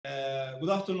Good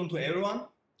afternoon to everyone.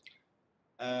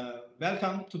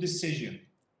 Welcome to this session,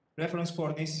 Reference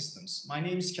Coordinate Systems. My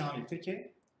name is Kamil Teke.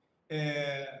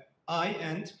 I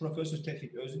and Professor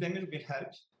Tevfik Özdemir will help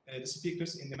the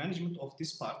speakers in the management of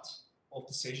this part of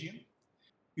the session.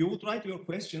 You would write your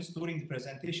questions during the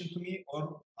presentation to me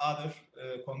or other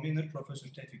convener, Professor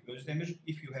Tevfik Özdemir,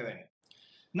 if you have any.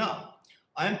 Now,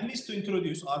 I am pleased to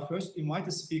introduce our first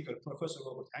invited speaker, Professor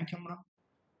Robert Henkelman.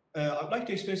 I'd like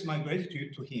to express my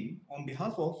gratitude to him on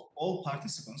behalf of all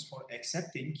participants for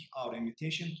accepting our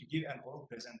invitation to give an oral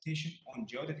presentation on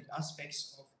geodetic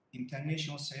aspects of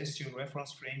International Celestial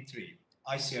Reference Frame 3,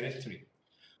 ICRF3.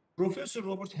 Professor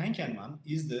Robert Henkelman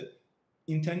is the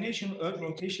International Earth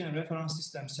Rotation and Reference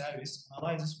System Service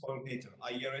Analysis Coordinator,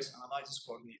 IRS Analysis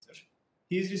Coordinator.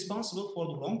 He is responsible for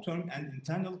the long-term and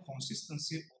internal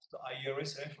consistency of the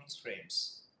IRS reference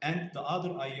frames and the other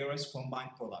IRS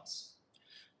combined products.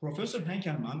 Professor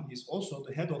Henkelman is also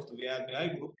the head of the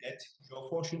VLBI group at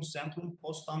Geoforschungszentrum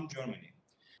Potsdam, Germany.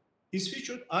 His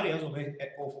featured areas of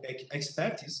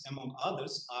expertise, among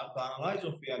others, are the analysis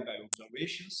of VLBI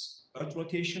observations, Earth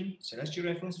rotation, celestial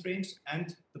reference frames,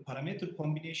 and the parameter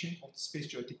combination of the space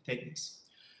geodetic techniques.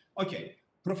 Okay,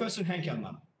 Professor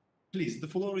Henkelman, please, the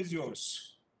floor is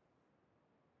yours.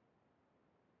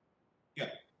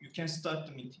 Yeah, you can start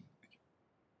the meeting.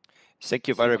 Thank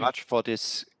you very much for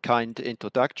this kind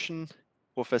introduction,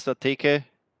 Professor Teke,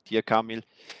 dear Kamil,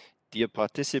 dear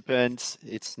participants.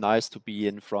 It's nice to be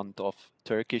in front of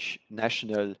Turkish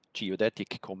National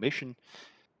Geodetic Commission.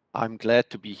 I'm glad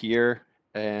to be here,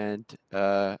 and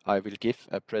I will give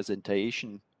a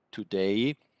presentation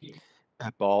today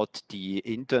about the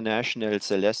International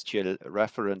Celestial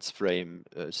Reference Frame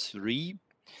 3,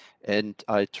 and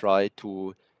I try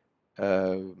to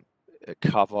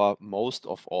cover most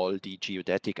of all the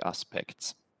geodetic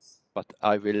aspects, but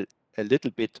I will a little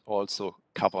bit also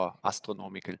cover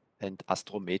astronomical and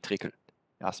astrometrical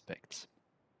aspects.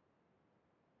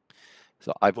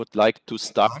 So I would like to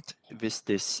start with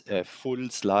this full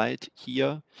slide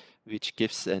here, which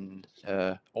gives an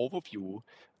overview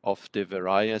of the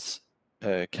various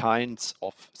kinds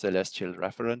of celestial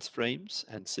reference frames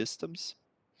and systems.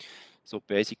 So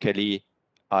basically,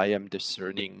 I am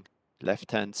discerning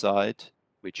left-hand side,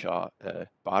 which are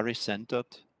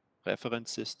barycentered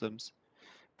reference systems,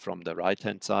 from the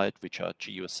right-hand side, which are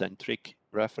geocentric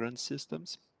reference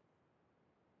systems.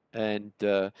 And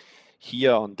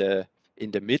here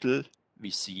in the middle,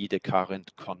 we see the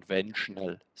current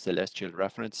conventional celestial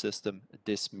reference system.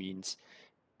 This means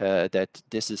that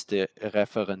this is the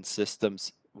reference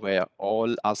systems where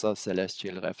all other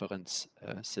celestial reference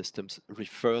systems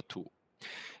refer to.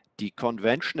 The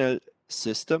conventional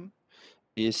system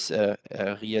is a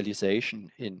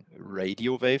realization in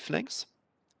radio wavelengths,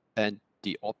 and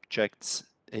the objects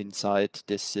inside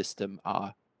this system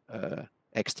are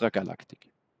extragalactic.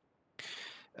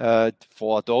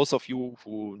 For those of you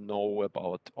who know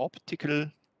about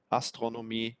optical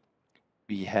astronomy,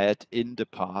 we had in the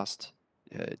past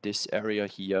this area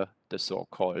here, the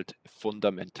so-called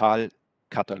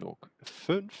Fundamentalkatalog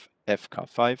 5,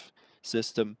 FK5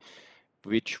 system,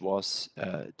 which was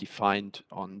defined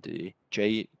on the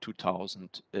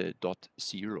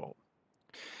J2000.0.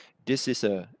 This is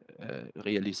a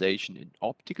realization in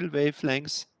optical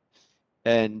wavelengths,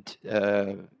 and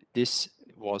this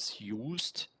was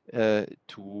used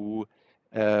to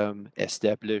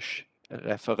establish a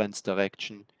reference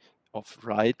direction of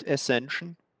right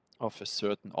ascension of a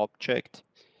certain object,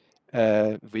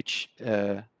 which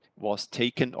was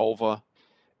taken over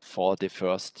for the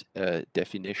first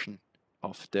definition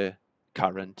of the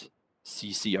current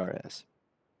CCRS.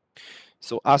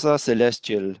 So other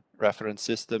celestial reference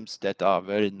systems that are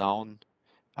well known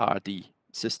are the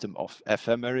system of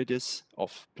ephemerides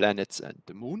of planets and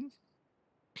the moon.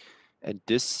 And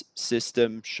this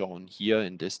system shown here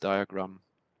in this diagram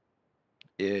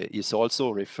is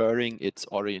also referring its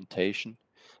orientation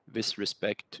with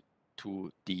respect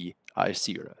to the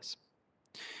ICRS.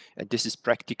 And this is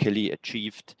practically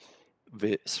achieved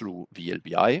through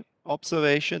VLBI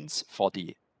observations for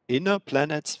the inner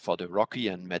planets, for the rocky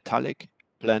and metallic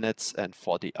planets, and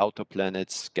for the outer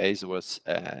planets, gaseous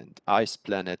and ice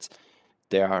planets.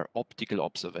 There are optical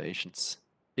observations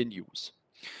in use.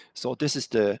 So this is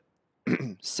the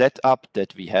setup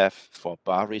that we have for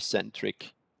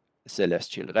barycentric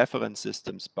celestial reference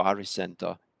systems.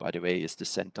 Barycenter, by the way, is the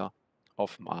center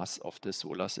of mass of the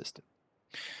solar system.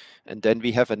 And then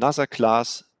we have another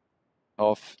class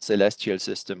of celestial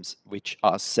systems which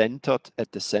are centered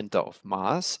at the center of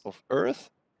mass of Earth.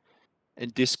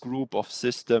 And this group of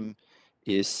system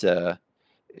is the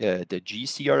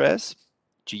GCRS,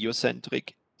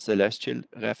 geocentric celestial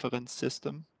reference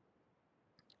system.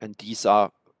 And these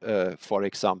are, for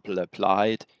example,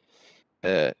 applied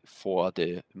for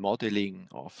the modeling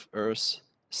of Earth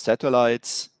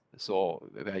satellites. So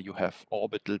where you have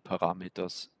orbital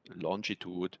parameters,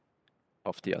 longitude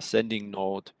of the ascending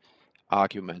node,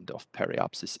 argument of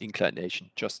periapsis inclination,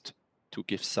 just to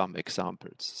give some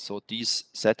examples. So these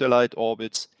satellite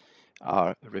orbits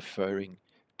are referring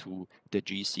to the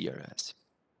GCRS.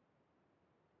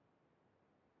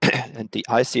 And the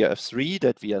ICRF3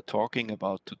 that we are talking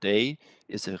about today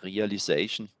is a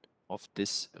realization of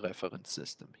this reference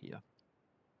system here.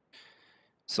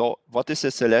 So what is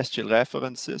a celestial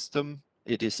reference system?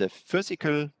 It is a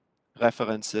physical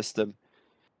reference system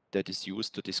that is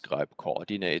used to describe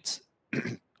coordinates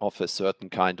of a certain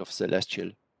kind of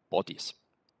celestial bodies.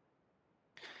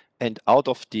 And out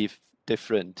of the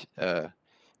different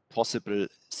possible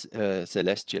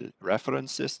celestial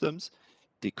reference systems,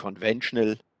 the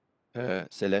conventional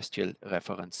celestial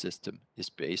reference system is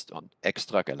based on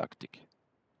extragalactic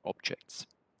objects.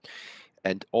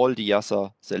 And all the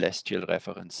other celestial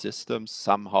reference systems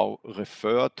somehow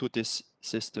refer to this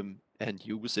system and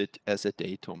use it as a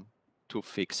datum to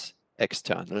fix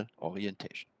external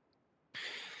orientation.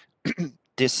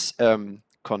 This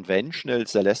conventional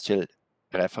celestial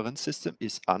reference system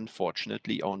is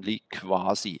unfortunately only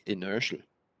quasi-inertial.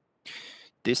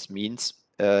 This means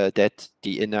that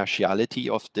the inertiality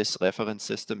of this reference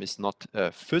system is not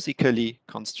physically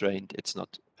constrained, it's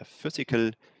not a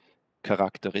physical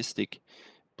characteristic,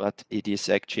 but it is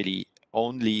actually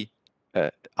only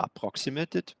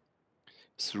approximated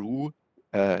through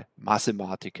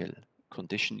mathematical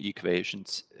condition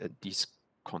equations. These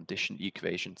condition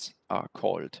equations are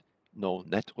called no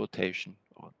net rotation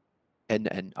or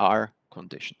NNR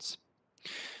conditions.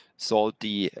 So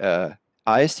the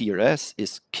ICRS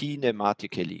is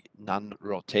kinematically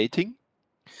non-rotating.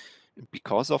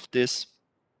 Because of this,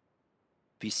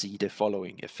 we see the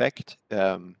following effect.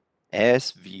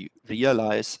 As we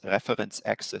realize reference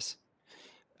axes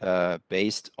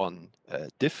based on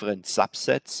different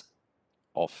subsets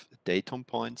of datum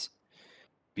points,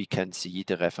 we can see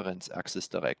the reference axis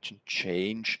direction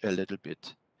change a little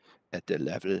bit at the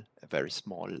level, a very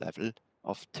small level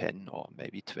of 10 or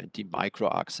maybe 20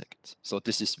 microarcseconds. So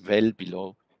this is well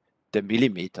below the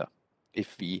millimeter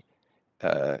if we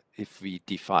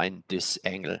define this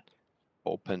angle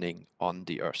opening on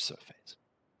the Earth surface.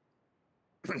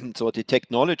 So the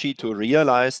technology to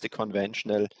realize the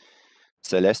conventional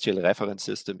celestial reference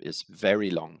system is very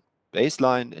long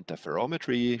baseline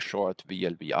interferometry, short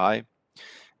VLBI,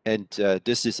 and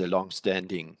this is a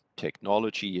long-standing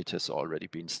technology. It has already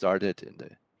been started in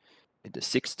the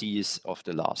 60s of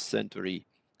the last century.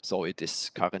 So it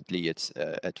is currently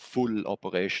at full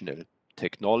operational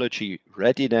technology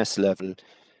readiness level,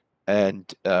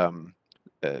 and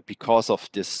because of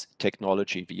this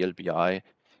technology VLBI,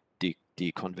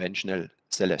 the conventional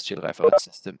celestial reference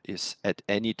system is at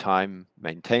any time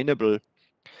maintainable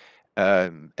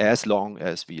as long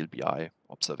as VLBI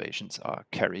observations are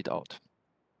carried out.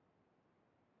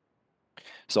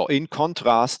 So in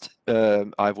contrast,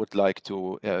 I would like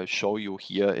to show you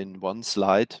here in one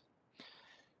slide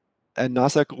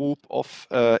another group of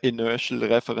inertial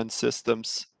reference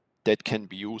systems that can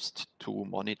be used to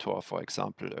monitor, for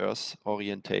example, Earth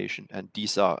orientation. And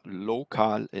these are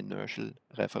local inertial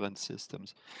reference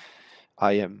systems.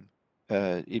 I am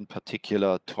in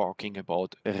particular talking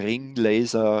about ring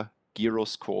laser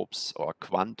gyroscopes or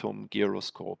quantum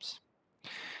gyroscopes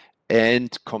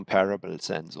and comparable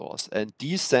sensors. And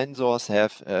these sensors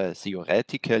have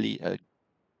theoretically a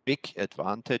big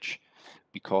advantage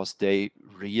because they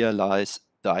realize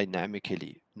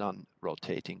dynamically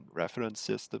non-rotating reference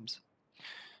systems.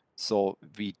 So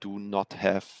we do not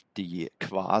have the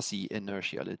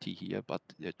quasi-inertiality here, but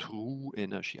the true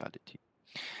inertiality.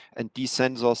 And these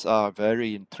sensors are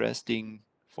very interesting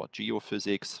for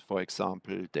geophysics, for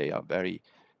example. They are very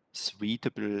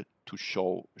suitable to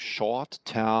show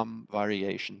short-term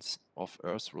variations of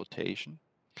Earth rotation.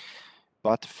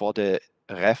 But for the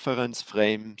reference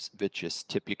frames, which is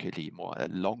typically more a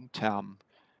long-term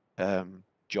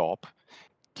job,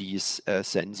 these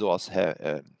sensors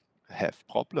have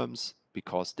problems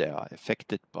because they are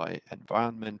affected by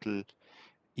environmental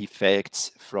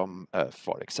effects from,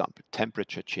 for example,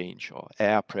 temperature change or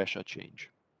air pressure change.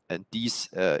 And these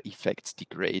effects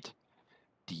degrade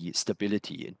the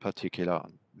stability, in particular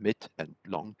on mid and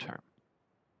long term.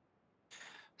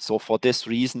 So for this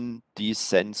reason, these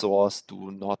sensors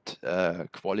do not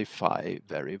qualify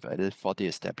very well for the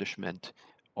establishment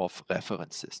of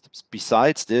reference systems.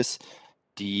 Besides this,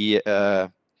 the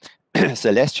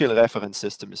celestial reference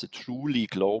system is a truly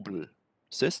global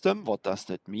system. What does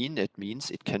that mean? It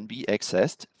means it can be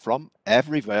accessed from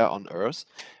everywhere on Earth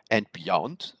and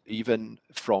beyond, even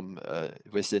from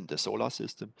within the solar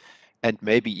system, and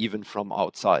maybe even from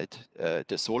outside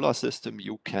the solar system.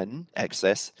 You can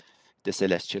access the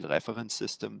celestial reference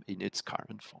system in its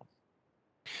current form.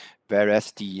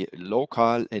 Whereas the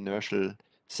local inertial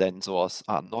sensors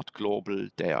are not global,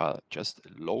 they are just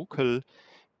local,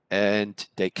 and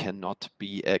they cannot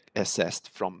be assessed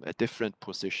from a different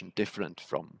position, different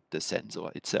from the sensor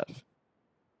itself.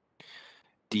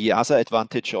 The other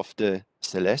advantage of the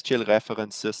celestial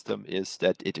reference system is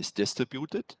that it is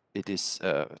distributed. It is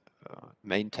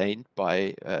maintained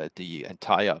by the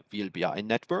entire VLBI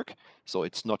network. So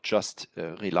it's not just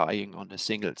relying on a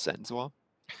single sensor.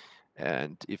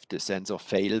 And if the sensor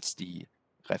fails, the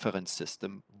reference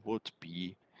system would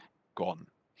be gone.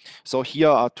 So here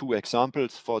are two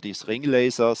examples for these ring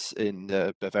lasers in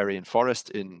the Bavarian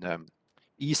forest in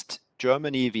East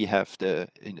Germany. We have the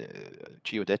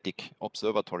geodetic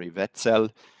observatory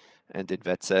Wetzel, and in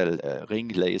Wetzel a ring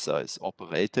laser is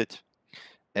operated.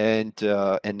 And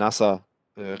another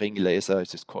ring laser,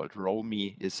 which is called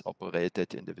Romy, is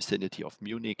operated in the vicinity of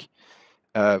Munich,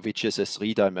 which is a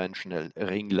three-dimensional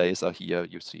ring laser. Here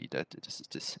you see that this is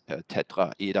this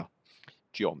tetraeder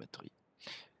geometry.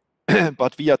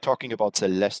 But we are talking about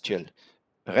celestial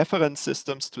reference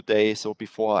systems today. So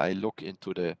before I look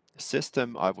into the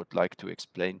system, I would like to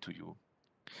explain to you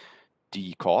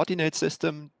the coordinate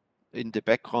system in the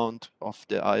background of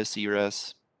the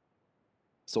ICRS.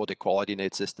 So the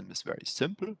coordinate system is very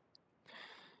simple.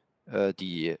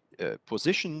 The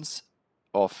positions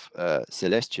of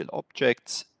celestial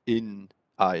objects in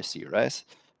ICRS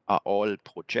are all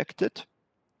projected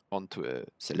onto a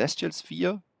celestial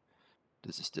sphere.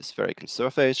 This is the spherical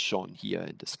surface shown here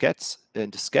in the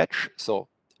sketch. So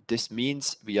this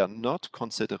means we are not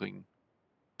considering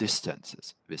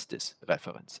distances with this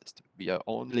reference system. We are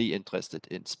only interested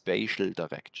in spatial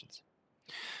directions.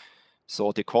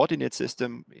 So the coordinate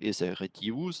system is a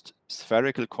reduced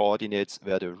spherical coordinates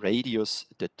where the radius,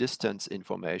 the distance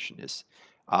information is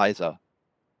either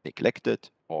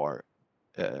neglected or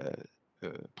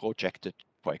projected,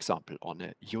 for example, on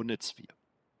a unit sphere.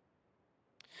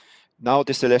 Now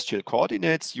the celestial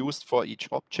coordinates used for each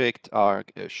object are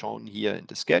shown here in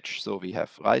the sketch. So we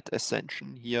have right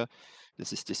ascension here.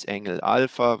 This is this angle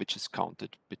alpha, which is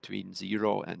counted between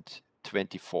 0 and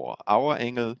 24-hour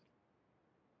angle.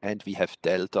 And we have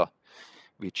delta,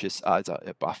 which is either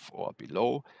above or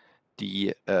below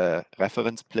the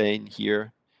reference plane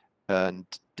here. And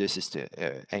this is the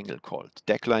angle called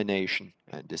declination.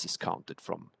 And this is counted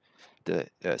from the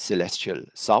celestial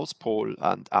south pole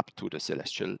and up to the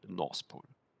celestial north pole.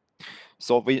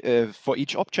 So we, for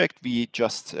each object, we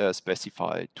just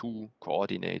specify two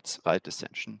coordinates, right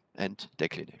ascension and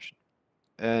declination.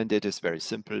 And it is very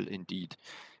simple indeed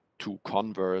to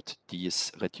convert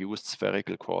these reduced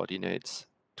spherical coordinates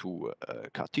to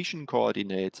Cartesian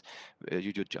coordinates.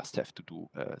 You just have to do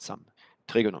some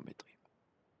trigonometry.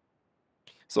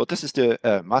 So this is the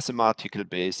mathematical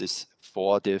basis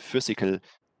for the physical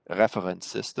reference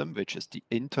system, which is the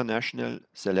International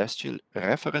Celestial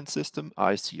Reference System,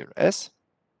 ICRS.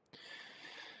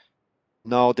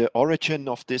 Now, the origin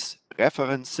of this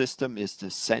reference system is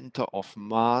the center of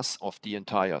mass of the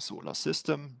entire solar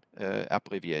system,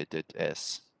 abbreviated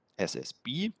as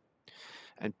SSB.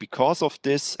 And because of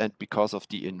this and because of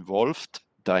the involved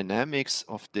dynamics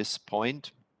of this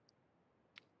point,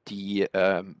 the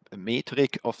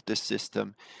metric of this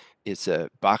system is a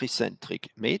barycentric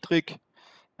metric,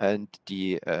 and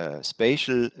the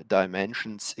spatial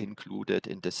dimensions included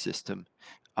in the system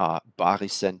are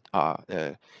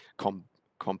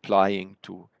complying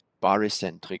to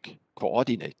barycentric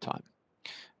coordinate time.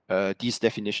 These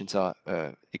definitions are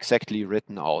exactly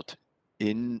written out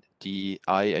in the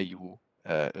IAU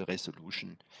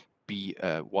resolution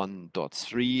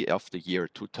B1.3 of the year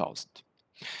 2000.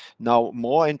 Now,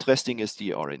 more interesting is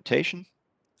the orientation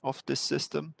of this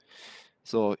system.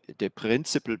 So the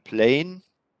principal plane,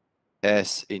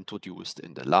 as introduced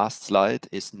in the last slide,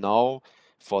 is now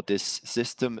for this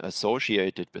system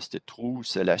associated with the true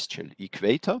celestial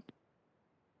equator.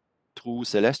 True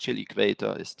celestial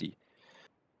equator is the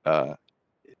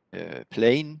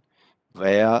plane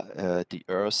where the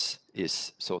Earth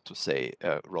is, so to say,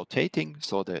 rotating.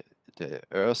 So the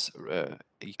Earth's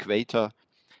equator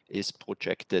is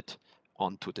projected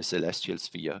onto the celestial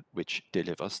sphere, which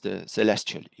delivers the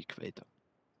celestial equator.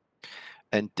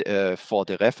 And for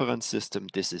the reference system,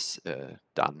 this is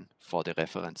done for the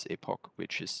reference epoch,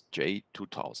 which is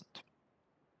J2000.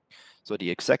 So the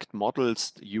exact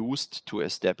models used to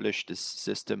establish this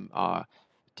system are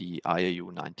the IAU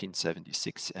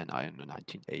 1976 and IAU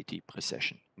 1980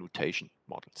 precession notation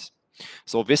models.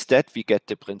 So with that, we get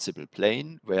the principal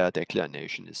plane where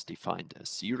declination is defined as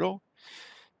 0.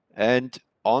 And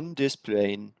on this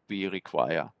plane, we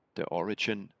require the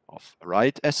origin of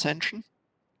right ascension.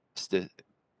 It's the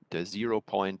 0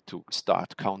 point to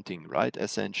start counting right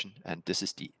ascension. And this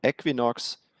is the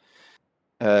equinox.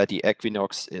 The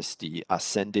equinox is the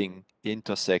ascending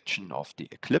intersection of the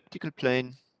ecliptical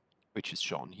plane, which is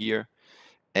shown here,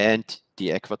 and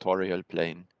the equatorial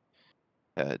plane.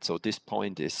 So this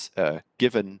point is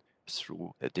given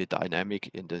through the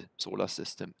dynamic in the solar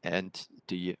system and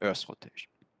the Earth's rotation.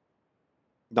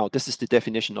 Now, this is the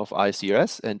definition of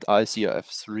ICRS, and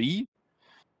ICRF3,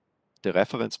 the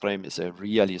reference frame, is a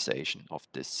realization of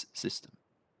this system.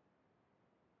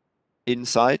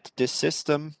 Inside this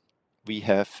system, we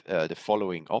have the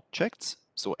following objects.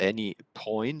 So any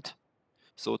point,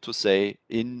 so to say,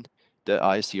 in the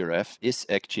ICRF is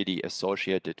actually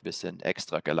associated with an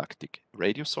extragalactic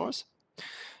radio source.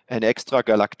 An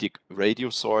extragalactic radio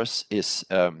source is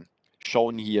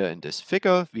shown here in this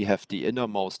figure. We have the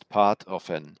innermost part of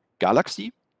an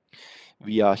galaxy.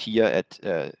 We are here at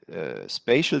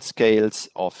spatial scales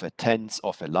of a tenth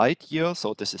of a light year.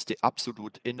 So this is the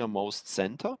absolute innermost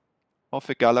center of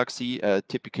a galaxy.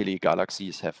 Typically,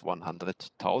 galaxies have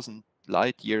 100,000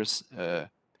 light years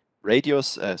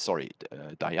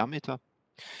diameter.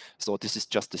 So this is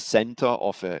just the center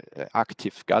of an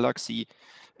active galaxy.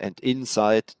 And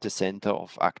inside the center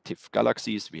of active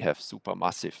galaxies, we have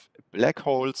supermassive black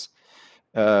holes.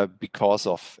 Because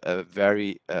of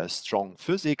very strong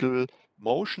physical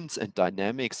motions and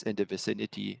dynamics in the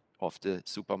vicinity of the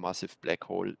supermassive black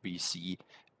hole, we see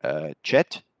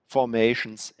jet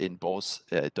formations in both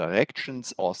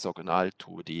directions, orthogonal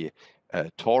to the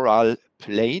toral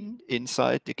plane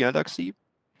inside the galaxy.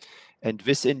 And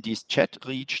within these jet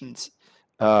regions,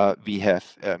 we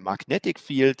have a magnetic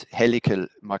field, helical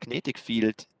magnetic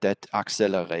field, that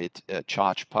accelerate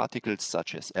charged particles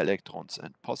such as electrons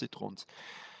and positrons.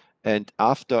 And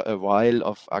after a while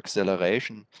of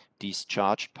acceleration, these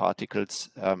charged particles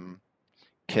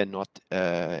cannot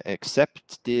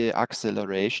accept the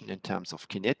acceleration in terms of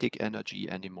kinetic energy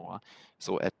anymore.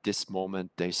 So at this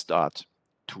moment, they start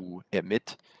to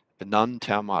emit a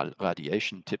non-thermal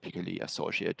radiation typically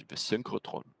associated with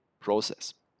synchrotron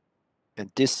process.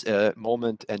 And this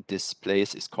moment and this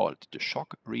place is called the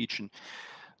shock region.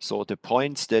 So the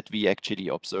points that we actually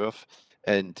observe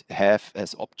and have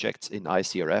as objects in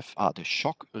ICRF are the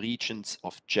shock regions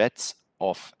of jets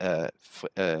of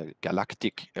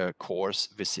galactic cores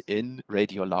within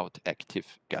radio-loud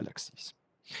active galaxies.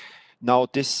 Now,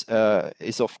 this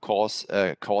is, of course,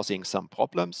 causing some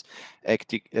problems.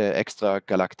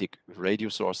 Extragalactic radio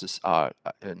sources are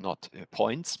not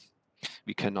points.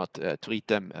 We cannot treat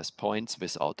them as points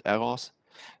without errors.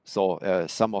 So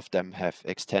some of them have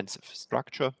extensive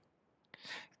structure.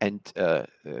 And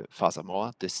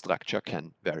furthermore, this structure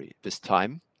can vary with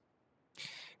time.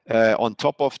 On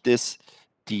top of this,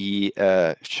 the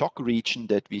shock region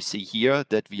that we see here,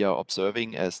 that we are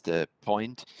observing as the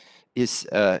point, is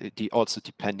also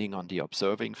depending on the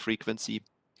observing frequency.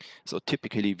 So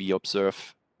typically we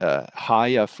observe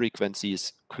higher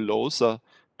frequencies closer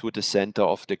to the center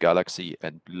of the galaxy,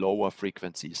 and lower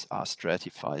frequencies are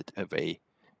stratified away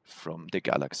from the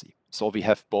galaxy. So we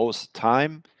have both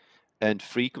time and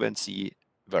frequency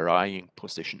varying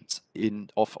positions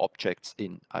of objects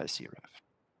in ICRF.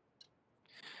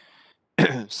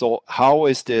 So how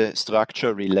is the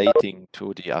structure relating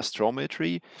to the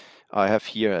astrometry? I have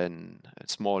here a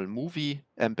small movie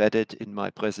embedded in my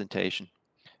presentation,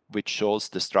 which shows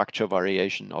the structure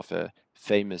variation of a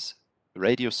famous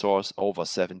radio source over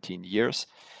 17 years.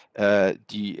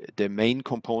 The main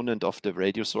component of the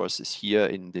radio source is here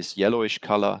in this yellowish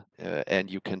color,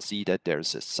 and you can see that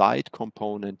there's a side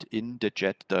component in the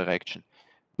jet direction,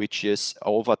 which is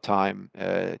over time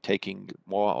taking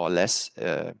more or less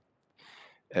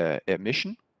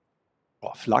emission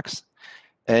or flux.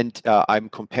 And I'm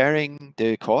comparing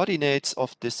the coordinates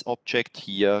of this object.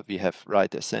 Here we have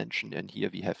right ascension, and here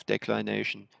we have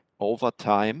declination over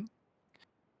time.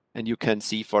 And you can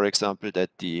see, for example, that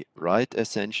the right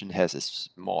ascension has a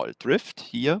small drift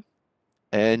here,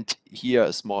 and here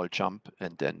a small jump,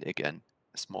 and then again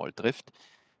a small drift.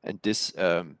 And this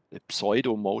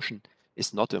pseudo motion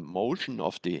is not a motion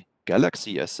of the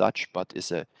galaxy as such, but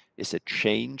is a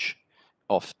change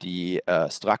of the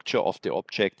structure of the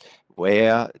object,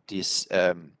 where this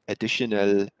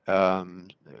additional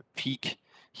peak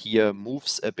here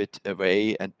moves a bit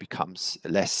away and becomes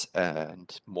less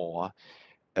and more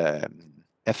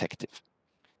effective.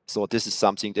 So this is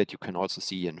something that you can also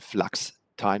see in flux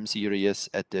time series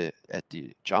at the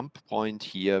jump point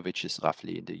here, which is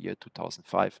roughly in the year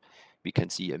 2005, we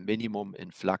can see a minimum in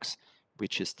flux,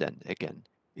 which is then again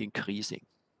increasing.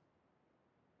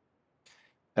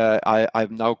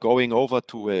 I'm now going over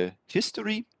to a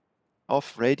history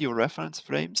of radio reference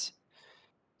frames.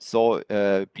 So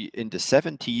in the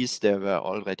 70s, there were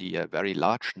already a very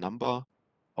large number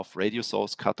of radio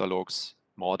source catalogs,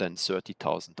 more than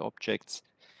 30,000 objects.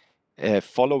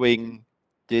 Following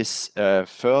this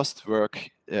first work,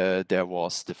 there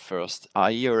was the first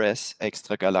IRS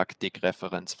extragalactic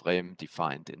reference frame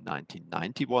defined in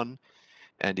 1991,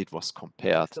 and it was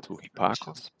compared to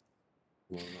Hipparcos.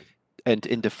 And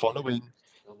in the following,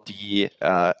 the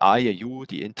IAU,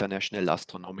 the International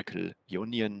Astronomical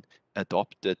Union,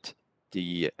 adopted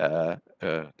the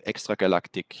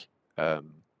extragalactic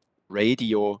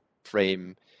radio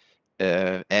frame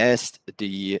as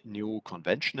the new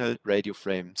conventional radio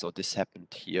frame. So this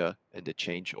happened here in the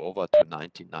changeover to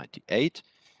 1998.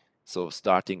 So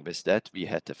starting with that, we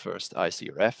had the first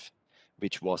ICRF,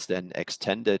 which was then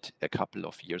extended a couple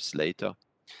of years later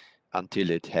until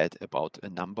it had about a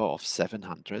number of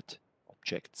 700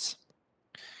 objects.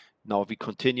 Now we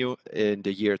continue in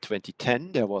the year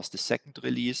 2010. There was the second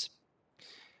release,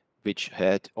 which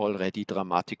had already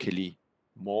dramatically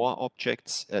more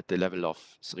objects at the level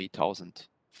of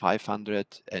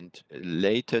 3,500, and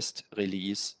latest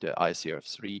release, the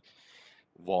ICRF3,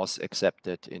 was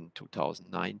accepted in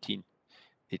 2019.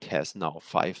 It has now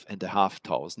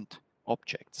 5,500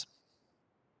 objects.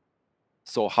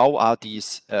 So how are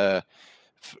these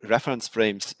reference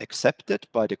frames accepted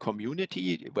by the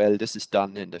community? Well, this is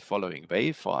done in the following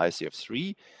way. For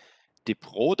ICF3, the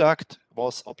product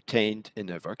was obtained in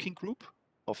a working group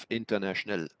of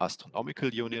International Astronomical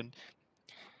Union,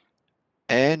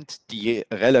 and the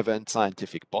relevant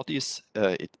scientific bodies,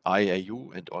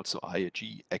 IAU and also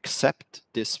IAG, accept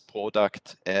this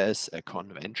product as a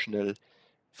conventional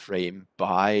frame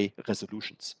by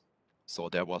resolutions. So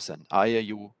there was an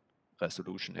IAU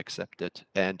resolution accepted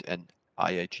and an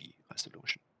IAG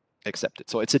resolution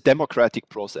accepted. So it's a democratic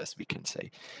process, we can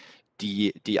say.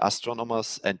 The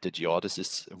astronomers and the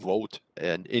geodesists vote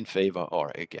in favor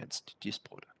or against these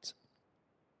products.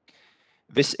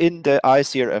 Within the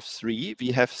ICRF3,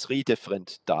 we have 3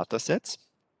 different data sets.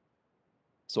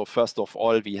 So first of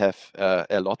all, we have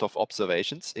a lot of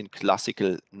observations in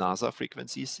classical NASA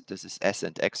frequencies. This is S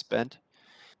and X band.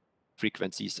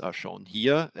 Frequencies are shown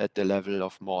here at the level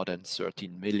of more than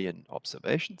 13 million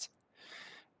observations.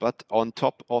 But on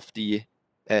top of the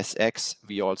SX,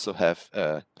 we also have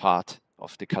a part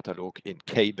of the catalog in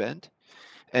K band,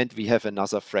 and we have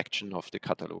another fraction of the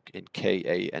catalog in Ka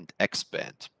and X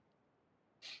band,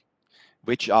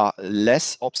 which are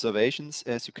less observations.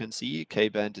 As you can see, K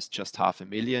band is just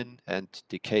 500,000 and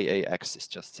the KAX is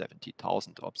just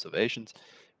 70,000 observations.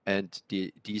 And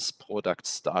these products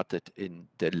started in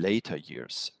the later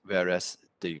years, whereas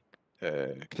the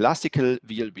classical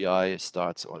VLBI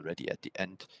starts already at the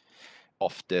end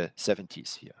of the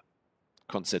 70s here,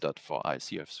 considered for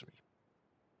ICF3.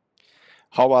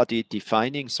 How are the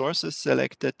defining sources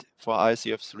selected for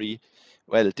ICF3?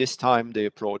 Well, this time the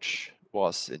approach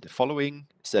was in the following.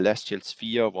 Celestial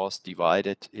sphere was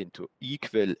divided into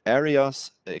equal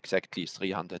areas, exactly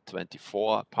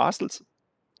 324 parcels.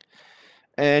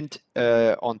 And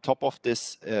on top of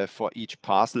this, for each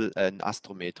parcel, an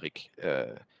astrometric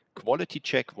quality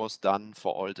check was done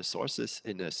for all the sources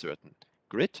in a certain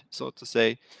grid, so to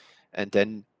say. And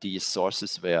then these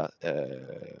sources were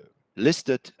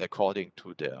listed according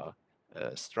to their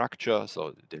structure,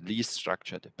 so the least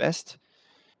structure, the best.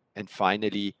 And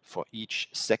finally, for each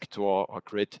sector or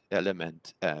grid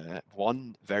element,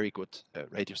 one very good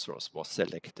radio source was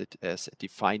selected as a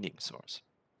defining source.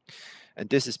 And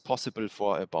this is possible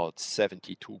for about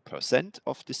 72%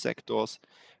 of the sectors.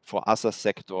 For other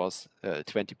sectors,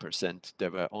 20%,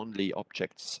 there were only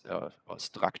objects or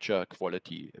structure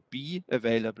quality B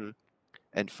available.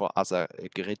 And for other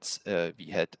grids,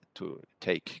 we had to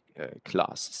take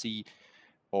class C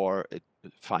or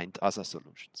find other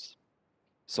solutions.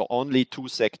 So only 2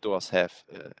 sectors have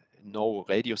no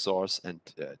radio source, and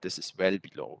this is well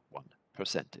below 1%.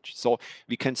 So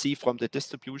we can see from the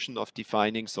distribution of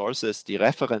defining sources, the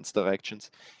reference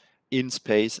directions in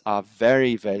space are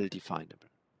very well definable.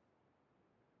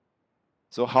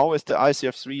 So how is the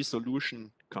ICF3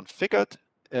 solution configured?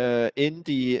 In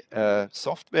the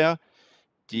software,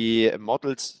 the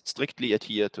models strictly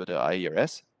adhere to the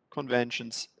IRS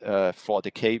conventions. For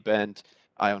the K-band,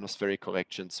 ionospheric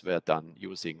corrections were done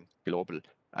using global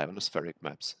ionospheric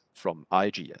maps from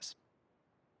IGS.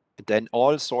 Then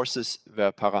all sources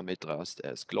were parameterized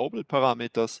as global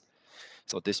parameters.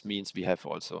 So this means we have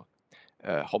also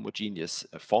homogeneous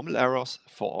formal errors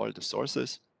for all the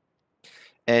sources.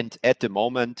 And at the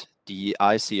moment, the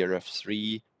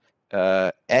ICRF3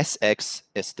 SX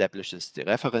establishes the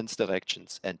reference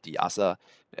directions, and the other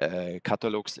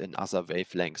catalogs and other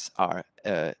wavelengths are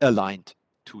aligned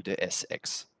to the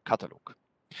SX catalog.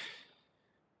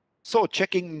 So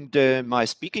checking my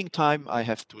speaking time, I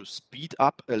have to speed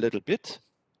up a little bit.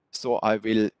 So I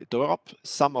will drop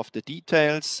some of the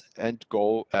details and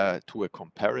go to a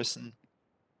comparison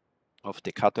of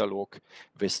the catalog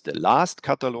with the last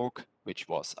catalog, which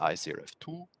was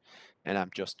ICRF2. And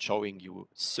I'm just showing you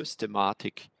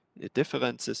systematic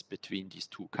differences between these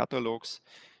two catalogs.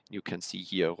 You can see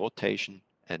here rotation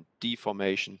and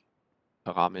deformation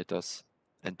parameters,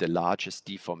 and the largest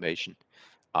deformation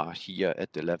are here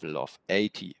at the level of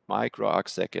 80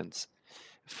 microarcseconds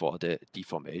for the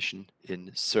deformation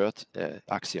in third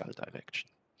axial direction.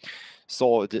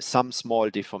 So some small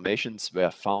deformations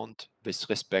were found with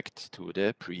respect to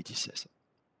the predecessor.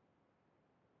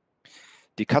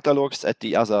 The catalogs at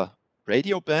the other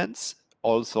radio bands,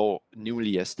 also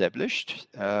newly established,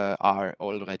 are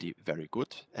already very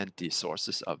good, and the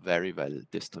sources are very well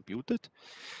distributed.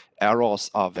 Errors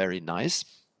are very nice.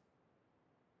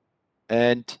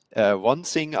 And one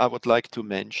thing I would like to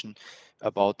mention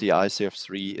about the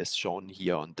ICF3 is shown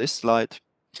here on this slide.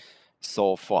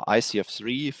 So for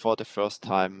ICF3, for the first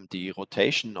time, the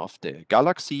rotation of the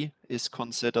galaxy is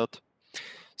considered.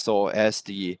 So as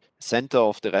the center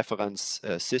of the reference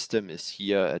system is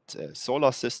here at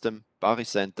solar system,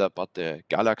 barycenter, but the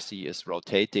galaxy is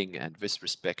rotating, and with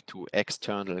respect to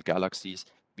external galaxies,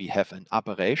 we have an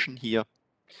aberration here.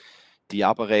 The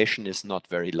aberration is not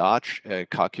very large,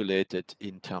 calculated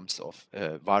in terms of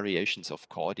variations of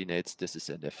coordinates. This is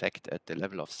an effect at the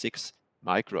level of 6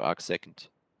 microarcsecond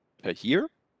per year.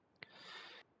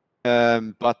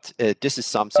 But this is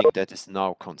something that is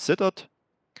now considered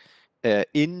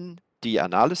in the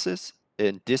analysis,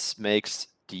 and this makes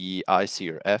the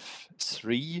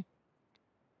ICRF3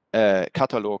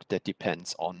 catalog that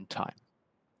depends on time.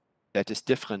 That is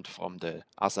different from the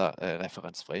other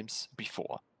reference frames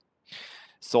before.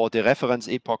 So the reference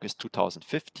epoch is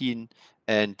 2015,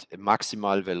 and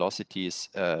maximal velocities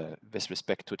with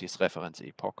respect to this reference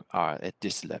epoch are at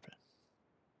this level.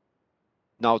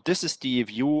 Now, this is the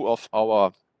view of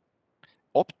our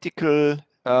optical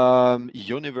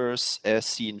universe as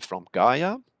seen from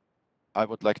Gaia. I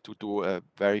would like to do a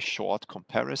very short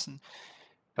comparison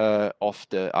of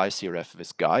the ICRF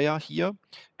with Gaia here.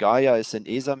 Gaia is an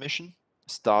ESA mission,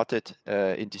 started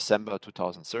in December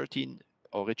 2013,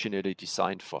 originally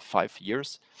designed for 5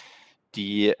 years.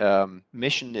 The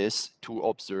mission is to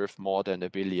observe more than 1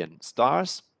 billion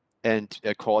stars, and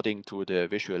according to the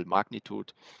visual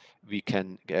magnitude, we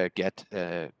can get,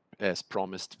 as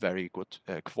promised, very good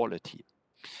quality.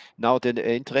 Now, the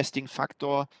interesting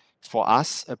factor for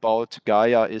us about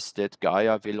Gaia is that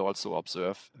Gaia will also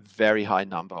observe very high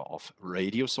number of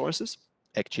radio sources,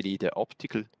 actually the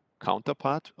optical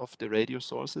counterpart of the radio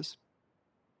sources.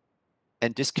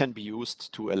 And this can be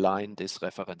used to align this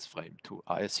reference frame to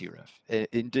ICRF.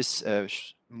 In this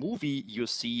movie, you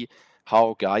see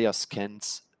how Gaia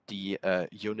scans the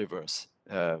universe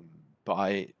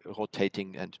by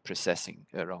rotating and precessing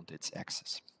around its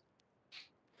axis.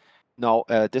 Now,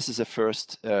 this is a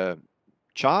first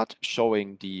chart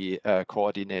showing the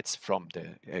coordinates from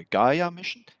the Gaia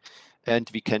mission. And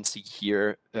we can see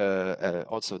here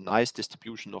also nice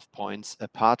distribution of points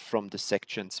apart from the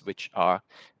sections which are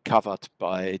covered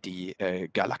by the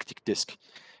galactic disk,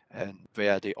 and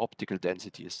where the optical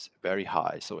density is very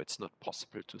high, so it's not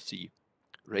possible to see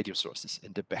radio sources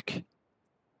in the back.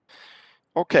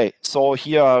 Okay, so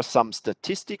here are some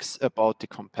statistics about the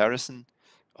comparison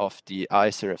of the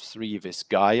ICRF3 with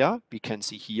Gaia. We can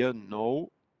see here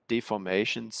no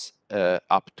deformations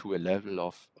up to a level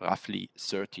of roughly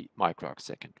 30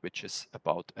 microarcsecond, which is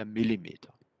about 1 millimeter.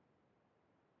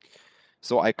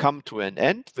 So I come to an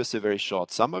end with a very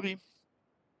short summary.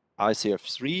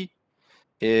 ICRF3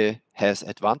 has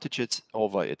advantages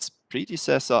over its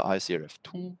predecessor,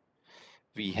 ICRF2.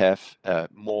 We have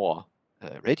more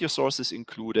radio sources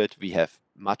included. We have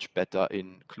much better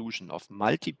inclusion of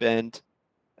multiband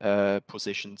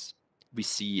positions. We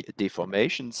see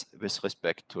deformations with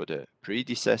respect to the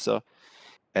predecessor,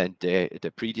 and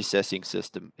the predecessing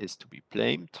system is to be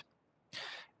blamed.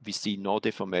 We see no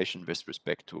deformation with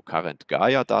respect to current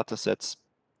Gaia datasets.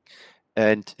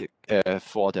 And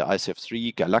for the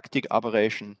ICRF3, galactic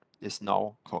aberration is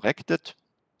now corrected.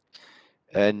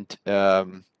 And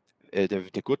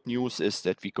the good news is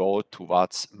that we go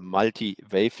towards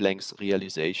multi-wavelength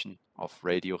realization of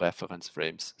radio reference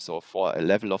frames. So for a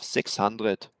level of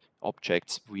 600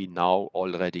 objects, we now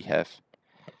already have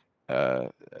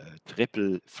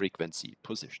triple frequency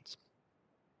positions.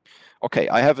 Okay,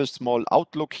 I have a small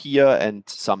outlook here and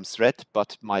some thread,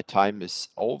 but my time is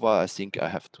over. I think I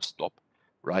have to stop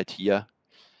right here.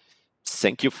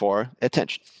 Thank you for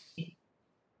attention.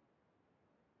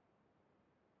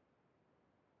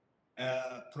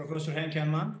 Professor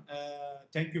Henkelmann,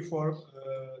 thank you for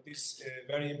this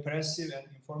very impressive and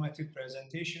informative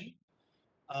presentation.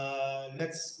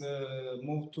 Let's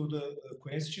move to the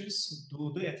questions.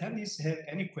 Do the attendees have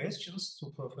any questions to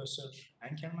Professor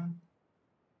Henkelmann?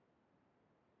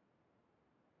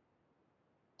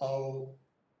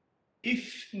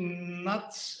 If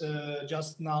not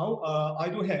just now, I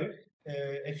do have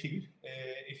a few,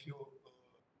 if you...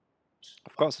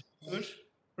 Of course.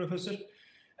 Professor.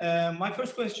 My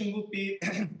first question would be,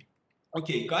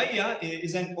 okay, Gaia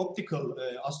is an optical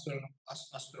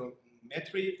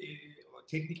astrometry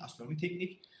technique, astronomy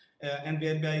technique, and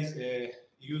whereby is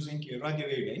using radio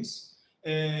wavelengths.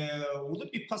 Would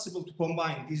it be possible to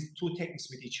combine these two techniques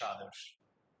with each other?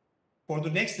 For the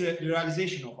next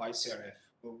realization of ICRF,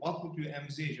 what would you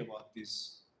envisage about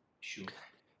this issue?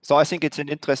 So I think it's an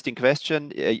interesting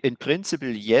question. In principle,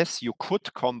 yes, you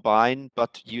could combine,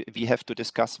 but we have to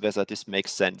discuss whether this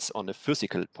makes sense on a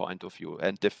physical point of view.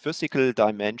 And the physical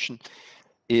dimension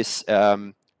is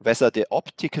whether the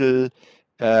optical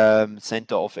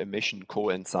center of emission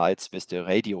coincides with the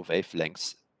radio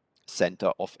wavelengths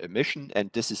center of emission.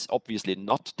 And this is obviously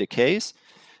not the case.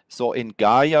 So in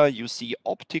Gaia, you see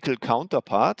optical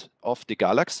counterpart of the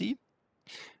galaxy.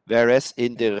 Whereas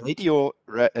in the radio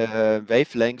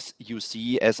wavelengths, you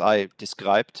see, as I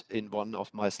described in one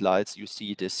of my slides, you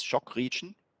see this shock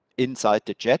region inside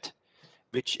the jet,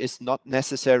 which is not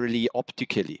necessarily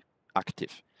optically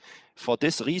active. For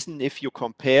this reason, if you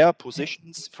compare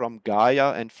positions from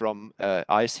Gaia and from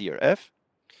ICRF,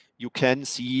 you can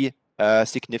see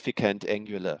significant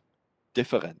angular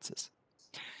differences.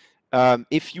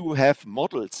 If you have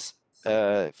models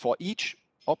for each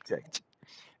object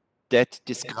that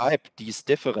describe these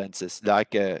differences,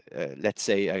 like let's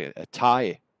say a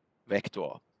tie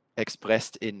vector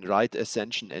expressed in right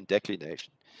ascension and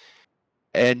declination.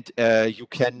 And you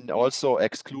can also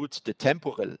exclude the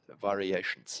temporal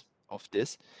variations of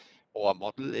this or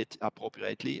model it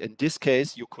appropriately. In this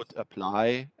case, you could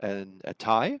apply a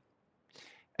tie,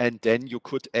 and then you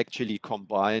could actually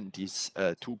combine these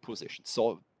two positions.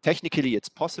 So technically it's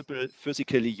possible.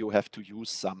 Physically, you have to use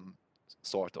some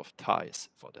sort of ties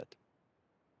for that.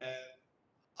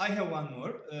 I have one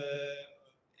more.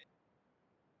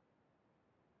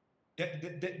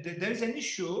 There is an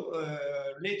issue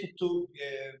related to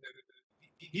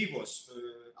VGOS.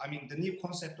 I mean, the new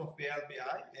concept of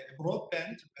VLBI,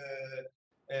 broadband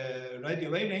radio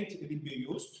wavelength will be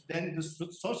used. Then the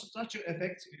source structure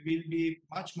effect will be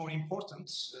much more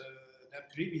important than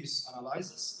previous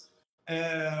analysis.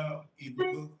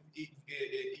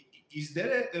 Is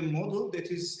there a model that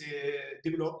is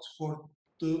developed for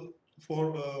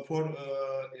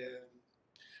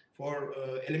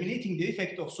eliminating the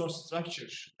effect of source structure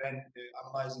when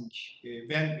analyzing,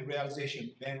 when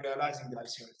realizing the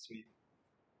ICRF3?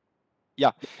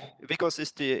 Yeah, because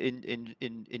it's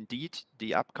indeed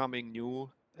the upcoming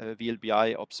new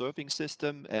VLBI observing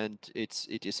system, and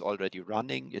it is already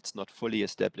running. It's not fully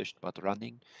established, but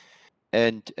running.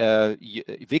 And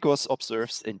VGOS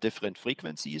observes in different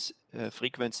frequencies,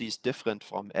 frequencies different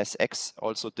from SX,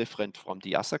 also different from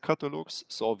the other catalogs.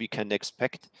 So we can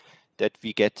expect that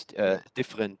we get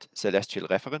different celestial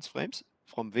reference frames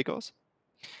from VGOS.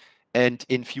 And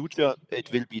in future,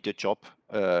 it will be the job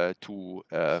to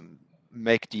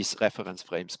make these reference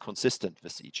frames consistent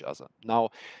with each other.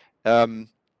 Now,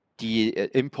 the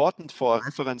important for a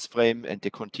reference frame and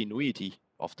the continuity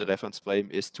of the reference frame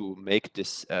is to make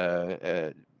this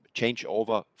change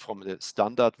over from the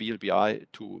standard VLBI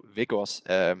to VGOS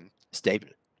stable,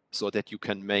 so that you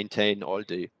can maintain all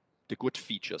the good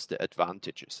features, the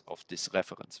advantages of this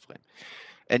reference frame.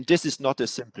 And this is not a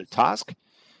simple task,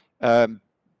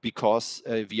 because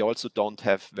we also don't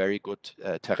have very good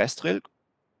terrestrial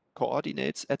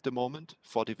coordinates at the moment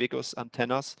for the VGOS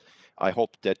antennas. I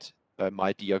hope that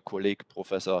my dear colleague,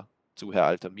 Professor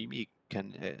Zuher Altamimi,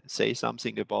 can say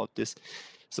something about this.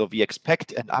 So we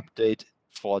expect an update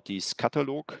for these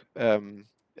catalog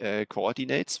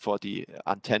coordinates for the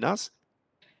antennas,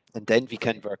 and then we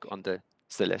can work on the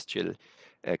celestial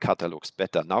catalogs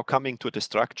better. Now coming to the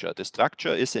structure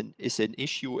is an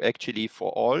issue actually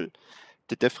for all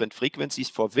the different frequencies.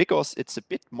 For VGOS, it's a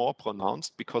bit more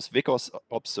pronounced because VGOS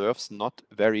observes not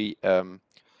very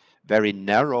very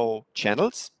narrow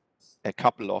channels. a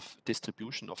couple of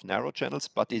distribution of narrow channels,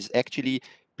 but is actually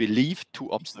believed to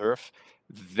observe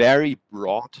very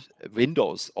broad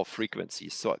windows of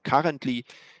frequencies. So currently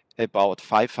about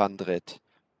 500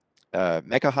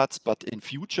 megahertz, but in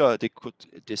future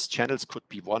these channels could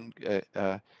be 1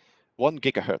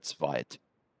 gigahertz wide.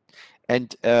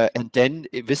 And then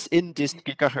within this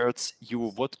gigahertz, you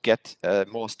would get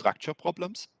more structure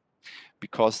problems,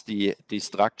 because the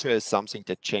structure is something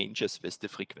that changes with the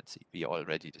frequency. We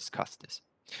already discussed this.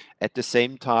 At the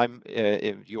same time,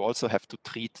 you also have to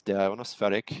treat the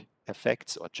ionospheric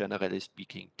effects, or generally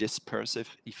speaking, dispersive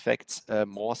effects,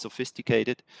 more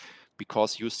sophisticated,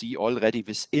 because you see already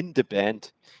within the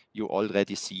band, you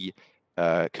already see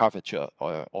curvature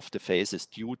of the phases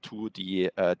due to the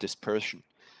dispersion.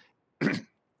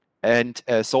 And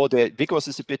so the Vigos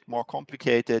is a bit more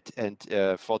complicated, and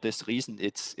for this reason,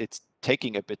 it's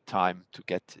taking a bit time to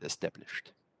get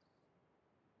established.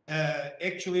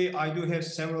 Actually, I do have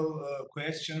several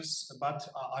questions, but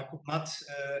I could not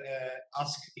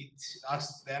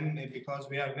ask them because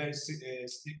we are very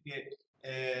strict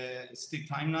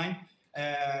timeline.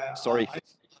 Sorry.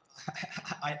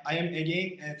 I am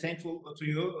again thankful to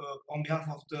you on behalf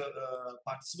of the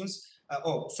participants.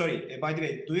 Oh, sorry. By the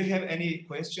way, do you have any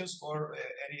questions or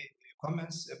any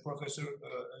comments, Professor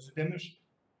Özdemir?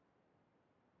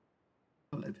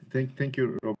 Thank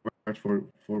you, Robert,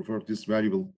 for this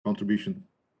valuable contribution.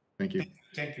 Thank you.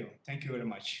 Thank you very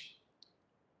much.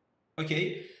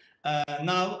 Okay.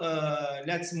 Now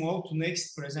let's move to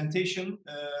next presentation.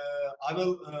 I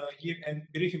will give a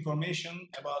brief information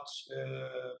about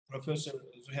Professor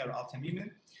Zuhair Altamimi.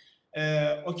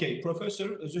 Okay,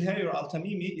 Professor Zuhair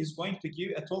Altamimi is going to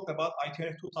give a talk about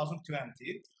ITRF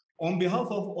 2020. On behalf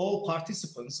of all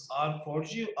participants, I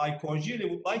cordially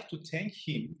would like to thank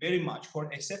him very much for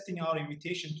accepting our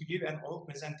invitation to give an oral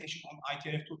presentation on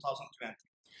ITRF 2020.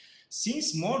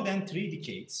 Since more than 3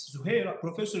 decades,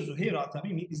 Professor Zuhair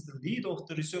Altamimi is the lead of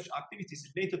the research activities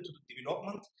related to the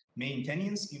development,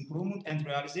 maintenance, improvement, and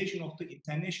realization of the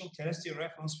International Terrestrial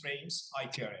Reference Frames,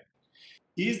 ITRF.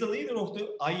 He is the leader of the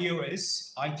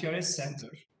ITRS Center,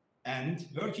 and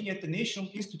working at the National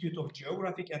Institute of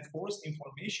Geographic and Forest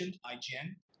Information,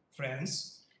 IGN,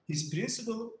 France. His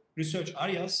principal research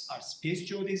areas are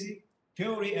space geodesy,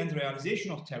 theory and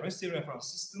realization of terrestrial reference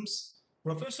systems.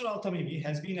 Professor Altamimi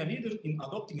has been a leader in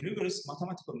adopting rigorous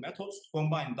mathematical methods to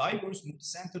combine diverse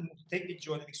multi-center, multi-technique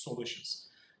geodetic solutions.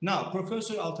 Now,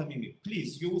 Professor Altamimi,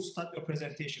 please, you will start your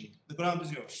presentation. The ground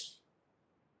is yours.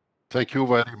 Thank you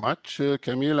very much,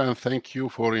 Camille, and thank you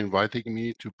for inviting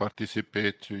me to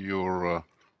participate to your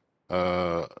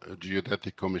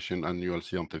Geodetic Commission annual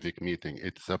scientific meeting.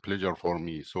 It's a pleasure for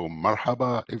me. So,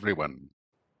 marhaba, everyone.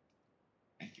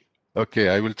 Thank you. Okay,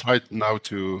 I will try now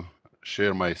to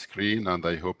share my screen, and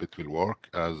I hope it will work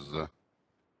as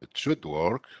it should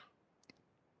work.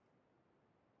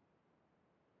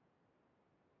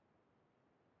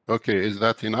 Okay, is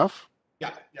that enough?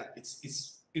 Yeah,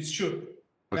 it's sure.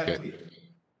 Okay.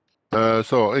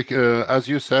 As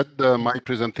you said, my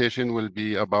presentation will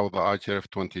be about the ITRF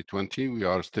 2020. We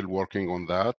are still working on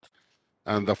that.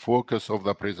 And the focus of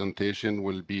the presentation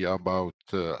will be about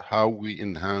how we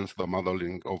enhance the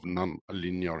modeling of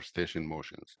non-linear station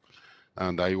motions.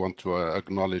 And I want to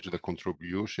acknowledge the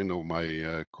contribution of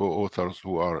my co-authors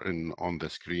who are on the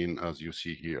screen, as you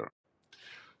see here.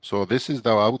 So this is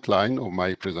the outline of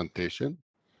my presentation.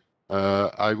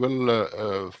 I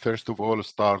will first of all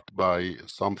start by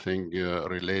something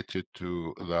related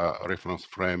to the reference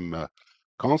frame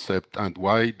concept and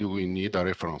why do we need a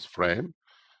reference frame.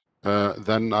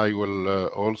 Then I will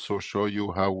also show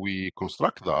you how we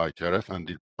construct the ITRF, and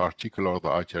in particular the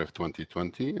ITRF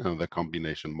 2020 and the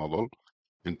combination model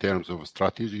in terms of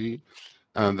strategy,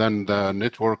 and then the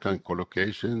network and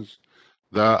collocations.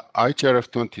 The ITRF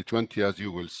 2020, as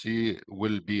you will see,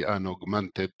 will be an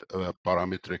augmented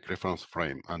parametric reference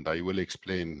frame, and I will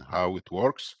explain how it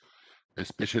works,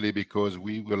 especially because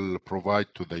we will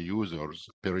provide to the users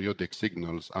periodic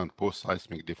signals and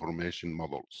post-seismic deformation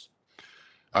models.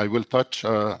 I will touch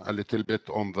a little bit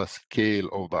on the scale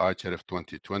of the ITRF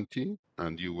 2020,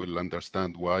 and you will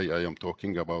understand why I am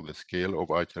talking about the scale of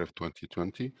ITRF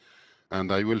 2020. And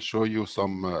I will show you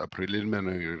some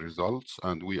preliminary results,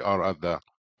 and we are at the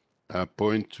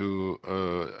point to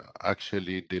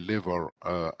actually deliver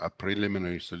a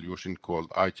preliminary solution called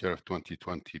ITRF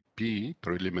 2020P,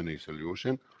 preliminary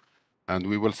solution, and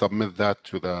we will submit that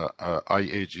to the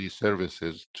IAG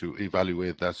services to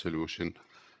evaluate that solution,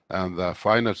 and the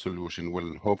final solution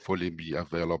will hopefully be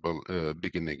available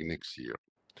beginning next year.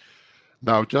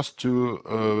 Now, just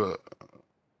to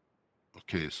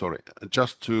Okay, sorry.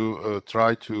 Just to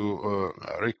try to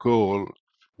recall,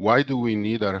 why do we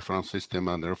need a reference system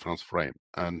and a reference frame?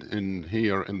 And in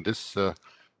here, in this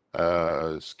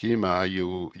schema,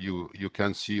 you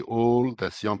can see all the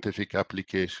scientific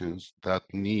applications that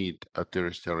need a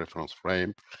terrestrial reference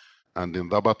frame. And in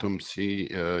the bottom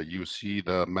you see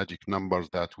the magic numbers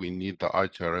that we need the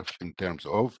IHRF in terms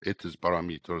of its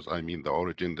parameters. I mean the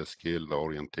origin, the scale, the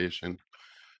orientation,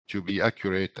 to be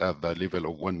accurate at the level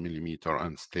of 1 millimeter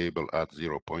and stable at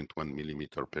 0.1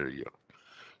 millimeter per year.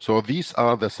 So these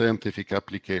are the scientific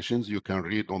applications. You can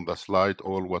read on the slide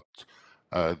all what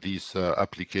these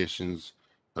applications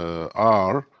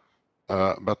are.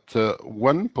 But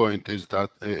one point is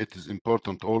that it is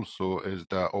important also is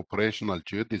the operational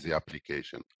geodesy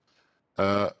application.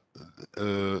 The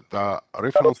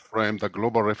reference frame, the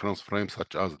global reference frame,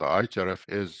 such as the IHRF,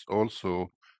 is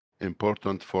also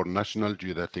important for national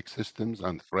geodetic systems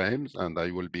and frames, and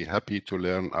I will be happy to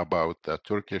learn about the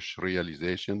Turkish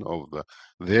realization of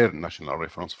their national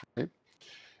reference frame.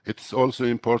 It's also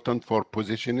important for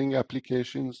positioning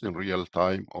applications in real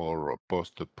time or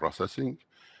post-processing.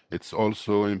 It's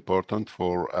also important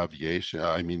for aviation,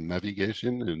 I mean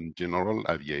navigation in general,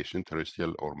 aviation,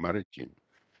 terrestrial or maritime.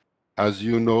 As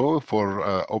you know, for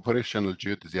operational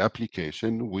geodesy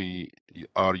application, we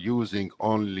are using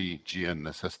only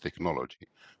GNSS technology.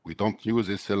 We don't use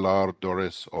SLR,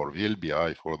 DORIS, or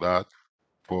VLBI for that,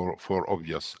 for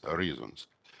obvious reasons.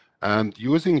 And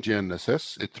using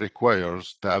GNSS, it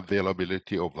requires the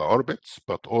availability of the orbits,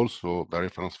 but also the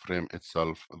reference frame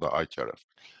itself, the IHRF.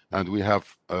 And we have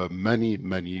many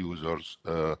users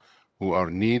who are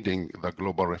needing the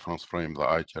global reference frame, the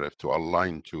IHRF, to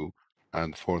align to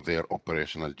and for their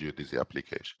operational geodesy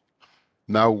application.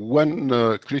 Now, one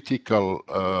critical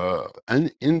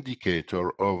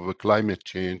indicator of climate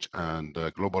change and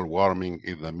global warming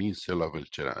is the mean sea level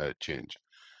change.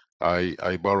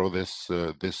 I borrow this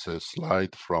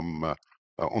slide from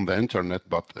on the internet,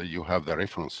 but you have the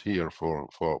reference here for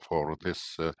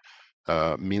this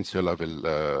mean sea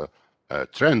level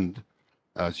trend.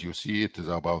 As you see, it is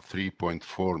about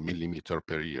 3.4 millimeter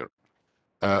per year.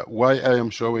 Why I am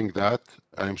showing that?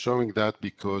 I am showing that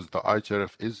because the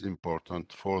IHRF is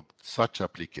important for such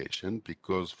application,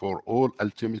 because for all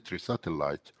altimetry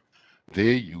satellite,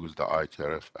 they use the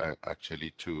IHRF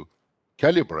actually to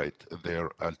calibrate their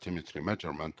altimetry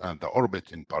measurement and the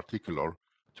orbit in particular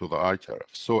to the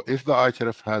IHRF. So if the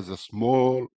IHRF has a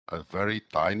small, a very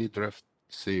tiny drift,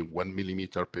 say 1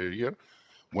 millimeter per year,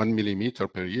 1 millimeter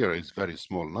per year is very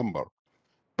small number,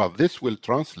 but this will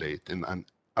translate in an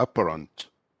apparent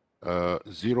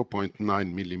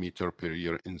 0.9 millimeter per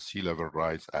year in sea level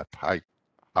rise at high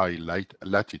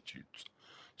latitudes.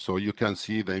 So you can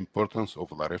see the importance of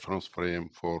the reference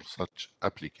frame for such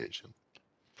application.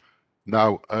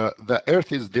 Now, the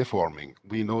Earth is deforming,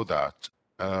 we know that,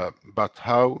 but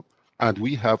how, and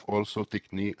we have also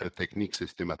technique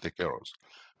systematic errors.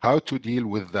 How to deal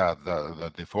with that,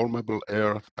 the deformable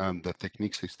Earth and the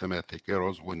technique systematic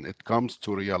errors when it comes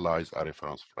to realize a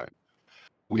reference frame.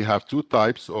 We have two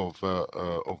types of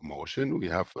motion. We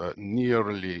have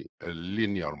nearly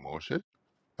linear motion,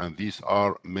 and these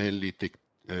are mainly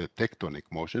tectonic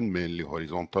motion, mainly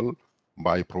horizontal,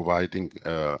 by providing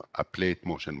a plate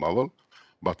motion model.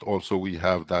 But also we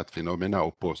have that phenomena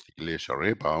of post-glacial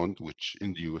rebound, which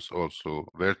induce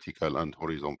also vertical and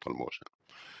horizontal motion.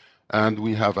 And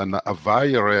we have a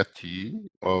variety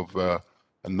of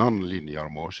non-linear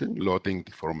motion, loading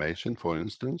deformation, for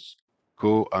instance,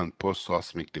 co- and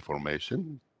post-seismic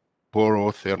deformation,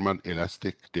 porothermal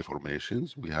elastic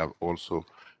deformations. We have also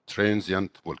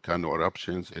transient volcano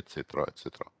eruptions, etc.,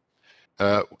 etc.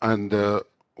 And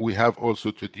we have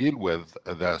also to deal with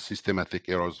the systematic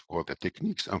errors for the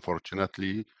techniques.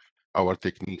 Unfortunately, our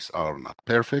techniques are not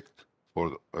perfect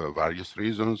for various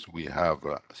reasons. We have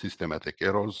systematic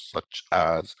errors such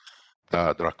as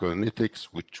draconetics,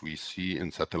 which we see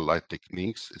in satellite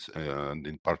techniques, and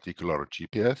in particular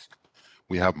GPS.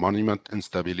 We have monument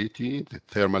instability, the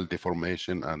thermal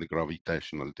deformation, and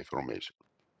gravitational deformation.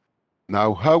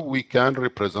 Now, how we can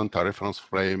represent a reference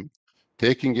frame,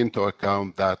 taking into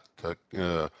account that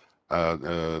the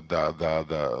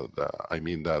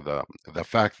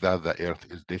fact that the Earth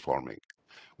is deforming.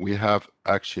 We have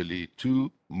actually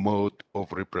two modes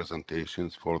of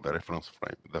representations for the reference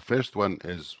frame. The first one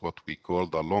is what we call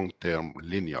the long-term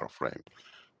linear frame,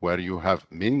 where you have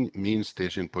mean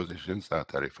station positions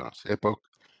at a reference epoch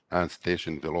and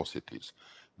station velocities.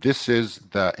 This is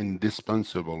the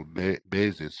indispensable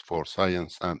basis for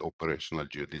science and operational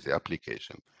geodesy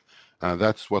application. And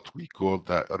that's what we call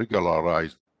the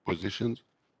regularized positions,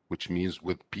 which means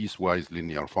with piecewise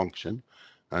linear function.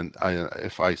 And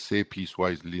if I say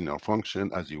piecewise linear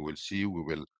function, as you will see, we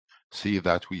will see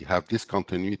that we have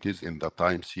discontinuities in the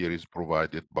time series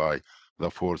provided by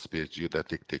the four space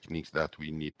geodetic techniques that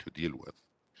we need to deal with.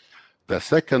 The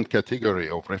second category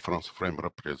of reference frame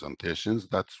representations,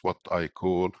 that's what I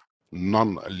call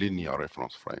non-linear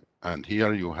reference frame. And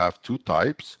here you have two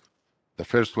types. The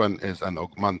first one is an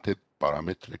augmented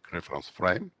parametric reference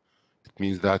frame. It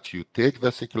means that you take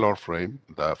the secular frame,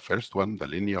 the first one, the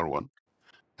linear one,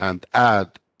 and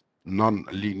add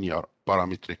non-linear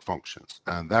parametric functions.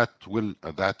 And that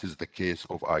is the case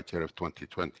of ITRF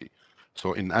 2020.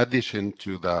 So in addition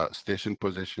to the station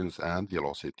positions and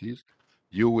velocities,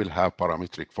 you will have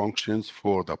parametric functions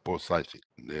for the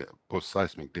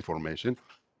post-seismic deformation,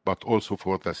 but also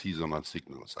for the seasonal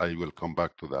signals. I will come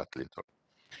back to that later.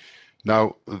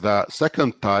 Now, the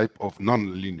second type of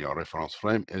non-linear reference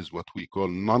frame is what we call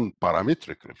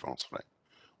non-parametric reference frame,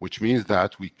 which means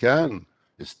that we can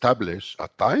establish a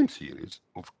time series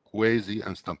of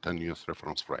quasi-instantaneous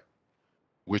reference frame,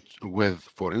 which with,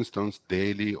 for instance,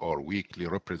 daily or weekly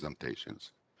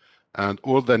representations. And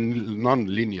all the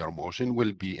non-linear motion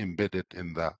will be embedded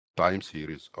in the time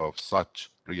series of such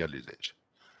realization.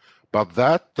 But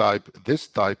this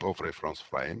type of reference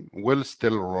frame will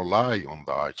still rely on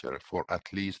the IHRF for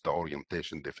at least the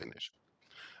orientation definition.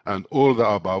 And all the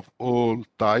above, all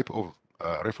type of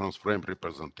reference frame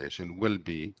representation will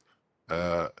be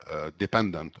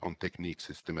dependent on technique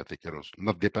systematic errors,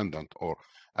 not dependent or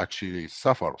actually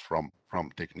suffer from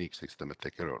technique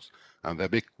systematic errors. And the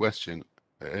big question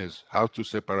is how to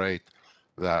separate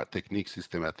the technique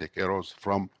systematic errors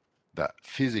from the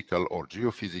physical or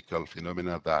geophysical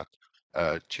phenomena that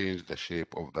change the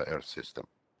shape of the Earth system.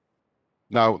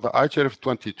 Now, the IHRF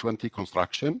 2020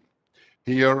 construction,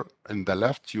 here in the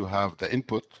left, you have the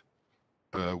input.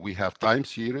 We have time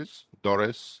series,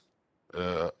 DORIS,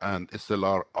 and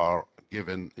SLR are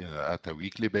given at a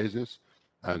weekly basis.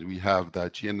 And we have the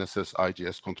GNSS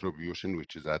IGS contribution,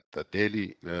 which is at the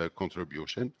daily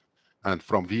contribution. And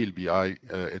from VLBI,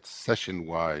 it's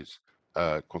session-wise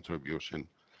contribution.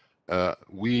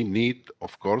 We need,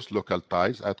 of course, local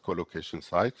ties at collocation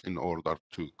sites in order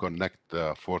to connect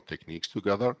the four techniques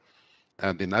together.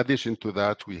 And in addition to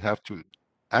that, we have to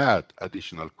add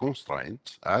additional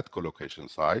constraints at collocation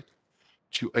site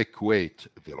to equate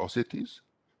velocities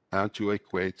and to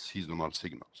equate seasonal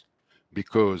signals.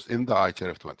 Because in the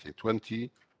IHRF 2020,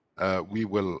 we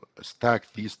will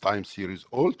stack these time series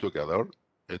all together.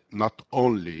 It not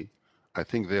only, I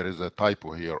think there is a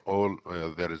typo here,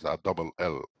 there is a double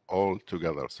L, all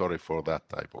together. Sorry for that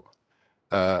typo.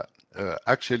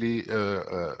 Actually,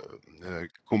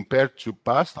 compared to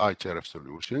past IHRF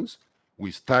solutions,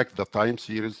 we stack the time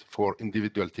series for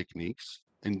individual techniques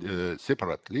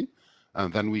separately,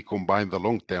 and then we combine the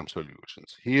long-term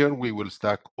solutions. Here, we will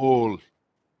stack all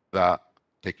the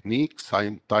techniques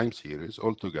time series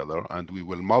all together, and we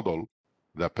will model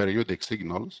the periodic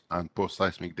signals and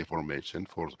post-seismic deformation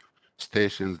for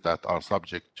stations that are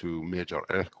subject to major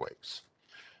earthquakes.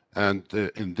 And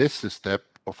in this step,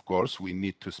 of course, we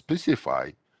need to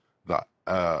specify the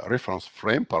reference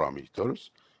frame parameters.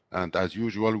 And as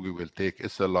usual, we will take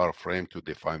SLR frame to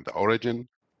define the origin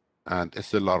and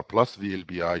SLR plus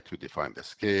VLBI to define the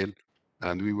scale.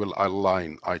 And we will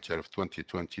align IHRF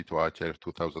 2020 to IHRF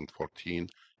 2014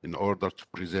 in order to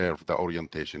preserve the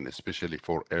orientation, especially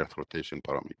for Earth rotation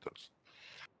parameters.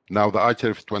 Now, the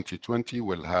IHRF 2020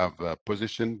 will have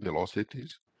position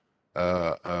velocities,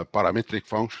 parametric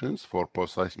functions for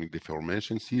post-seismic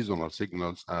deformation, seasonal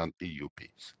signals, and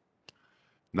EUPs.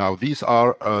 Now, these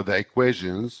are the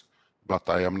equations, but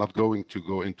I am not going to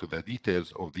go into the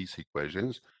details of these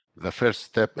equations. The first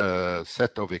step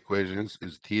set of equations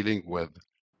is dealing with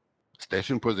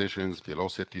station positions,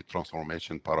 velocity,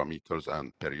 transformation parameters,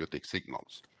 and periodic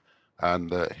signals.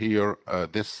 And here,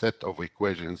 this set of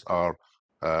equations are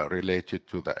related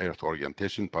to the Earth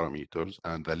orientation parameters,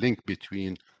 and the link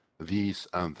between these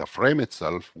and the frame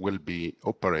itself will be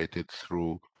operated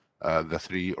through the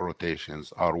three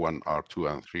rotations, R1,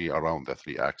 R2, and 3 around the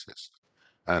three axes.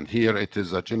 And here it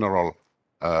is a general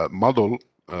model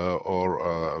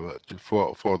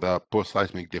for the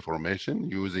post-seismic deformation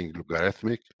using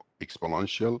logarithmic,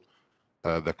 exponential,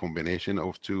 the combination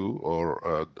of two,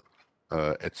 or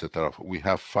etc. We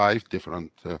have 5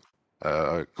 different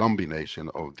combination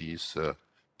of these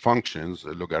functions,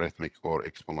 logarithmic or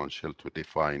exponential, to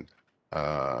define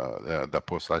the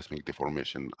post-seismic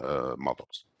deformation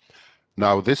models.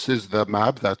 Now, this is the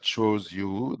map that shows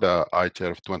you the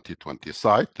IHRF 2020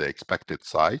 site, the expected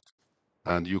site.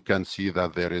 And you can see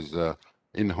that there is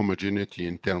inhomogeneity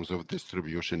in terms of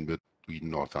distribution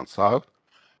between north and south.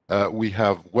 we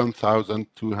have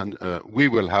 1,200. We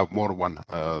will have more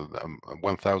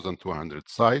 1,200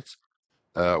 sites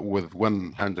with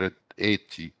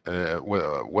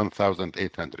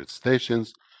 1,800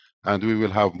 stations, and we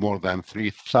will have more than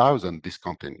 3,000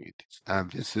 discontinuities.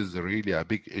 And this is really a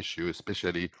big issue,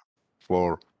 especially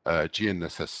for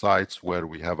GNSS sites where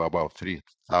we have about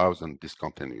 3,000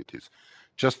 discontinuities.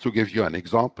 Just to give you an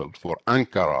example, for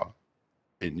Ankara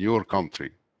in your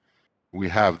country, we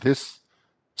have this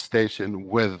station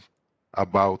with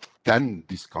about 10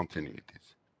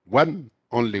 discontinuities.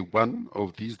 Only one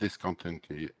of these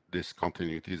discontinuities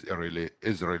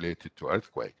is related to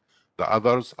earthquake. The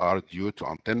others are due to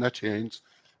antenna change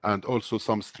and also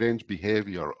some strange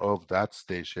behavior of that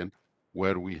station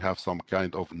where we have some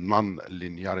kind of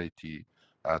non-linearity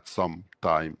at some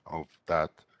time of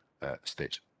that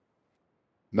station.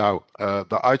 Now,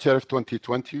 the IHRF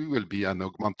 2020 will be an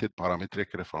augmented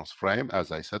parametric reference frame,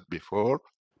 as I said before,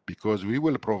 because we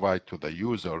will provide to the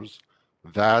users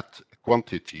that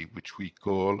quantity, which we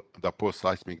call the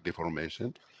post-seismic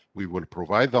deformation. We will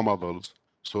provide the models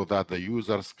so that the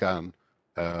users can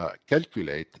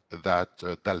calculate that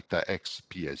delta X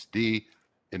PSD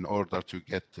in order to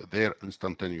get their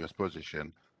instantaneous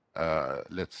position,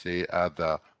 let's say at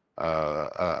the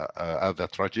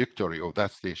trajectory of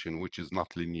that station, which is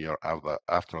not linear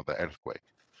after the earthquake.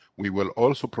 We will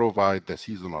also provide the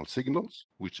seasonal signals,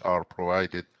 which are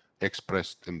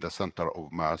expressed in the center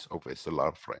of mass of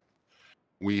SLR frame.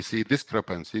 We see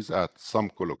discrepancies at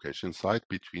some collocation site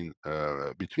between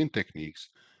techniques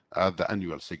at the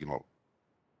annual signal.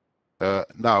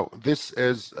 Now, this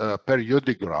is a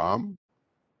periodogram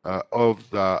of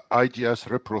the IGS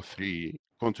Repro 3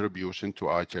 contribution to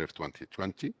IHRF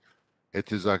 2020.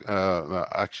 It is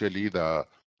actually the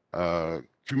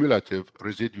cumulative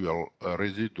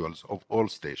residuals of all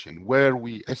stations, where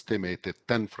we estimated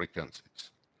 10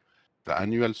 frequencies, the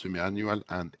annual, semi-annual,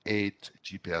 and 8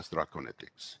 GPS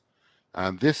draconetics.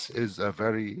 And this is a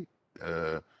very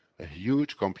a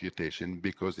huge computation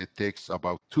because it takes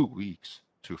about 2 weeks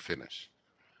to finish.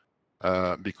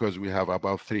 Because we have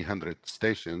about 300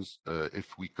 stations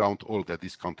if we count all the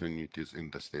discontinuities in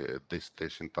the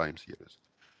station time series.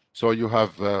 So you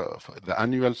have the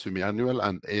annual, semi-annual,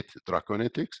 and 8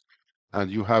 draconetics,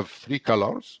 and you have 3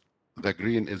 colors. The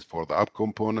green is for the up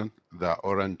component, the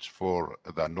orange for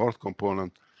the north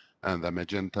component, and the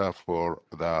magenta for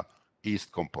the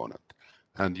east component.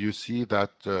 And you see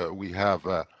that we have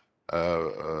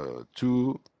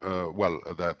two.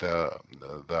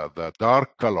 The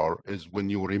dark color is when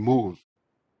you remove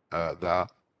the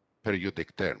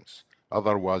periodic terms.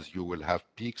 Otherwise, you will have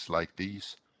peaks like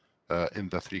these in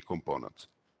the 3 components.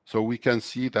 So we can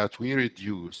see that we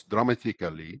reduce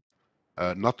dramatically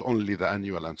not only the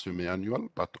annual and semi-annual,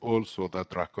 but also the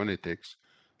draconetics.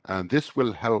 And this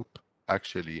will help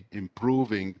actually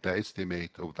improving the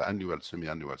estimate of the annual,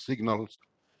 semi-annual signals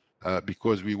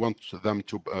because we want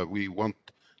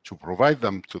to provide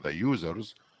them to the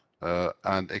users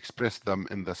and express them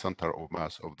in the center of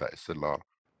mass of the SLR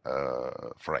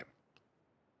frame.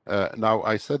 Now,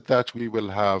 I said that we will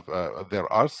have, there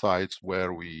are sites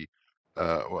where we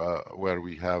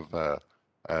have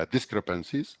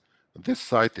discrepancies. This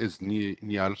site is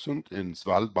Nyalsund in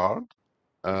Svalbard,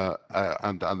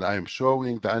 and I am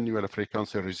showing the annual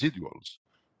frequency residuals,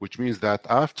 which means that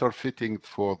after fitting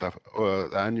for the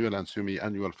annual and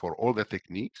semi-annual for all the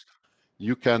techniques,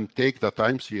 you can take the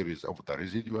time series of the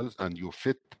residuals and you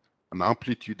fit an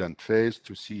amplitude and phase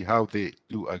to see how they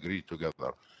do agree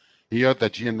together. Here, the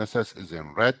GNSS is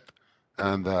in red,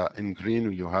 and in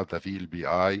green, you have the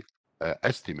VLBI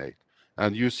estimate.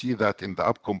 And you see that in the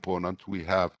up component, we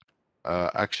have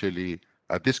actually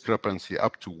a discrepancy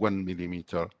up to 1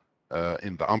 millimeter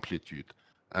in the amplitude.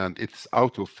 And it's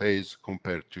out of phase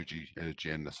compared to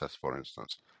GNSS, for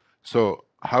instance. So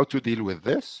how to deal with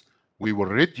this? We will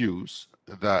reduce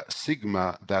the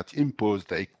sigma that impose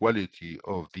the equality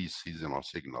of these seasonal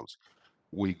signals.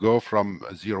 We go from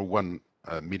 0.1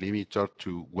 millimeter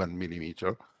to 1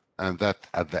 millimeter, and that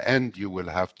at the end you will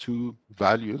have 2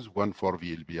 values, one for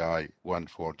VLBI, one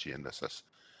for GNSS.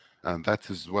 And that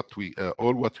is what we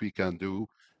all what we can do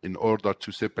in order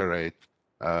to separate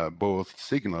both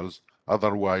signals.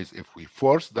 Otherwise, if we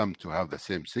force them to have the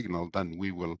same signal, then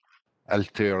we will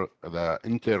alter the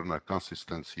internal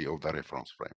consistency of the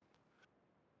reference frame.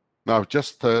 Now,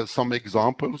 just some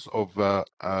examples of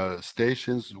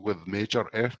stations with major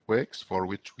earthquakes for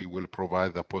which we will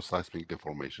provide the post-seismic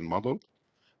deformation model.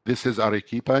 This is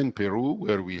Arequipa in Peru,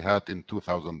 where we had in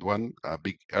 2001 a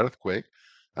big earthquake.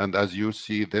 And as you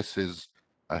see, this is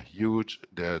a huge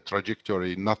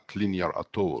trajectory, not linear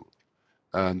at all.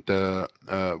 And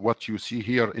what you see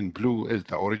here in blue is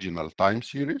the original time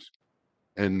series.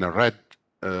 In red,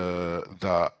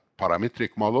 the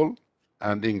parametric model,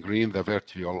 and in green, the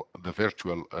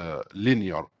virtual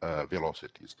linear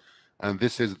velocities. And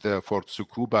this is for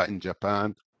Tsukuba in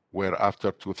Japan, where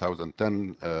after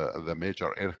 2010, the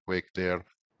major earthquake there,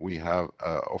 we have,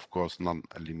 of course,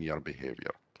 non-linear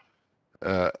behavior.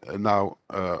 Now,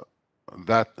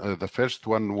 the first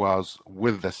one was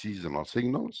with the seasonal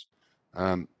signals,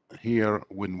 and here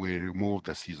when we remove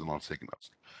the seasonal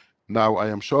signals. Now I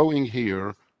am showing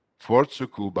here for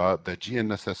Tsukuba the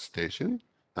GNSS station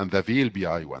and the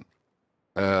VLBI one.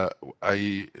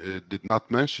 I did not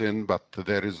mention, but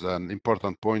there is an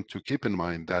important point to keep in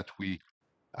mind that we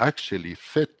actually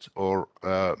fit or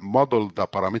model the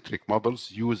parametric models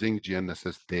using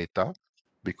GNSS data,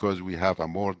 because we have a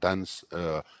more dense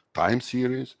time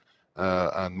series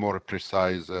and more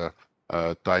precise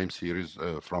time series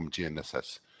from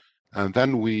GNSS. And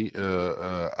then we,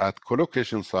 at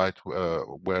collocation site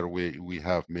where we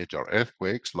have major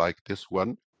earthquakes like this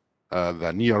one,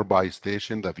 the nearby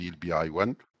station, the VLBI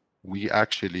one, we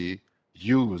actually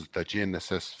use the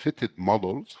GNSS fitted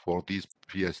models for these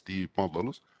PSD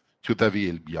models to the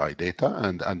VLBI data.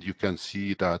 And you can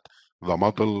see that the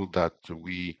model that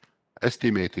we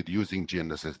estimated using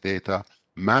GNSS data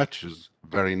matches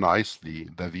very nicely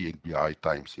the VLBI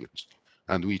time series.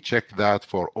 And we check that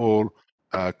for all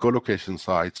collocation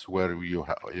sites where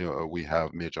we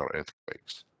have major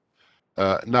earthquakes.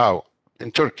 Now,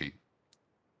 in Turkey,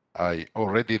 I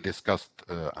already discussed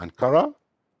Ankara,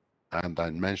 and I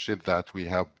mentioned that we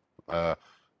have a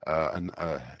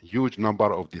huge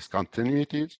number of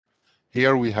discontinuities.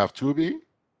 Here we have Tubi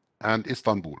and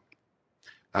Istanbul.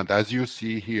 And as you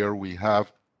see here, we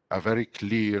have a very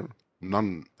clear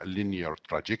non-linear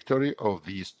trajectory of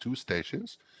these two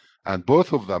stations, and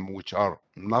both of them, which are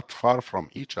not far from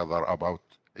each other, about,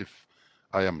 if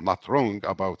I am not wrong,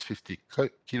 about 50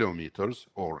 kilometers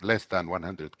or less than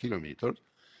 100 kilometers.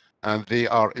 And they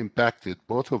are impacted,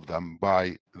 both of them,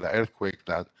 by the earthquake,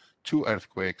 two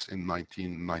earthquakes in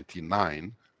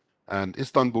 1999. And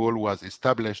Istanbul was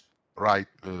established right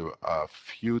a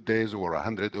few days or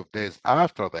 100 of days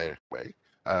after the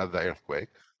earthquake.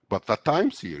 But the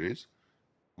time series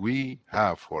we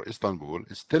have for Istanbul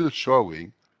is still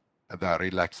showing the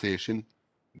relaxation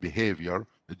behavior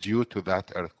due to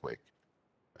that earthquake,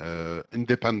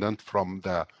 independent from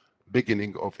the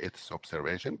beginning of its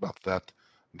observation. But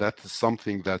that is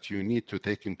something that you need to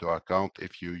take into account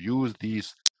if you use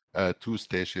these two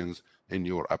stations in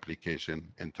your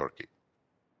application in Turkey.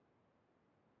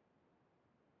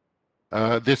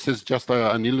 This is just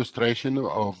an illustration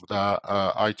of the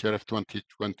IHRF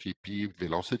 2020P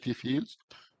velocity fields.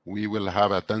 We will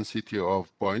have a density of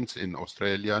points in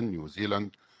Australia, New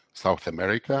Zealand, South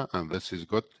America, and this is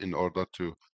good in order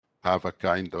to have a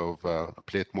kind of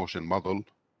plate motion model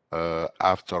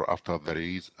after the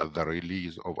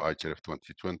release of IHRF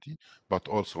 2020, but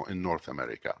also in North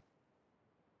America.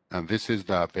 And this is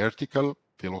the vertical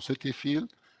velocity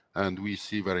field, and we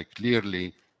see very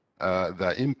clearly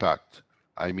the impact,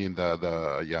 I mean,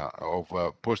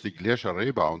 of post-glacial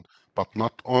rebound, but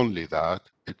not only that,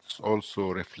 it's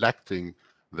also reflecting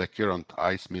the current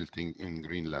ice melting in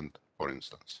Greenland, for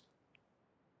instance.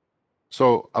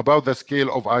 So about the scale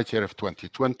of IHRF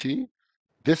 2020,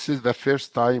 this is the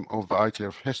first time of the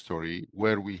IHRF history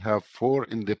where we have 4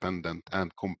 independent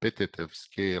and competitive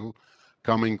scale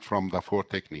coming from the 4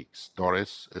 techniques,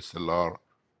 DORIS, SLR,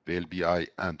 VLBI,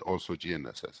 and also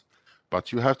GNSS.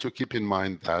 But you have to keep in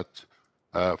mind that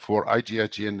for IGS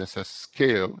GNSS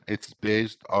scale, it's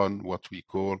based on what we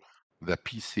call the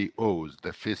PCOs,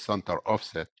 the phase center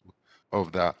offset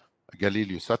of the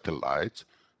Galileo satellites.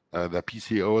 The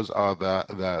PCOs are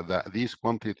these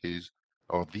quantities,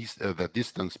 or the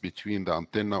distance between the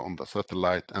antenna on the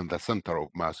satellite and the center of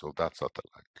mass of that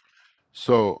satellite.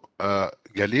 So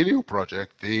Galileo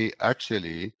project, they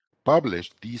actually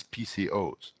published these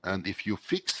PCOs, and if you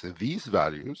fix these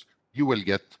values, you will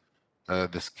get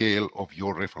the scale of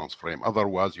your reference frame.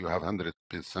 Otherwise, you have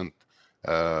 100%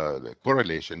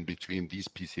 correlation between these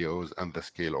PCOs and the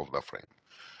scale of the frame.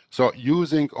 So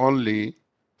using only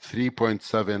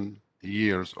 3.7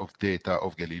 years of data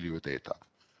of Galileo data.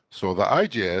 So the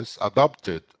IGS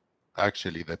adopted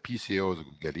actually the PCOs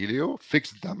of Galileo,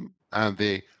 fixed them, and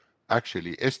they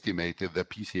actually estimated the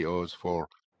PCOs for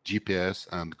GPS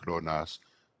and GLONASS,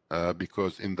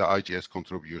 because in the IGS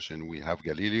contribution, we have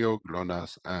Galileo,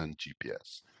 GLONASS, and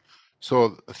GPS.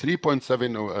 So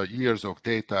 3.7 years of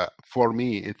data, for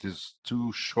me, it is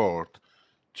too short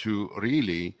to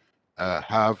really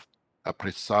have a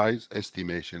precise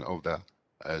estimation of the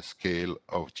scale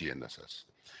of GNSS.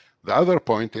 The other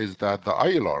point is that the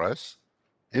ILRS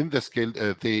in the scale,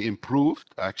 they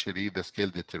improved actually the scale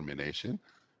determination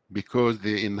because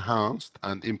they enhanced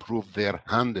and improved their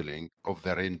handling of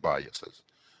the range biases.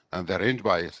 And the range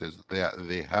biases,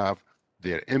 they have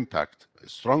their impact, a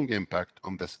strong impact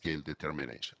on the scale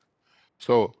determination.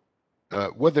 So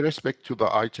with respect to the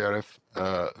IHRF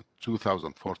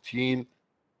 2014,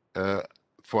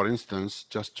 for instance,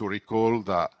 just to recall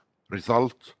the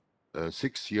result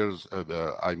 6 years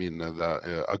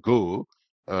ago,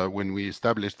 when we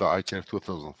established the IHRF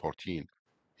 2014.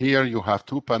 Here you have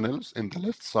two panels. In the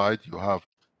left side, you have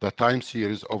the time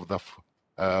series of the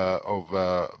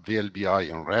VLBI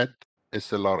in red,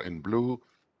 SLR in blue,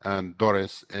 and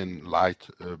DORIS in light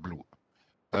blue.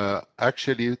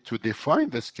 Actually, to define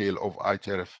the scale of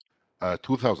IHRF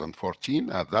 2014,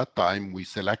 at that time, we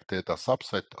selected a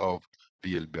subset of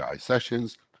VLBI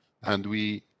sessions, and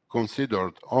we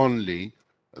considered only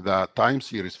the time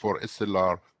series for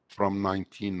SLR from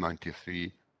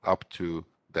 1993 up to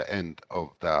the end of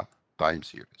the time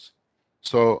series.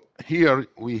 So here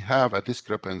we have a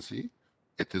discrepancy.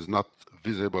 It is not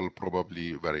visible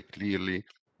probably very clearly,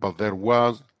 but there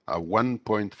was a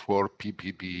 1.4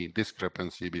 ppb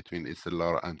discrepancy between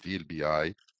SLR and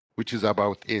VLBI, which is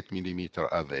about 8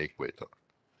 millimeter at the equator.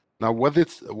 Now, what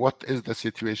is the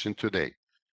situation today?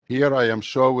 Here I am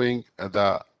showing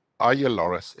the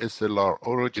ILRS SLR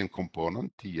origin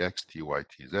component, TX, TY,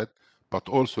 TZ, but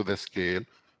also the scale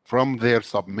from their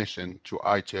submission to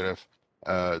IHRF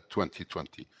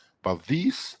 2020. But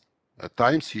these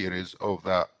time series of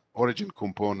the origin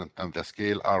component and the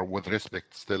scale are with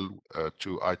respect still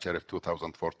to IHRF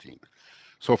 2014.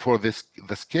 So for this,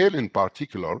 the scale in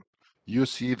particular, you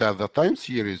see that the time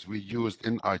series we used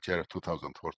in IHRF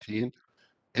 2014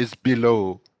 is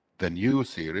below the new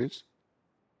series,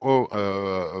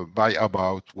 or by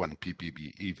about 1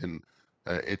 ppb. Even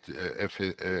if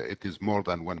it is more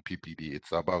than 1 ppb,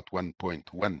 it's about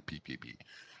 1.1 ppb.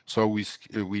 So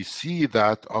we see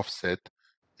that offset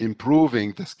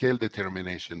improving the scale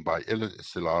determination by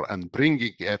SLR and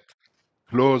bringing it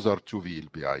closer to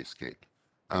VLBI scale.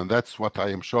 And that's what I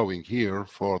am showing here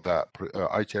for the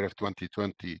IHRF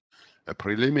 2020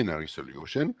 preliminary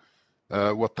solution.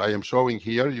 What I am showing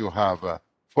here, you have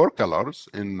 4 colors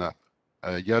in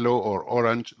yellow or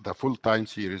orange, the full time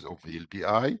series of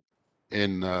VLBI,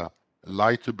 in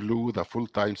light blue, the full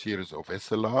time series of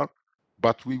SLR,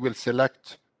 but we will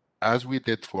select, as we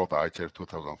did for the IHRF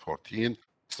 2014,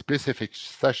 specific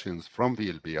sessions from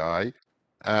VLBI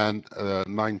and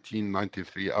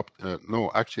 1993 up, no,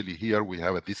 actually here we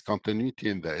have a discontinuity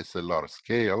in the SLR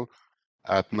scale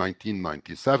at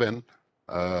 1997,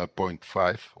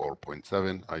 0.5 or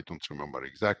 0.7, I don't remember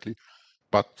exactly,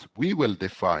 but we will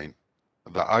define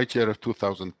the IHRF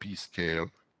 2000P scale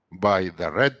by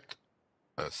the red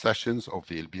sessions of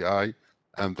the VLBI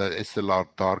and the SLR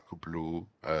dark blue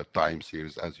time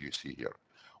series, as you see here.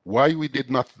 Why we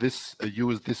did not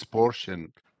use this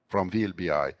portion from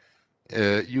VLBI?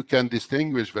 You can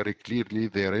distinguish very clearly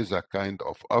there is a kind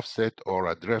of offset or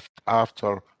a drift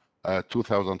after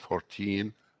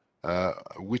 2014,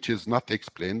 which is not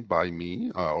explained by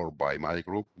me or by my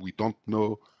group. We don't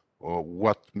know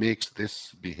what makes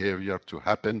this behavior to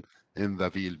happen in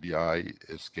the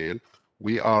VLBI scale.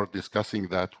 We are discussing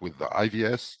that with the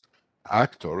IVS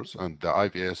actors and the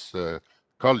IVS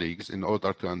colleagues in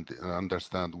order to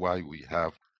understand why we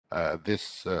have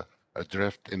this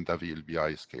drift in the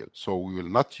VLBI scale. So we will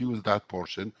not use that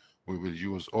portion. We will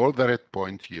use all the red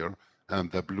point here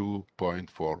and the blue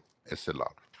point for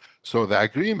SLR. So the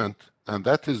agreement, and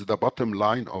that is the bottom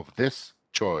line of this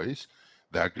choice,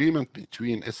 the agreement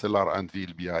between SLR and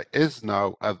VLBI is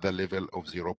now at the level of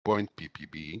 0.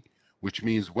 ppb, which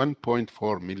means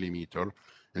 1.4 millimeter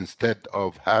instead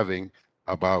of having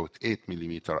about 8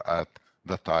 millimeter at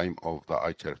the time of the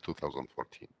IHRF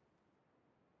 2014.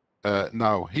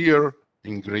 Now here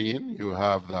in green, you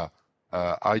have the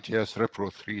IGS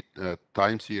Repro 3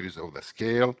 time series of the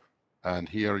scale, and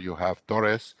here you have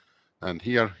DORIS, and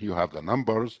here you have the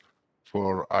numbers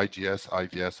for IGS,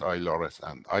 IVS, ILRS,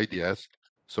 and IDS.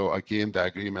 So again, the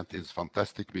agreement is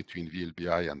fantastic between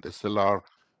VLBI and SLR,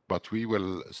 but we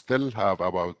will still have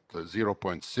about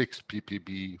 0.6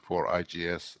 ppb for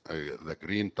IGS, the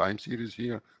green time series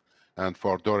here, and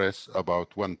for DORIS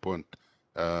about 1.3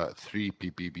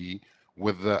 ppb,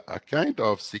 with a kind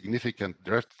of significant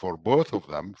drift for both of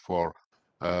them for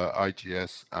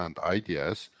IGS and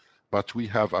IDS, but we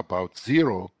have about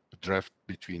 0 drift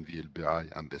between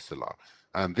VLBI and SLR.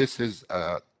 And this is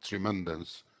a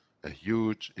tremendous, a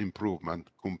huge improvement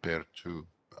compared to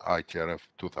IHRF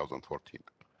 2014.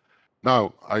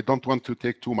 Now, I don't want to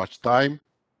take too much time.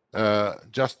 I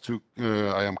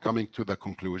am coming to the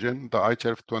conclusion. The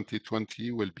IHRF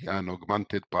 2020 will be an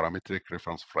augmented parametric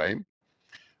reference frame.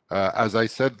 As I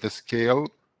said,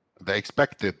 the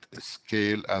expected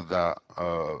scale,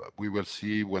 we will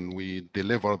see when we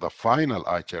deliver the final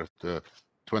IHRF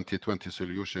 2020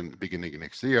 solution beginning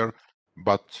next year.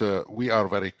 But we are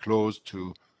very close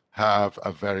to have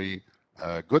a very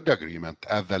good agreement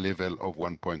at the level of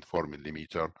 1.4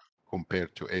 millimeter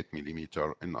compared to 8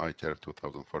 millimeter in IHRF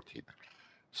 2014.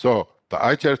 So the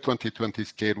IHRF 2020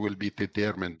 scale will be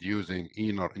determined using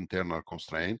inner internal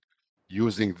constraint,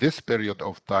 using this period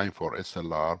of time for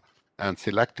SLR and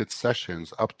selected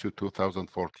sessions up to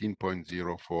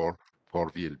 2014.04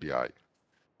 for VLBI.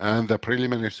 And the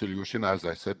preliminary solution, as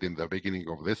I said in the beginning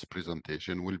of this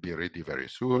presentation, will be ready very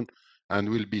soon and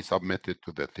will be submitted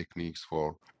to the techniques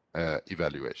for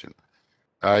evaluation.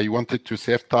 I wanted to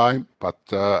save time, but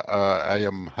I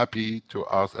am happy to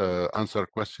answer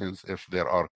questions if there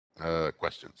are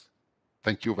questions.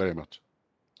 Thank you very much.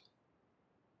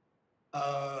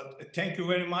 Thank you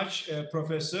very much,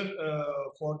 Professor,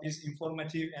 for this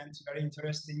informative and very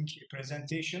interesting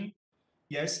presentation.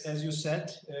 Yes, as you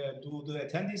said, do the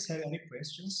attendees have any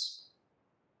questions?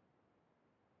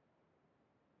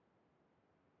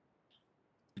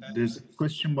 There's a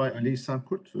question by Ali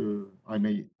Sankurt. I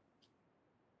may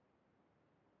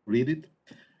read it.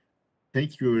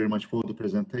 Thank you very much for the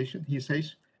presentation. He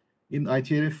says, in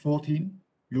ITRF 14,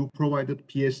 you provided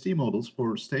PSD models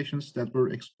for stations that were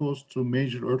exposed to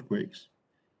major earthquakes.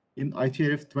 In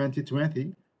ITRF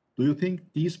 2020, do you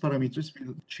think these parameters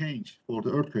will change for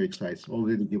the earthquake sites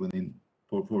already given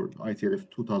for ITRF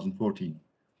 2014?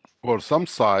 For some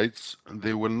sites,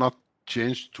 they will not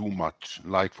change too much,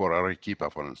 like for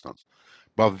Arequipa, for instance.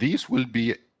 But these will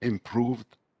be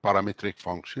improved parametric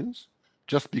functions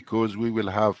just because we will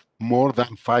have more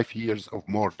than 5 years of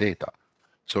more data.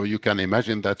 So you can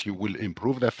imagine that you will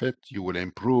improve the fit, you will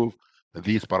improve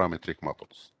these parametric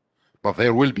models. But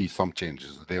there will be some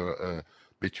changes there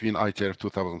between ITRF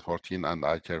 2014 and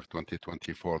ITRF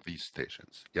 2020 for these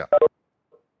stations. Yeah.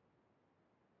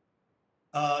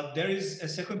 There is a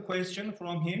second question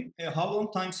from him. How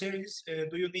long time series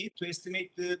do you need to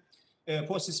estimate the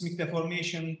post-seismic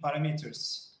deformation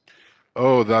parameters?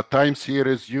 Oh, the time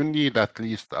series, you need at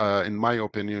least, in my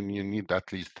opinion, you need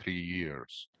at least 3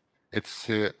 years. It's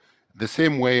the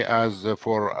same way as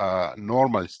for a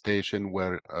normal station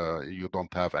where you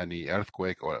don't have any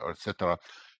earthquake or etc.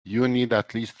 You need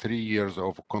at least 3 years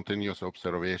of continuous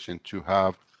observation to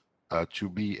have to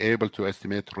be able to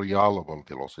estimate reliable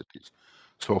velocities.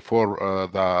 So for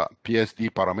the PSD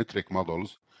parametric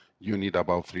models, you need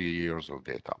about 3 years of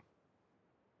data.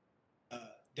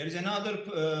 There is another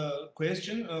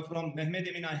question from Mehmet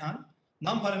Emin Ayhan.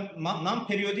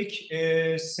 Non-periodic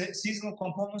seasonal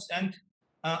components and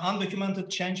undocumented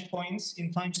change points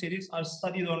in time series are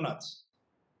studied or not?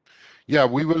 Yeah,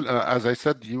 we will, as I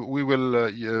said, we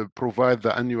will provide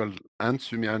the annual and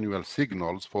semi-annual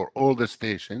signals for all the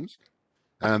stations.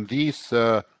 And these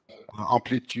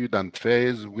amplitude and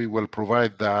phase, we will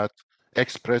provide that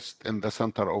expressed in the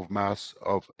center of mass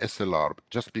of SLR,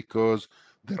 just because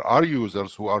there are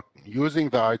users who are using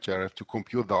the IHRF to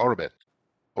compute the orbit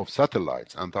of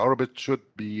satellites, and the orbit should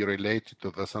be related to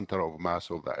the center of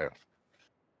mass of the Earth.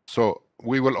 So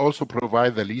we will also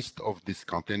provide the list of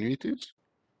discontinuities.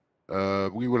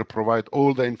 We will provide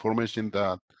all the information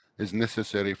that is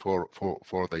necessary for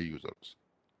the users.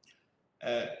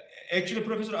 Actually,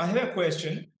 Professor, I have a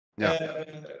question. Yeah.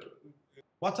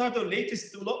 What are the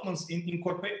latest developments in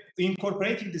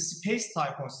incorporating the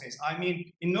space-time constraints? I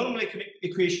mean, in normal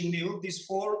equation level, these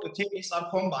 4 techniques are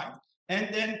combined.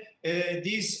 And then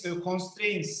these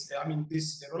constraints, I mean,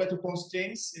 these relative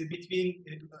constraints between,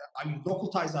 I mean, local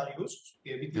ties are used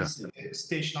between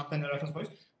station antenna reference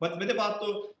points. But what about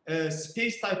the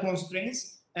space-time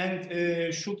constraints?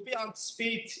 And should we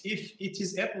anticipate if it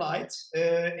is applied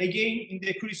again in the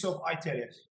accuracy of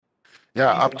ITRF?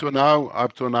 Yeah, up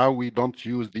to now, we don't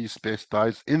use these space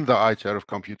ties in the IHRF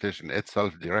computation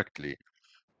itself directly.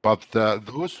 But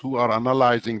those who are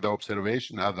analyzing the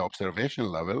observation at the observation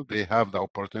level, they have the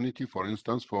opportunity, for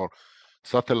instance, for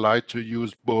satellite to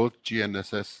use both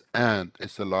GNSS and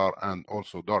SLR and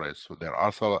also DORIS. So there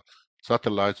are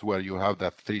satellites where you have the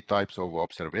 3 types of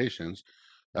observations.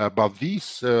 But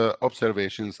these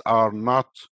observations are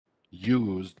not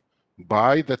used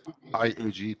by the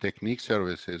IAG technique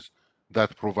services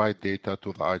that provide data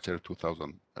to the IHRF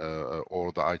 2000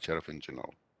 or the IHRF in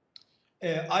general.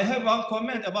 I have one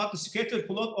comment about the scatter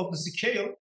plot of the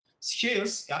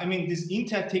scales. I mean, this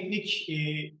inter-technique,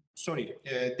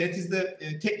 that is the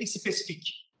technique specific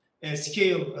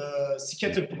scale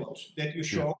scatter plot that you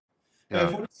show.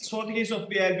 For instance, for the case of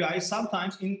VLBI,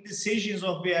 sometimes in the sessions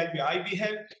of VLBI, we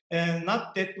have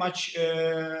not that much,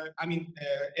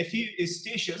 a few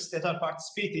stations that are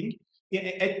participating.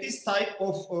 At this type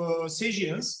of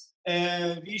sessions,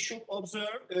 we should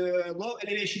observe low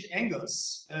elevation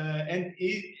angles. And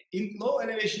in low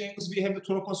elevation angles, we have the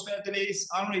troposphere delays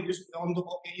unreduced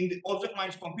in the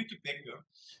object-minded computing vector.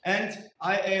 And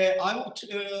I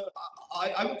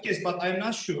would guess, but I'm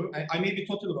not sure, I may be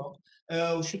totally wrong.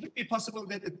 Should it be possible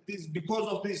that because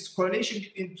of this correlation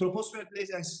between troposphere delays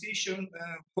and station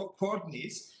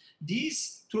coordinates,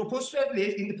 these troposphere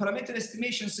delays in the parameter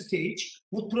estimation stage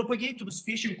would propagate to the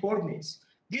station coordinates?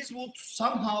 This would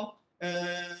somehow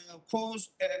cause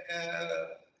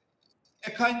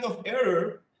a kind of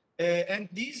error, and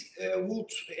these would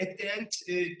at the end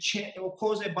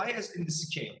cause a bias in the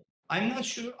scale. I'm not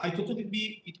sure. I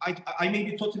may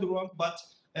be totally wrong, but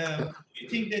do you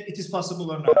think that it is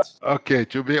possible or not? Okay,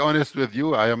 to be honest with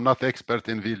you, I am not expert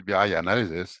in VLBI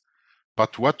analysis,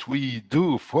 but what we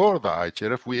do for the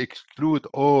IHRF, we exclude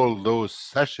all those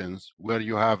sessions where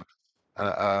you have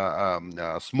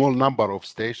a small number of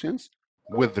stations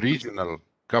with regional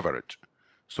coverage.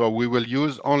 So we will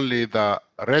use only the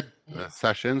red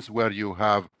sessions where you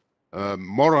have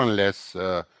more or less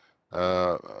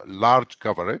large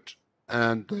coverage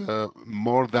and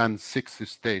more than 6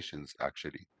 stations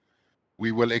actually.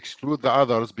 We will exclude the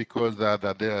others because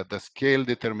the scale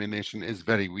determination is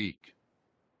very weak.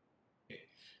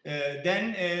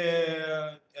 Then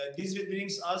this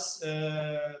brings us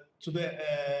to the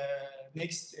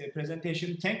next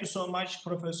presentation. Thank you so much,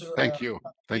 Professor. Thank you.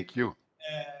 Thank you.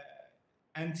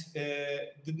 And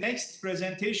the next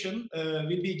presentation will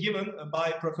be given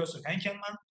by Professor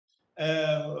Henkelman,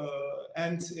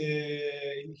 and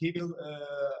he will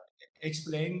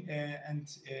explain and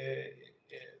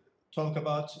talk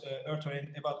about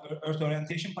Earth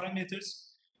orientation parameters.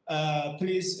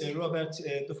 Please, Robert,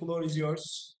 the floor is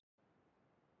yours.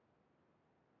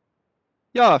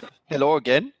 Yeah, hello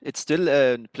again. It's still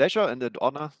a pleasure and an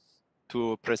honor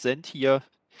to present here.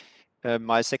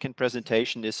 My second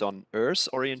presentation is on Earth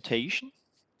orientation,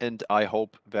 and I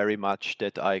hope very much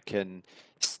that I can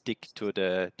stick to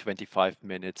the 25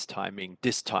 minutes timing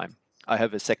this time. I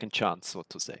have a second chance, so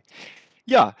to say.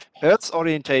 Yeah, Earth's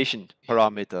orientation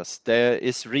parameters. There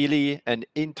is really an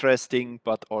interesting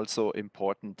but also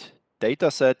important data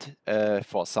set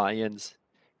for science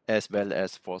as well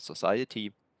as for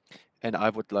society. And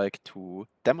I would like to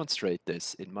demonstrate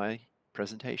this in my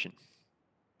presentation.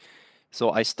 So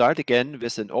I start again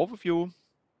with an overview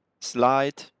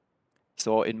slide.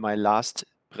 So in my last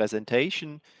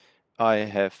presentation, I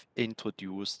have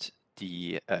introduced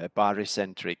the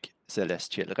barycentric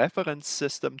celestial reference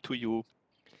system to you.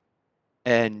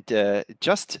 And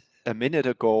just a minute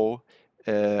ago,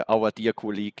 our dear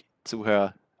colleague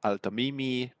Zuher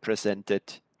Altamimi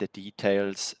presented the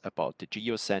details about the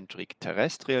geocentric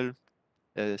terrestrial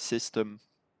system.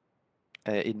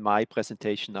 In my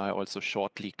presentation, I also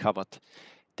shortly covered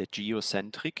the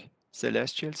geocentric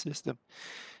celestial system.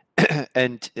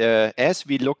 And as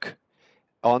we look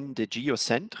on the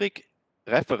geocentric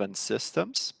reference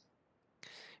systems,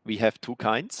 we have two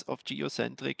kinds of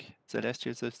geocentric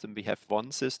celestial system. We have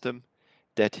one system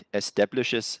that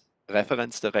establishes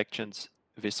reference directions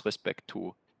with respect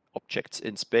to objects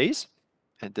in space,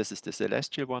 and this is the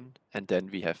celestial one. And then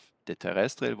we have the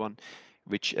terrestrial one,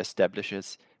 which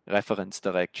establishes reference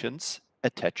directions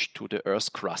attached to the Earth's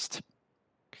crust.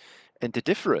 And the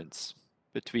difference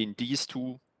between these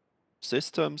two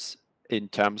systems in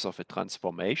terms of a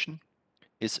transformation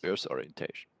is Earth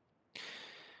orientation.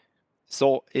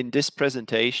 So in this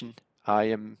presentation, I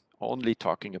am only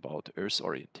talking about Earth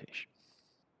orientation.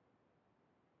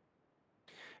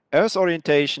 Earth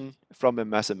orientation from a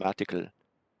mathematical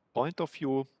point of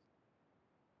view,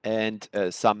 and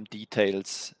some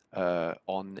details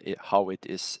on how it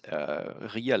is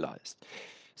realized.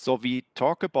 So we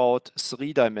talk about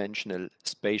three-dimensional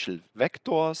spatial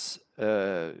vectors,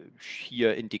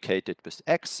 here indicated with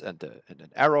X and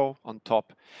an arrow on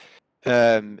top.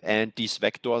 And these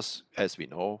vectors, as we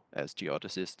know, as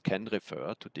geodesists, can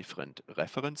refer to different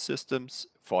reference systems.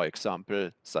 For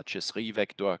example, such a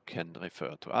 3-vector can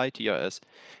refer to ITRS.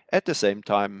 At the same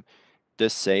time, the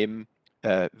same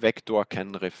vector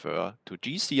can refer to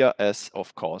GCRS,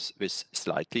 of course, with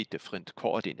slightly different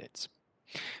coordinates.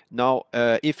 Now,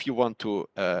 if you want to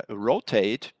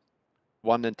rotate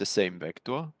one and the same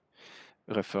vector,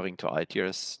 referring to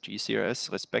ITRS,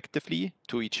 GCRS, respectively,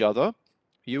 to each other,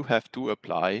 you have to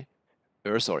apply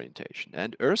Earth orientation.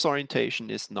 And Earth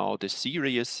orientation is now the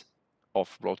series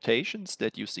of rotations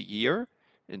that you see here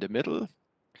in the middle.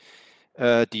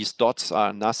 These dots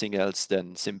are nothing else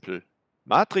than simple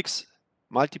matrix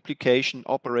multiplication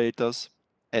operators,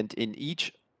 and in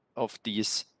each of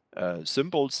these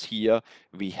symbols here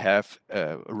we have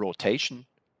rotation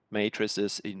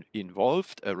matrices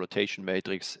involved. A rotation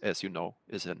matrix, as you know,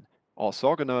 is an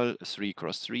orthogonal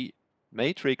 3×3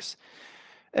 matrix,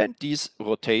 and these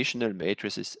rotational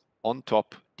matrices on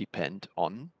top depend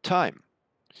on time.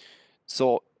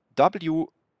 So W,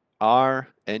 R,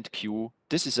 and Q,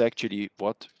 this is actually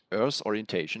what Earth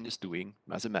orientation is doing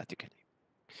mathematically.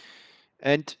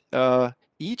 And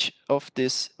each of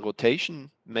this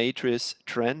rotation matrix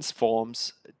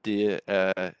transforms the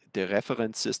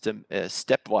reference system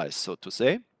stepwise, so to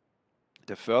say.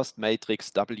 The first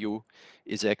matrix W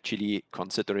is actually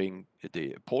considering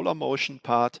the polar motion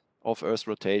part of Earth's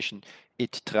rotation.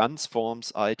 It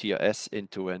transforms ITRS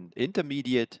into an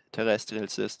intermediate terrestrial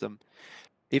system.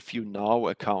 If you now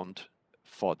account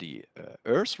for the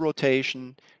Earth's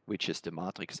rotation, which is the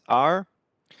matrix R,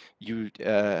 you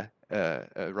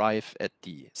arrive at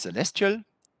the celestial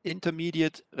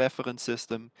intermediate reference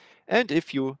system. And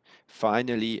if you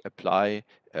finally apply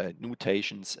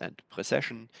nutations and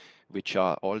precession, which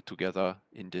are all together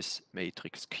in this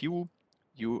matrix Q,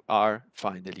 you are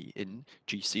finally in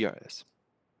GCRS.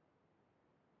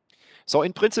 So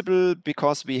in principle,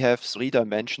 because we have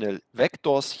three-dimensional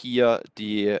vectors here,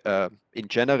 in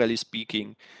generally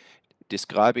speaking,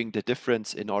 describing the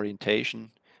difference in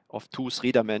orientation of two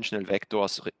three-dimensional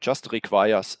vectors just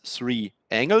requires three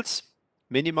angles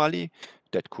minimally.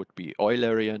 That could be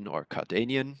Eulerian or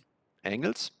Cardanian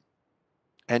angles.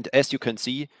 And as you can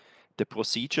see, the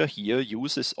procedure here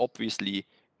uses obviously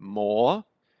more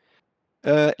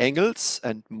angles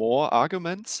and more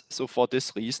arguments. So for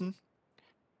this reason,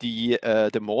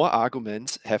 the more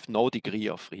arguments have no degree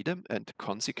of freedom, and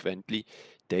consequently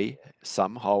they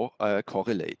somehow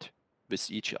correlate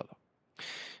with each other.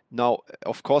 Now,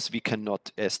 of course, we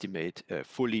cannot estimate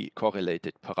fully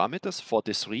correlated parameters. For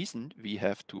this reason, we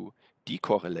have to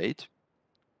decorrelate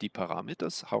the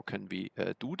parameters. How can we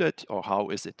do that, or how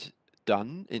is it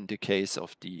done in the case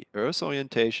of the Earth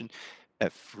orientation? A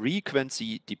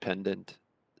frequency-dependent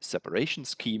separation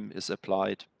scheme is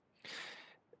applied.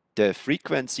 The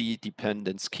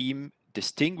frequency-dependent scheme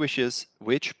distinguishes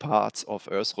which parts of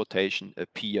Earth's rotation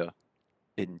appear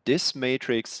in this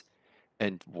matrix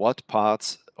and what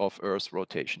parts of Earth's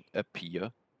rotation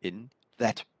appear in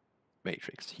that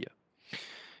matrix here.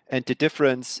 And the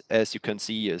difference, as you can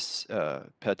see, is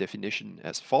per definition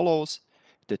as follows.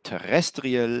 The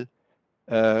terrestrial,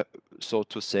 so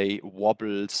to say,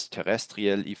 wobbles,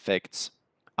 terrestrial effects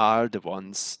are the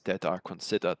ones that are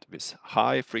considered with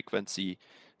high frequency.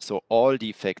 So all the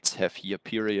effects have here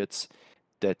periods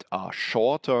that are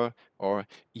shorter or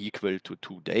equal to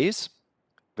 2 days.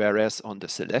 Whereas on the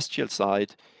celestial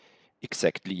side,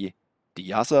 exactly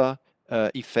the other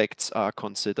effects are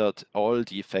considered, all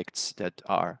the effects that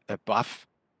are above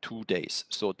 2 days.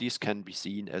 So these can be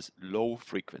seen as low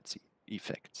frequency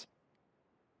effects.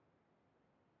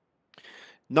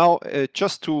 Now,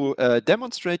 just to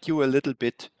demonstrate you a little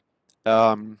bit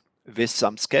with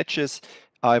some sketches,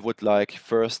 I would like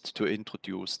first to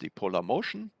introduce the polar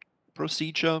motion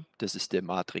procedure. This is the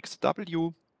matrix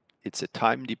W. It's a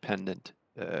time-dependent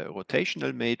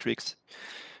rotational matrix.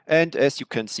 And as you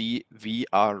can see, we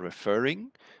are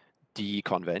referring the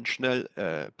conventional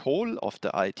pole of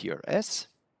the ITRS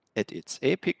at its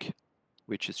epoch,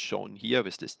 which is shown here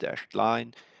with this dashed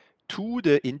line, to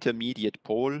the intermediate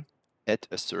pole at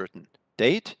a certain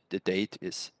date. The date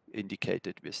is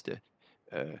indicated with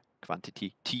the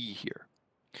quantity t here.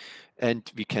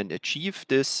 And we can achieve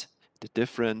this, the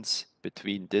difference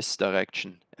between this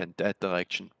direction and that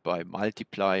direction, by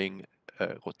multiplying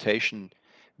rotation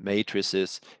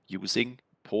matrices using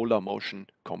polar motion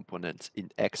components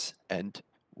in x and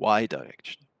y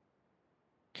direction.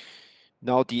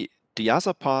 Now the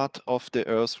other part of the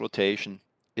Earth's rotation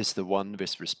is the one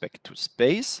with respect to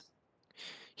space.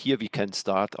 Here we can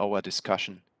start our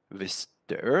discussion with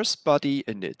the Earth's body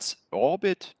in its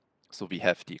orbit. So we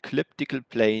have the ecliptical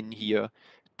plane here.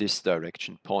 This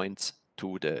direction points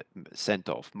to the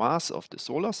center of mass of the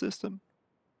solar system.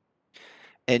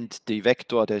 And the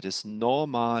vector that is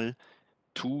normal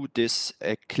to this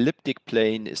ecliptic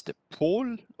plane is the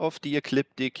pole of the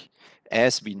ecliptic.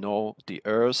 As we know, the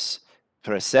Earth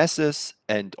precesses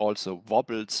and also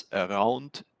wobbles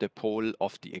around the pole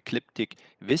of the ecliptic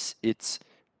with its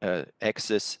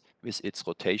axis, with its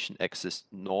rotation axis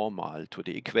normal to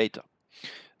the equator.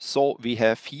 So we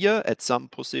have here at some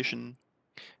position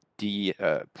the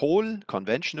pole,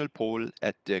 conventional pole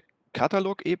at the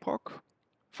catalog epoch,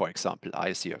 for example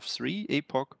ICF3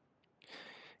 epoch.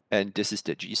 and this is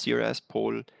the GCRS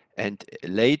pole, and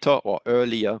later or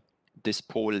earlier this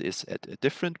pole is at a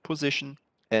different position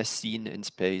as seen in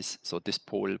space, so this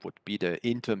pole would be the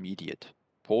intermediate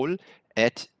pole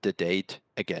at the date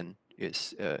again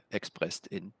is expressed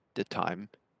in the time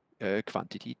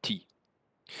quantity t.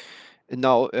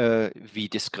 Now we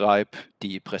describe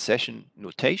the precession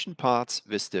notation parts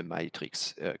with the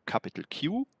matrix capital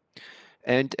Q,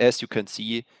 and as you can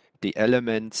see, the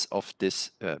elements of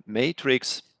this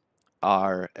matrix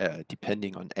are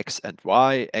depending on x and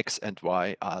y. X and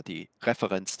y are the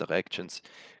reference directions,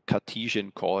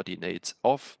 Cartesian coordinates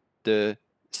of the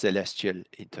celestial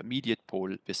intermediate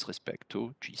pole with respect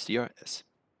to GCRS.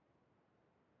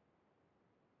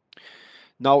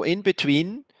 Now in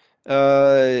between,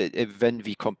 when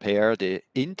we compare the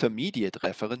intermediate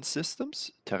reference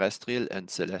systems, terrestrial and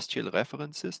celestial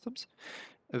reference systems,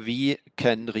 we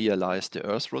can realize the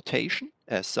Earth rotation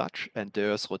as such, and the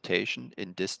Earth rotation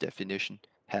in this definition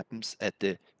happens at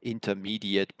the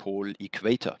intermediate pole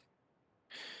equator.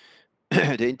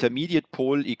 The intermediate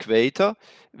pole equator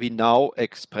we now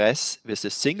express with a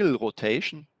single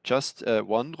rotation, just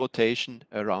one rotation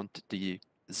around the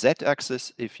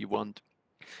z-axis if you want.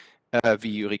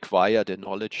 We require the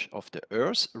knowledge of the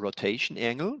Earth rotation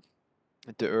angle.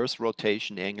 The Earth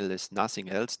rotation angle is nothing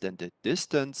else than the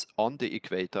distance on the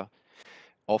equator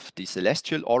of the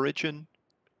celestial origin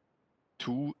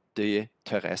to the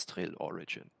terrestrial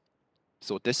origin.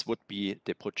 So this would be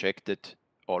the projected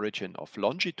origin of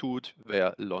longitude,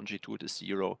 where longitude is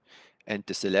 0, and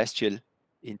the celestial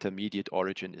intermediate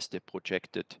origin is the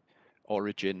projected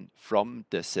origin from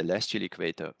the celestial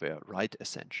equator, where right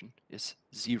ascension is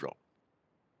 0.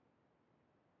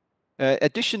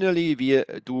 Additionally, we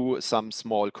do some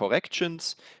small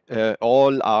corrections.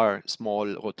 All are small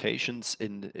rotations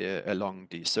along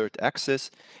the third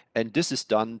axis, and this is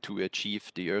done to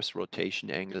achieve the Earth rotation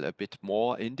angle a bit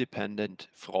more independent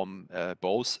from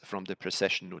both from the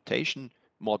precession notation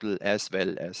model as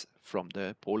well as from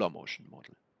the polar motion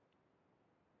model.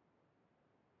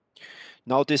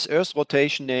 Now this Earth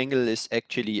rotation angle is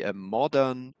actually a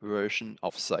modern version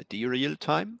of sidereal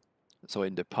time. So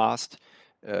in the past,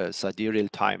 sidereal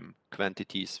time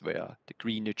quantities were the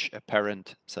Greenwich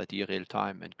apparent sidereal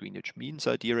time and Greenwich mean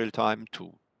sidereal time,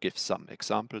 to give some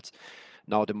examples.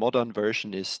 Now the modern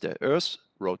version is the Earth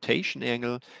rotation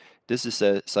angle. This is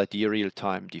a sidereal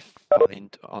time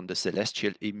defined on the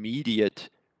celestial immediate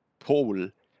pole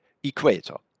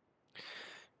equator.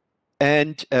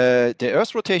 And the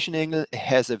Earth rotation angle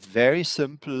has a very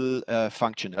simple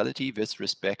functionality with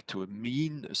respect to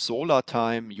mean solar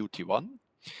time UT1.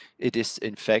 It is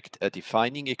in fact a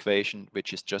defining equation,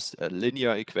 which is just a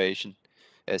linear equation.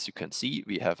 As you can see,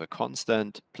 we have a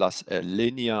constant plus a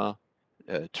linear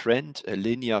trend, a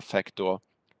linear factor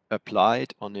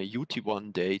applied on a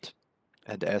UT1 date.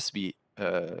 And as we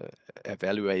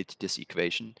evaluate this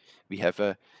equation, we have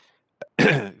a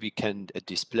we can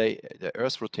display the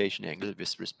Earth rotation angle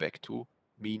with respect to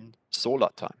mean solar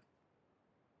time.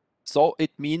 So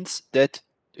it means that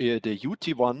the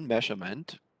UT1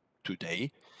 measurement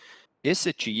today is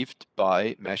achieved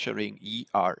by measuring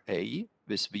ERA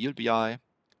with VLBI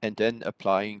and then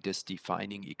applying this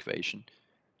defining equation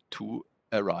to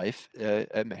arrive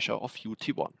a measure of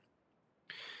UT1.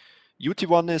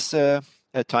 UT1 is a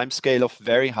timescale of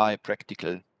very high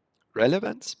practical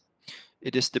relevance.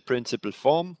 It is the principal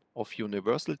form of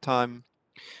universal time.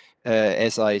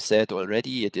 As I said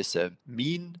already, it is a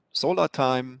mean solar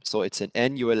time, so it's an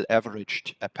annual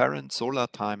averaged apparent solar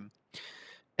time.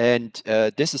 And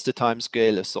this is the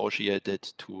timescale associated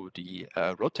to the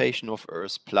rotation of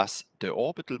Earth plus the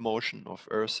orbital motion of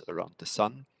Earth around the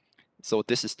Sun. So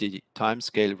this is the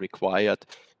timescale required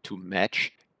to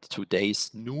match today's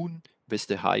noon with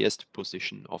the highest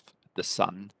position of the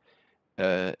Sun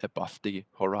above the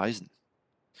horizon.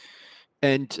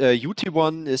 And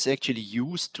UT1 is actually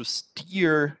used to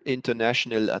steer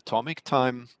international atomic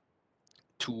time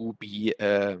to be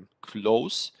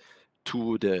close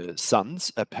to the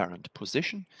Sun's apparent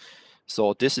position.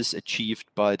 So this is achieved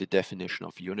by the definition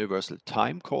of universal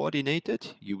time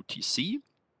coordinated, UTC.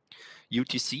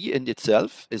 UTC in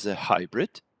itself is a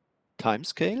hybrid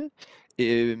timescale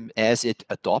as it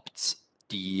adopts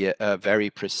the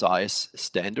very precise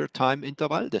standard time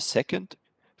interval, the second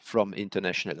from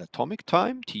International Atomic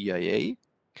Time, TIA,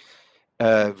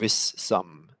 with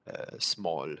some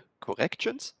small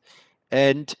corrections.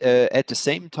 And at the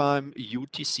same time,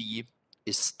 UTC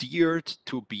is steered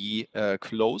to be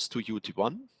close to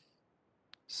UT1.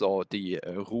 So the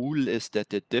rule is that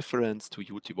the difference to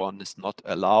UT1 is not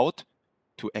allowed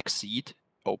to exceed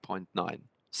 0.9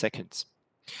 seconds.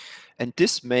 And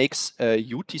this makes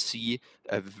UTC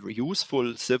a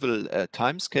useful civil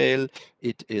timescale.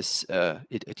 It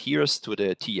adheres to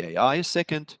the TAI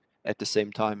second. At the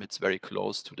same time, it's very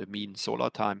close to the mean solar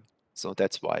time. So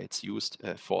that's why it's used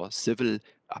for civil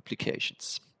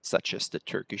applications, such as the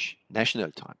Turkish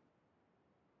national time.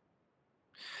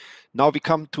 Now we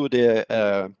come to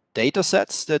the data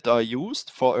sets that are used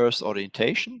for Earth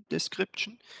orientation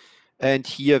description. And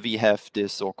here we have the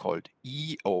so-called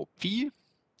EOP.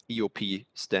 EOP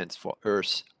stands for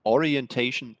Earth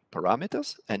Orientation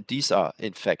Parameters, and these are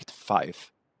in fact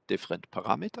 5 different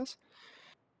parameters.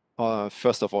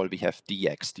 First of all, we have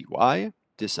dx, dy.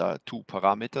 These are 2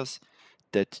 parameters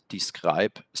that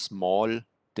describe small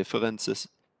differences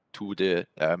to the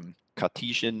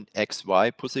Cartesian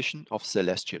xy position of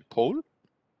celestial pole.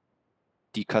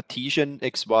 The Cartesian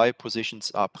xy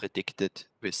positions are predicted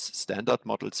with standard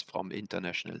models from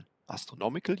International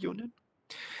Astronomical Union.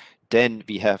 Then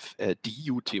we have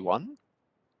DUT1,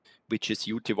 which is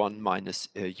UT1 minus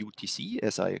UTC,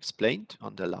 as I explained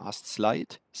on the last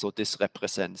slide. So this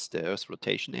represents the Earth's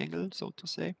rotation angle, so to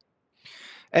say.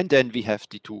 And then we have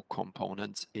the 2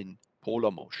 components in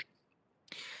polar motion.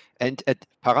 And a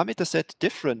parameter set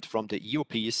different from the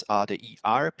EOPs are the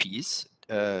ERPs.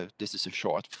 This is a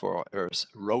short for Earth's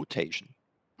rotation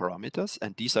parameters.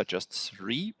 And these are just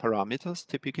 3 parameters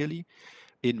typically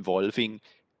involving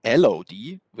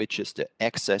LOD, which is the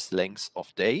excess length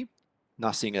of day,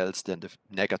 nothing else than the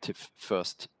negative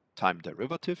first time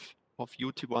derivative of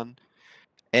UT1,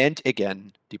 and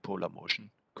again, the polar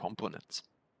motion components.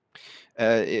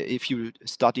 If you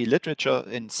study literature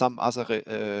in some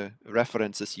other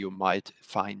references, you might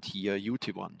find here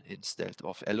UT1 instead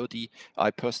of LOD.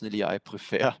 I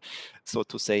prefer, so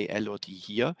to say, LOD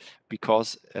here,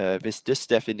 because with this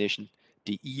definition,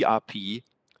 the ERP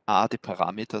are the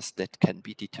parameters that can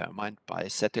be determined by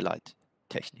satellite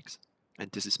techniques. And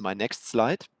this is my next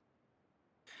slide.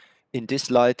 In this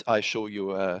slide, I show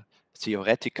you a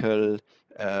theoretical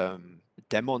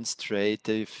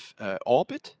demonstrative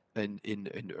orbit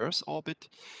in Earth orbit.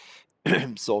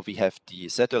 So we have the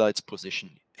satellite's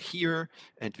position here,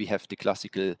 and we have the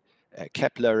classical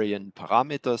Keplerian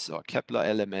parameters or Kepler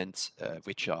elements,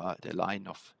 which are the line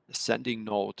of ascending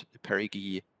node,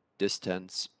 perigee,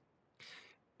 distance,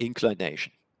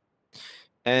 inclination.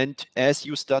 And as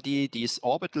you study these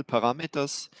orbital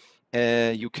parameters,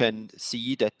 you can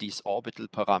see that these orbital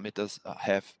parameters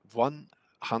have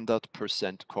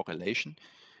 100% correlation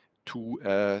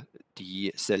to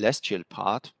the celestial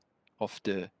part of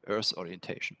the Earth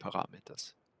orientation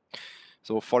parameters.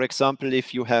 So for example,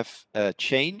 if you have a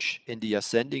change in the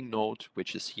ascending node,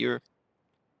 which is here,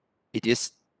 it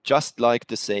is just like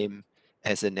the same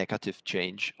as a negative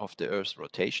change of the Earth's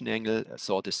rotation angle.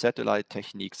 So the satellite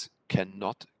techniques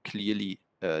cannot clearly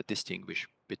distinguish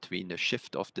between a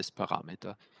shift of this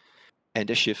parameter and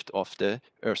a shift of the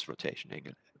Earth's rotation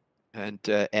angle. And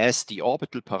as the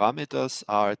orbital parameters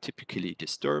are typically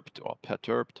disturbed or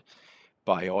perturbed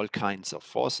by all kinds of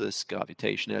forces,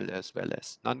 gravitational as well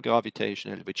as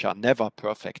non-gravitational, which are never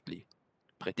perfectly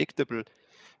predictable,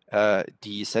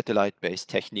 the satellite-based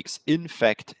techniques in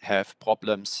fact have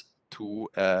problems to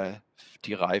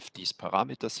derive these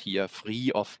parameters here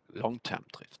free of long-term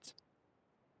drifts.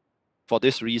 For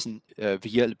this reason,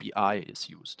 VLBI is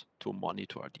used to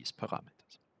monitor these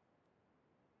parameters.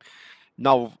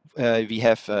 Now we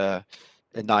have a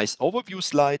nice overview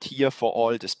slide here for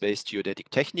all the space geodetic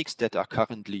techniques that are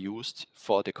currently used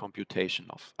for the computation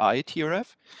of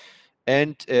ITRF.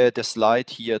 And the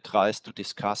slide here tries to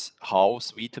discuss how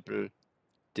suitable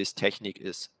this technique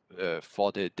is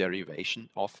for the derivation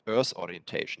of Earth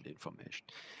orientation information.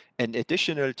 An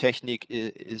additional technique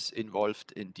is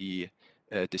involved in the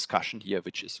discussion here,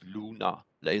 which is lunar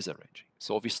laser ranging.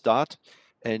 So we start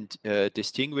and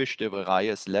distinguish the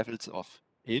various levels of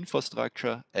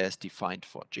infrastructure as defined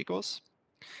for GIGOS.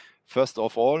 First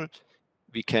of all,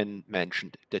 we can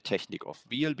mention the technique of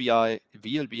VLBI.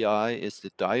 VLBI is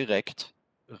the direct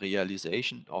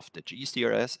realization of the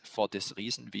GCRS. For this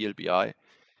reason, VLBI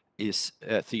is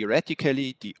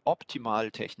theoretically the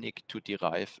optimal technique to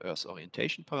derive Earth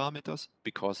orientation parameters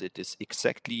because it is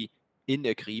exactly in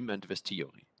agreement with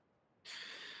theory.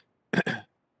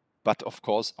 But of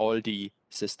course, all the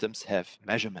systems have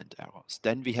measurement errors.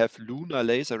 Then we have lunar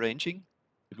laser ranging.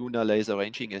 Lunar laser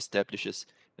ranging establishes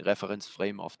the reference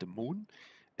frame of the moon,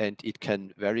 and it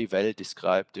can very well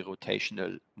describe the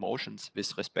rotational motions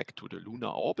with respect to the lunar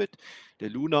orbit. The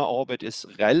lunar orbit is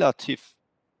relative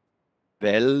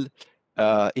well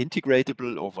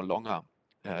integratable over longer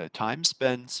time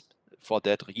spans. for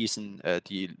that reason,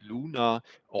 the lunar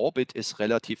orbit is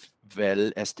relative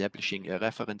well establishing a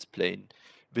reference plane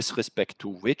with respect to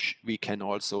which we can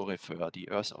also refer the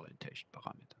Earth orientation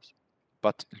parameters.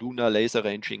 But lunar laser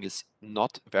ranging is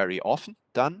not very often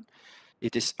done.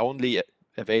 It is only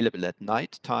available at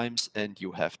night times, and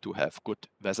you have to have good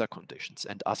weather conditions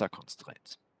and other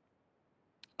constraints.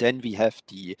 Then we have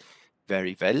the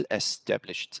very well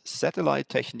established satellite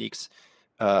techniques,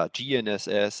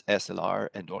 GNSS, SLR,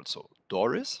 and also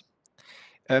DORIS.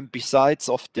 Besides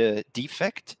of the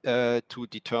defect to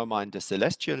determine the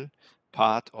celestial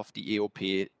part of the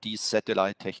EOP, these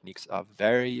satellite techniques are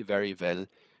very, very well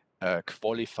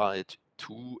qualified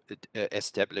to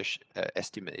establish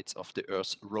estimates of the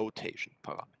Earth's rotation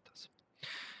parameters.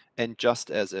 And just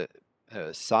as a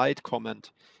side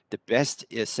comment, the best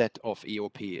set of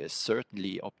EOP is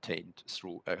certainly obtained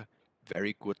through a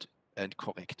very good and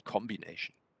correct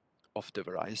combination of the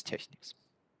various techniques.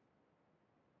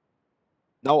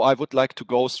 Now I would like to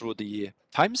go through the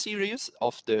time series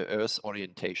of the Earth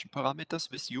orientation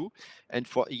parameters with you, and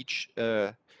for each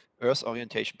Earth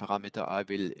orientation parameter I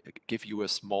will give you a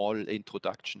small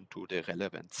introduction to the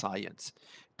relevant science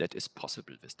that is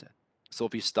possible with that. So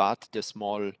we start the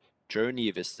small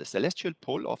journey with the celestial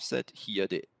pole offset, here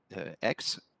the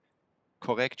X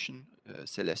correction,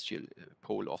 celestial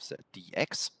pole offset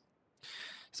dx.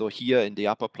 So here in the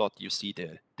upper plot you see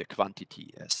the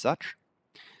quantity as such,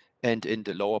 and in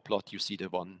the lower plot you see the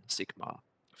 1 sigma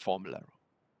formal error.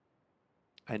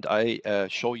 And I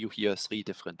show you here 3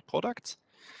 different products.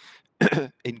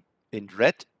 in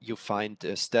red you find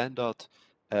the standard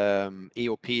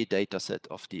EOP dataset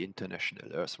of the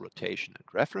International Earth Rotation and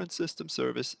Reference System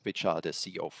Service, which are the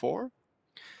CO4.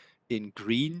 In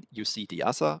green you see the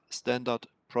other standard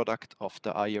product of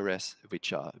the IRS,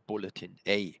 which are Bulletin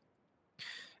A.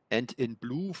 And in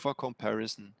blue, for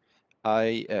comparison,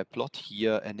 I plot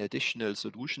here an additional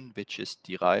solution which is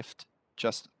derived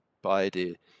just by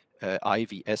the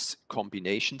IVS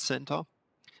Combination Center,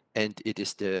 and it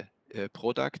is the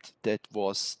product that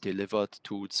was delivered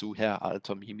to Zuher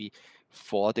Al-Tamimi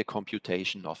for the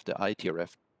computation of the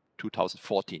ITRF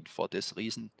 2014. For this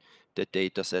reason, the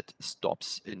dataset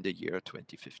stops in the year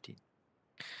 2015.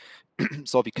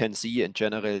 So we can see in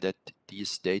general that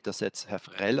these datasets have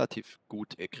relative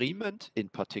good agreement, in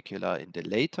particular in the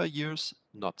later years,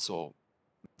 not so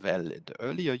well in the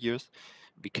earlier years.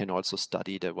 We can also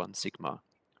study the 1 sigma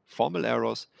formal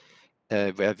errors,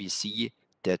 where we see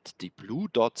that the blue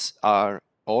dots are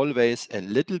always a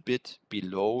little bit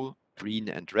below green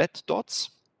and red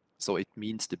dots. So it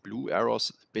means the blue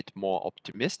errors a bit more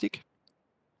optimistic.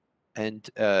 And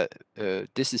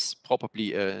this is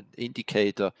probably an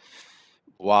indicator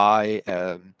why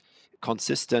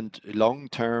consistent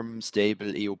long-term stable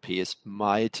EOPs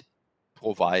might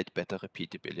provide better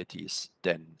repeatabilities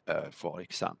than, for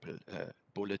example,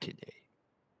 Bulletin A.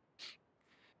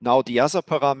 Now the other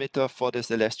parameter for the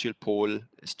celestial pole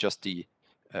is just the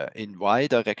in Y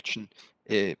direction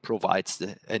provides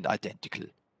an identical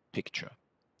picture.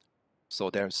 So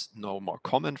there's no more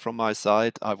comment from my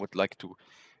side. I would like to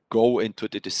go into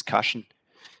the discussion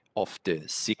of the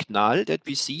signal that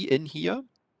we see in here.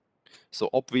 So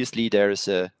obviously there is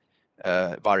a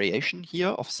variation here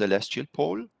of celestial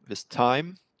pole with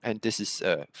time, and this is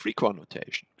free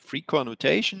connotation. Free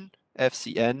connotation,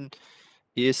 FCN,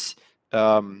 is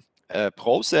a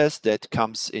process that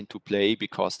comes into play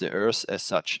because the Earth as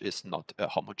such is not a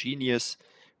homogeneous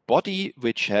body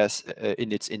which has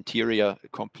in its interior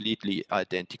completely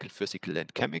identical physical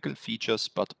and chemical features,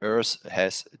 but Earth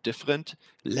has different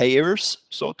layers,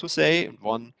 so to say.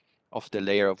 One of the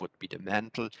layer would be the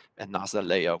mantle, another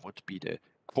layer would be the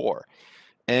core.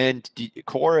 And the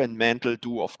core and mantle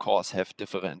do of course have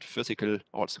different physical,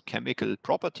 also chemical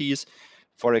properties.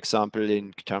 For example,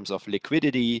 in terms of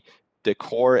liquidity, the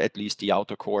core, at least the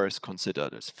outer core, is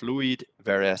considered as fluid,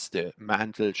 whereas the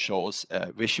mantle shows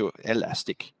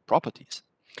viscoelastic properties.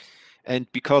 And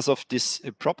because of these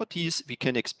properties, we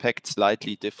can expect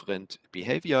slightly different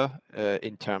behavior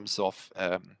in terms of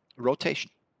rotation.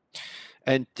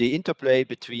 And the interplay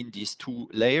between these 2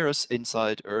 layers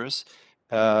inside Earth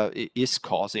is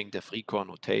causing the free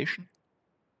connotation.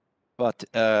 But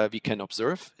we can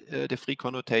observe the free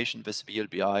connotation with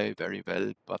VLBI very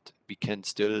well, but we can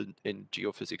still in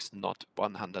geophysics not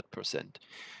 100%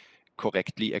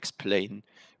 correctly explain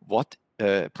what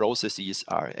processes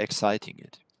are exciting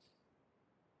it.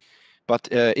 But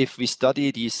if we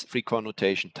study these free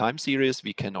connotation time series,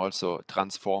 we can also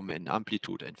transform in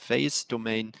amplitude and phase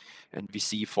domain. And we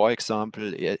see, for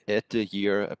example, at the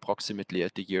year, approximately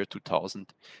at the year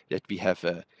 2000, that we have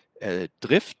a a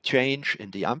drift change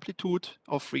in the amplitude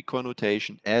of free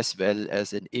conutation, as well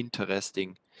as an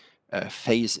interesting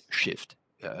phase shift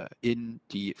in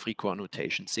the free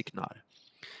conutation signal.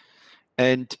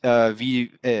 And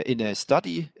we, in a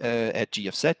study at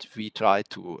GFZ, we tried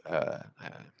to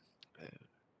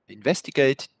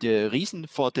investigate the reason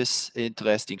for this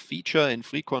interesting feature in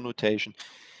free conutation.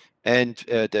 And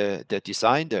the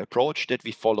design, the approach that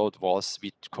we followed was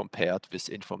we compared with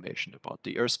information about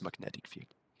the Earth's magnetic field.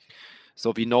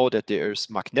 So we know that the Earth's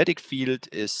magnetic field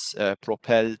is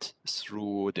propelled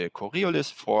through the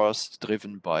Coriolis force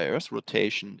driven by Earth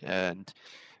rotation and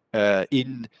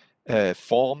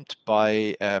formed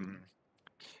by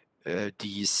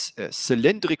these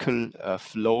cylindrical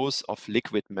flows of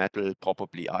liquid metal,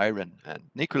 probably iron and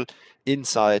nickel,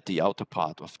 inside the outer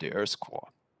part of the Earth's core.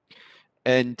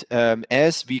 And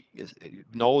as we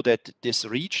know that this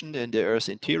region in the Earth's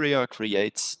interior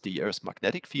creates the Earth's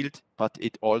magnetic field, but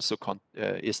it also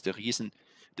is the reason,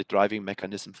 the driving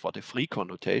mechanism for the free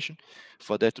conutation.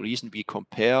 For that reason, we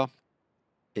compare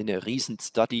in a recent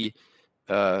study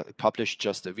published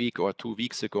just a week or 2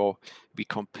 weeks ago, we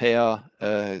compare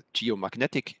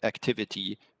geomagnetic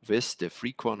activity with the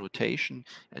free conutation,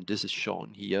 and this is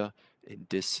shown here in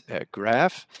this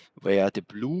graph, where the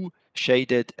blue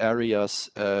shaded areas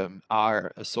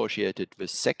are associated with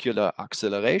secular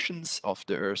accelerations of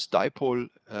the Earth's dipole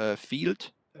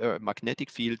field, magnetic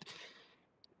field,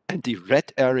 and the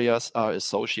red areas are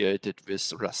associated with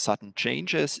sudden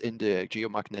changes in the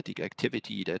geomagnetic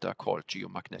activity that are called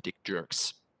geomagnetic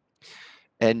jerks.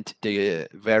 And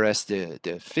whereas the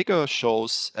figure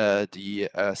shows the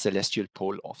celestial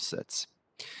pole offsets,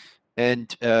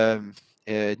 and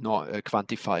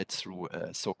quantified through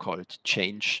a so-called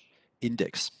change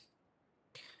index.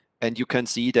 And you can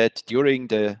see that during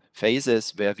the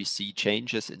phases where we see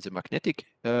changes in the magnetic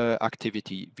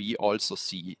activity, we also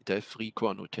see the free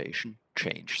conutation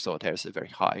change. So there's a very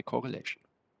high correlation.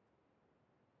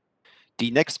 The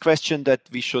next question that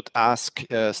we should ask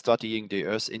studying the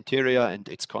Earth's interior and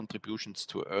its contributions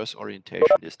to Earth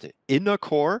orientation is the inner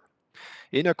core.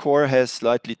 Inner core has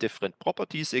slightly different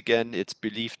properties. Again, it's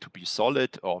believed to be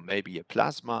solid or maybe a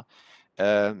plasma,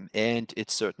 and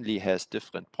it certainly has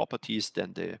different properties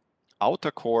than the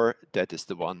outer core, that is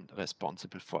the one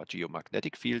responsible for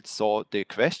geomagnetic fields. So the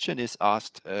question is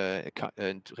asked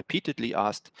and repeatedly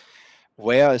asked,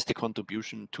 where is the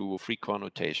contribution to free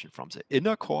conutation from the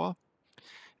inner core?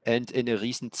 And in a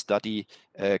recent study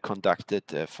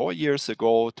conducted 4 years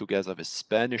ago, together with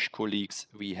Spanish colleagues,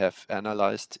 we have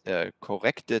analyzed a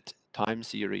corrected time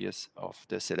series of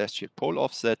the celestial pole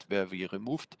offset, where we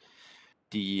removed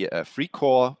the free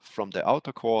core from the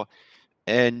outer core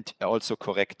and also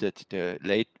corrected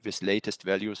with latest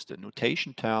values the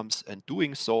nutation terms. And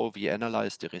doing so, we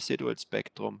analyzed the residual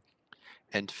spectrum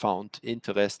and found,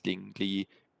 interestingly,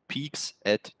 peaks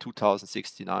at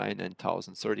 2069 and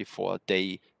 1034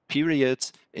 day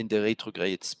periods in the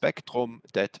retrograde spectrum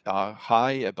that are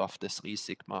high above the 3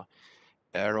 sigma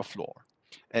error floor.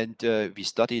 And we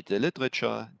studied the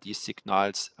literature. These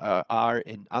signals are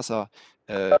in other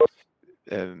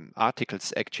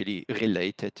articles actually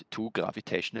related to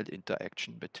gravitational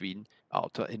interaction between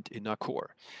outer and inner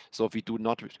core. So we do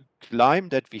not claim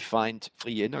that we find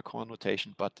free inner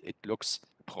conutation, but it looks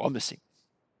promising.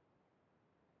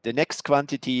 The next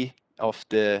quantity of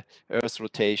the Earth's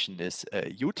rotation is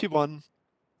UT1,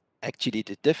 actually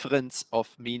the difference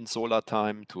of mean solar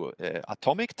time to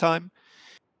atomic time.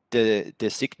 The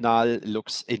signal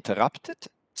looks interrupted.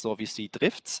 So we see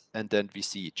drifts and then we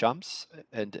see jumps,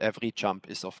 and every jump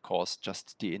is of course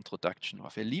just the introduction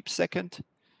of a leap second.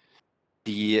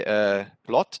 The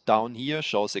plot down here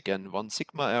shows again 1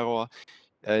 sigma error,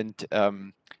 and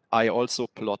I also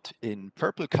plot in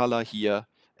purple color here.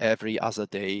 Every other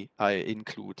day I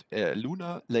include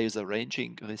lunar laser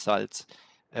ranging results,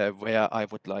 where I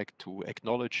would like to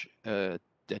acknowledge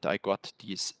that I got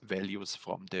these values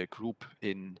from the group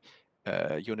in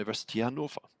University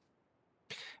Hannover.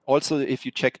 Also, if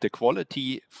you check the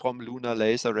quality from lunar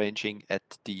laser ranging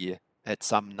at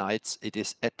some nights, it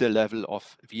is at the level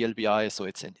of VLBI, so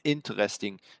it's an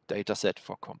interesting data set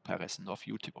for comparison of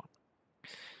UT1.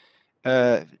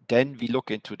 Then we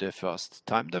look into the first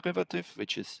time derivative,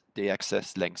 which is the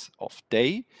axis length of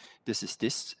day. This is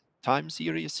this time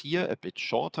series here, a bit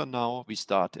shorter now. We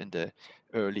start in the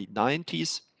early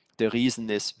 90s. The reason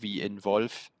is we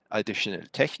involve additional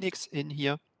techniques in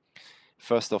here.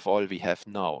 First of all, we have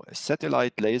now a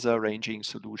satellite laser ranging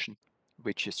solution,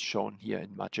 which is shown here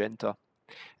in magenta.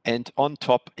 And on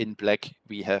top in black,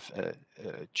 we have a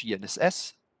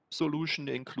GNSS solution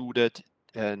included.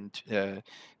 And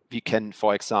we can,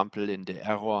 for example, in the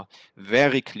error,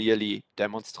 very clearly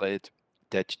demonstrate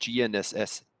that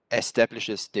GNSS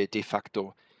establishes the de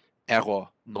facto error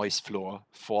noise floor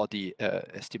for the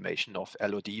estimation of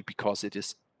LOD, because it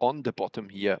is on the bottom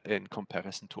here in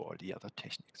comparison to all the other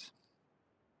techniques.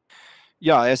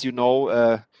 Yeah, as you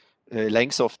know,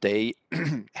 length of day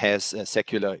has a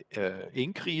secular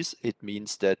increase. It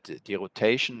means that the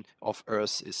rotation of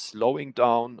Earth is slowing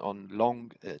down on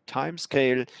long time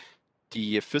scale.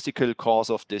 The physical cause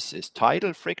of this is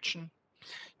tidal friction.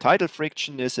 Tidal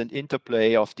friction is an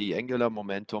interplay of the angular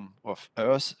momentum of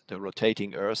Earth, the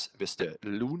rotating Earth, with the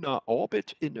lunar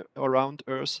orbit around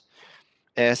Earth.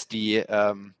 As the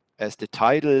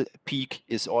tidal peak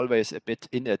is always a bit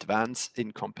in advance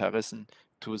in comparison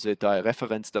to the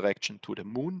reference direction to the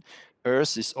moon,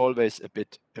 Earth is always a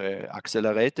bit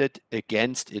accelerated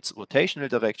against its rotational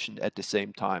direction. At the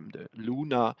same time, the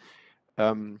lunar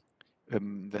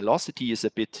velocity is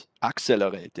a bit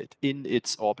accelerated in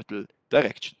its orbital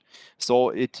direction.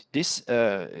 So this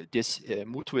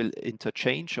mutual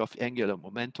interchange of angular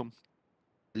momentum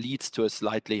leads to a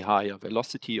slightly higher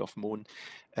velocity of moon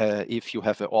if you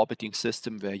have an orbiting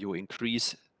system where you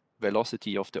increase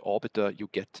velocity of the orbiter, you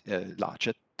get a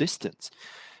larger distance.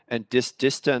 And this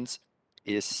distance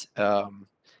is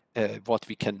what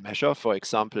we can measure, for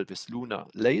example, with lunar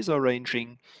laser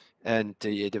ranging. And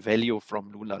the value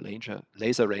from lunar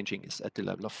laser ranging is at the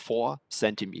level of 4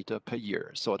 centimeters per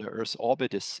year. So the Earth's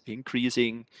orbit is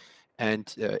increasing.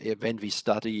 And when we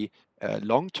study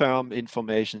long-term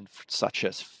information, such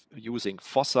as using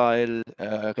fossil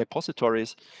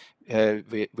repositories,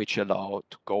 which allow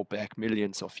to go back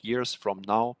millions of years from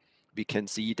now, we can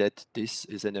see that this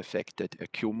is an effect that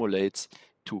accumulates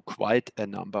to quite a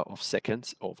number of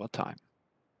seconds over time.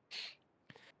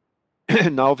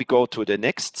 Now we go to the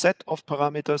next set of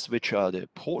parameters, which are the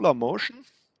polar motion.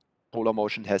 Polar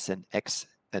motion has an X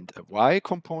and a Y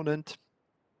component.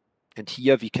 And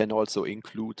here we can also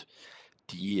include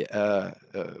the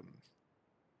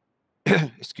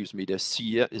excuse me, the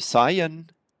cyan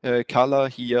color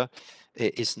here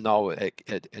is now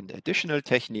an additional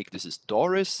technique. This is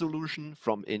Doris solution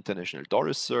from International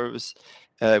Doris Service,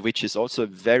 which is also a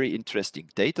very interesting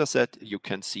data set. You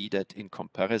can see that in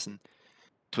comparison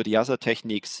to the other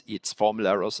techniques, its formal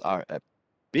errors are a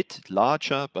bit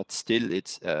larger, but still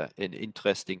it's an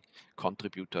interesting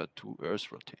contributor to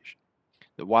Earth rotation.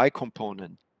 The Y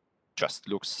component just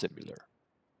looks similar.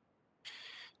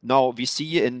 Now we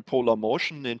see in polar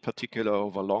motion, in particular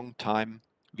over long time,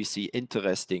 we see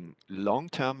interesting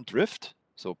long-term drift.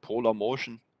 So polar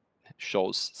motion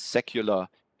shows secular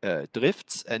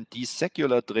drifts, and these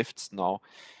secular drifts now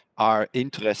are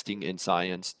interesting in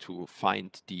science to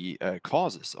find the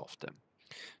causes of them.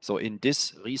 So in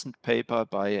this recent paper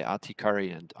by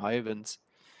Artikari and Ivans,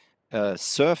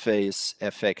 surface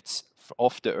effects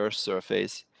of the Earth's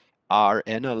surface are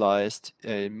analyzed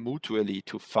mutually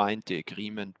to find the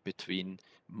agreement between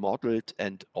modeled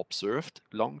and observed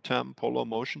long-term polar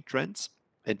motion trends.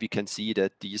 And we can see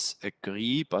that these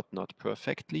agree, but not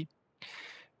perfectly.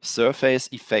 Surface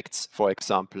effects, for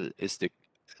example, is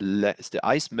the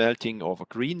ice melting over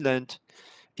Greenland,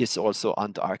 is also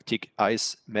Antarctic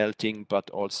ice melting, but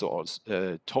also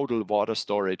total water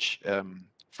storage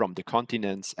from the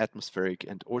continents, atmospheric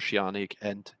and oceanic,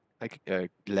 and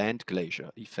land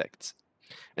glacier effects.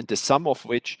 And the sum of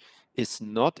which is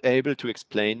not able to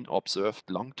explain observed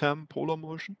long-term polar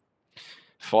motion.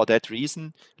 For that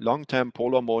reason, long-term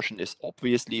polar motion is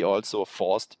obviously also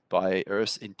forced by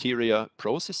Earth's interior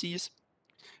processes.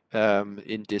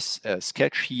 In this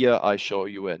sketch here, I show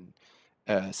you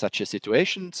such a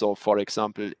situation. So, for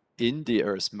example, in the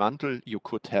Earth's mantle, you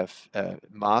could have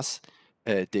mass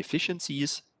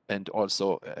deficiencies and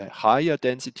also higher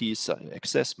densities,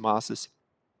 excess masses,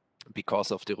 because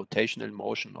of the rotational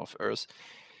motion of Earth.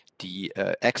 The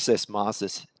excess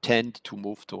masses tend to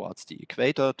move towards the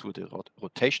equator, to the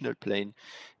rotational plane,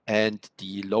 and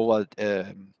the lower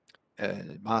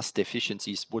mass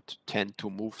deficiencies would tend to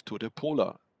move to the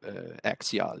polar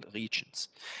axial regions.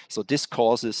 So this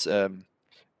causes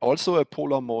also a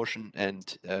polar motion,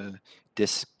 and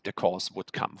the cause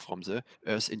would come from the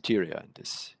Earth's interior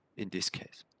in this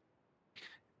case.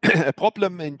 A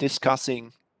problem in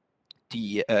discussing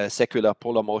the secular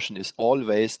polar motion is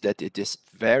always that it is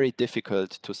very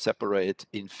difficult to separate,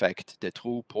 in fact, the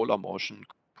true polar motion,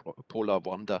 polar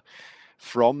wander,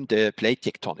 from the plate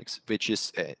tectonics, which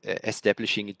is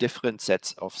establishing different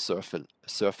sets of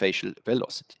surfacial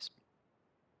velocities.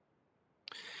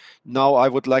 Now I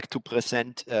would like to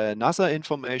present another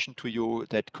information to you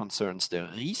that concerns the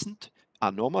recent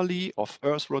anomaly of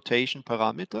Earth rotation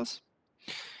parameters.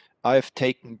 I've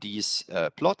taken these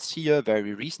plots here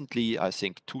very recently, I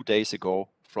think 2 days ago,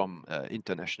 from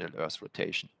International Earth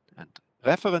Rotation and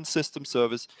Reference System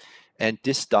Service. And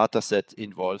this data set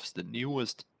involves the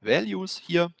newest values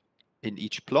here in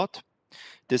each plot.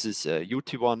 This is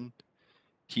UT1.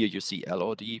 Here you see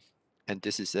LOD. And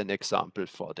this is an example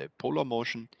for the polar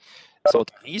motion. So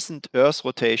the recent Earth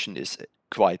rotation is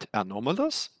quite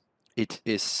anomalous. It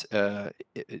is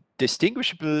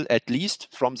distinguishable at least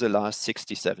from the last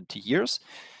 60, 70 years.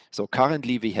 So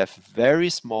currently we have very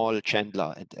small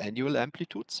Chandler and annual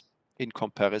amplitudes in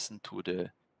comparison to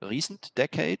the recent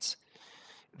decades.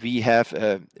 We have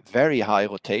a very high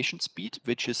rotation speed,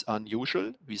 which is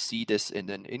unusual. We see this in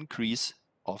an increase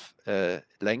of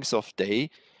length of day,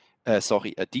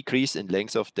 a decrease in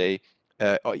length of day,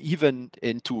 or even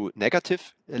into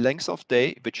negative length of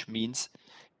day, which means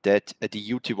that the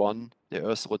UT1, the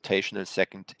Earth's rotational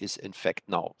second, is in fact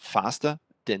now faster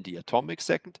than the atomic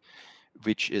second,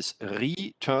 which is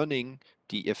returning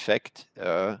the effect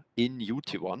in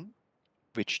UT1,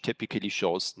 which typically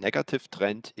shows negative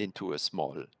trend into a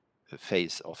small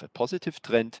phase of a positive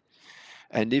trend.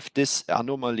 And if this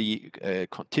anomaly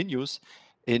continues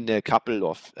in a couple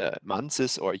of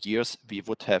months or years, we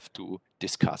would have to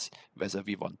discuss whether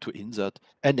we want to insert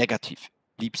a negative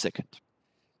leap second.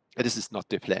 This is not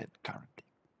the plan currently.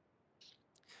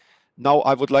 Now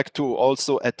I would like to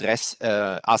also address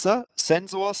other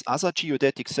sensors, other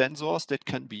geodetic sensors that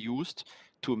can be used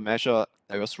to measure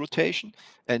Earth rotation,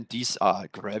 and these are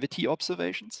gravity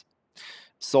observations.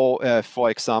 So, for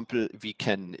example, we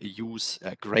can use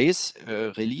grace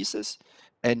releases,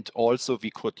 and also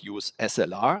we could use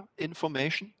SLR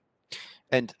information.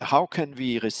 And how can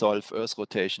we resolve Earth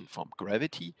rotation from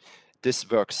gravity? This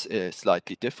works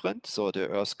slightly different. So the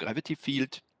Earth's gravity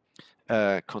field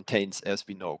contains, as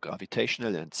we know,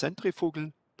 gravitational and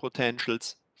centrifugal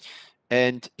potentials.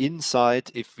 And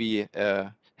inside, if we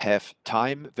have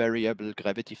time variable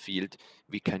gravity field,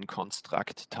 we can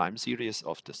construct time series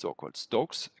of the so-called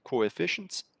Stokes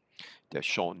coefficients. They're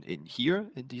shown in here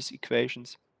in these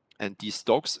equations. And these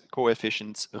Stokes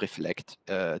coefficients reflect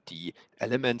the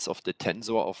elements of the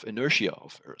tensor of inertia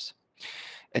of Earth.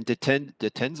 And the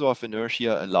tensor of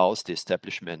inertia allows the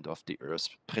establishment of the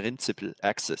Earth's principal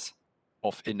axis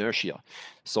of inertia.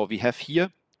 So we have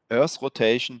here Earth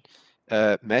rotation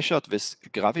measured with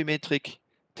gravimetric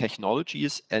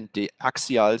technologies, and the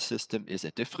axial system is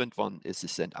a different one. This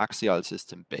is an axial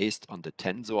system based on the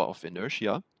tensor of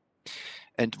inertia.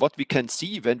 And what we can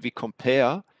see when we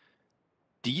compare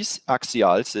these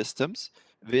axial systems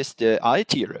with the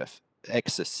ITRF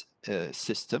axis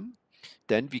system,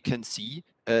 then we can see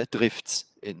drifts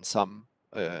in some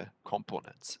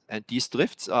components. And these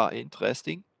drifts are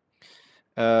interesting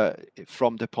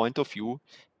from the point of view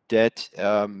that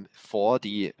for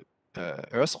the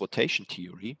Earth rotation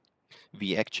theory,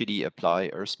 we actually apply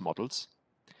Earth models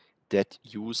that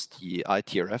use the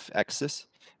ITRF axis,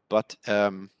 but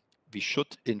we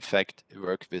should in fact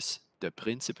work with the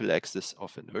principal axis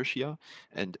of inertia,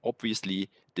 and obviously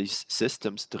these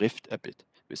systems drift a bit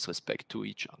with respect to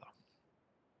each other.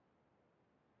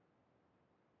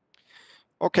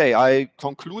 Okay, I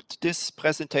conclude this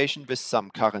presentation with some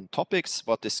current topics,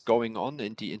 what is going on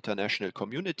in the international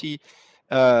community.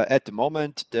 At the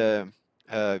moment, the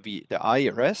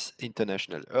IRS,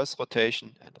 International Earth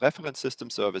Rotation and Reference System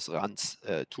Service, runs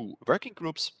 2 working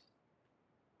groups.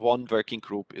 One working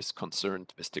group is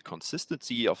concerned with the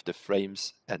consistency of the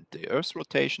frames and the Earth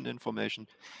rotation information,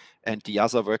 and the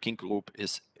other working group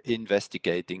is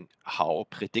investigating how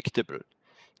predictable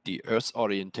the Earth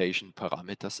orientation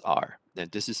parameters are. And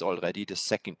this is already the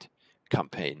second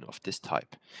campaign of this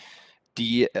type.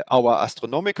 Our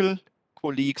astronomical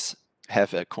colleagues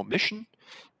have a commission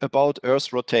about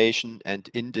Earth rotation, and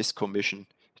in this commission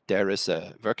there is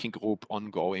a working group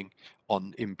ongoing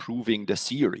on improving the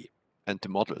theory and the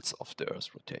models of the Earth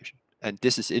rotation. And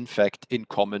this is in fact in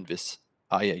common with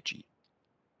IAG.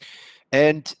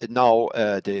 And now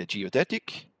the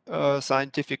geodetic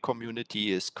scientific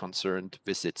community is concerned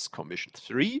with its Commission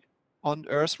 3 on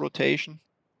Earth rotation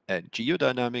and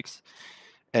geodynamics,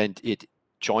 and it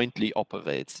jointly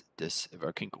operates this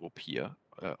working group here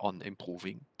on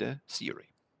improving the theory.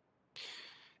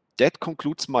 That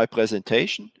concludes my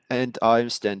presentation, and I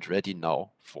stand ready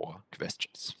now for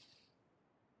questions.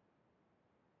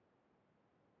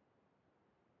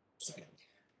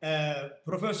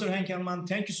 Professor Henkelmann,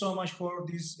 thank you so much for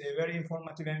this very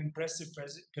informative and impressive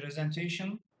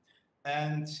presentation.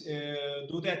 And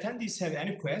do the attendees have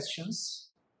any questions?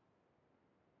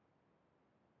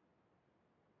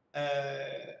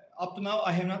 up to now,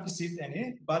 I have not received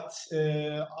any, but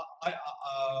I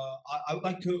would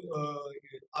like to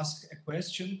ask a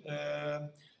question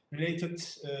related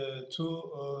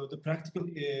to the practical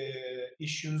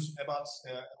issues about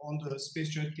on the space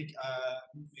geodetic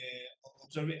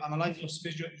analysis of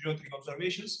space geodetic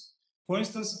observations. For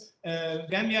instance,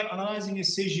 when we are analyzing a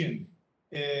Cesium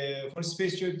for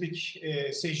space geodetic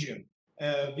Cesium,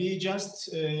 we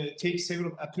just take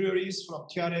several a prioris from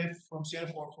TRF, from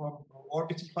CRF, or from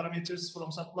orbital parameters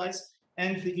from satellites,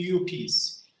 and the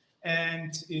EUPs.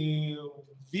 And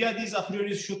via these a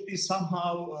prioris should be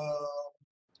somehow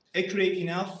accurate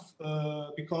enough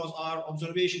because our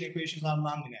observation equations are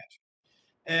nonlinear.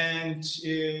 And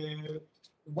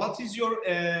what is your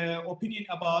opinion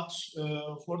about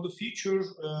for the future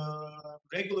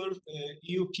regular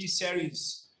EUP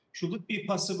series? Should it be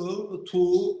possible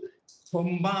to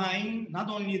combine not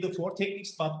only the four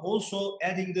techniques but also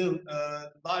adding the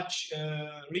large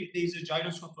ring laser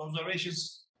gyroscope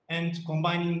observations and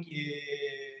combining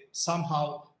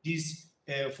somehow these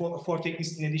four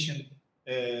techniques in addition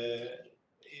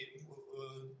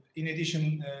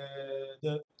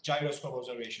the gyroscope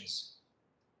observations?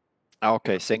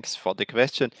 Okay, thanks for the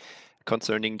question.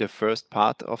 Concerning the first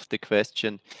part of the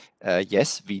question,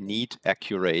 yes, we need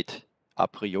accurate a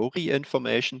priori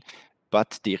information,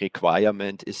 but the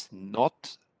requirement is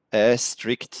not as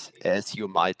strict as you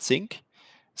might think.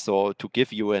 So to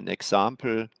give you an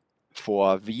example,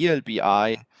 for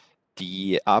VLBI,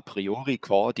 the a priori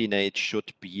coordinate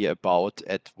should be about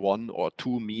at 1 or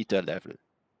 2 meter level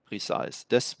precise.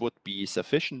 This would be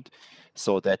sufficient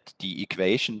so that the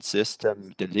equation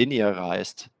system, the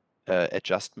linearized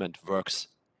adjustment works.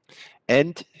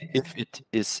 And if it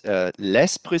is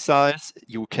less precise,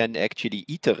 you can actually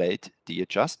iterate the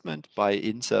adjustment by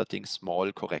inserting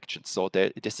small corrections. So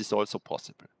this is also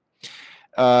possible.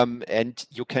 And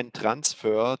you can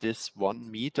transfer this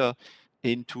 1 meter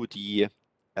into the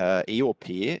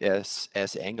EOP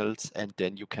as angles, and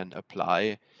then you can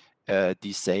apply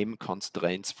the same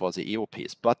constraints for the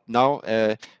EOPs. But now,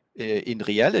 in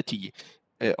reality,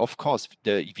 of course,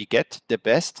 we get the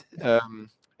best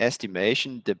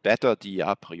estimation, the better the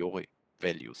a priori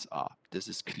values are. This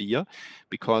is clear,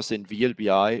 because in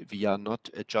VLBI, we are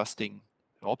not adjusting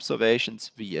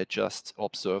observations, we adjust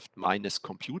observed minus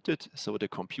computed. So the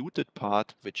computed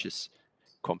part, which is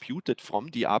computed from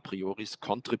the a prioris,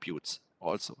 contributes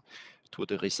also to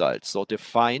the results. So the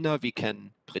finer we can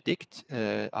predict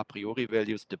a priori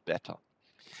values, the better.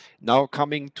 Now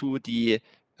coming to the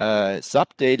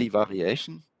sub-daily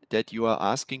variation that you are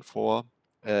asking for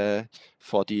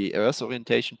the Earth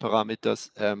orientation parameters,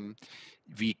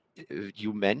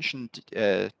 you mentioned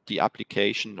the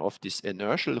application of this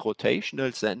inertial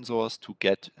rotational sensors to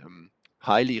get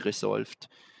highly resolved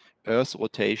Earth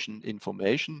rotation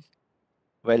information.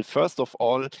 Well, first of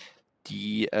all,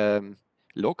 the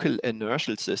local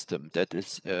inertial system that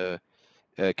is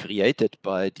created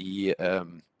by the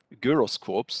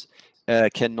gyroscopes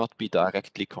cannot be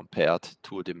directly compared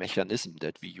to the mechanism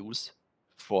that we use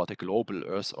for the global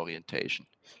Earth orientation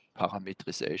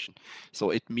parametrization.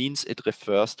 So it means it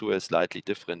refers to a slightly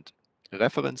different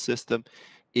reference system.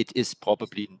 It is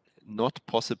probably not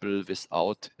possible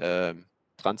without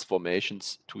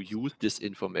transformations to use this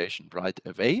information right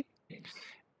away.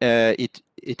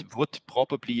 It would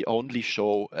probably only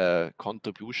show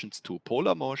contributions to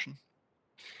polar motion.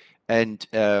 And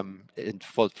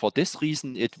for this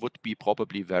reason, it would be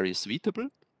probably very suitable.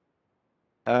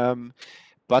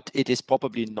 But it is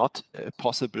probably not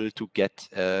possible to get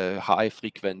high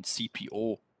frequent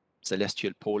CPO,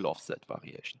 celestial pole offset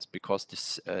variations, because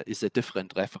this is a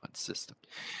different reference system.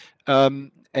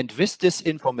 And with this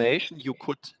information, you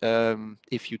could,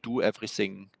 if you do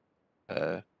everything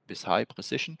with high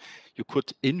precision, you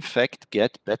could in fact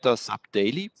get better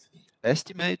sub-daily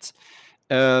estimates.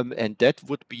 And that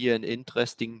would be an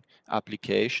interesting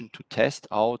application to test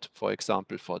out, for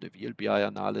example, for the VLBI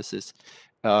analysis.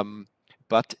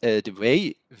 But the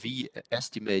way we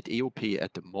estimate EOP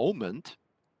at the moment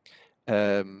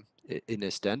in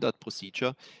a standard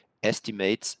procedure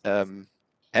estimates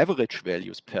average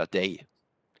values per day.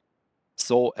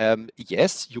 So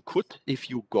yes, you could, if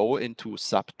you go into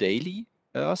sub-daily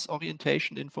Earth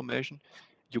orientation information,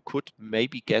 you could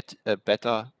maybe get a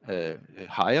better,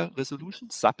 higher resolution,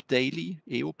 sub-daily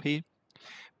EOP.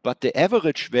 But the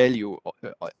average value,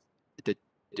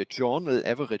 the journal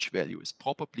average value is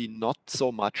probably not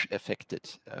so much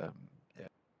affected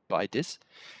by this.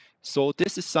 So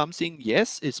this is something,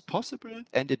 yes, is possible,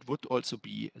 and it would also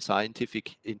be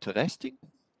scientific interesting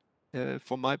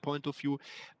from my point of view.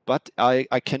 But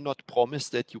I cannot promise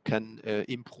that you can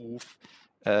improve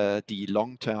the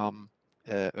long-term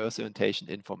Earth orientation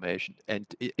information,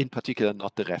 and in particular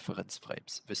not the reference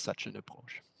frames with such an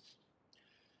approach.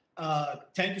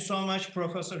 Thank you so much,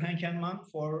 Professor Henkenman,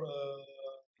 for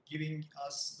giving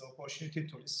us the opportunity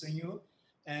to listen you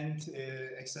and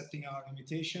accepting our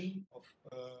invitation of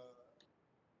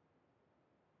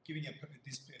giving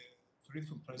this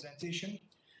brief presentation.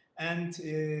 And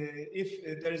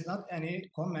if there is not any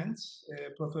comments,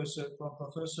 Professor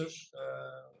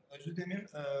Özdemir,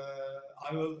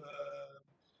 I will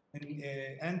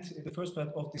end the first part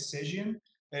of this session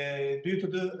due to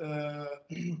the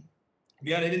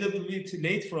we are a little bit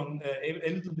late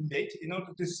in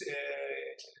order to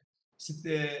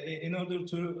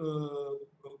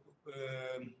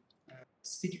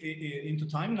stick into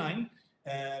timeline.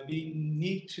 We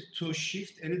need to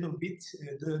shift a little bit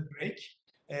the break.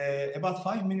 About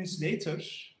 5 minutes later,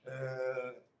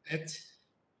 at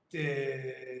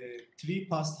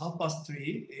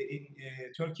 3:30 in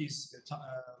Turkey's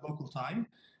local time,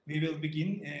 we will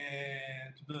begin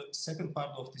to the second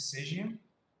part of this session,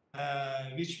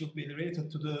 which will be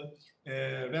related to the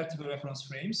vertical reference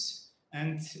frames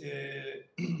and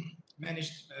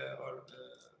managed or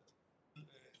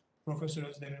Professor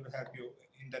Özdemir will help you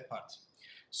in that part.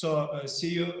 So see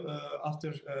you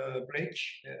after break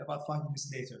about 5 minutes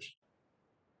later.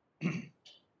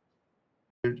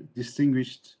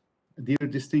 Dear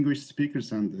distinguished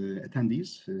speakers and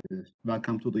attendees,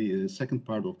 welcome to the second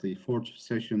part of the fourth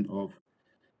session of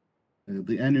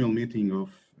the annual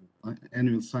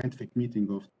scientific meeting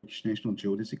of the National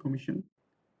Geodesy Commission.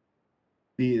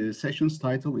 The session's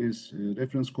title is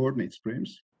Reference Coordinate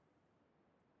Frames.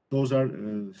 Those are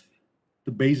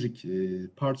the basic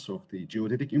parts of the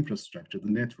geodetic infrastructure, the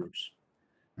networks,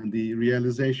 and the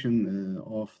realization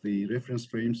of the reference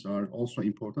frames are also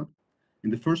important.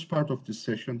 In the first part of this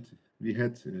session, we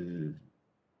had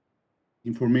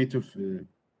informative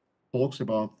talks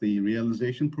about the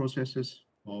realization processes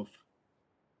of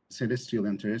celestial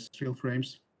and terrestrial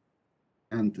frames.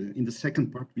 And in the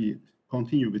second part, we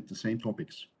continue with the same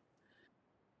topics.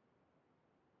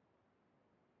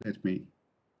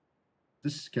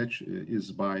 This sketch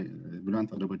is by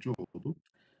Bülent Arabacıoğlu,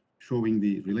 showing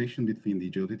the relation between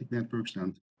the geodetic networks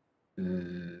and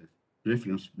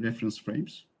reference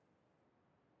frames.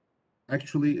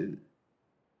 Actually,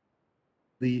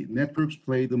 the networks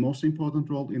play the most important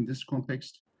role in this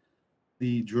context.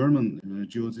 The German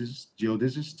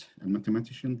geodesist and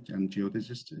mathematician and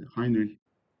geodesist Heinrich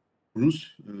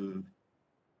Bruns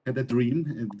had a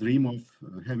dream of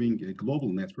having a global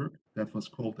network that was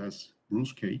called as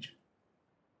Bruns cage.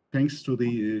 Thanks to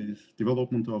the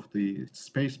development of the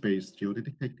space-based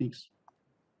geodetic techniques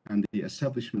and the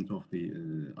establishment of the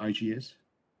IGS,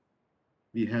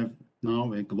 we have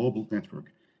now a global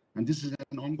network. And this is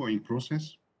an ongoing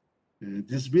process.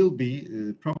 This will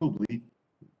be probably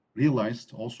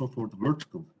realized also for the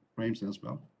vertical frames as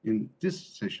well. In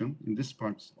this session, in this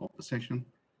part of the session,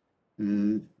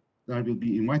 there will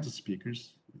be invited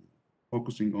speakers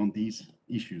focusing on these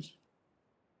issues.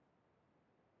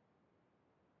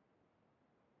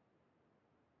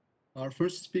 Our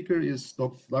first speaker is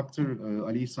Dr.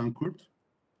 Ali Sankurt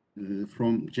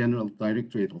from General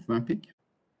Directorate of Mapping.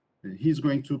 He's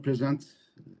going to present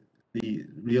the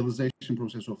realization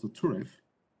process of the TUREF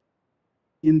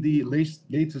in the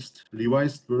latest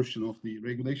revised version of the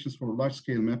regulations for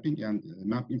large-scale mapping and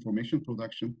map information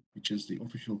production, which is the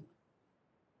official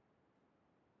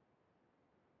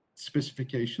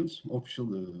specifications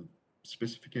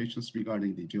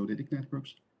regarding the geodetic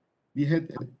networks. We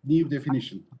had a new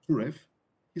definition, TUREF.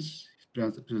 His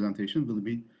presentation will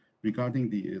be regarding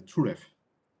the TUREF,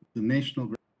 the National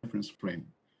Reference Frame.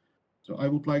 So I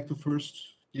would like to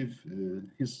first give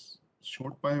his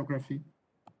short biography.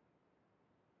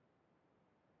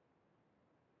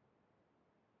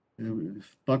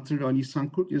 Dr. Ali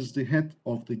Sankurt is the head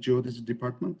of the Geodesy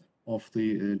Department of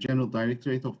the General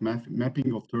Directorate of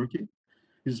Mapping of Turkey.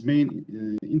 His main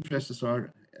interests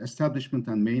are establishment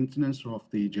and maintenance of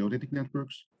the geodetic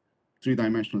networks,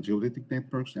 three-dimensional geodetic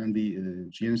networks, and the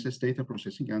GNSS data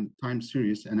processing and time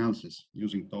series analysis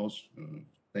using those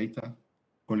data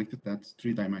collected at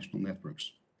three-dimensional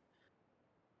networks.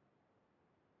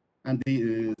 And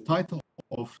the title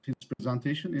of his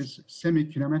presentation is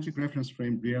Semi-Kinematic Reference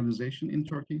Frame Realization in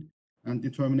Turkey and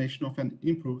Determination of an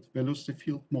Improved Velocity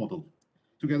Field Model.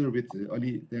 Together with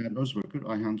Ali Değer Özbakır,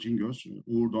 Ayhan Cingöz,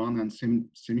 Uğur Doğan, and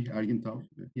Semih Ergintav,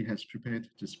 he has prepared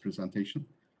this presentation.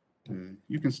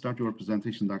 You can start your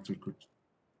presentation, Dr. Kurt.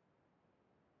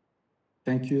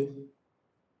 Thank you,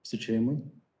 Mr.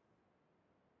 Chairman.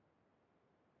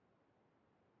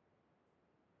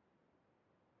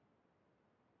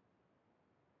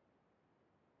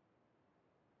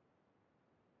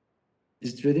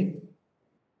 Is it ready?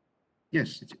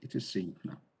 Yes, it is seen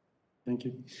now. Thank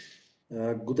you.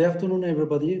 Good afternoon,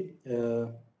 everybody.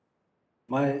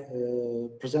 My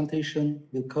presentation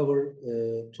will cover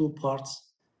two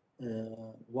parts.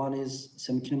 One is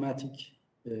semi-kinematic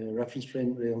reference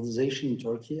frame realization in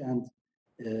Turkey, and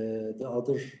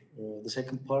the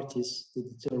second part is the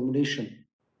determination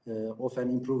of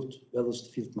an improved velocity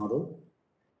field model.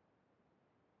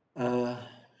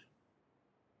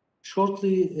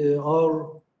 Shortly,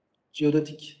 our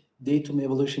geodetic datum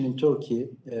evolution in Turkey.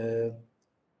 The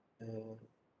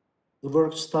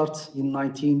work starts in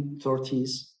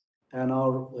 1930s, and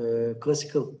our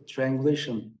classical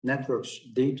triangulation networks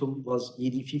datum was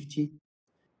ED50,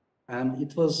 and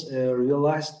it was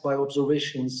realized by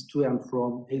observations to and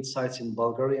from 8 sites in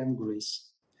Bulgaria and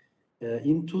Greece.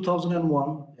 In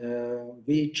 2001,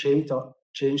 we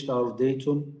changed our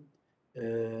datum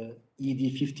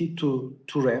ED50 to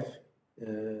TUREF,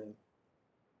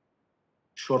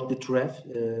 shortly TUREF,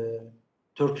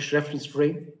 Turkish reference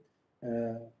frame,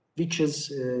 which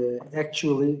is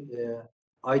actually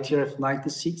ITRF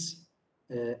 96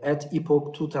 at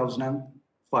epoch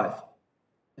 2005.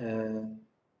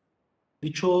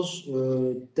 We chose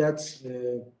that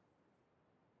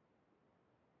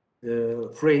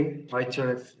frame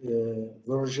ITRF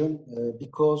version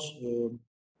because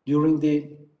during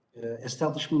the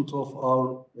establishment of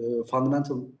our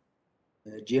fundamental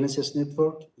GNSS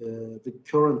network, the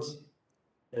current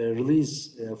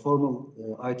release, formal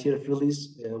ITRF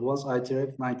release was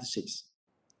ITRF 96.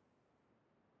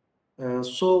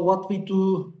 So what we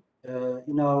do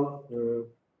in our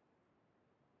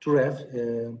TUREF,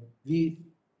 we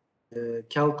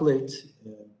calculate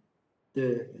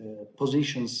the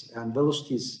positions and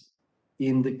velocities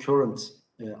in the current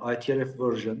ITRF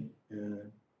version.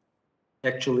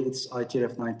 Actually, it's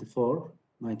ITRF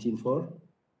 19.4,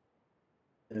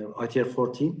 ITRF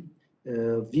 14.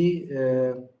 We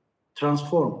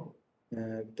transform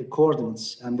the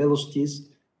coordinates and velocities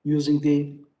using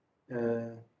the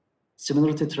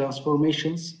similarity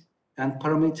transformations and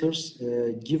parameters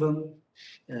given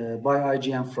by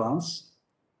IGN France.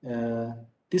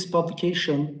 This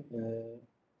publication,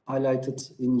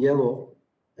 highlighted in yellow,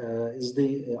 is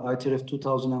the ITRF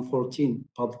 2014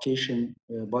 publication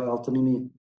by Altanimi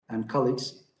and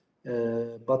colleagues.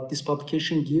 But this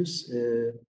publication gives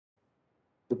the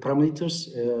parameters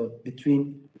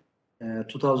between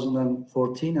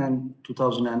 2014 and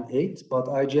 2008, but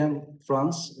IGN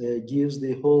France gives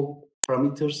the whole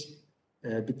parameters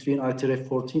between ITRF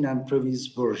 14 and previous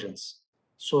versions.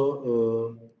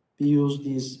 So we use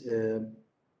these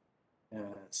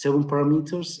 7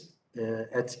 parameters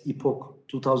at epoch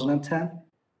 2010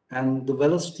 and the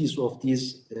velocities of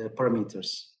these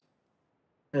parameters.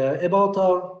 About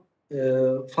our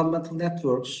fundamental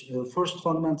networks, first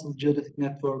fundamental geodetic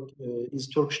network is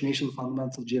Turkish National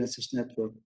Fundamental GNSS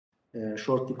Network,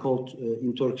 shortly called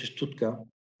in Turkish TUJK,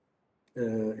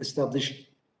 established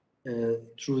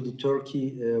through the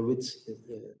Turkey with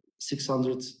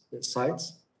 600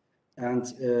 sites, and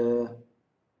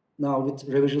now with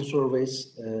revision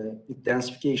surveys, with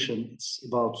densification, it's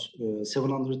about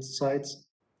 700 sites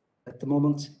at the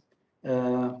moment.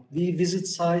 We visit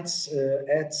sites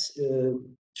at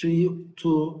 3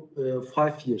 to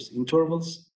 5 years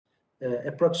intervals.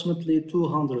 Approximately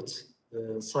 200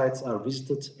 sites are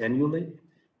visited annually,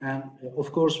 and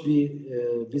of course we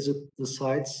visit the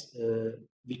sites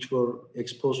which were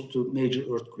exposed to major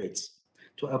earthquakes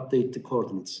to update the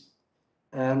coordinates.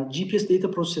 And GPS data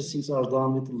processings are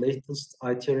done with the latest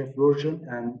ITRF version,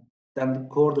 and then the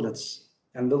coordinates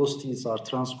and velocities are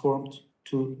transformed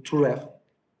to TUREF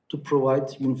to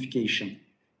provide unification.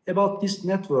 About this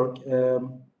network,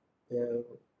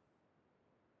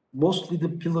 mostly the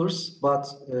pillars, but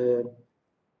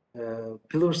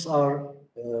pillars are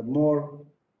more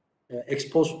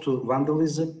exposed to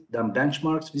vandalism than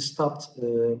benchmarks. We stopped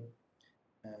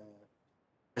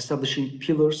establishing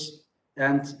pillars,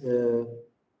 and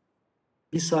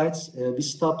besides, we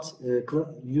stopped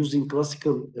using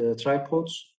classical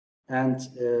tripods, and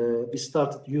we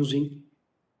started using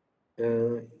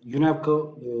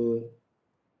UNAVCO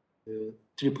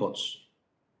tripods.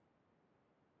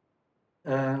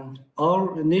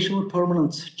 Our national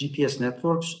permanent GPS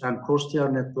networks and CORSTR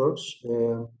networks,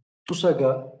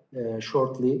 TUSAGA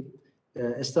shortly,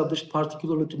 established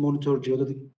particularly to monitor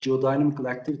geodynamical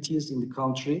activities in the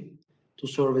country to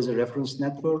serve as a reference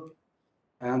network.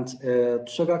 And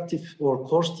TUSAGA Active or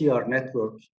CORSTR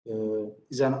network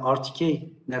is an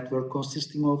RTK network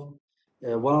consisting of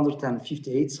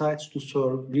 158 sites to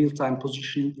serve real-time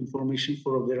positioning information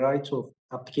for a variety of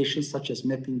applications such as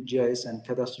mapping, GIS, and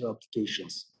cadastral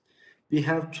applications. we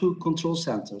have 2 control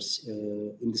centers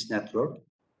in this network.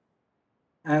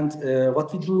 And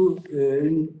what we do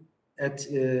at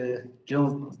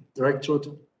General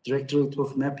Directorate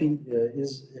of Mapping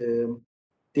is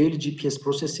daily GPS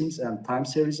processing and time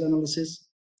series analysis.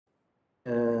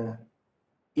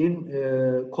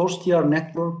 In Course TR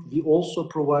network, we also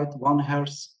provide 1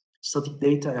 Hz static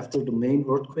data after the main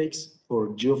earthquakes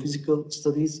for geophysical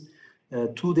studies.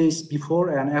 2 days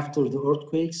before and after the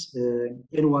earthquakes,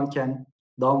 anyone can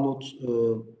download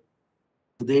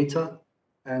the data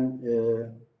and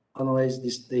analyze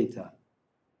this data.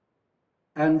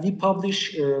 And we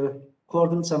publish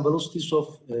coordinates and velocities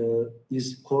of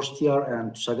these Course TR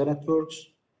and TUJK networks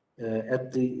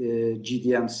at the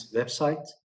GDM's website.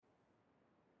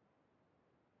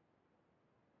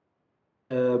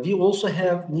 We also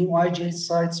have new IJ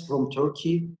sites from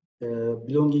Turkey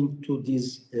belonging to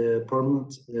these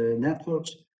permanent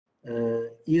networks,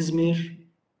 Izmir,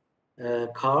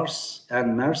 Kars,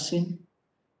 and Mersin.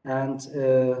 And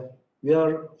we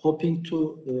are hoping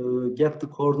to get the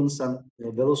coordinates and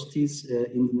velocities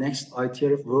in the next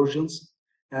ITRF versions.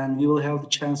 And we will have the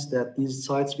chance that these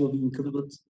sites will be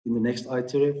included in the next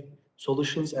ITRF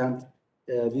solutions, and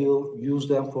we will use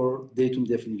them for datum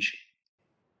definition.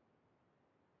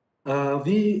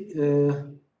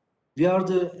 We are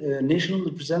the national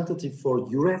representative for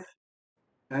UREF,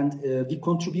 and we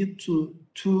contribute to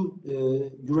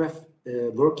 2 UREF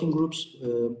working groups.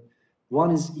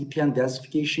 One is EPN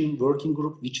densification working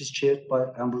group, which is chaired by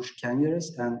Ambrose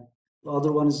Canyeres, and the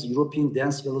other one is European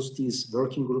Dense Velocities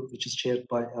working group, which is chaired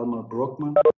by Elmar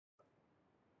Brockman.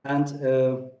 And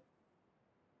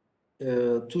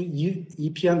to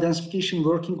EPN densification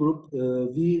working group,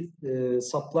 we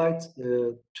supplied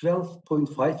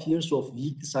 12.5 years of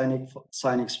weekly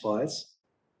SINEX files.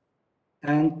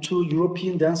 And to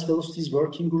European Dense Velocities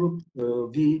working group,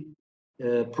 we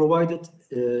provided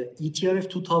ETRF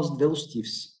 2000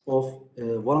 velocities of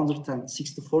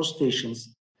 164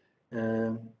 stations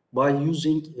by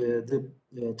using the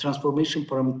transformation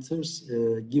parameters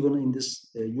given in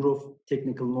this Euro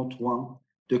Technical Note 1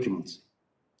 document.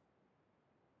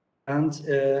 And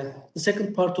the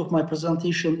second part of my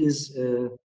presentation is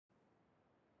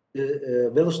the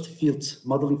velocity field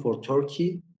modeling for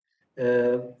Turkey.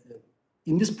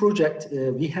 In this project,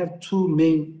 we have 2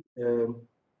 main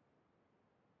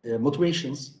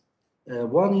motivations.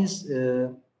 One is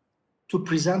to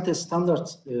present a standard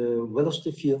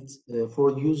velocity field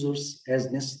for users as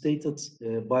necessitated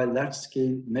by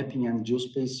large-scale mapping and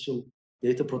geospatial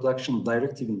data production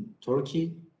directive in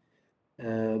Turkey.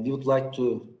 We would like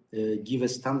to give a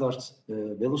standard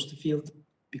velocity field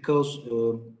because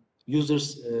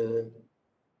users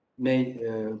may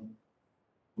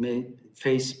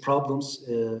face problems,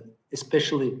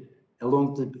 especially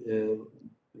along the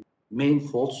main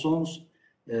fault zones.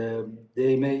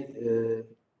 They may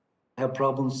have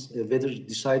problems whether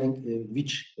deciding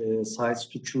which sites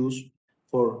to choose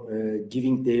for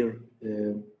giving their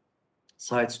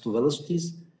sites to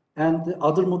velocities. And the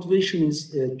other motivation is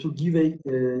to give a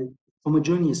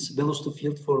homogeneous velocity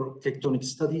field for tectonic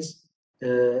studies.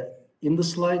 In the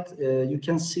slide, you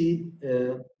can see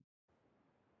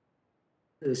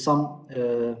some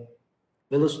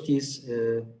velocities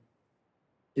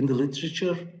in the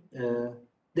literature.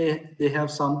 They have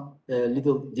some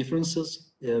little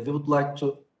differences. We would like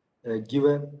to give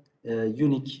a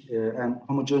unique and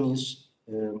homogeneous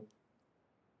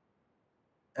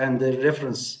and a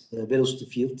reference velocity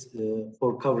field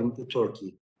for covering the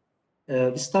Turkey.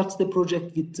 We started the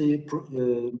project with the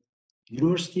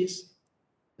universities.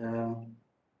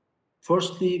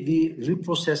 Firstly, we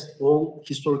reprocessed all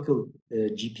historical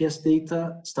GPS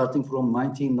data starting from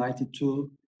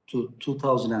 1992 to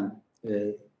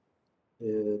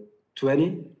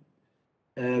 2020.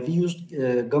 We used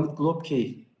Gamut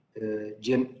Globkey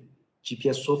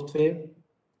GPS software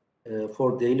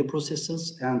for daily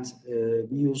processes, and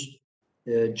we used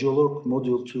Geolog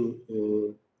module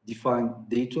to define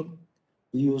datum.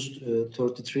 We used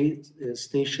 33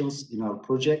 stations in our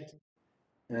project,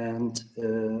 and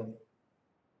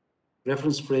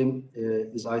reference frame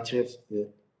is ITRF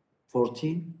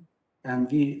 14, and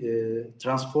we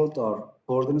transformed our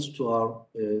coordinates to our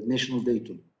national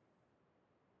datum.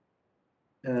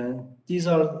 These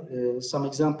are some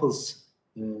examples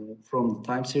from the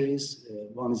time series.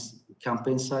 One is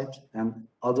campaign site, and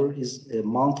other is a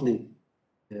monthly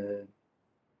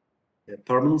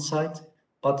permanent site.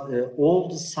 But all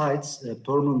the sites,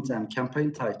 permanent and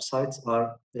campaign type sites,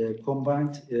 are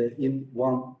combined in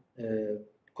one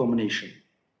combination.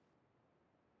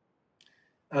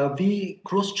 We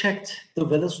cross-checked the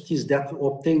velocities that we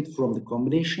obtained from the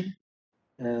combination.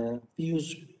 We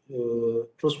use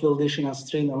cross-validation and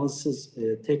strain analysis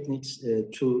techniques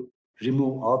to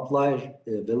remove outlier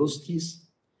velocities.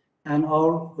 And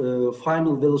our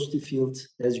final velocity field,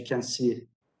 as you can see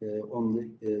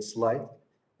on the slide,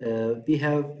 we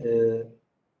have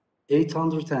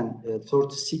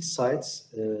 836 sites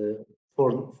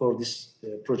for this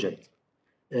project.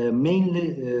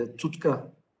 Mainly TUJK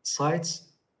sites,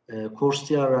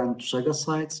 Korstia and TUJK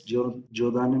sites,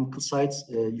 geodynamical sites.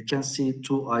 You can see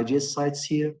 2 IGS sites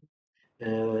here,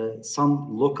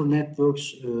 some local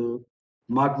networks,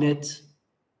 magnet,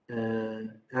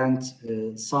 and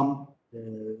some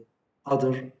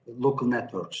other local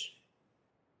networks.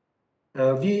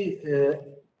 We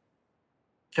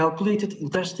calculated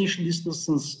interstation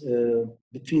distances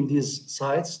between these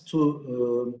sites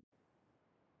to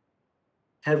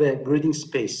have a grading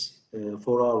space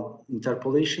for our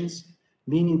interpolations.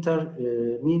 Mean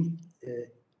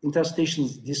interstation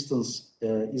distance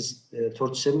is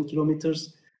 37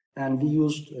 kilometers, and we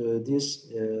used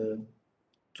this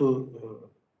to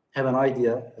have an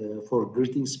idea for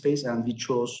grading space, and we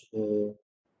chose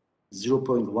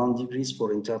 0.1 degrees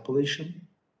for interpolation.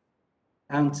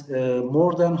 And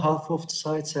more than half of the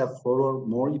sites have 4 or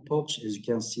more epochs, as you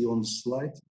can see on the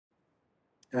slide.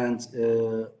 And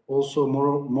also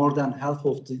more than half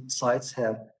of the sites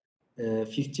have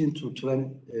 15 to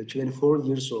 24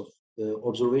 years of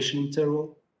observation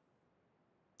interval.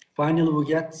 Finally, we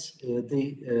get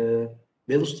the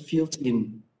velocity field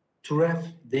in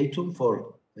 2ref datum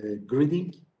for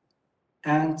grading,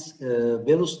 and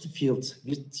velocity field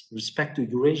with respect to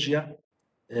Eurasia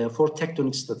for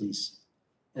tectonic studies.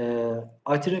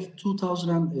 ITRF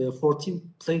 2014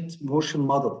 plate motion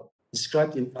model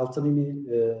described in Altanimi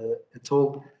et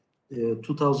al.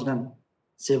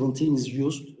 2017 is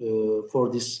used for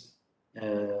this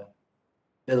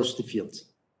velocity field.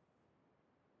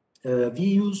 We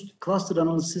used cluster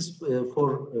analysis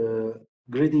for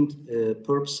grading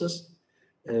purposes.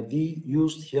 We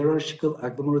used hierarchical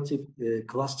agglomerative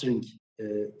clustering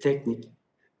technique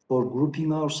for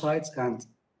grouping our sites, and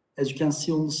as you can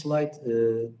see on the slide,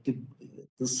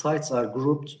 the sites are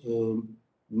grouped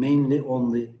mainly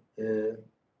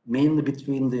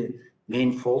between the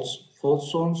main fault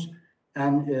zones,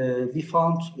 and we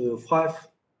found 5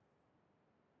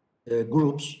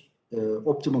 groups,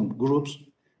 optimum groups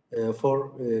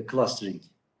for clustering.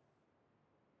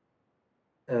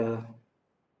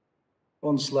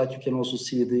 On the slide, you can also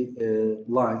see the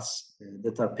lines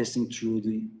that are passing through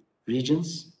the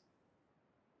regions.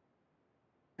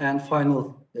 And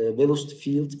final velocity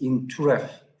field in 2ref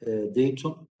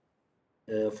datum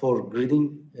for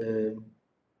grading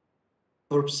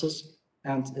purposes.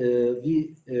 And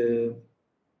we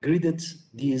gridded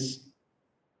these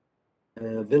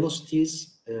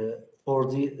velocities for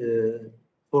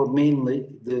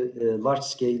mainly the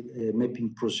large-scale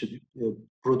mapping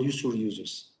producer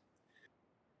users.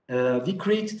 We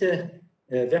created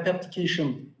a web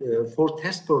application for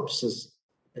test purposes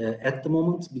at the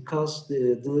moment, because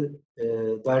the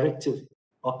directive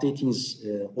updating is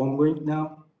ongoing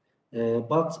now.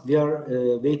 But we are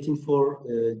waiting for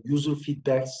user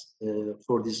feedbacks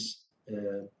for this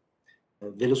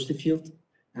velocity field.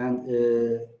 And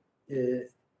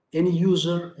any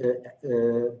user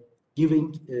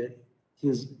giving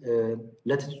his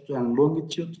latitude and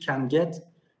longitude can get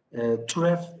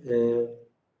 2ref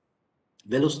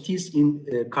velocities in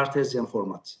Cartesian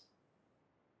format.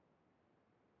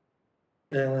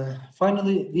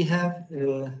 Finally, we have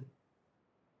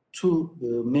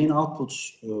 2 main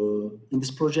outputs in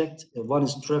this project. One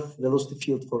is 2ref velocity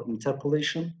field for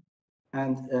interpolation,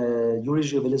 and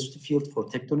Eurasia velocity field for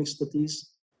tectonic studies.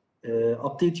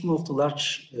 Updating of the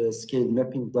large scale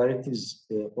mapping directive is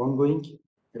ongoing,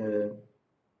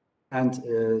 and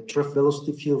 2ref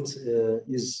velocity field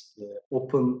is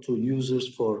open to users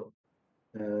for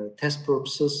test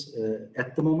purposes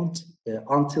at the moment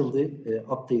until the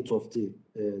update of the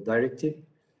directive.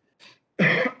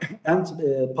 And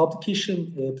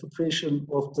publication preparation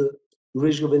of the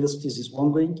Eurasia velocities is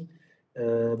ongoing.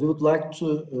 We would like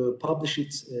to publish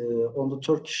it on the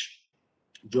Turkish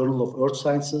Journal of Earth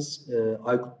Sciences,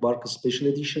 Aykut Barkı Special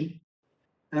Edition.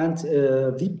 And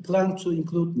we plan to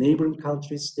include neighboring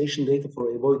countries' station data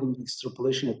for avoiding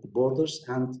extrapolation at the borders,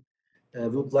 and we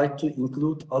would like to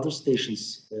include other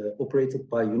stations operated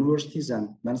by universities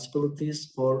and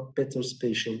municipalities for better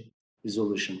spatial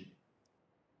resolution.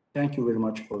 Thank you very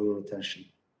much for your attention.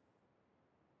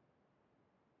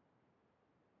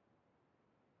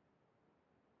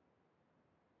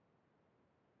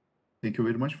 Thank you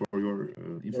very much for your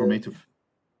informative.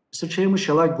 Mr. Chairman,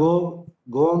 shall I go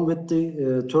on with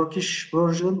the Turkish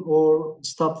version or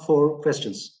stop for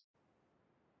questions?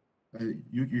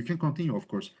 You can continue, of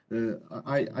course.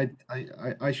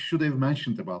 I should have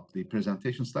mentioned about the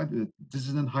presentation slide. This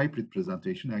is a hybrid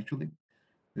presentation, actually.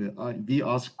 We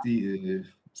asked the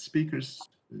speakers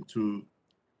to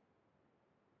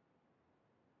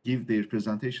give their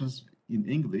presentations in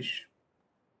English.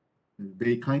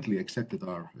 They kindly accepted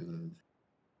our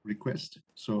request.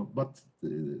 So, but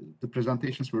the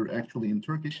presentations were actually in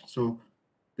Turkish, so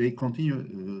they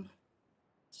continue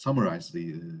summarize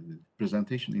the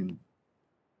presentation in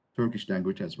Turkish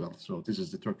language as well. So this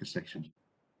is the Turkish section.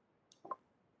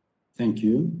 Thank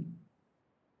you.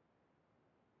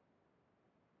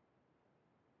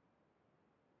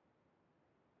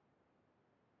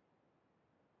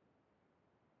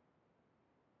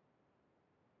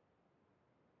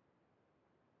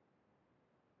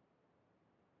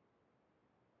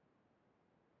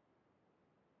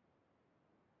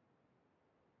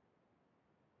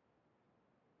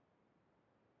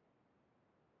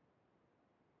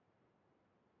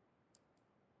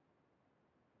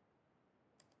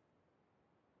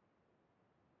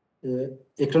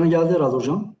 Ekrana geldi herhalde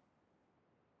hocam.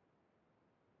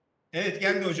 Evet,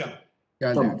 geldi hocam.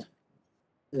 Geldi. Tamam.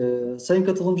 Sayın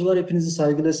katılımcılar, hepinizi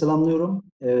saygıyla selamlıyorum.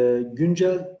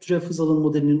 Güncel türev hız alanı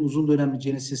modelinin uzun dönemli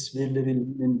Genesis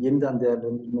verilerinin yeniden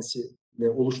değerlendirilmesi ve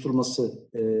oluşturması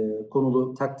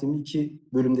konulu takdimi 2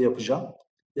 bölümde yapacağım.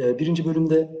 Birinci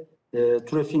bölümde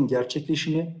türevin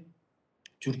gerçekleşimi,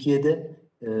 Türkiye'de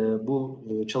bu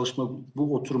çalışma,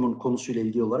 bu oturumun konusuyla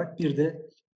ilgili olarak bir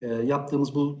de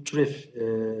yaptığımız bu türev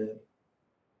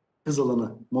hız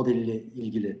alanı modeliyle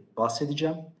ilgili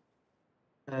bahsedeceğim.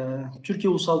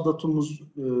 Türkiye Ulusal datumumuz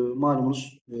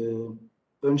malumunuz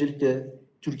öncelikle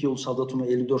Türkiye Ulusal datumu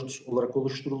 54 olarak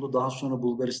oluşturuldu. Daha sonra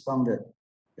Bulgaristan ve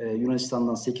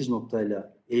Yunanistan'dan 8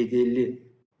 noktayla ED50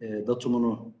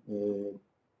 datumunu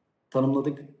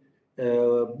tanımladık.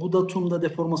 Bu datumda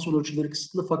deformasyon ölçüleri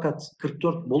kısıtlı, fakat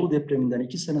 44 Bolu depreminden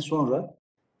 2 sene sonra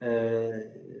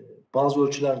bazı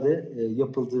ölçülerde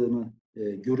yapıldığını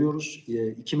görüyoruz.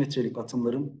 2 metrelik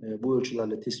atımların bu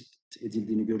ölçülerle tespit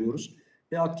edildiğini görüyoruz.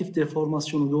 Ve aktif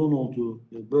deformasyonun yoğun olduğu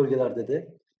bölgelerde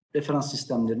de referans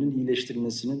sistemlerinin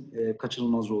iyileştirilmesinin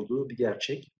kaçınılmaz olduğu bir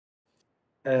gerçek.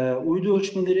 Uydu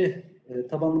ölçmeleri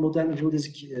tabanlı modern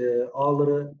jeodezik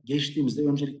ağlara geçtiğimizde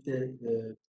öncelikle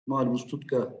malumunuz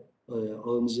TUJK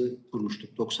ağımızı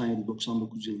kurmuştuk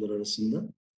 97-99 yılları arasında.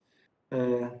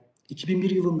 2001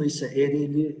 yılında ise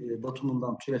ED50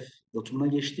 datumundan türev datumuna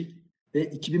geçtik ve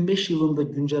 2005 yılında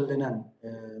güncellenen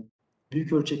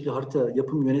büyük ölçekli harita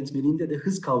yapım yönetmeliğinde de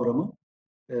hız kavramı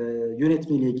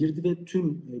yönetmeliğe girdi ve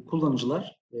tüm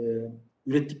kullanıcılar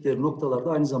ürettikleri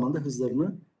noktalarda aynı zamanda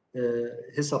hızlarını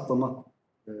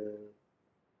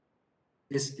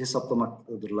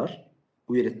hesaplamaktadırlar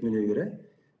bu yönetmeliğe göre.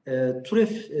 Türev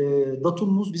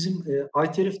datumumuz bizim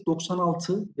ITRF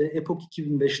 96 ve EPOK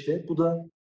 2005'te. Bu da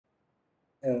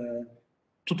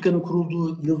TUJK'nın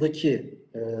kurulduğu yıldaki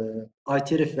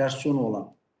ITRF versiyonu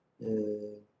olan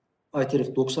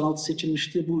ITRF 96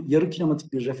 seçilmişti. Bu yarı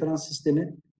kinematik bir referans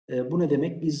sistemi. Bu ne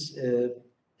demek? Biz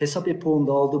hesap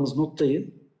epoğunda aldığımız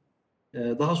noktayı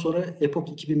daha sonra EPOK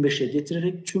 2005'e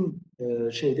getirerek tüm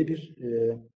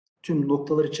tüm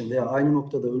noktalar için veya aynı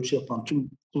noktada ölçü yapan tüm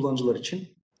kullanıcılar için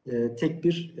tek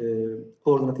bir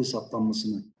koordinat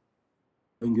hesaplanmasını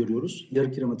öngörüyoruz.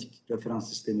 Yarı kinematik referans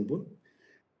sistemi bu.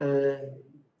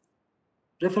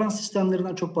 Referans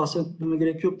sistemlerinden çok bahsetmeme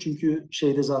gerek yok çünkü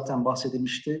şeyde zaten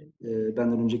bahsedilmişti.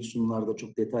 Benden önceki sunumlarda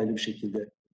çok detaylı bir şekilde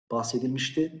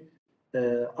bahsedilmişti.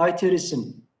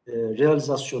 ITRS'in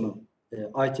realizasyonu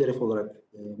ITRF olarak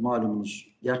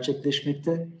malumunuz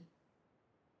gerçekleşmekte.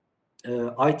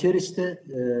 ITRS'ten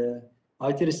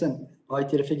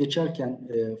ITRF'e geçerken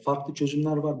farklı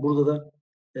çözümler var. Burada da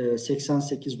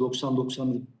 88, 90,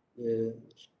 90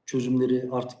 çözümleri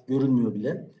artık görünmüyor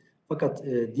bile. Fakat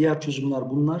diğer çözümler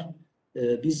bunlar.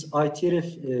 Biz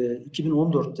ITRF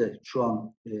 2014'te şu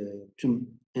an tüm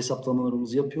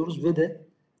hesaplamalarımızı yapıyoruz ve de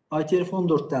ITRF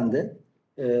 14'ten de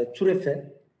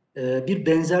TÜREF'e bir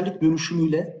benzerlik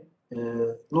dönüşümüyle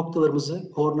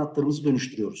noktalarımızı, koordinatlarımızı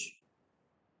dönüştürüyoruz.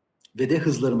 Ve de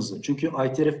hızlarımızı. Çünkü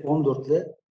ITRF 14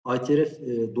 ile ITRF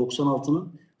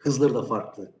 96'nın hızları da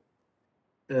farklı.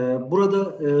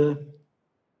 Burada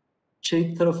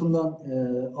tarafından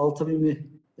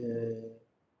Altabimi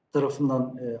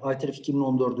tarafından ITRF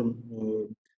 2014'ün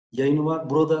yayını var.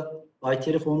 Burada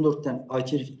ITRF 14'ten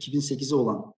ITRF 2008'e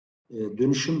olan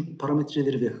dönüşüm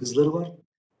parametreleri ve hızları var.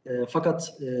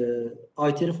 Fakat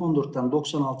ITRF 14'ten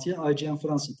 96'ya IGN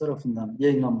Fransa tarafından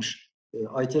yayınlanmış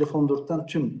ITRF 14'ten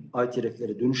tüm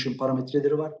ITRF'lere dönüşüm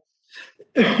parametreleri var.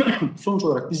 Sonuç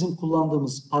olarak bizim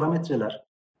kullandığımız parametreler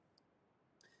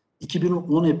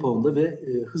 2010 epoğunda ve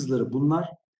hızları bunlar.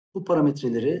 Bu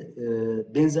parametreleri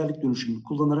benzerlik dönüşümünü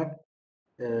kullanarak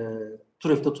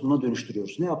türev datumuna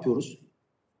dönüştürüyoruz. Ne yapıyoruz?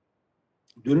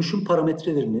 Dönüşüm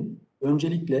parametrelerinin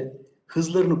öncelikle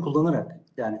hızlarını kullanarak,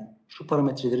 yani şu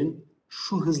parametrelerin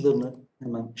şu hızlarını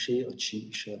hemen açayım,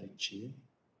 işaretçiyi.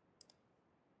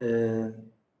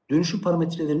 Dönüşüm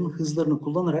parametrelerinin hızlarını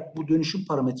kullanarak bu dönüşüm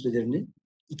parametrelerini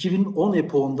 2010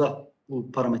 epoğunda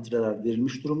bu parametreler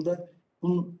verilmiş durumda.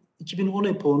 Bunun 2010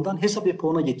 epoğundan hesap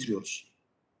epoğuna getiriyoruz.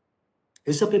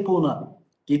 Hesap epoğuna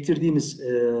getirdiğimiz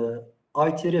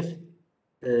ITRF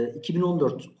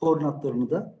 2014 koordinatlarını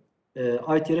da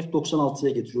ITRF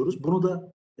 96'ya getiriyoruz. Bunu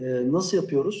da nasıl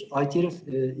yapıyoruz? ITRF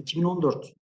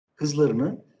 2014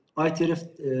 hızlarını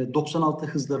ITRF 96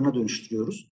 hızlarına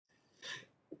dönüştürüyoruz.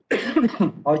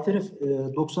 ITRF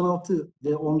 96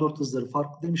 ve 14 hızları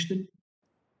farklı demiştim.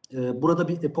 Burada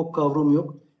bir epok kavramı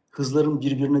yok. Hızların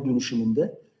birbirine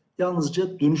dönüşümünde.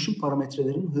 Yalnızca dönüşüm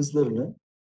parametrelerinin hızlarını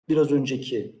biraz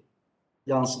önceki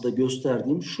yansıda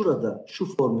gösterdiğim şurada,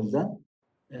 şu formülden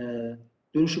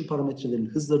dönüşüm parametrelerinin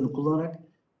hızlarını kullanarak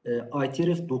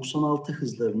ITRF 96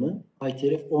 hızlarını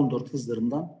ITRF 14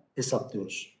 hızlarından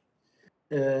hesaplıyoruz.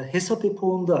 Hesap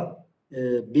epoğunda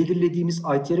belirlediğimiz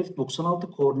ITRF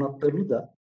 96 koordinatlarını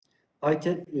da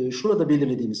şurada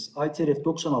belirlediğimiz ITRF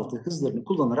 96 hızlarını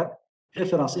kullanarak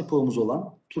referans epoğumuz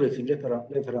olan TUREF'in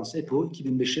referans epoğu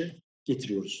 2005'e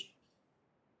getiriyoruz.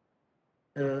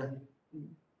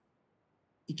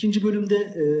 İkinci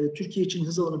bölümde Türkiye için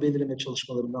hız alanı belirleme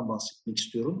çalışmalarından bahsetmek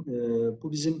istiyorum.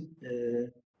 Bu bizim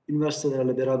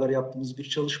üniversitelerle beraber yaptığımız bir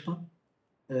çalışma.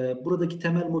 Buradaki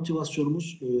temel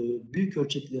motivasyonumuz büyük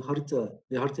ölçekli harita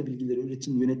ve harita bilgileri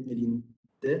üretim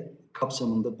yönetmeliğinde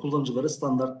kapsamında kullanıcılara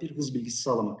standart bir hız bilgisi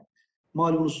sağlamak.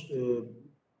 Malumunuz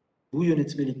bu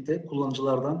yönetmelikte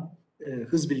kullanıcılardan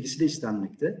hız bilgisi de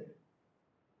istenmekte.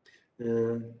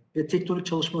 Ve tektonik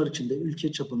çalışmalar için de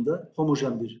ülke çapında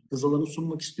homojen bir hız alanı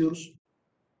sunmak istiyoruz.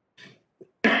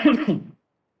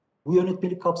 Bu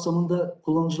yönetmelik kapsamında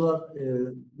kullanıcılar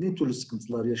ne türlü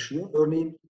sıkıntılar yaşıyor?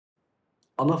 Örneğin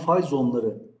ana fay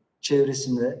zonları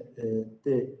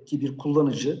çevresindeki bir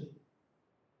kullanıcı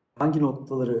hangi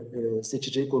noktaları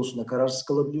seçeceği konusunda kararsız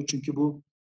kalabiliyor. Çünkü bu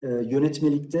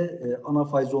yönetmelikte ana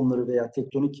fay zonları veya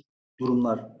tektonik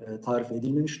durumlar tarif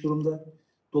edilmemiş durumda.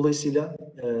 Dolayısıyla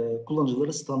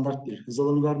kullanıcılara standart bir hız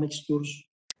alanı vermek istiyoruz.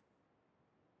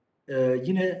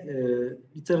 Yine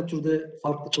literatürde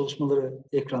farklı çalışmaları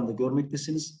ekranda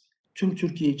görmektesiniz. Tüm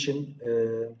Türkiye için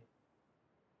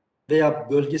veya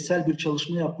bölgesel bir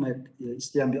çalışma yapmak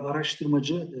isteyen bir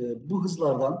araştırmacı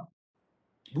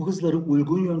bu hızları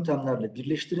uygun yöntemlerle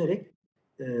birleştirerek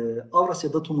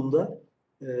Avrasya datumunda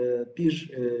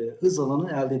bir hız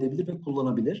alanı elde edebilir ve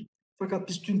kullanabilir. Fakat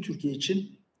biz tüm Türkiye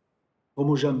için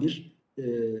homojen bir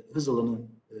hız alanı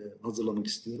hazırlamak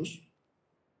istiyoruz.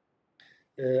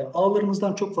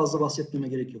 Ağlarımızdan çok fazla bahsetmeme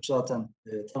gerek yok. Zaten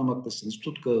tanımaktasınız.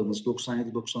 TUJK ağımız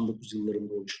 97-99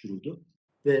 yıllarında oluşturuldu.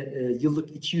 Ve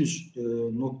yıllık 200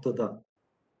 noktada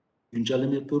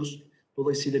güncelleme yapıyoruz.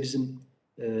 Dolayısıyla bizim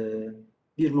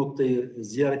bir noktayı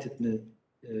ziyaret etme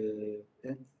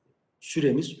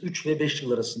süremiz 3 ve 5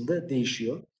 yıl arasında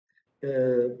değişiyor.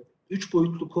 3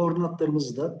 boyutlu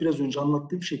koordinatlarımızı da biraz önce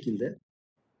anlattığım şekilde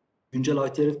güncel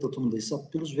ITRF datumunda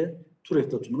hesaplıyoruz ve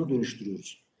TUREF datumuna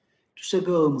dönüştürüyoruz. TUSAG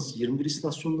ağımız 21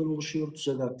 istasyondan oluşuyor.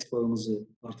 TUSAG aktif ağımızı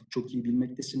artık çok iyi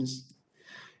bilmektesiniz.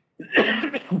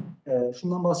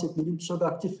 Şundan bahsetmeliyim. TUSAG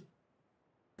aktif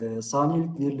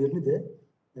saniyelik verilerini de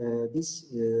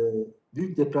biz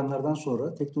büyük depremlerden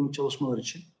sonra tektonik çalışmalar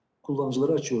için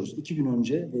kullanıcılara açıyoruz. 2 gün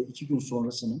önce ve 2 gün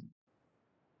sonrasını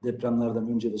depremlerden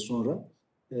önce ve sonra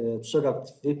TUSAG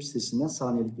aktif web sitesinden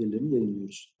saniyelik verilerini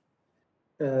yayınlıyoruz.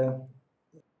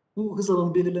 Bu hız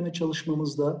alanı belirleme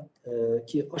çalışmamızda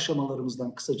ki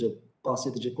aşamalarımızdan kısaca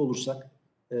bahsedecek olursak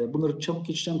bunları çabuk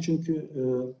geçeceğim çünkü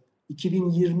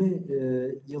 2020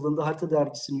 yılında Harita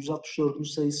Dergisi'nin 164.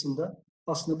 sayısında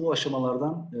aslında bu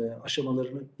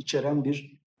aşamalarını içeren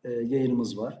bir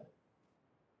yayınımız var.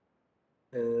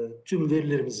 Tüm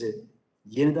verilerimizi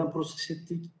yeniden proses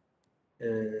ettik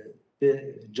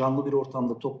ve canlı bir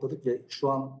ortamda topladık ve şu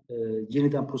an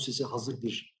yeniden prosese hazır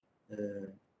bir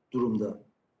durumda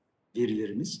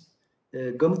verilerimiz.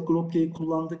 Gamut Globkey'i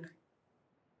kullandık.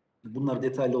 Bunlar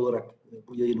detaylı olarak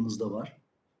bu yayınımızda var.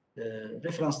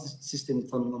 Referans sistemi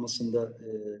tanımlamasında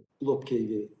Globkey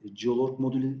ve Geolog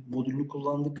modülünü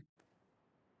kullandık.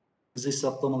 Hız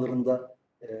hesaplamalarında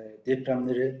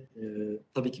depremleri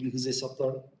tabii ki bir hız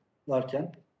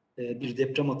hesaplarken bir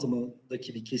deprem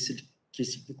atımındaki bir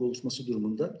kesiklik oluşması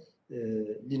durumunda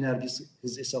lineer bir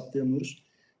hız hesaplayamıyoruz.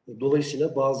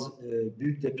 Dolayısıyla bazı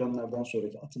büyük depremlerden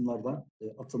sonraki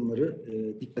atımları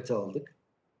dikkate aldık.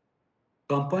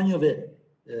 Kampanya ve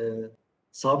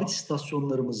sabit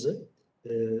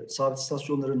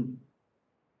istasyonların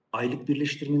aylık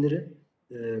birleştirmeleri,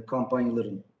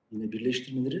 kampanyaların yine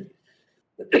birleştirmeleri,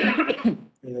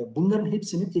 bunların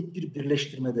hepsini tek bir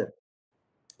birleştirmede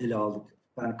ele aldık.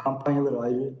 Yani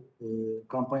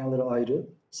kampanyaları ayrı,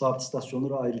 sabit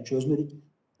istasyonları ayrı çözmedik.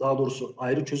 Daha doğrusu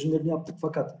ayrı çözümlerini yaptık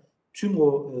fakat tüm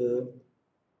o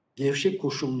gevşek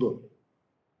koşullu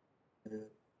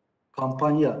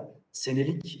kampanya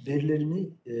senelik verilerini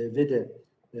ve de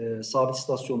sabit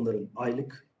istasyonların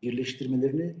aylık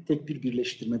birleştirmelerini tek bir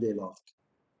birleştirmede ele aldık.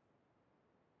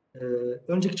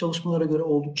 Önceki çalışmalara göre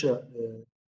oldukça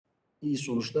iyi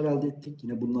sonuçlar elde ettik.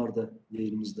 Yine bunlar da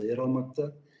yayınımızda yer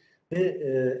almakta. Ve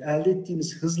elde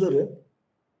ettiğimiz hızları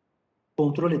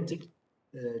kontrol ettik.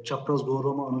 Çapraz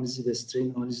doğrulama analizi ve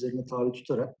strain analizlerine tabi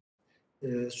tutarak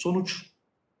sonuç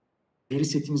veri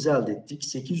setimizi elde ettik.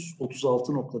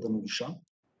 836 noktadan oluşan.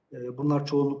 Bunlar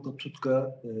çoğunlukla TUJK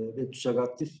ve TUJK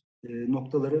aktif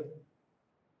noktaları.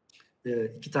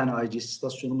 2 tane IGS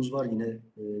istasyonumuz var. Yine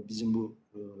bizim bu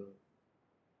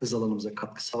hız alanımıza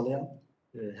katkı sağlayan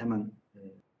hemen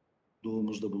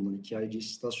doğumuzda bulunan 2 IGS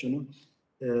istasyonu.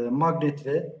 Magnet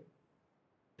ve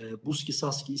Buski,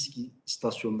 Saski, İSKİ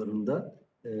istasyonlarında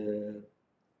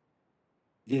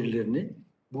verilerini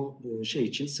bu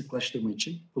sıklaştırma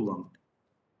için kullandık.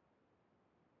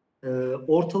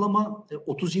 Ortalama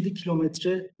 37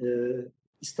 kilometre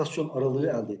istasyon aralığı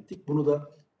elde ettik. Bunun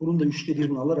da 3'te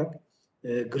 1'ini alarak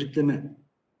gritleme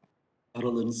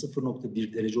aralığını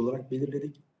 0.1 derece olarak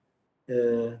belirledik.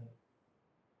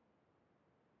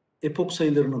 Epok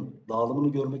sayılarının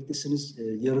dağılımını görmektesiniz.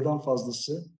 Yarıdan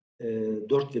fazlası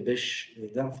 4 ve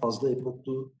 5'den fazla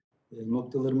epoklu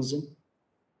noktalarımızın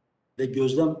ve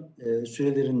gözlem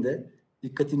sürelerinde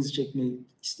dikkatinizi çekmeyi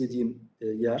istediğim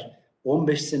yer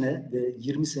 15 sene ve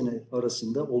 20 sene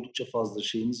arasında oldukça fazla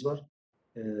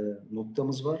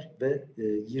noktamız var ve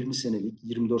 20 senelik,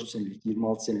 24 senelik,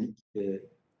 26 senelik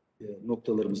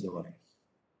noktalarımız da var.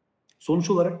 Sonuç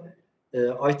olarak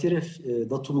ITRF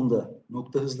datumunda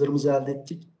nokta hızlarımızı elde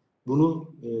ettik.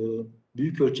 Bunu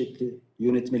büyük ölçekli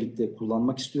yönetmelikte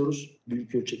kullanmak istiyoruz.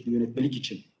 Büyük ölçekli yönetmelik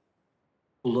için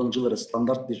kullanıcılara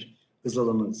standart bir hız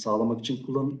alanı sağlamak için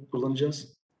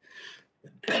kullanacağız.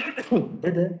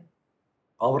 Ve de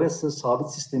Avrasya sabit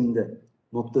sisteminde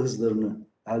nokta hızlarını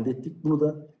elde ettik. Bunu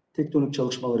da tektonik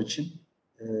çalışmalar için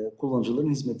kullanıcıların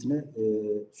hizmetine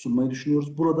sunmayı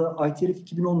düşünüyoruz. Burada ITRF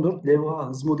 2014 levha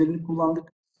hız modelini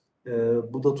kullandık.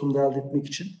 Bu datumda elde etmek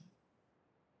için.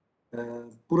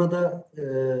 Burada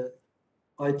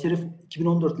ITRF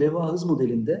 2014 levha hız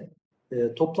modelinde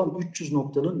toplam 300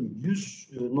 noktanın 100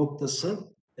 noktası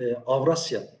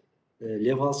Avrasya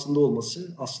levhasında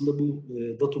olması aslında bu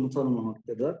datumu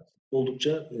tanımlamakta da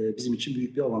oldukça bizim için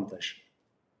büyük bir avantaj.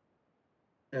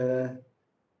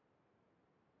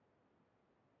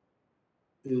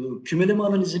 Kümeleme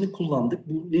analizini kullandık.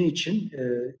 Bu ne için?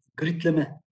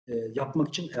 Gritleme yapmak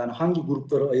için yani hangi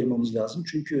gruplara ayırmamız lazım?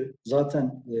 Çünkü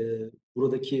zaten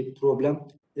buradaki problem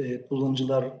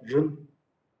kullanıcıların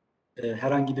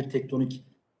herhangi bir tektonik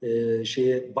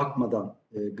şeye bakmadan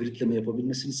gritleme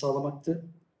yapabilmesini sağlamaktı.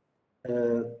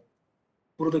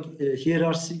 Burada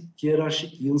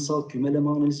hiyerarşik yığınsal kümeleme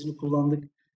analizini kullandık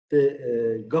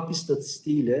ve gap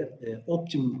istatistiğiyle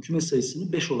optimum küme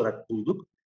sayısını 5 olarak bulduk.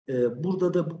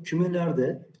 Burada da bu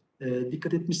kümelerde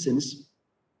dikkat etmişseniz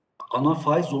ana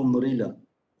fay zonlarıyla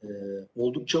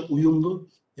oldukça uyumlu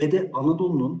ve de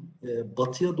Anadolu'nun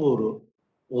batıya doğru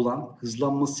olan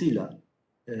hızlanmasıyla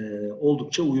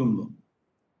oldukça uyumlu.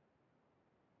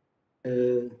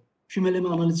 Kümeleme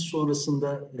analizi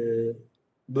sonrasında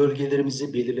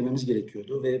bölgelerimizi belirlememiz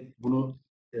gerekiyordu ve bunu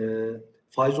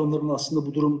fay zonlarının aslında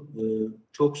bu durum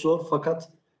çok zor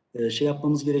fakat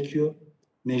yapmamız gerekiyor.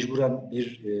 Mecburen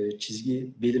bir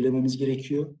çizgi belirlememiz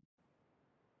gerekiyor.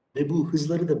 Ve bu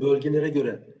hızları da bölgelere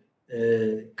göre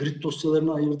grid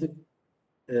dosyalarına ayırdık.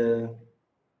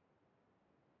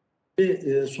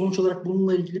 Ve sonuç olarak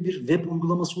bununla ilgili bir web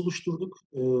uygulaması oluşturduk.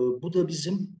 Bu da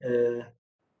bizim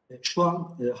şu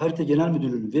an Harita Genel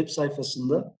Müdürlüğü'nün web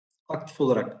sayfasında aktif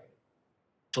olarak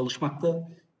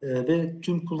çalışmakta ve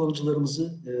tüm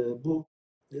kullanıcılarımızı bu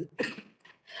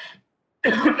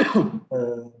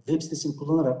web sitesini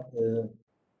kullanarak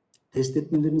test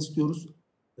etmelerini istiyoruz.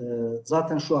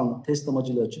 Zaten şu an test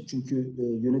amacıyla açık çünkü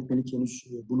yönetmelik henüz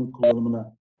bunun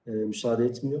kullanımına müsaade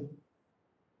etmiyor.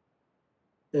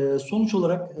 Sonuç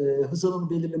olarak hız alanı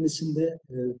belirlemesinde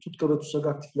TUJK ve TUJK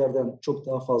aktiflerden çok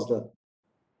daha fazla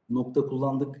nokta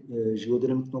kullandık.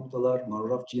 Jeodinamik noktalar,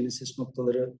 marraf GNSS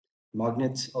noktaları,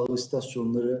 magnet ağı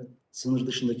istasyonları, sınır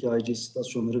dışındaki IC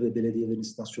istasyonları ve belediyelerin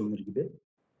istasyonları gibi.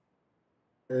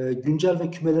 Güncel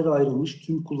ve kümelere ayrılmış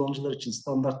tüm kullanıcılar için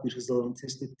standart bir hız alanı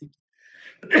test ettik.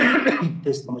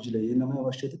 Test amacıyla yayınlamaya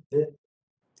başladık ve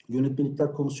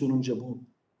Yönetmelikler Komisyonu'nca bu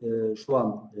şu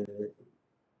an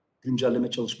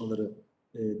güncelleme çalışmaları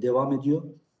devam ediyor.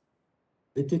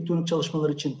 Ve tektonik çalışmalar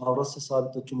için Avrasya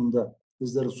Sabit Atom'unda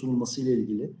hızların sunulması ile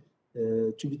ilgili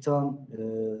TÜBİTAK'ın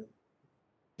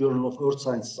Journal of Earth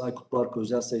Sciences Aykut Barkı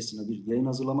özel sayısına bir yayın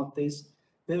hazırlamaktayız.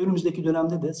 Ve önümüzdeki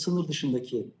dönemde de sınır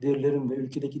dışındaki verilerin ve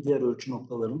ülkedeki diğer ölçü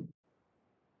noktaların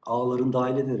ağların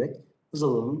dahil ederek hız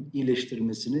alanının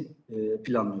iyileştirilmesini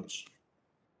planlıyoruz.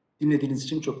 Dinlediğiniz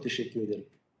için çok teşekkür ederim.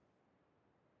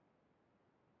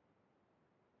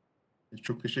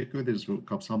 Çok teşekkür ederiz bu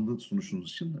kapsamlı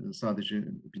sunuşunuz için. Sadece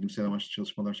bilimsel amaçlı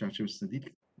çalışmalar çerçevesinde değil,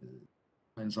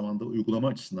 aynı zamanda uygulama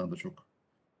açısından da çok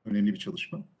önemli bir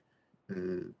çalışma.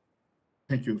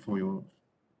 Thank you for your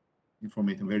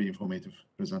very informative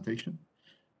presentation.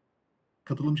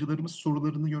 Katılımcılarımız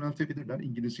sorularını yöneltebilirler.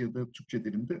 İngilizce ya da Türkçe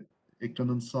dilinde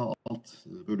ekranın sağ alt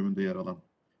bölümünde yer alan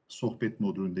sohbet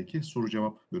modülündeki soru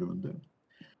cevap bölümünde.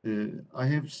 I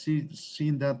have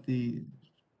seen that the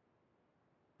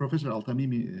Professor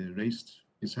Altamimi raised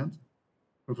his hand.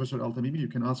 Professor Altamimi,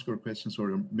 you can ask your questions or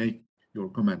make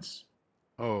your comments.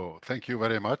 Oh, thank you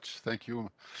very much. Thank you.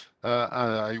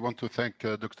 I want to thank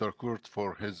Dr. Kurt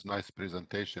for his nice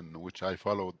presentation, which I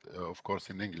followed, of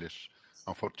course, in English.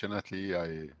 Unfortunately,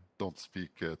 I don't speak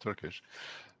Turkish,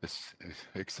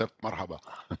 except marhaba.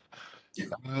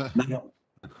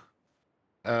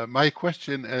 My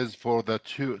question is for the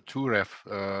TUREF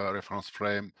reference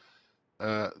frame.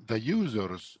 The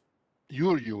users,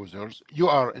 your users, you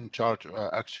are in charge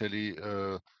actually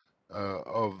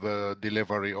of the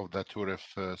delivery of the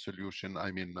TUREF solution,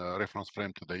 I mean reference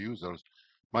frame to the users.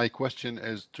 My question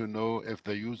is to know if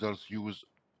the users use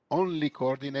only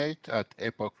coordinate at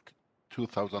epoch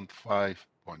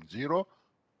 2005.0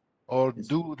 or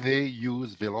do they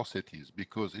use velocities?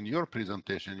 Because in your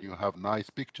presentation you have nice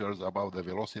pictures about the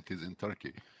velocities in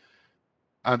Turkey.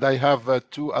 And I have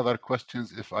two other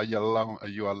questions if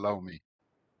you allow me.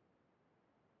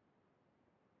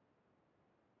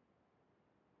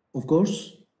 Of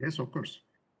course. Yes, of course.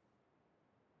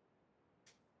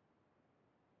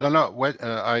 No,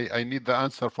 I need the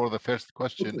answer for the first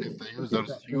question. Okay. If the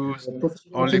users use Professor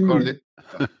only Altamimi. coordinate.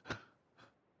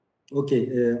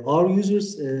 Okay, our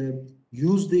users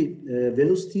use the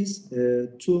velocities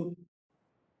to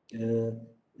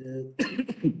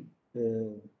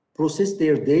process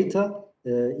their data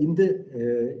in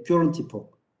the current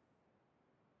epoch.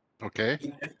 Okay.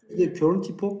 The current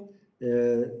epoch,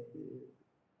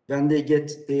 when they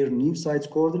get their new site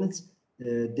coordinates,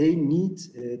 they need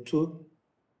to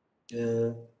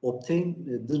obtain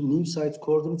the new site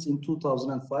coordinates in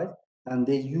 2005, and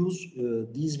they use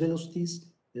these velocities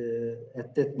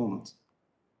at that moment.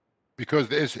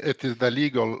 Because it is the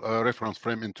legal reference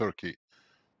frame in Turkey.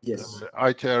 Yes.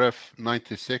 ITRF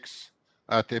 96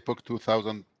 at epoch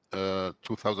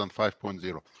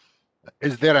 2005.0.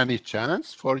 Is there any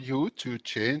chance for you to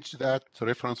change that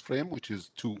reference frame, which is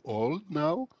too old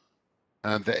now,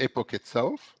 and the epoch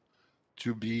itself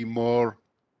to be more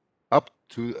up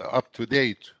to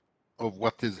date of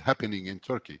what is happening in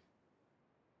Turkey?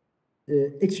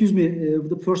 Excuse me,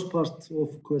 the first part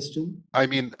of question. I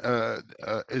mean,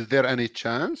 is there any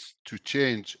chance to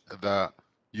change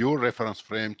your reference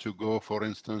frame to go, for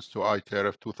instance, to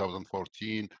ITRF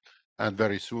 2014 and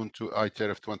very soon to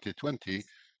ITRF 2020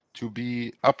 to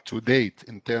be up to date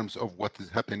in terms of what is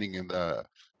happening in the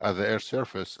air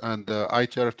surface, and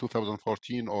ITRF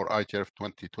 2014 or ITRF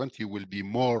 2020 will be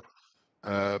more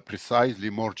precisely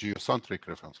more geocentric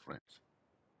reference frames?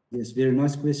 Yes, very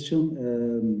nice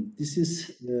question. This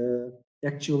is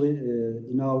actually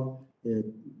in our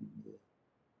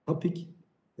topic.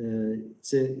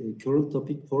 It's a current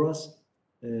topic for us.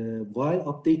 While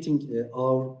updating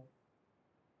our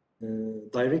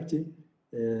directive,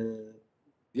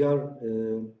 we are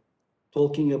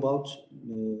talking about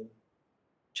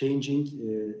changing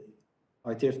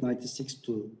ITRF 96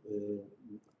 to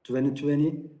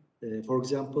 2020, for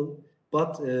example.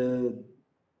 But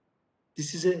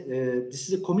this is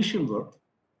a commission work,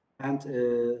 and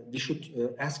we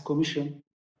should ask commission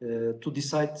to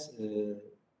decide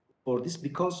for this,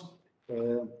 because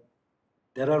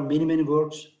there are many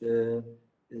works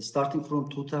starting from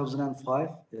 2005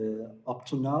 up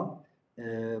to now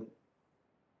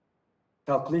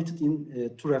calculated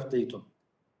in TUREF data.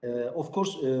 Of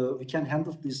course, we can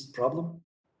handle this problem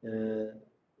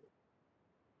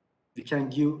we can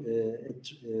give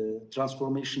a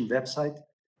transformation website,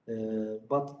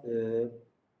 but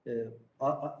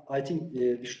I think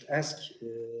we should ask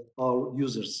our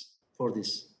users for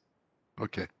this.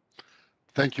 Okay.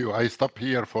 Thank you. I stop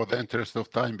here for the interest of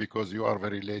time because you are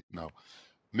very late now.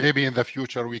 Maybe in the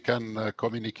future we can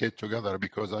communicate together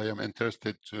because I am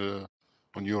interested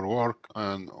on your work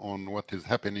and on what is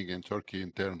happening in Turkey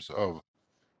in terms of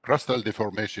crustal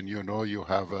deformation. You know, you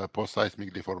have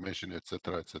post-seismic deformation,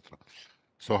 etc., etc.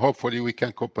 So hopefully we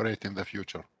can cooperate in the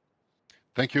future.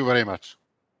 Thank you very much.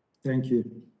 Thank you.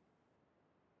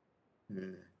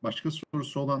 Başka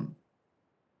sorusu olan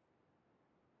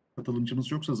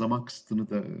katılımcımız yoksa zaman kısıtını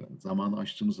da, zamanı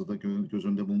aştığımızda da göz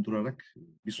önünde bulundurarak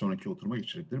bir sonraki oturuma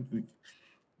geçirebilirim.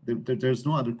 There's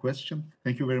no other question.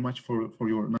 Thank you very much for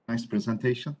your nice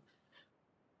presentation.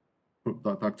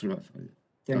 Dr.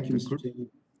 Thank you, Mr. Kurt. Chairman.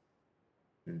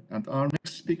 And our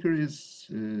next speaker is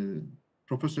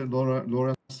Professor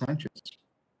Laura Sanchez.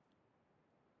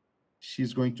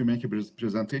 She's going to make a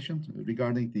presentation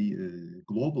regarding the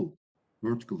global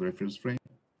vertical reference frame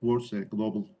towards a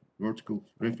global vertical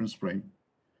reference frame.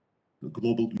 The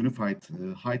global unified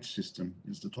height system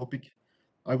is the topic.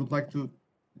 I would like to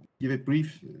give a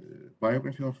brief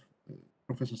biography of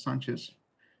Professor Sanchez.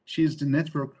 She is the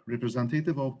network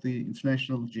representative of the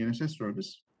International GNSS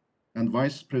Service and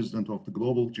Vice President of the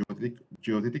Global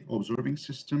Geodetic Observing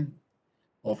System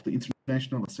of the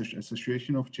International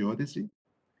Association of Geodezi.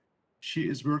 She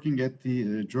is working at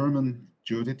the German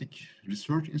Geodetic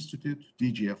Research Institute,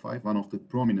 DGFI, one of the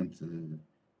prominent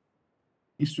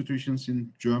institutions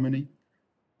in Germany,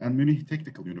 and Munich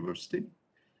Technical University.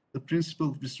 The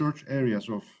principal research areas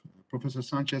of Professor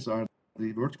Sanchez are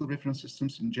the vertical reference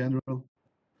systems in general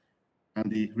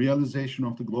and the realization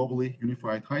of the globally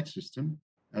unified height system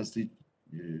as the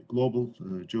Global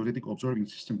Geodetic Observing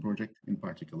System project in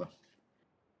particular.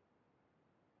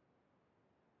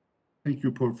 Thank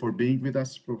you for being with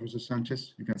us, Professor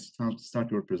Sanchez. You can start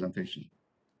your presentation.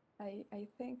 I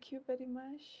thank you very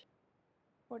much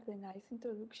for the nice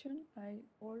introduction. I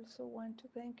also want to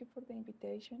thank you for the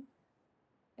invitation.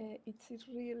 It's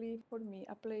really for me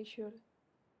a pleasure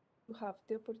to have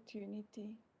the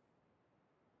opportunity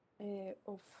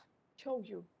of show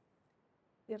you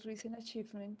the recent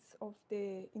achievements of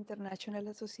the International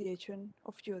Association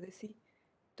of Geodesy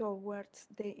towards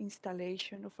the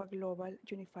installation of a global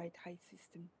unified height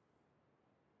system.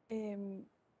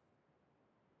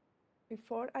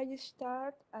 Before I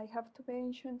start, I have to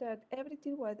mention that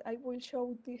everything what I will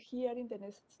show here in the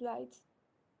next slides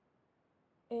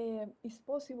is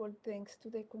possible thanks to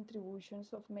the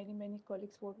contributions of many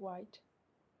colleagues worldwide.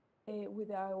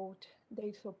 Without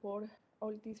their support,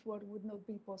 all this work would not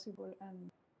be possible,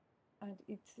 and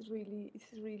it's really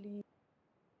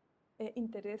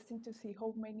interesting to see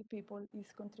how many people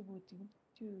is contributing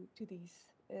to this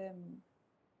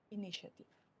initiative.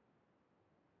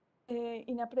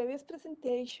 In a previous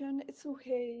presentation,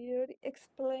 Suhair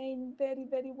explained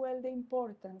very well the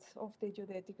importance of the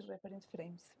geodetic reference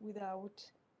frames.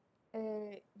 Without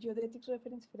geodetic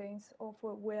reference frames of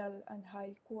well and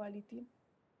high quality,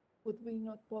 would be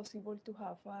not possible to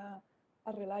have a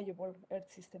reliable Earth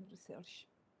system research.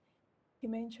 He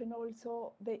mentioned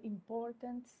also the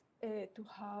importance to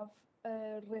have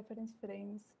reference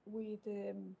frames with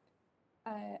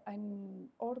an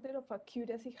order of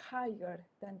accuracy higher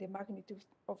than the magnitude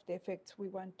of the effects we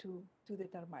want to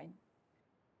determine.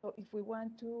 So if we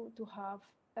want to have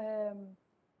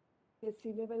the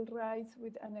sea level rise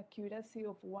with an accuracy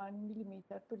of 1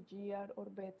 millimeter per year or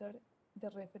better, the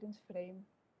reference frame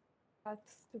has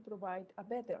to provide a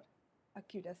better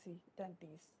accuracy than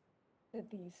this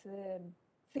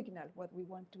signal, what we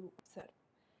want to observe.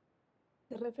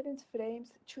 The reference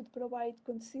frames should provide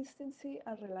consistency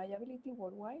and reliability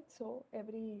worldwide, so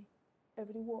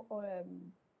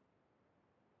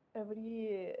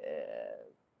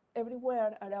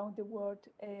everywhere around the world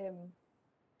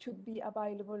should be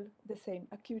available the same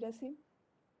accuracy,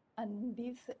 and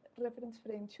this reference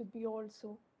frame should be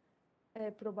also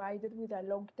provided with a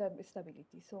long-term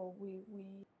stability. So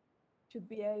we should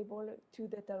be able to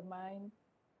determine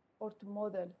or to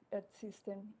model Earth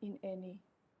system in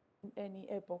any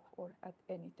epoch or at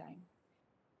any time.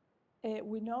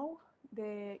 We know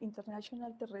the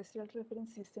International Terrestrial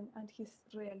Reference System and his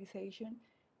realization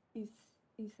is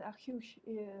a huge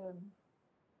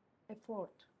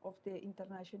effort of the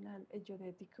international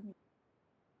geodetic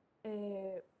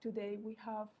community. Today we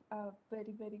have a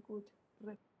very good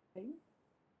reference frame.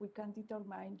 We can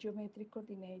determine geometric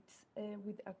coordinates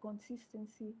with a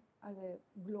consistency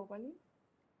globally,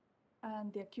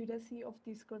 and the accuracy of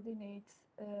these coordinates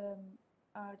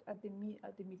are at the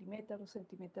millimeter or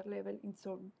centimeter level in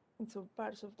some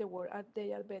parts of the world, and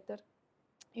they are better.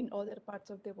 In other parts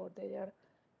of the world, they are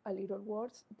a little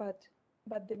worse, but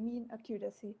the mean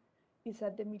accuracy is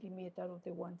at the millimeter of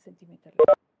the 1 centimeter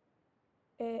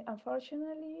level.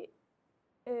 Unfortunately,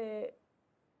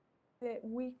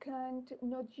 we can't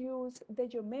not use the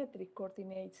geometric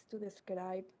coordinates to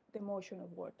describe the motion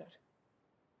of water.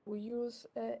 We use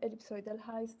ellipsoidal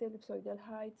heights. The ellipsoidal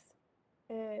heights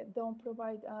don't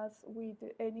provide us with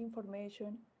any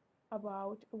information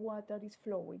about water is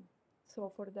flowing.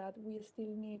 So for that, we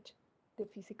still need the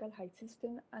physical height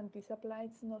system, and this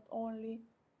applies not only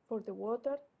for the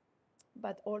water,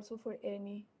 but also for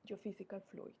any geophysical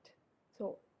fluid.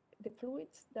 So the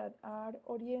fluids that are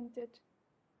oriented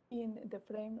in the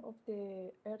frame of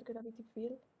the Earth gravity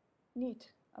field need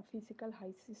a physical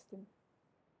height system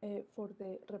for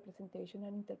the representation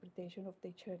and interpretation of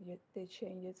the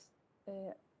changes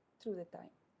through the time.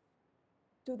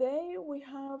 Today, we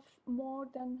have more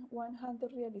than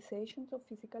 100 realizations of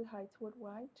physical heights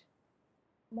worldwide.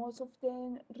 Most of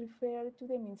them refer to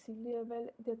the mean sea level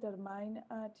determined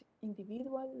at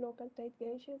individual local tide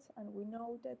gauges, and we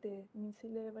know that the mean sea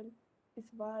level is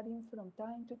varying from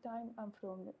time to time and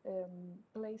from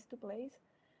place to place,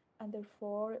 and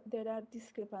therefore there are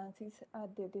discrepancies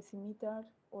at the decimeter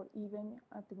or even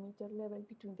at the meter level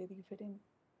between the different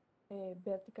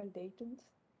vertical datums.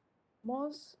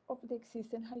 Most of the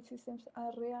existing height systems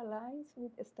are realized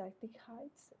with static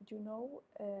heights. You know,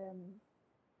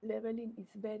 leveling is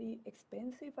very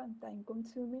expensive and time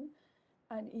consuming,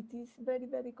 and it is very,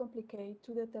 very complicated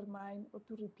to determine or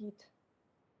to repeat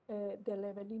the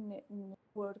leveling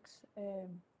networks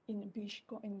in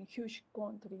huge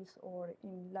countries or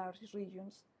in large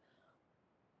regions.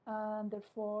 And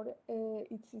therefore,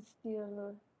 it is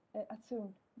still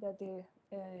assumed that the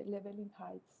leveling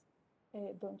heights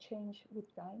don't change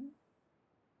with time.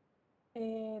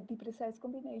 The precise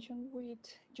combination with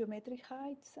geometric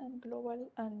heights and global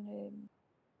and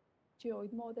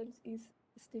geoid models is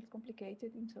still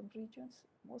complicated in some regions,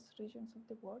 most regions of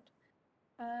the world.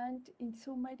 And in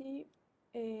summary,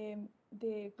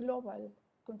 the global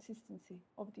consistency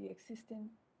of the existing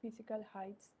physical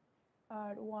heights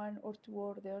are 1 or 2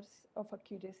 orders of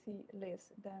accuracy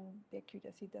less than the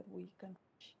accuracy that we can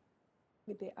reach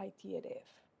with the ITRF.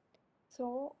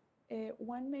 So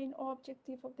one main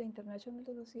objective of the International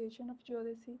Association of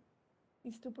Geodesy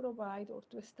is to provide or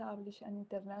to establish an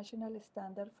international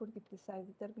standard for the precise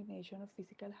determination of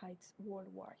physical heights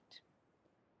worldwide.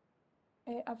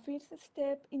 A first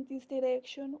step in this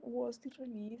direction was the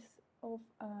release of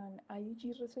an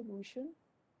IUG resolution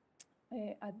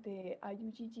at the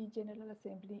IUGG General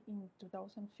Assembly in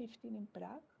 2015 in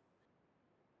Prague.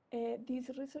 This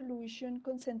resolution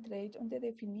concentrates on the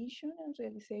definition and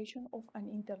realization of an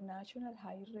international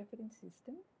height reference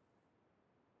system.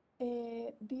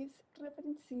 This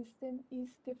reference system is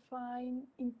defined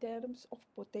in terms of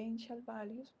potential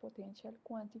values, potential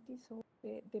quantities. So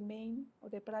the main or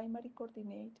the primary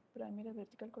coordinate, primary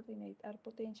vertical coordinate are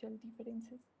potential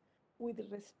differences with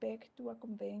respect to a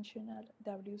conventional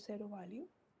W0 value.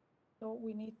 So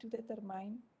we need to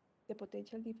determine the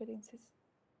potential differences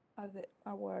at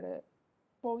our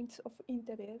points of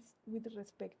interest with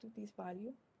respect to this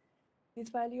value. This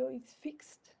value is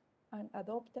fixed and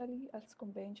adopted as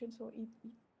convention, so it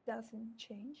doesn't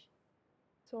change.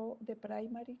 So the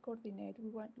primary coordinate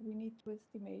we need to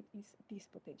estimate is this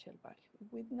potential value.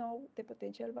 If we know the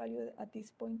potential value at this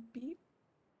point P,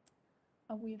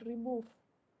 and we remove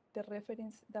the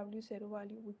reference W0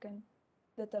 value, we can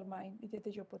determine the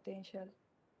geopotential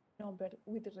number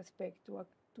with respect to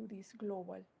this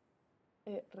global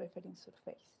reference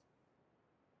surface.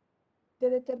 The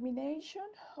determination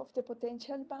of the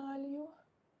potential value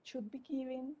should be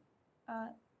given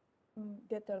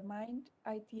determined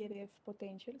ITRF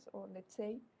potentials, or let's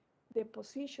say the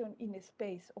position in a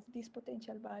space of this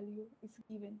potential value is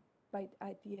given by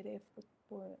ITRF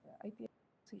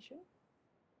position.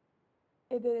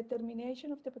 The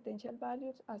determination of the potential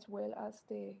values as well as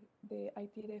the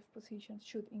ITRF positions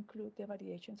should include the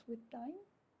variations with time.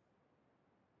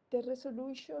 The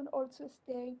resolution also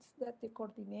states that the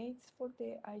coordinates for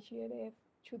the IGRF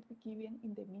should be given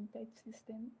in the mean tide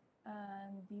system,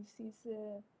 and this is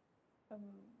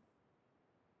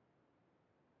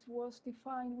was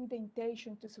defined with the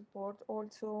intention to support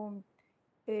also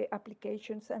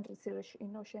applications and research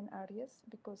in ocean areas,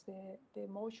 because the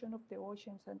motion of the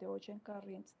oceans and the ocean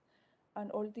currents and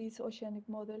all these oceanic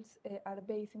models are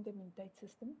based in the mean tide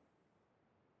system.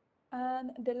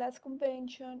 And the last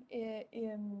convention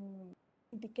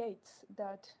indicates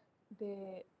that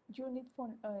the unit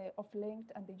of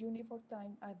length and the unit for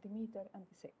time are the meter and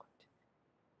the second.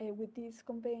 With this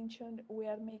convention, we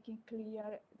are making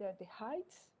clear that the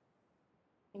heights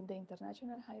in the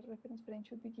international height reference frame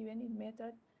should be given in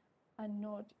meter and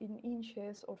not in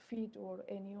inches or feet or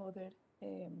any other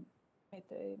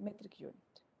metric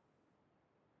unit.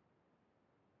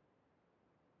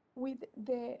 With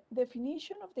the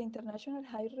definition of the international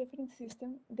height reference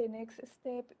system, the next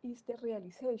step is the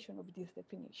realization of this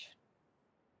definition.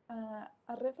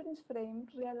 A reference frame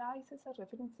realizes a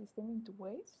reference system in two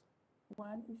ways.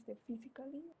 One is the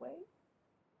physical way,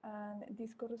 and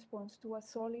this corresponds to a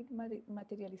solid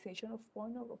materialization of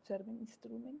point of observing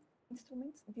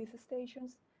instruments. These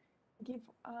stations give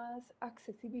us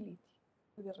accessibility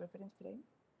to the reference frame,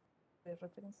 the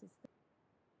reference system.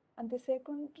 And the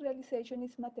second realization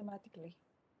is mathematically.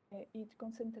 It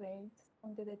concentrates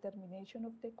on the determination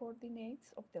of the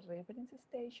coordinates of the reference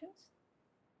stations,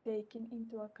 taking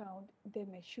into account the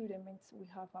measurements we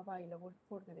have available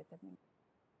for the determination.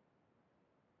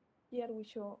 Here we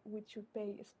should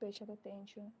pay special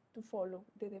attention to follow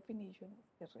the definition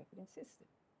of the reference system.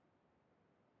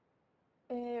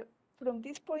 From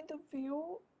this point of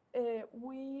view,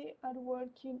 we are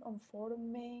working on four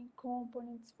main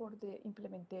components for the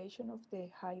implementation of the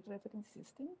height reference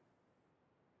system.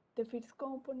 The first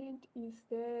component is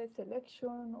the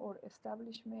selection or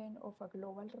establishment of a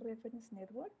global reference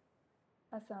network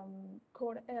as a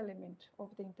core element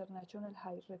of the international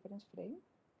height reference frame.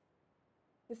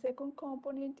 The second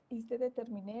component is the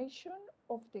determination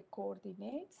of the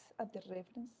coordinates at the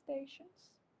reference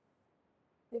stations.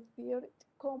 The third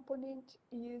component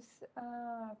is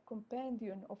a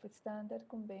compendium of standard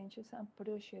conventions and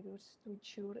procedures to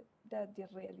ensure that the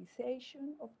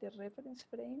realization of the reference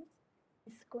frames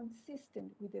is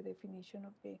consistent with the definition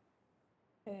of the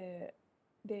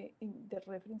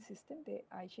reference system, the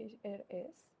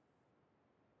IHRS.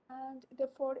 And the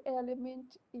fourth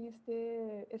element is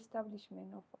the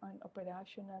establishment of an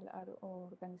operational or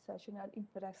organizational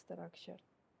infrastructure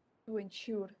to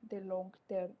ensure the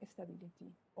long-term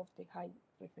stability of the height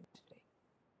reference frame.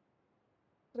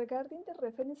 Regarding the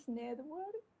reference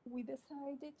network, we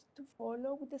decided to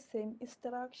follow the same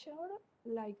structure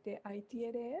like the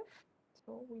ITRF.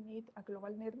 So we need a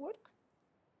global network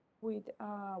with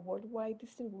a worldwide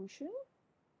distribution.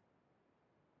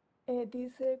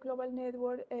 This global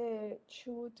network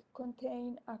should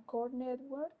contain a core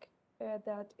network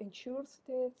that ensures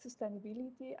the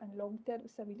sustainability and long-term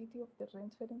stability of the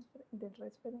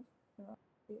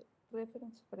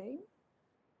reference frame,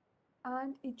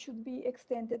 and it should be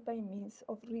extended by means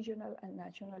of regional and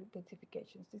national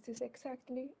identifications. This is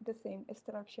exactly the same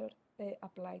structure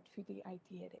applied to the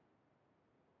ITRF.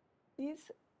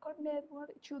 This core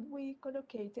network should be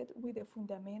collocated with the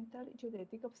fundamental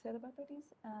geodetic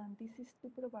observatories, and this is to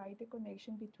provide the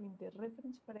connection between the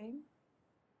reference frame,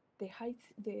 the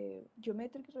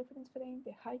geometric reference frame,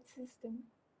 the height system,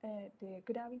 the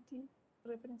gravity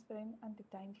reference frame, and the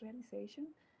time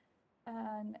realization.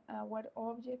 And our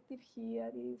objective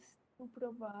here is to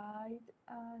provide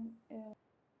an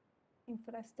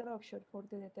infrastructure for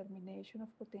the determination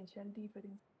of potential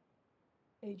difference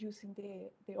using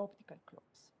the optical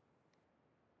clocks.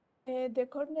 The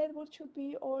core network should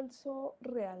be also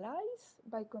realized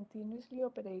by continuously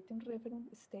operating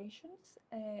reference stations,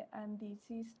 and this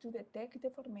is to detect the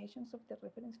formations of the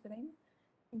reference frame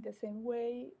in the same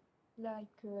way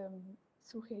like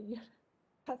Suheir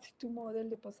has to model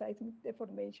the seismic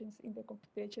deformations in the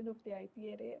computation of the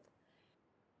ITRF.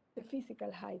 The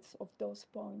physical heights of those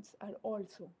points are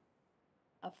also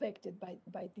affected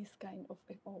by this kind of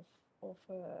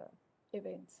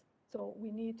events. So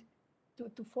we need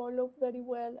to follow very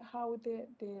well how the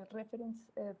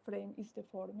reference frame is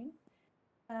deforming,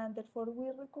 and therefore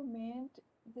we recommend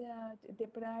that the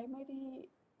primary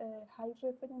height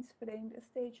reference frame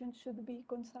station should be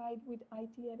coincided with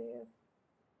ITRF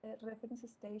reference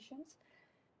stations,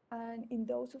 and in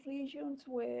those regions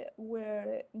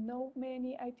where not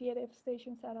many ITRF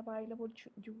stations are available,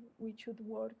 we should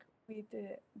work with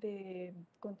the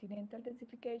continental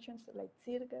densifications like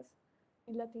CIRGAS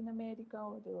in Latin America,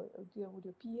 or the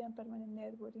European Permanent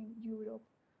Network in Europe,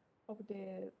 of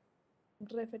the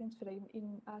reference frame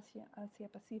in Asia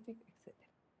Pacific, etc.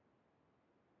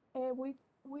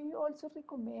 We also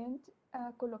recommend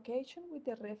collocation with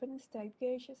the reference type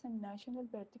gauges and national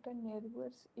vertical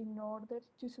networks in order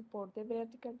to support the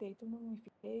vertical data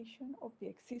unification of the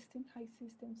existing height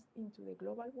systems into the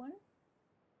global one.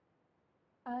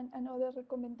 And another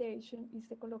recommendation is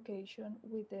the collocation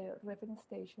with the reference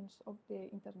stations of the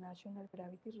international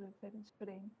gravity reference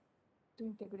frame to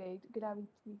integrate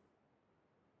gravity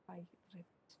by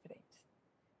reference frames.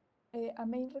 A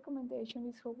main recommendation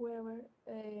is, however,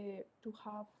 to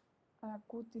have a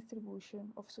good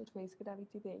distribution of surface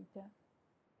gravity data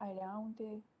around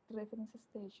the reference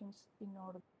stations in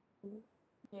order to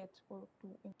get or to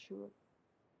ensure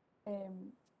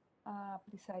a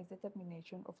precise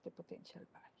determination of the potential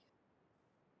value.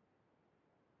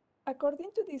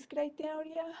 According to this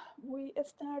criteria, we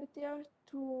started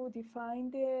to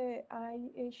define the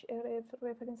IHRF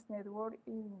reference network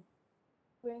in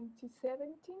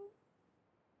 2017,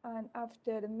 and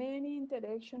after many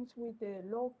interactions with the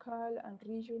local and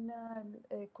regional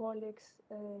colleagues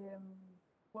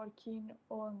working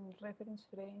on reference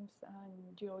frames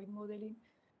and geoid modeling,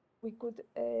 we could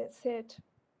select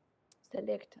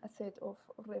a set of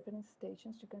reference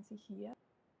stations. You can see here,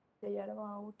 they are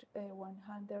about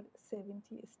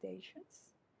 170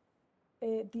 stations.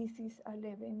 This is a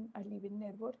living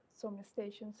network. Some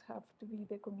stations have to be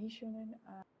decommissioned,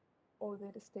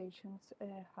 other stations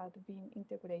had been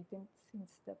integrated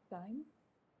since that time.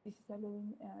 This is a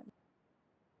living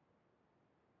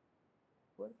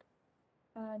network.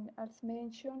 And as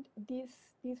mentioned, these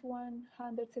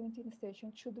 117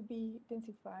 stations should be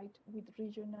densified with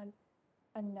regional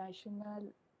and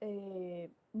national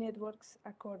networks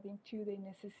according to the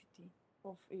necessity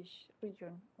of each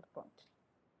region or country.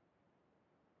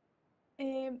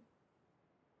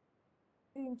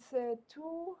 Since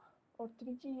 2 or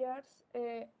 3 years,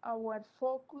 our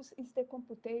focus is the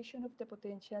computation of the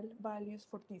potential values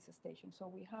for this station. So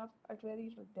we have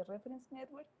already the reference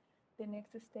network. The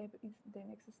next step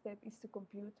is to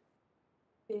compute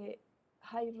the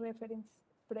high reference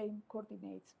frame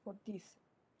coordinates for these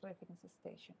reference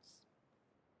stations.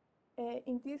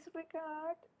 In this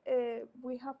regard,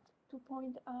 we have to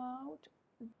point out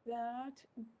that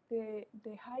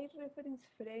the high reference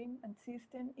frame and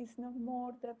system is no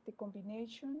more than the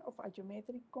combination of a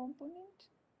geometric component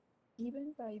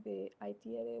given by the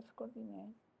ITRF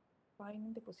coordinate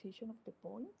finding the position of the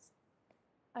points,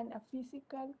 and a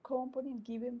physical component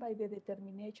given by the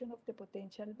determination of the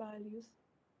potential values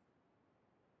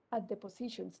at the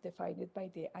positions defined by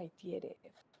the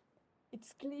ITRF.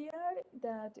 It's clear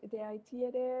that the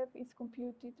ITRF is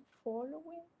computed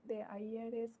following the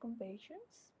IRS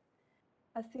conventions.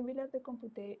 A similar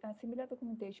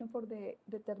documentation for the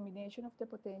determination of the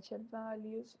potential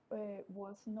values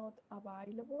was not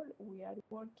available. We are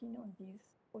working on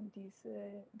this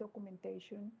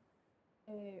documentation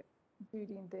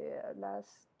during the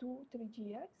last 2-3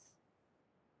 years.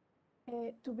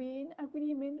 To be in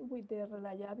agreement with the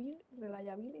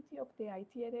reliability of the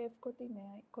ITRF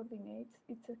coordinates,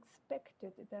 it's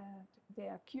expected that the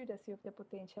accuracy of the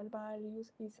potential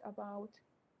values is about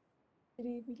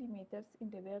 3 millimeters in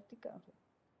the vertical,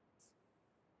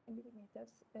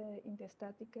 millimeters in the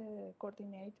static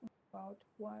coordinate, about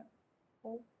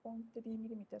 0.3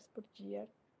 millimeters per year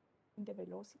in the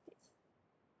velocities.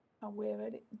 However,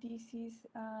 this is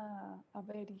a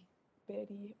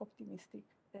very optimistic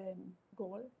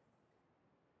goal.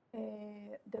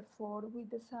 Therefore, we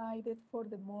decided for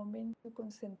the moment to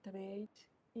concentrate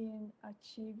in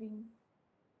achieving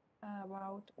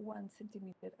about 1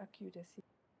 centimeter accuracy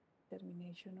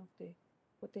determination of the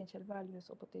potential values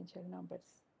or potential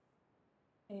numbers,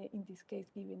 in this case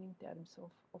given in terms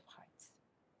of heights.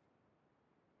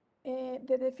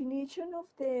 The definition of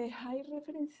the high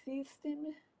reference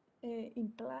system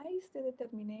implies the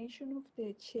determination of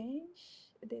the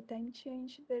time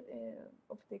change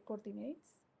of the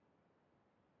coordinates,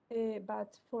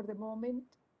 but for the moment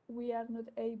we are not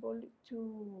able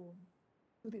to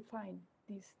define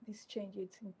these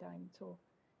changes in time. So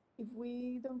if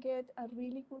we don't get a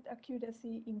really good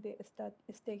accuracy in the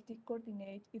static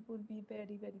coordinate, it will be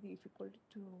very difficult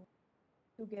to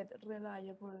get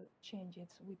reliable changes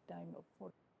with time of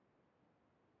 4.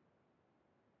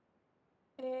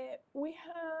 We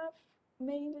have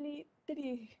mainly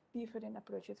 3 different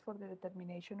approaches for the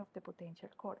determination of the potential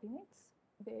coordinates.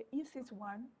 The easiest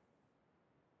one,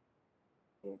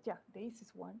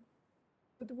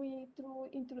 but we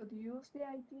introduce the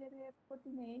ITRF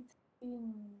coordinates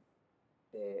in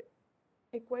the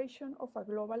equation of a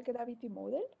global gravity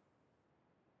model.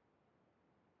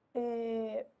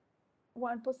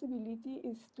 One possibility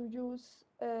is to use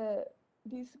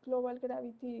these global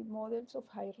gravity models of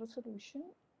high resolution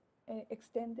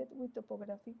extended with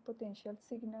topographic potential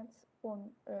signals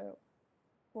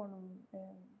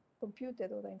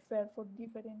computed or inferred for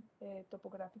different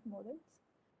topographic models.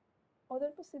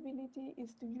 Other possibility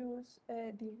is to use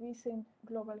the recent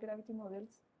global gravity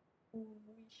models,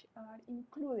 which are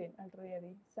including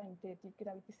already synthetic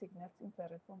gravity signals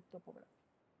inferred from topography.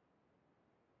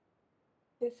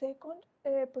 The second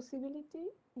possibility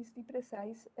is the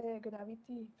precise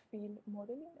gravity field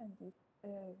modeling, and this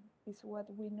is what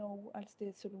we know as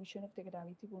the solution of the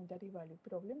gravity boundary value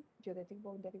problem, geodetic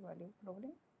boundary value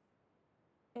problem.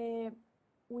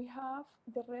 We have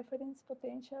the reference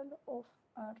potential of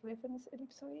a reference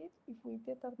ellipsoid. If we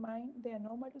determine the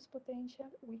anomalous potential,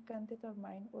 we can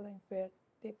determine or infer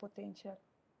the potential,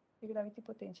 the gravity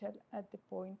potential at the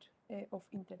point of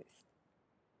interest.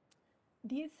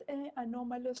 This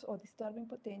anomalous or disturbing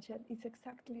potential is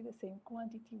exactly the same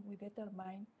quantity we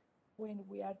determine when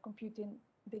we are computing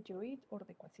the geoid or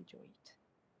the quasi-geoid.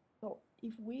 So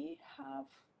if we have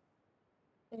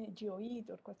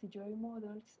geoid or quasi-geoid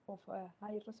models of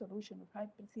high resolution or high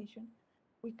precision,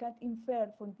 we can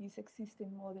infer from these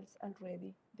existing models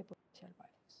already the potential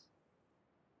values.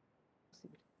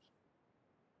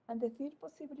 And the third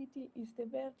possibility is the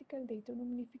vertical data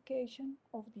unification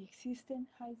of the existing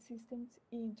height systems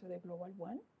into the global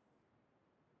one.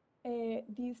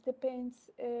 This depends,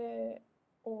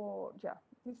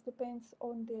 this depends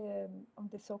on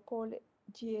the so-called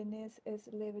GNSS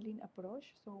leveling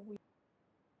approach. So we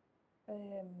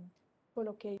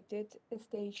collocated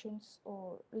stations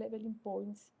or leveling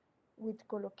points with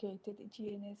collocated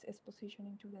GNSS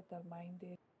positioning to determine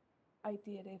the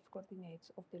ITRF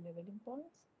coordinates of the leveling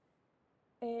points.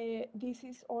 This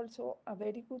is also a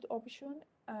very good option.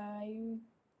 I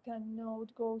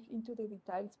cannot go into the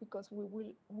details because we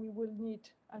will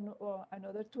need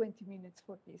another 20 minutes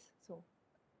for this. So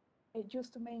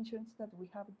just to mention that we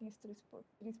have these three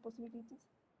possibilities,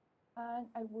 and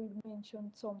I will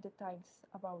mention some details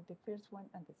about the first one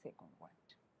and the second one.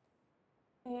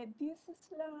 This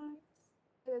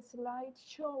slide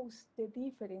shows the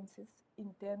differences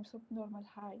in terms of normal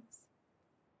heights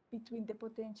between the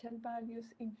potential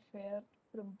values inferred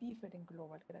from different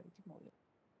global gravity models.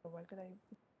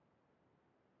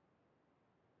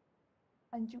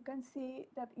 And you can see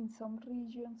that in some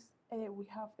regions we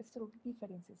have strong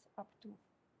differences up to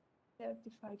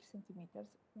 35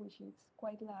 centimeters, which is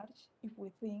quite large if we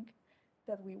think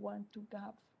that we want to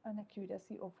have an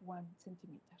accuracy of 1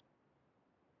 centimeter.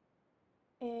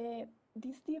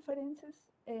 These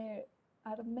differences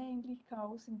are mainly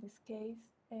caused in this case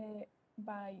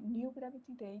by new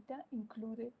gravity data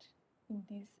included in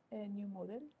this new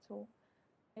model. So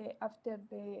after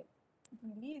the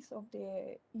release of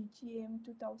the EGM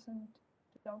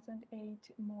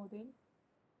 2008 model,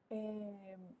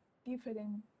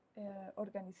 different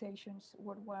organizations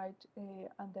worldwide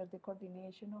under the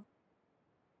coordination of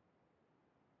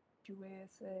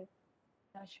US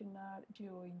National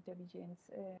Geointelligence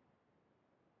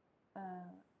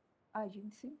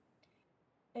Agency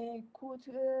could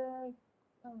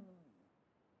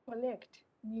collect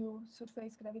new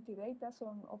surface gravity data,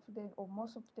 some of them or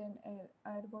most of them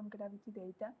airborne gravity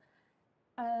data,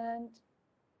 and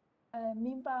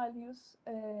mean values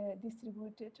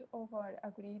distributed over a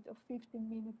grid of 15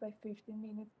 minutes by 15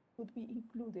 minutes could be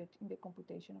included in the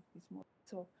computation of this model.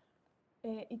 So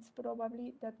it's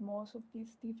probably that most of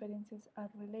these differences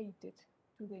are related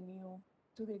to the new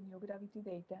gravity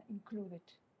data included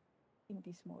in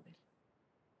this model.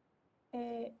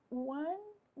 One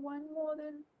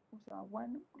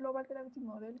global gravity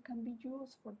model can be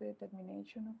used for the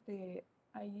determination of the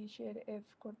IHRF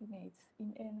coordinates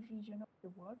in any region of the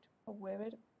world. However,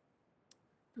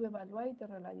 to evaluate the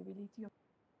reliability of it,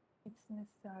 it's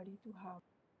necessary to have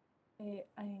an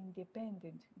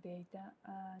independent data,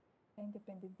 and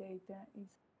independent data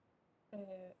is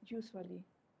usually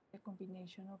a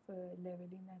combination of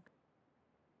leveling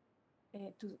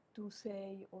and to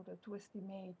say or to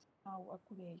estimate how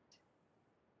accurate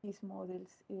these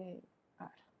models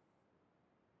are.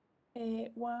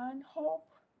 One hope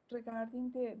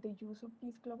regarding the use of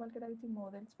these global gravity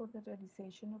models for the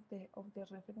realization of the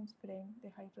reference frame, the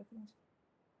high reference,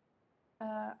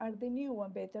 are the new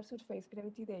and better surface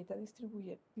gravity data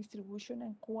distribution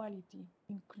and quality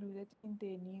included in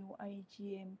the new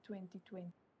IGM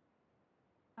 2020.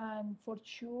 And for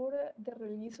sure, the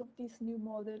release of this new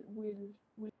model will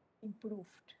improve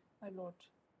a lot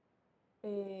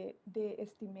the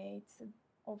estimates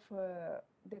of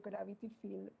the gravity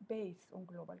field based on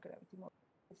global gravity models.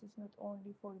 This is not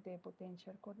only for the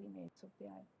potential coordinates of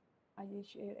the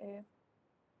IHRF,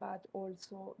 but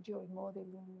also geoid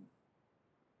modeling,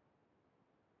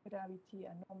 gravity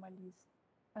anomalies,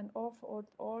 and of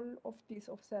all of these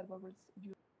observables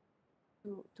used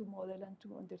to model and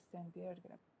to understand the Earth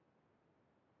gravity.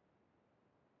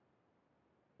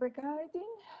 Regarding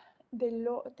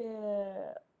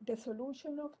the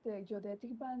solution of the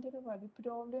geodetic boundary value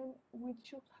problem, we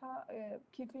should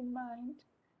keep in mind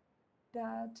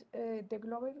that the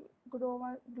global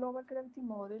gravity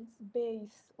models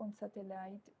based on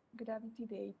satellite gravity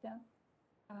data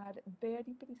are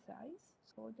very precise,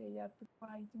 so they are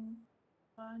providing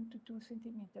 1 to 2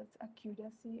 centimeters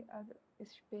accuracy at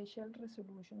spatial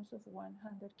resolutions of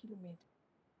 100 kilometers.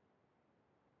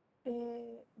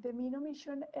 The mean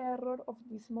omission error of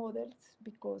these models,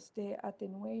 because the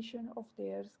attenuation of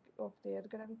the Earth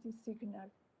gravity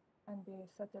signal and the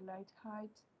satellite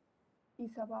height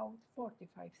is about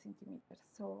 45 centimeters.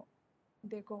 So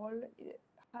the goal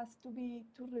has to be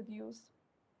to reduce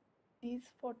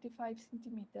these 45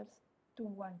 centimeters to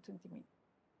 1 centimeter.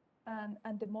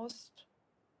 And the most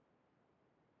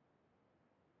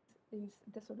is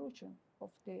the solution of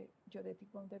the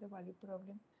geodetic boundary value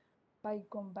problem by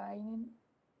combining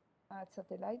a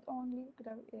satellite-only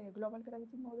global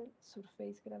gravity model,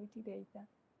 surface gravity data,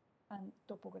 and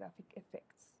topographic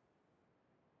effects.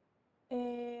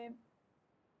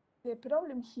 The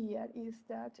problem here is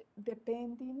that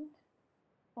depending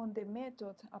on the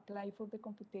method applied for the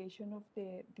computation of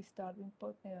the disturbing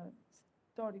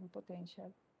storing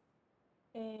potential,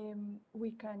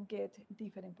 we can get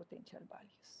different potential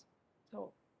values.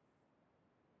 So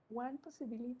one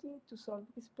possibility to solve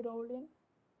this problem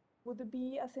would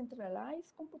be a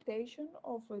centralized computation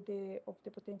of the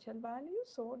potential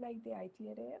values. So like the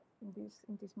ITRF in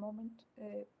this moment,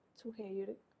 to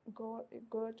here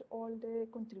got all the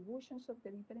contributions of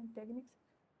the different techniques,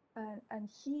 and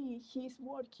he's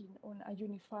working on a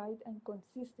unified and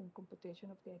consistent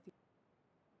computation of the ITRF.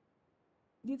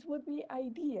 This would be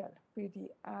ideal for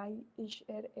the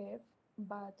IHRF,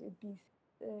 but this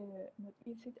not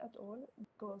easy at all,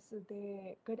 because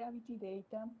the gravity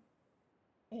data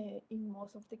in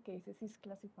most of the cases is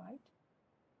classified,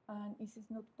 and it is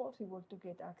not possible to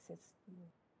get access to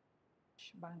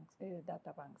banks,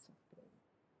 data banks of gravity.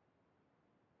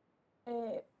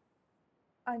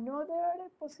 Another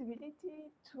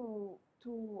possibility to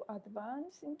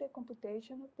advance in the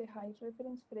computation of the height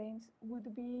reference frames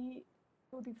would be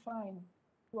to define,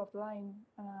 to apply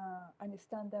a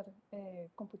standard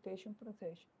computation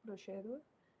procedure,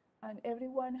 and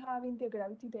everyone having the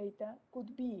gravity data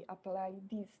could be applied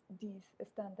this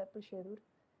standard procedure.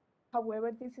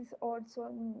 However, this is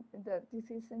also this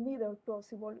is neither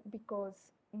possible,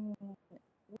 because we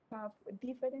have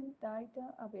different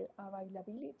data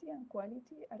availability and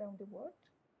quality around the world,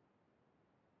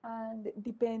 and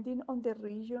depending on the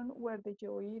region where the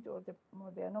geoid or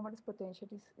the anomalous potential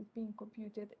is being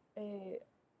computed,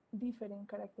 different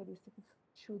characteristics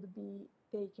should be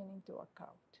taken into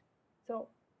account. So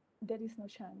there is no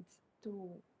chance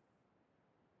to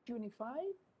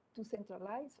unify, to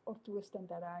centralize, or to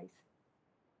standardize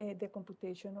the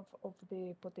computation of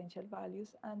the potential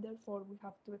values, and therefore we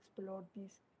have to explore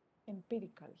this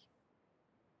empirically.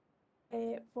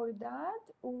 For that,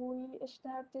 we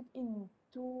started in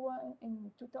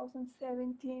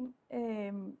 2017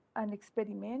 an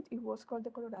experiment. It was called the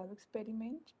Colorado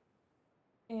experiment,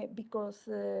 because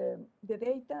the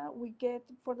data we get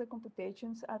for the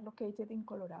computations are located in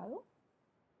Colorado.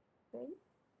 Okay?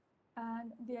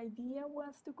 And the idea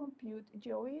was to compute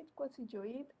geoid,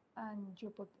 quasi-geoid, and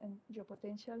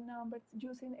geopotential numbers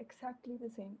using exactly the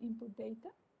same input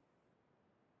data,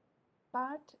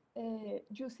 but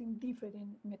using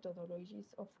different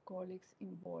methodologies of colleagues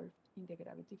involved in the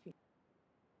gravity field.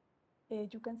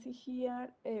 You can see here,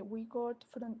 we got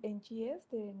from NGS,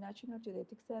 the National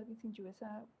Geodetic Service in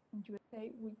USA,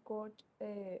 we got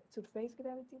surface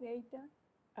gravity data,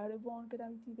 airborne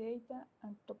gravity data,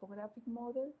 and topographic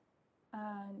model,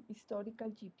 and historical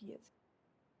GPS.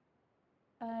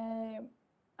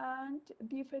 And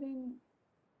different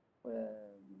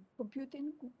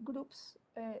computing groups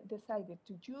decided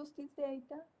to use this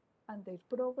data and their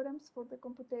programs for the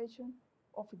computation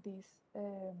of these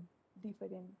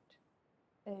different,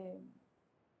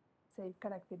 say,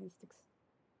 characteristics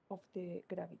of the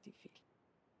gravity field.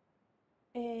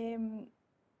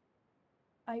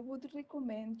 I would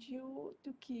recommend you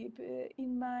to keep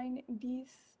in mind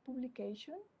this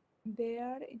publication.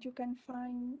 There you can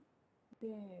find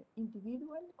the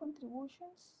individual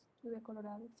contributions to the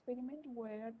Colorado experiment,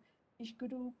 where each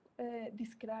group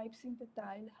describes in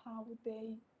detail how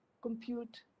they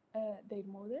compute their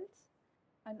models.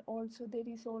 And also there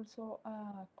is also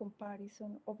a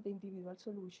comparison of the individual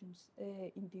solutions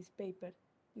in this paper.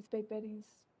 This paper is,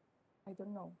 I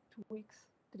don't know, 2 weeks,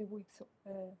 3 weeks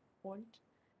old,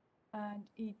 and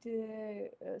it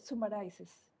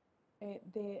summarizes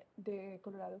the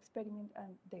Colorado experiment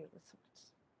and their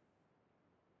results.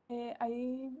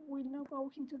 I will not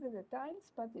go into the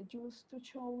details, but just to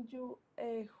show you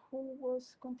who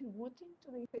was contributing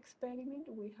to this experiment,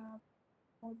 we have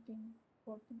 14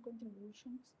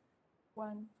 contributions,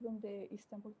 one from the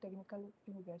Istanbul Technical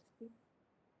University,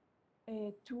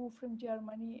 two from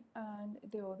Germany, and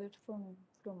the others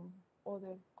from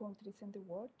other countries in the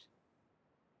world.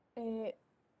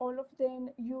 All of them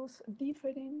use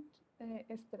different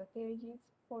strategies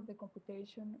for the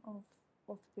computation of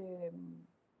the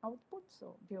output,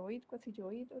 so geoid,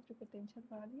 quasi-geoid, or the potential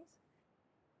values.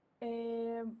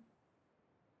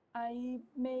 I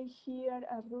made here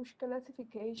a Rouge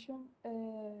classification.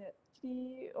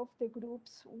 Three of the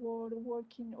groups were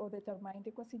working or determined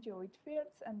the quasi-geoid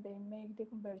fields, and they make the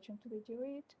conversion to the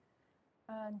geoid.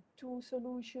 And two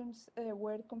solutions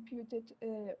were computed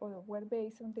or were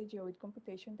based on the geoid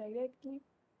computation directly.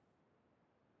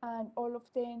 And all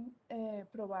of them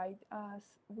provide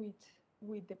us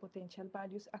with the potential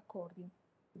values according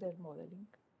to their modeling.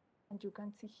 And you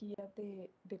can see here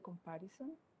the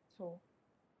comparison. So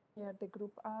here the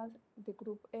group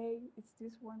A is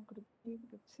this one, group B,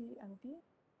 group C, and D.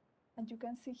 And you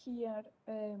can see here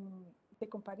the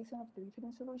comparison of the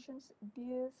different solutions.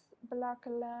 This black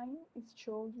line is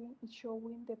showing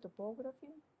the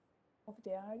topography of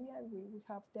the area. We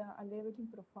have a leveling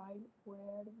profile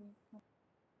where we have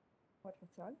our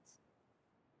results.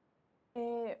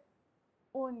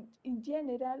 In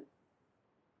general,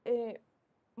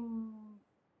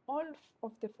 all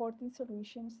of the 14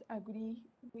 solutions agree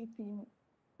within,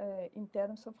 in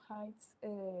terms of heights,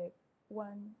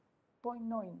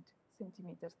 1.9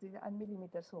 centimeters and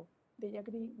millimeters. So they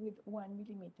agree with 1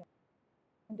 millimeter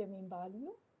in the mean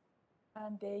value,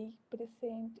 and they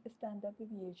present standard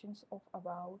deviations of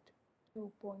about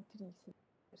 2.3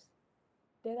 centimeters.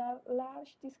 There are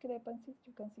large discrepancies.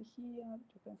 You can see here,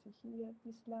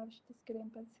 these large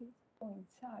discrepancies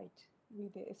coincide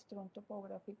with the strong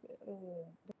topographic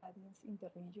gradients in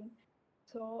the region.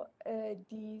 So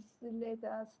this led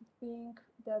us think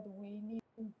that we need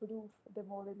to improve the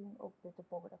modeling of the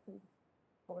topography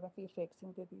effects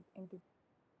in the.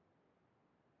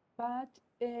 But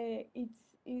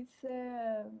it's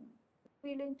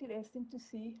really interesting to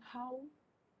see how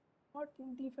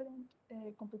 14 different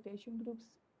computation groups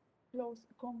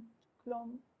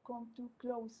come to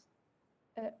close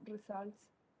results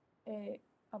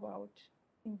about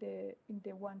in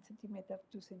the 1 centimeter,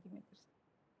 2 centimeters.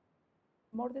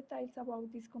 More details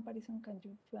about this comparison can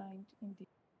you find in the.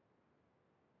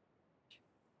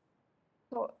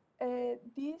 So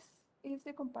this is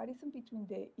the comparison between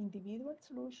the individual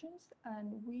solutions,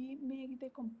 and we make the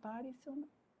comparison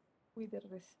with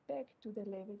respect to the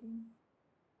leveling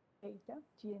data,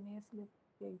 GNS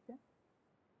data.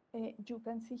 You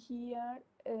can see here,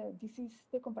 this is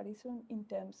the comparison in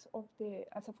terms of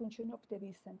as a function of the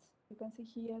distance. You can see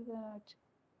here that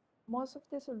most of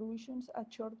the solutions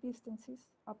at short distances,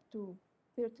 up to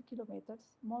 30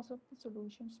 kilometers, most of the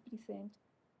solutions present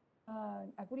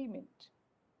an agreement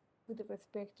with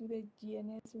respect to the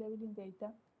GNS leveling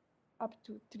data up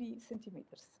to 3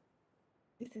 centimeters.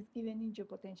 This is given in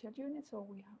geopotential units, so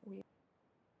we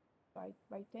by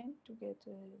 10 to get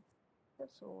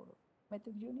or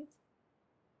metric units.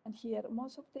 And here,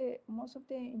 most of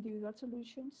the individual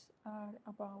solutions are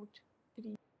about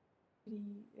 3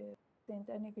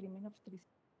 an agreement of 3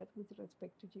 with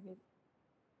respect to GNS.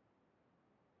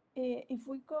 If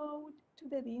we go to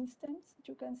the distance,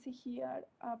 you can see here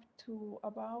up to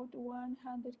about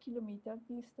 100 kilometer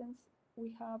distance,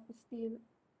 we have still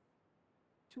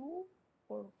 2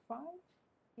 or 5.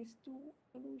 These two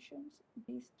solutions,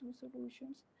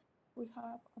 we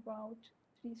have about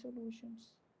 3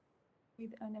 solutions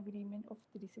with an agreement of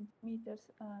 3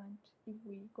 centimeters, and if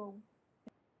we go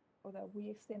or that we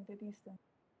extend the distance,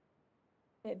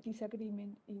 this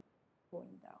agreement is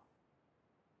going down.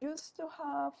 Just to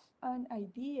have an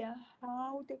idea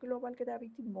how the global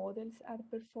gravity models are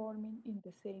performing in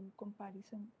the same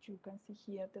comparison, you can see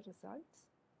here the results.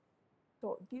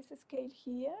 So this scale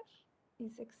here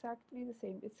is exactly the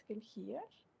same scale here,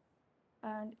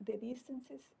 and the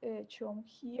distances shown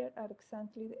here are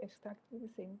exactly the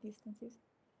same distances.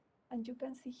 And you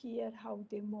can see here how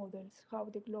the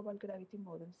global gravity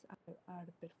models are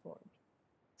performed.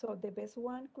 So the best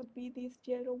one could be this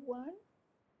 0.1,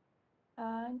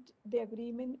 and the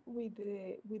agreement with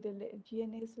the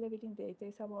GNS leveling data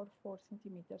is about 4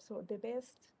 centimeters. So the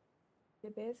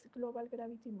best global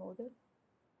gravity model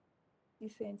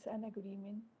presents an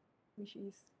agreement which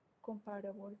is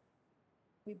comparable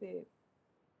with the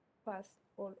past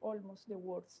or almost the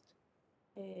worst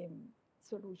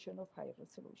solution of high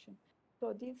resolution.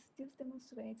 So this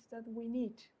demonstrates that we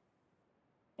need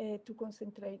to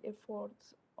concentrate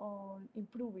efforts on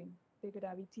improving the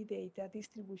gravity data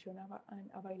distribution and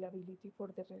availability for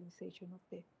the realization of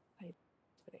the high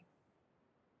frame.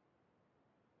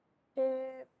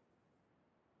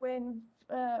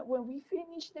 when we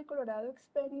finished the Colorado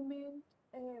experiment,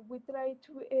 we tried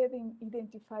to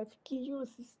identify key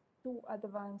uses to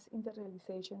advance in the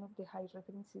realization of the high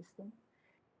reference system.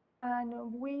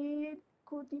 And we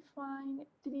could define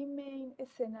three main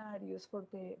scenarios for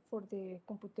the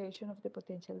computation of the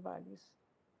potential values.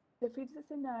 The first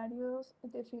scenario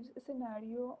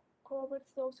covers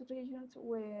those regions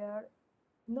where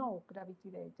no gravity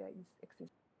data is existing.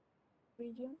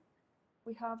 Region,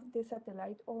 we have the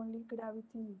satellite-only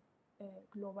gravity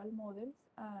global models,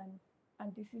 and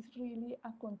this is really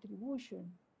a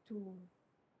contribution to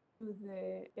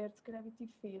the Earth's gravity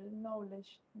field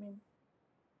knowledge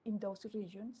in those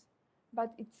regions.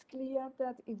 But it's clear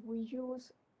that if we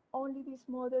use only these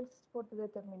models for the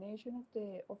determination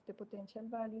of the potential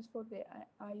values for the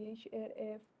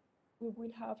IHRF, we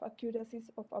will have accuracies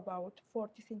of about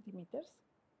 40 centimeters.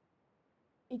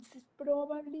 It's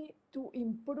probably to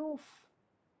improve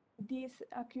this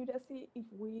accuracy if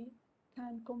we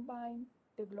can combine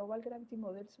the global gravity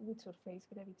models with surface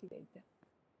gravity data.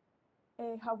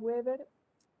 However,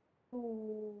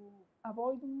 to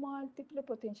avoid multiple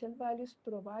potential values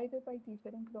provided by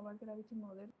different global gravity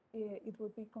models, it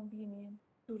would be convenient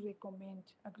to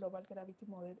recommend a global gravity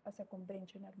model as a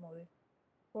conventional model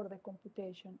for the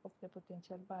computation of the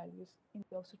potential values in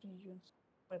those regions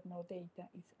where no data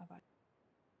is available.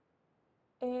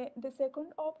 The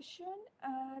second option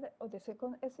or the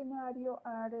second scenario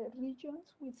are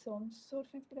regions with some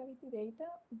surface gravity data,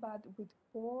 but with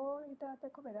poor data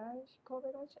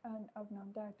coverage and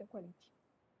unknown data quality.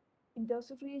 In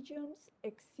those regions,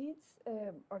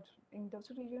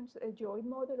 geoid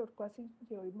model or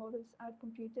quasi-geoid models are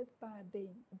computed, but the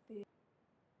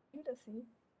accuracy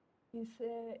is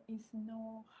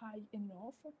not high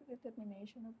enough for the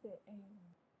determination of the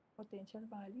potential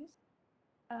values.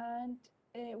 And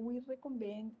we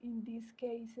recommend in these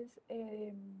cases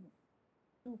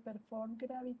to perform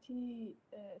gravity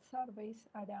surveys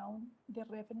around the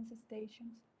reference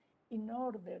stations in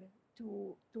order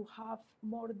to have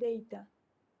more data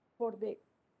for the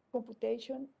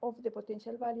computation of the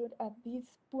potential value at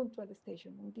this punctual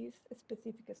station, on this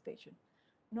specific station,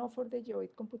 not for the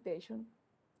geoid computation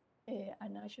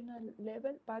at national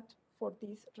level, but for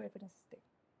this reference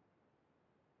station.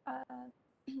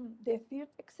 The third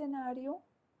scenario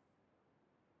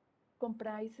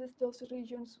comprises those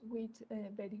regions with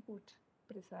very good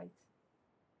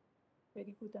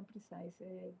and precise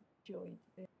geoid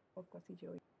or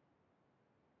quasi-geoid.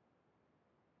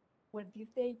 Where this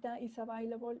data is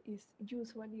available is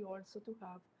usually also to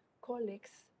have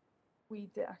colleagues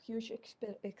with a huge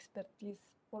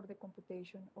expertise for the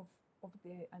computation of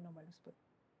the anomalous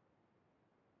potential.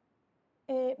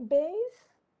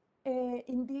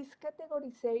 In this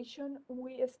categorization,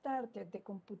 we started the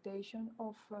computation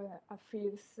of a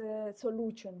first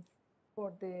solution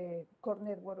for the core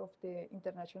network of the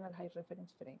International High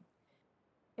Reference Frame.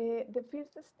 The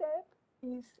first step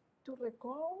is to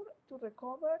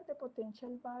recover the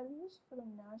potential values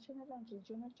from national and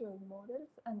regional geoid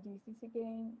models, and this is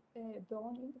again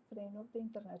done in the frame of the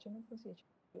International Association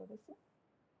of Geodesy.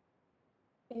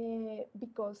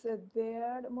 Because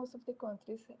there, most of the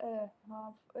countries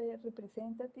have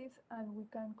representatives, and we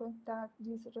can contact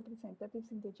these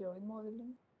representatives in the geoid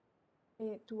modeling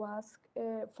to ask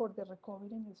for the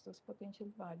recovery of those potential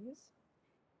values.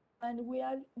 And we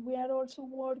are also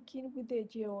working with the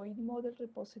geoid model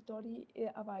repository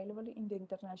available in the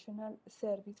International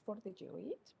Service for the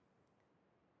Geoid.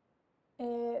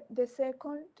 The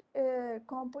second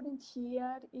component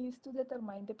here is to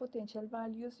determine the potential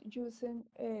values using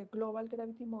global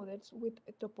gravity models with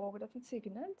topography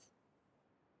signals.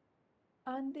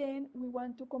 And then we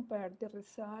want to compare the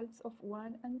results of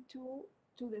 1 and 2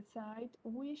 to decide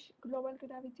which global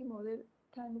gravity model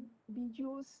can be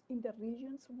used in the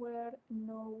regions where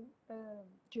no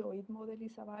geoid model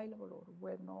is available or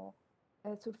where no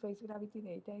surface gravity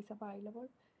data is available.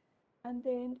 And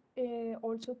then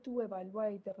also to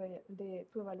evaluate the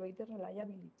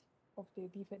reliability of the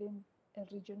different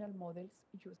regional models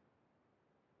used.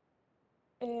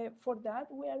 For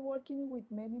that, we are working with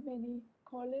many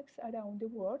colleagues around the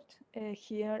world.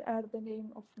 Here are the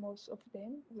names of most of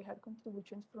them. We have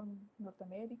contributions from North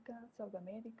America, South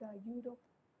America, Europe,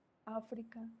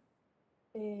 Africa,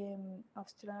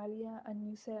 Australia, and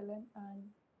New Zealand,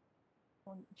 and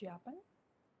Japan.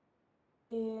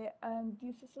 And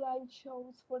this slide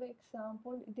shows, for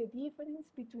example, the difference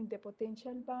between the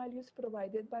potential values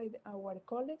provided by our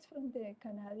colleagues from the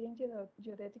Canadian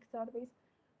Geodetic Surveys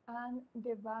and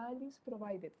the values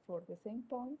provided for the same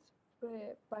points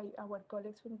by our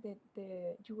colleagues from the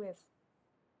US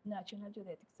National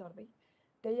Geodetic Survey.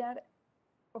 They are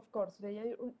of course, they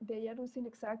are using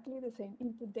exactly the same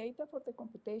input data for the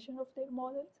computation of their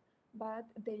models, but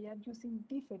they are using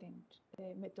different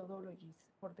methodologies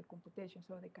for the computation.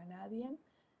 So the Canadian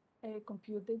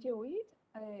compute the geoid,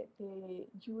 the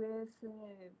US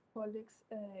colleagues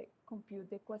compute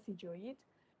the quasi-geoid,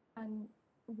 and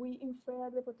we infer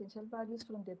the potential values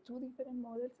from the two different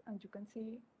models, and you can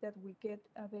see that we get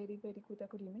a very, very good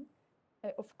agreement.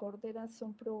 Of course, there are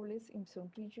some problems in some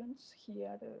regions.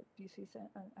 Here, this is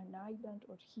an island,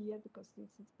 or here, because this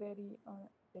is very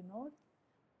the north.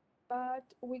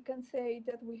 But we can say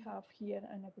that we have here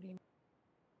an agreement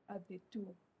at the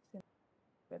two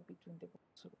between the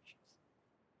solutions.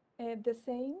 The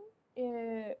same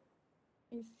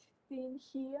is seen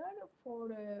here for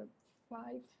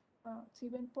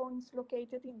 7 points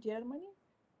located in Germany.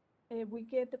 We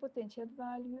get the potential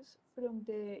values from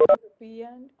the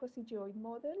European quasi-geoid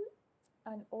model,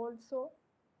 and also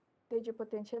the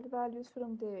geopotential values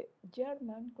from the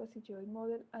German quasi-geoid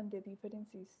model, and the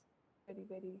difference is very,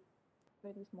 very,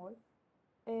 very small.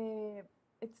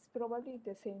 It's probably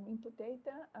the same input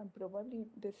data and probably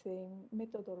the same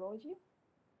methodology.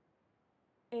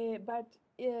 But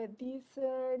this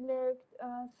let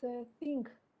us think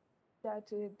that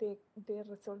the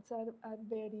results are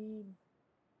very,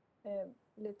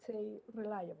 let's say,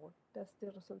 reliable. That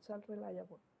the results are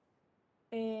reliable.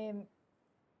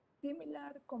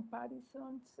 Similar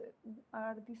comparisons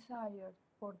are desired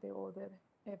for the other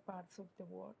parts of the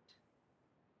world.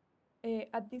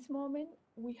 At this moment,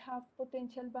 we have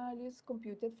potential values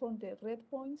computed from the red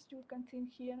points you can see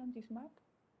here on this map.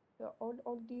 So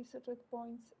all these red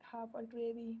points have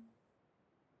already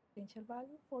potential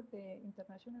value for the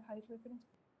international height reference.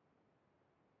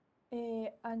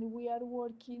 And we are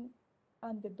working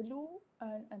on the blue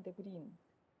and the green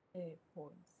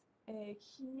points.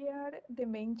 Here, the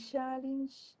main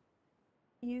challenge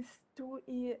is to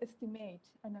estimate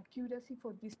an accuracy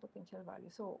for this potential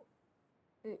value. So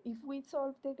if we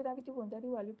solve the gravity boundary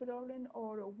value problem,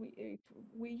 or if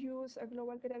we use a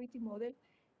global gravity model,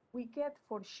 we get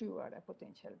for sure a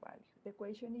potential value. The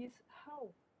question is,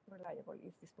 how reliable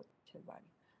is this potential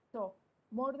value? So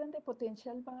more than the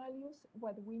potential values,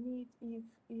 what we need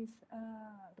is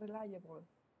reliable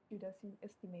accuracy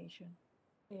estimation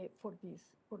for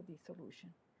this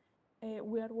solution.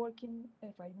 We are working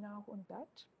right now on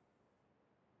that.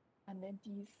 And then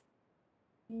please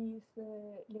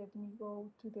let me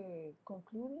go to the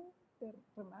concluding the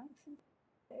remarks in the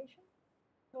presentation.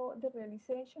 So the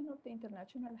realization of the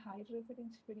international height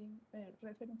reference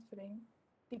frame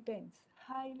depends,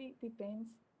 highly depends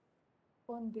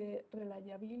on the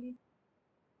reliability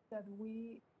that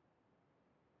we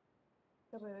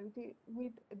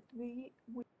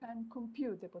can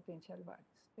compute the potential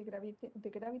values. The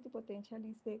gravity potential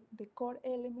is the core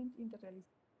element in the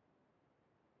realization.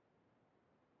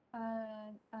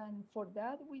 And for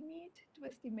that, we need to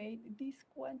estimate this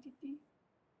quantity,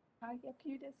 high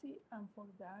accuracy, and for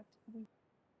that, we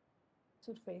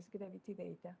surface gravity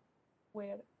data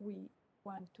where we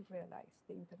want to realize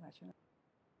the international.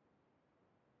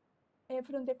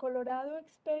 From the Colorado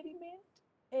experiment,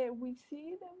 we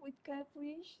see that we can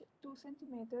reach 2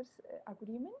 centimeters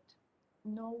agreement,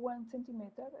 no 1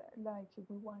 centimeter like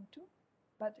we want to,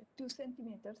 but 2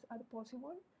 centimeters are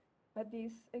possible. But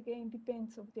this, again,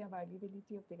 depends on the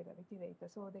availability of the gravity data.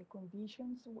 So the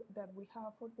conditions that we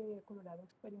have for the Colorado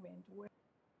experiment, where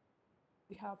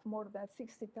we have more than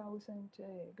 60,000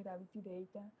 gravity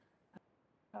data,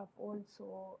 have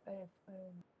also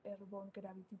airborne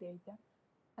gravity data,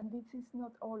 and this is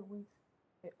not always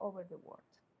over the world.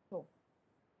 So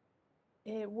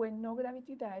when no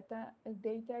gravity data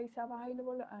is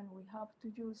available, and we have to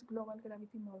use global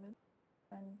gravity models,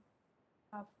 and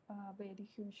have a very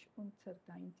huge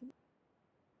uncertainty.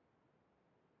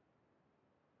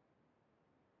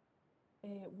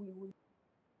 We will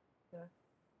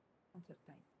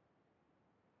uncertainty.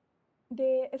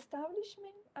 The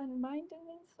establishment and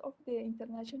maintenance of the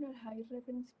international height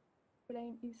reference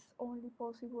frame is only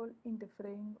possible in the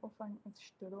frame of an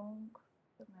strong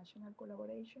international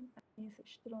collaboration. And this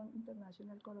strong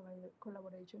international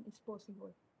collaboration is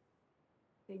possible,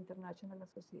 the International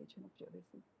Association of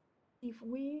Geodesy. If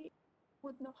we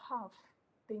would not have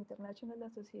the International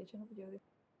Association of Geodesy,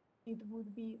 it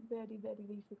would be very, very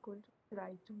difficult to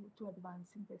try to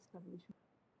advance in the establishment.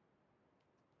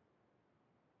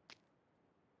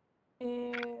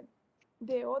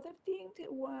 The other thing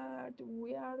what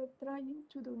we are trying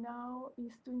to do now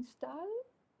is to install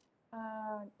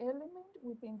an element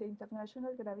within the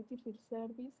International Gravity Field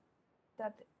Service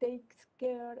that takes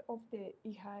care of the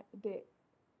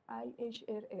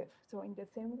IHRF. So in the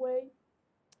same way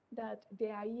that the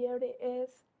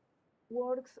IRS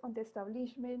works on the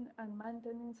establishment and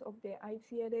maintenance of the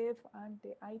ICRF and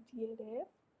the ITRF.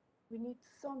 We need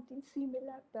something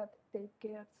similar that takes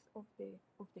care of the.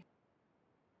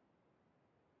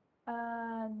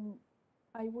 And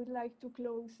I would like to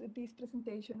close this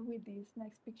presentation with this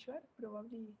next picture.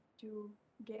 Probably you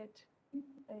get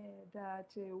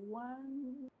that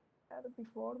 1 year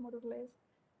before, more or less,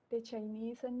 the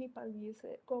Chinese and Nepalese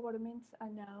governments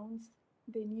announced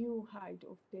the new height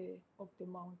of the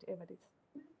Mount Everest.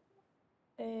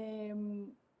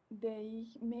 They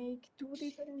make 2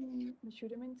 different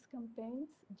measurements campaigns.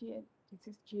 This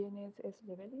is GNSS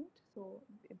leveling, so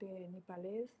the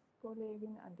Nepalese colleague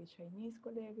and the Chinese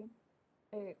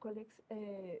colleagues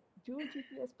do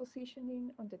GPS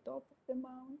positioning on the top of the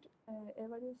Mount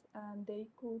Everest, and they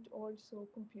could also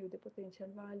compute the potential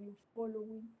value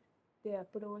following the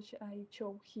approach I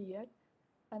show here.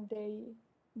 And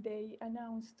they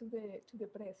announced to the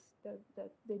press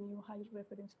that the new height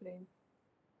reference frame,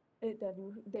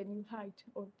 the new height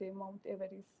of the Mount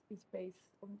Everest is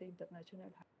based on the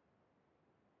international height.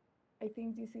 I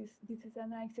think this is a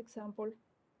nice example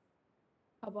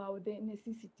about the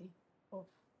necessity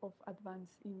of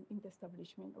advance in the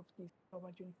establishment of this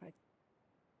global unified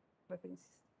reference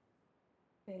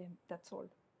system. That's all.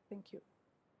 Thank you.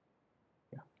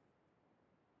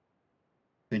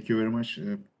 Thank you very much,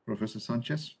 Professor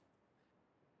Sanchez.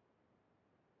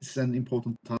 This is an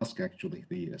important task, actually,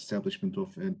 the establishment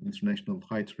of an international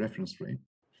height reference frame,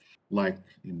 like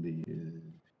in the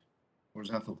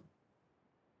horizontal,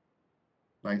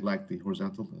 like the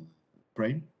horizontal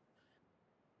frame.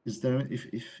 Is there,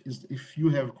 if you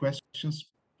have questions,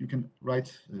 you can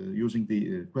write using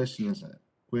the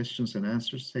questions and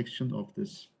answers section of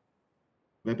this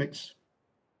WebEx.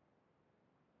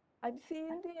 I'm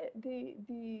seeing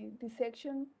the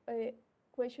section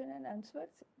question and answers,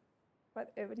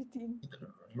 but everything.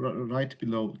 Right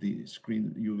below the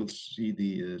screen, you will see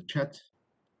the chat.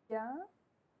 Yeah.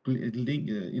 Link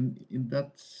in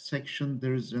that section.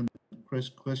 There is a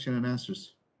question and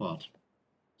answers part,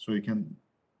 so you can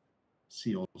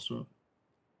see also.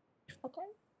 Okay.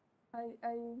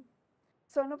 I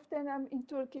some of them I'm in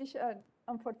Turkish, and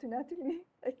unfortunately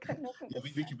I cannot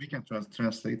understand. We can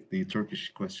translate the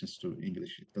Turkish questions to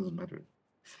English. It doesn't matter.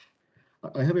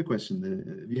 I have a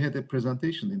question. We had a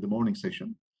presentation in the morning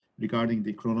session regarding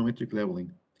the chronometric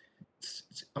leveling.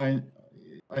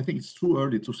 I think it's too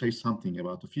early to say something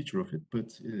about the future of it,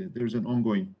 but there's an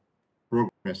ongoing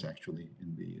progress actually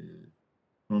in the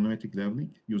chronometric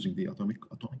leveling using the atomic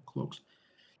clocks.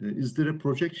 Is there a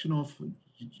projection of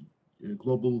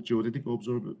global geodetic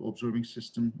observing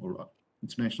system or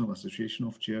International Association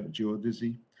of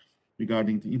Geodezi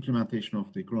regarding the implementation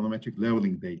of the chronometric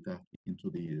leveling data into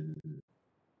the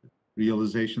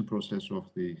realization process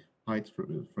of the height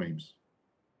frames?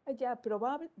 Yeah,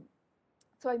 probably.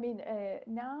 So I mean,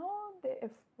 now the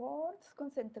efforts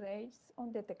concentrates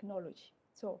on the technology.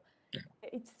 So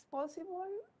it's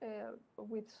possible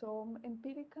with some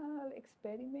empirical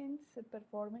experiments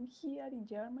performed here in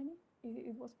Germany.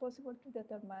 It was possible to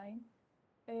determine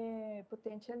a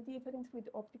potential difference with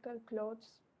optical clocks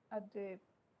at the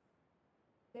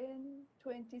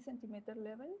 10-20 centimeter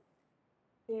level.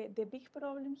 The big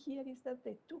problem here is that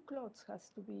the 2 clocks have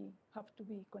to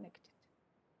be connected.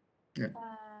 Yeah.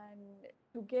 And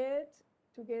to get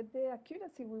the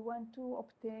accuracy we want to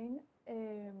obtain,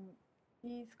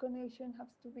 this connection has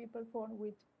to be performed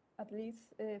with at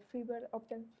least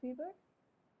optical fiber,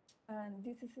 and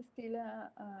this is still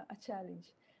a challenge.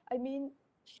 I mean,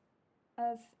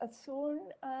 as soon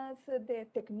as the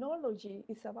technology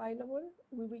is available,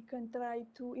 we can try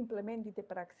to implement in the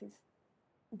practice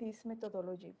this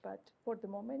methodology, but for the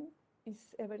moment,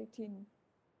 it's everything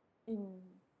in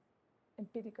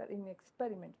empirical, in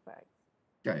experiment phase.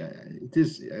 Yeah, it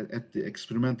is at the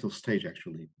experimental stage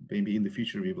actually. Maybe in the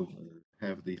future we will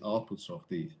have the outputs of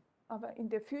the. In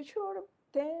the future,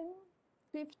 10,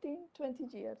 15, 20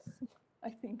 years, I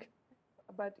think.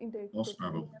 But in the Most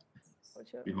probably.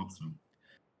 Sure. We hope so.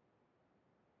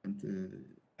 And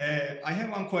I have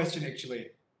one question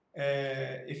actually,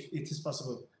 if it is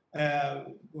possible.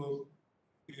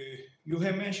 You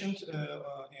have mentioned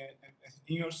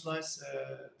in your slides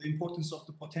the importance of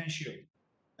the potential,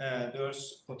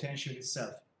 there's potential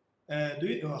itself.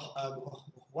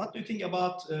 What do you think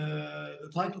about the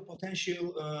tidal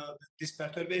potential, this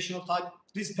perturbational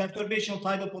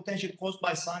tidal potential caused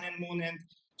by sun and moon and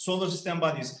solar system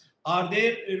bodies? Are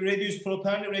they reduced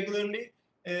properly, regularly,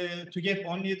 to get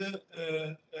only the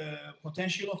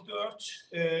potential of the Earth?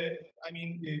 I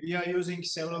mean, we are using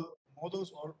several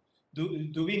models, or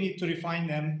do we need to refine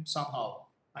them somehow?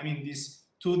 I mean, this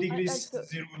 2 degrees so-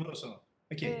 0 or so.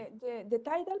 Okay. The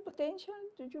tidal potential,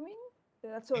 do you mean?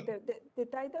 So the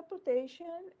tidal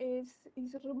potential is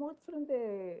removed from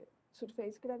the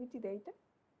surface gravity data.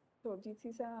 So this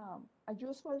is a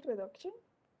useful reduction.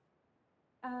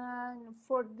 And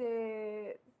for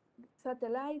the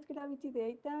satellite gravity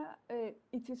data,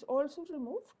 it is also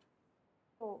removed.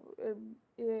 So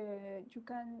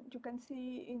you can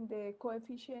see in the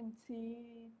coefficient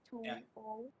C20. Yeah.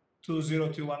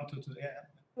 20212, yeah.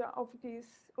 Yeah, of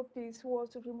this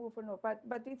was removed or not,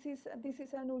 but this is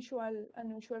unusual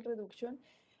reduction,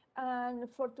 and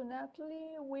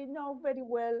fortunately we know very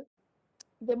well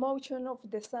the motion of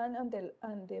the sun and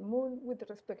the moon with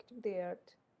respect to the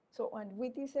earth. So, and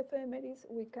with these ephemeris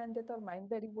we can determine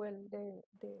very well the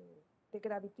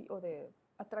gravity or the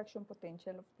attraction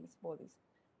potential of these bodies,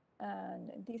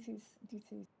 and this is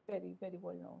very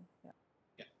well known. Yeah.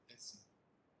 Yeah,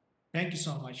 thank you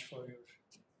so much for your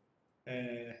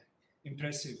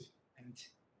impressive and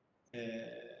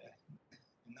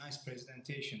nice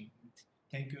presentation.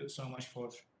 Thank you so much for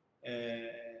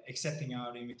accepting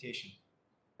our invitation.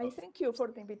 I thank you for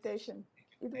the invitation.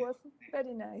 It was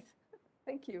very nice.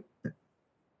 Thank you.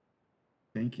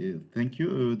 Thank you. Thank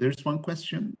you. There's one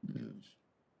question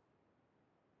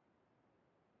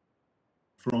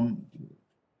from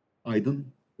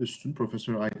Aydın Üstün,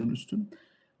 Professor Aydın Üstün.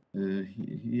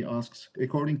 He asks,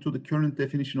 according to the current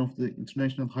definition of the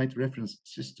International Height Reference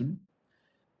System,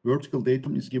 vertical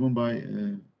datum is given by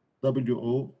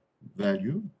WO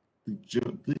value, the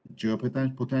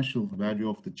geopotential value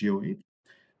of the geoid.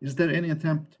 Is there any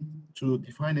attempt to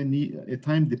define a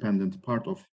time-dependent part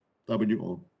of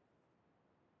WO?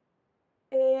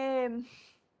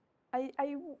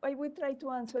 I will try to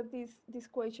answer this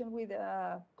question with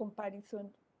a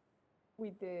comparison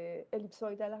with the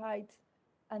ellipsoidal heights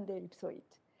and the ellipsoid.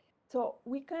 So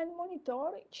we can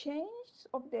monitor change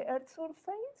of the Earth's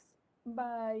surface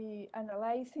by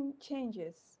analyzing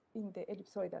changes in the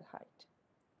ellipsoidal height.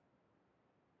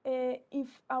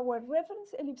 If our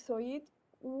reference ellipsoid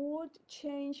would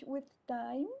change with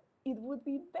time, it would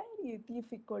be very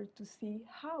difficult to see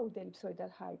how the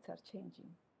ellipsoidal heights are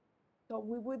changing. So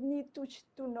we would need to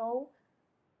know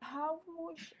how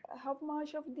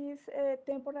much of these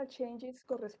temporal changes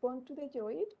correspond to the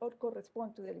geoid or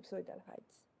correspond to the ellipsoidal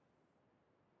heights.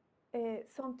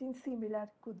 Something similar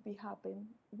could be happening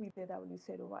with the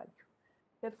W0 value.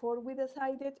 Therefore, we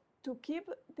decided to keep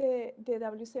the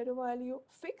W0 value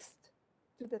fixed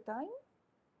to the time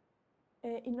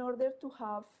in order to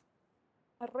have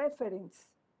a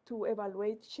reference to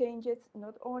evaluate changes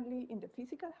not only in the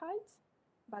physical heights,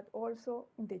 but also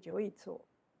in the geoid. So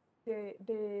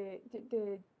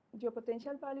the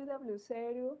geopotential value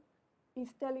W0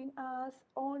 is telling us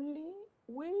only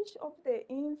which of the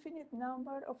infinite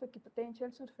number of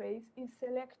equipotential surface is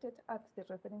selected as the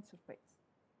reference surface.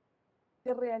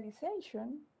 The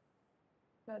realization,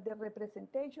 the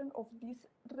representation of this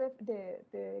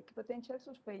the equipotential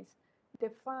surface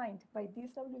defined by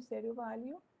this W0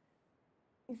 value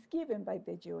is given by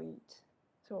the geoid.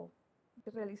 So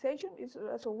the realization is,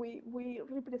 so we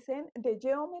represent the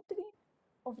geometry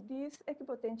of this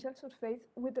equipotential surface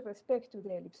with respect to the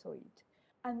ellipsoid.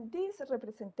 And this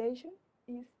representation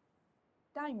is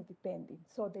time dependent.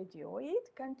 So the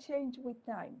geoid can change with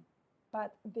time,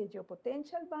 but the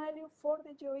geopotential value for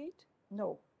the geoid,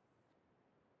 no.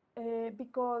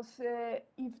 Because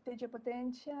if the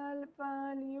geopotential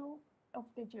value of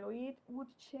the geoid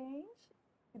would change,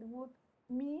 it would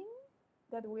mean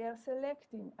that we are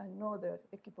selecting another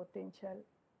equipotential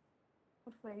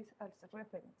surface as a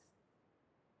reference.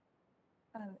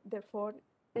 And therefore,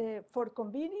 for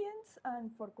convenience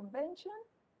and for convention,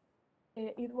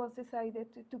 it was decided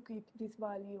to keep this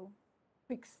value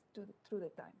fixed through the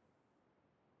time.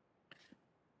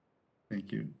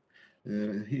 Thank you.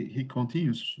 He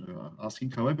continues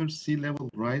asking, however, sea level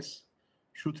rise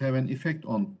should have an effect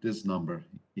on this number,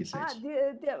 he says.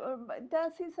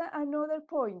 That is another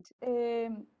point.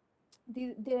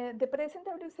 The present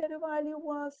W0 value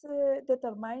was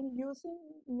determined using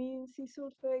mean sea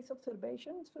surface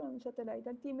observations from satellite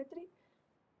altimetry,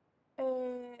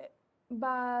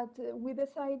 but we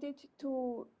decided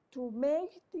to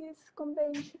make this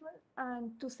conventional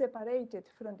and to separate it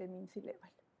from the mean sea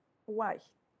level. Why?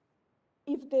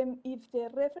 If the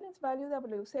reference value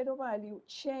W0 value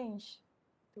change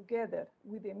together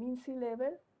with the mean sea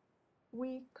level,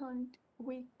 we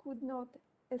could not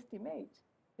estimate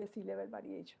the sea level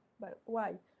variation. But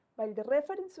why? While the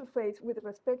reference surface with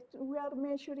respect we are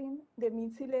measuring the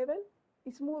mean sea level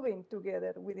is moving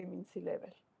together with the mean sea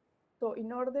level. So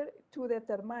in order to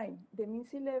determine the mean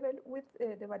sea level with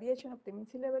the variation of the mean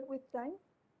sea level with time,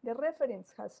 the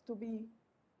reference has to be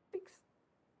fixed.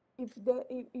 If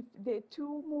the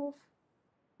two move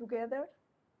together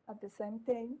at the same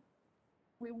time,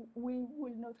 we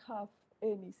will not have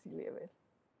any sea level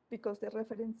because the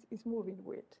reference is moving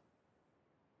with.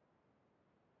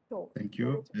 So Thank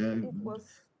you. it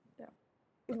was, yeah,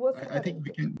 it was. I think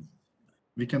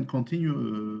we can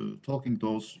continue talking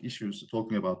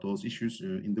about those issues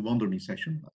in the Wonder Me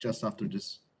session. Just after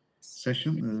this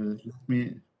session, let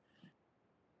me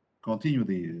continue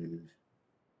the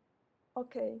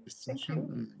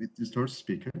session with this third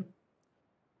speaker.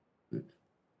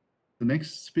 The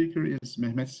next speaker is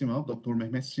Mehmet Simav, Dr.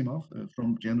 Mehmet Simav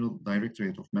from General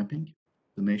Directorate of Mapping,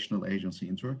 the national agency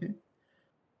in Turkey.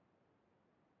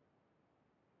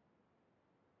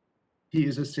 He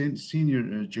is a senior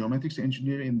geomatics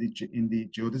engineer in the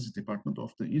Geodezi department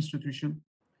of the institution.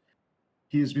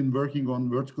 He has been working on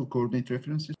vertical coordinate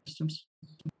reference systems,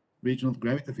 regional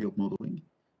gravity field modeling,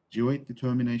 geoid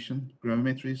determination,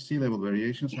 gravimetry, sea level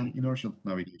variations, and inertial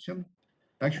navigation.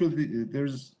 Actually,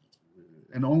 there's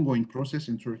an ongoing process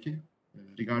in Turkey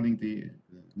regarding the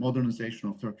modernization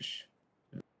of the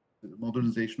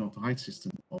height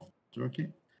system of Turkey,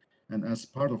 and as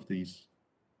part of these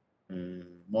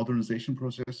modernization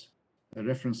process, a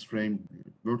reference frame,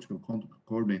 vertical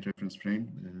coordinate reference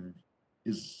frame,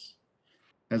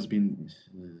 has been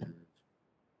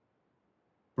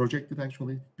projected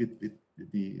actually with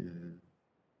the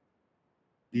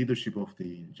leadership of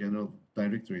the General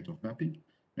Directorate of Mapping.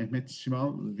 Mehmet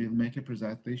Simav will make a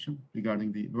presentation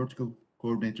regarding the vertical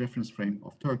coordinate reference frame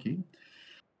of Turkey,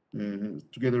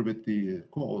 together with the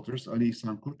co-authors Ali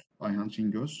İhsan Kurt, Ayhan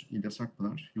Çingöz, İlyas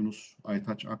Akpınar, Yunus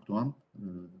Aytaç Akdoğan,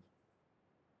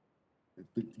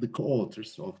 the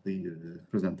co-authors of the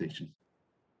presentation.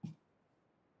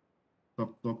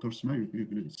 Dr. Simav,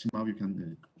 you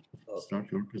can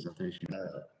start your presentation.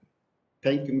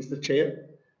 Thank you, Mr. Chair.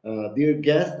 Dear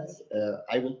guests,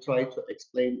 I will try to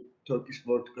explain Turkish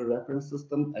vertical reference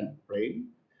system and frame,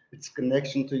 its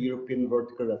connection to European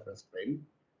vertical reference frame,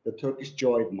 the Turkish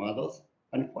geoid models,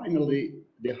 and finally,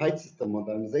 the height system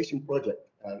modernization project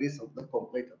recently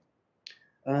completed.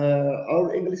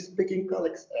 Our English-speaking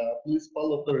colleagues, please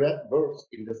follow the red words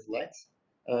in the slides.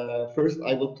 First,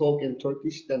 I will talk in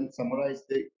Turkish, then summarize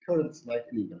the current slide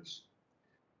in English.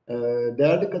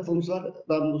 Değerli katılımcılar,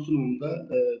 ben bu sunumda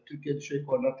Türkiye Düşey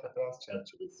Koordinat Referans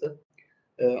Çerçevesi,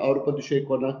 Avrupa Düşey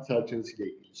Koordinat Çerçevesi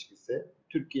ile ilişkisi,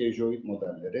 Türkiye Jeoid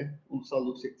modelleri, Ulusal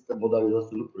Yüksek Sistem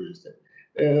Modernizasyonu Projesi,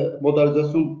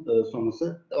 modernizasyon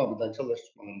sonrası devam eden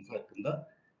çalışmalarımız hakkında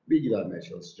bilgi vermeye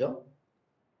çalışacağım.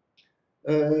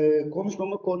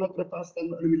 Konuşmama koordinat referans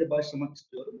sisteminin önemiyle başlamak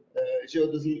istiyorum.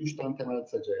 Jeodezi'nin 3 tane temel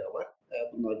sacayağı var.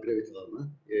 Bunlar gravity alanı,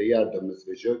 yer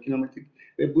dönmesi ve jeokinematik.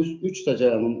 Ve bu 3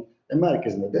 sacayağının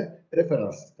merkezinde de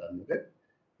referans sistemleri.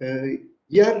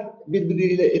 Yer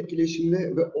birbiriyle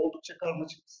etkileşimli ve oldukça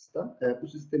karmaşık bir sistem. Bu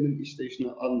sistemin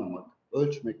işleyişini anlamak,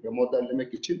 ölçmek ve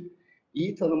modellemek için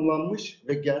iyi tanımlanmış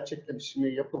ve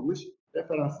gerçekleştirmeye yapılmış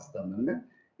referans sistemlerine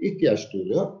ihtiyaç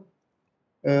duyuluyor.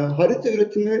 Harita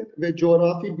üretimi ve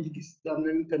coğrafi bilgi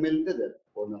sistemlerinin temelinde de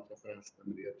koordinat referans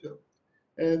sistemleri yatıyor.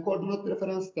 Koordinat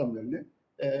referans sistemlerini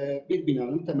bir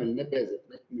binanın temeline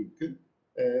benzetmek mümkün.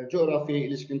 Coğrafyaya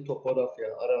ilişkin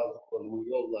topografya, arazi konumu,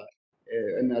 yollar,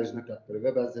 enerji naklatları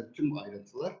ve benzeri tüm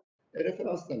ayrıntılar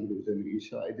referans sistemleri üzerine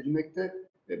inşa edilmekte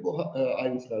ve bu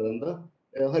ayrıntılardan da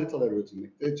haritalar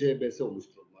üretilmekte, CBS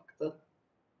oluşturulmakta,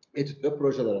 etüt ve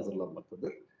projeler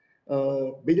hazırlanmaktadır.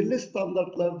 Belirli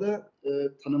standartlarda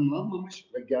tanımlanmamış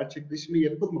ve gerçekleşimi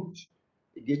yapılmamış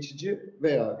geçici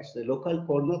veya işte lokal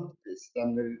koordinat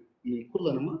sistemlerinin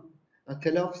kullanımı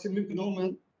telafisi mümkün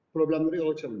olmayan problemlere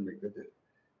yol açabilmektedir.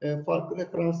 Farklı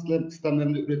referans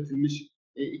sistemlerinde üretilmiş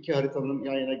iki haritanın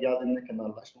yan yana geldiğinde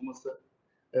kenarlaşmaması,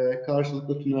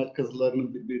 karşılıklı tünel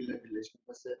kazılarının birbiriyle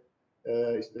birleşmesi,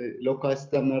 işte lokal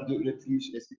sistemlerde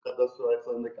üretilmiş eski kadastro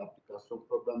haritalarındaki aplikasyon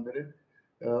problemleri,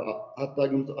 hatta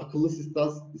akıllı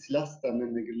silah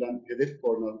sistemlerine girilen hedef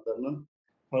koordinatlarının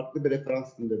farklı bir referans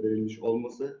sisteminde verilmiş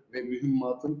olması ve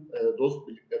mühimmatın dost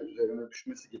birlikler üzerine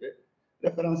düşmesi gibi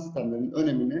referans sistemlerinin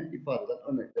önemini ifade eden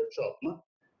örnekleri çoğaltmak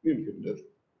mümkündür.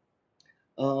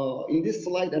 In this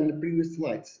slide and the previous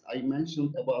slides, I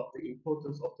mentioned about the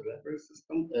importance of the reference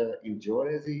system in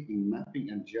Jeodezi, in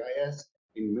mapping and GIS,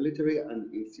 in military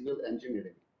and in civil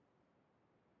engineering.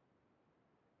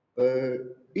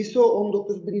 ISO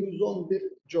 19111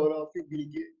 coğrafi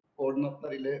bilgi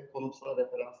koordinatlar ile konumsal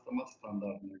referanslama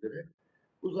standartına göre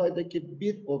uzaydaki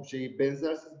bir objeyi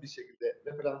benzersiz bir şekilde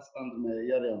referanslandırmaya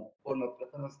yarayan koordinat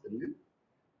referans sisteminin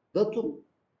datum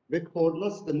ve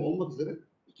koordinat sistemi olmak üzere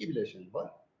iki bileşeni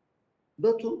var.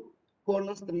 Datum,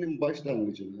 koordinat sisteminin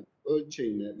başlangıcını,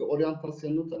 ölçeğini ve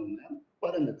oryantasyonunu tanımlayan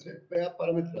parametre veya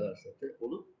parametreler seti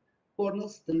olup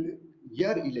koordinat sisteminin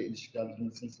yer ile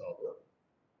ilişkilendirilmesini sağlıyor.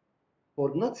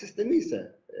 Koordinat sistemi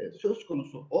ise söz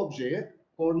konusu objeye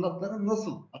koordinatların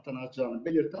nasıl atanacağını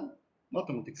belirten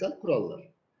matematiksel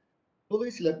kurallar.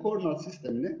 Dolayısıyla koordinat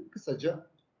sistemini kısaca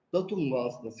datum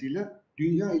vasıtasıyla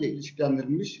dünya ile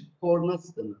ilişkilendirilmiş koordinat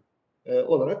sistemi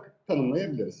olarak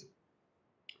tanımlayabiliriz.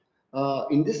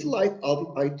 In this slide,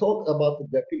 I talk about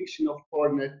the definition of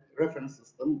coordinate reference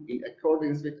system in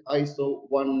accordance with ISO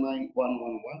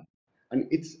 19111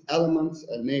 and its elements,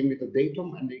 namely the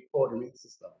datum and the coordinate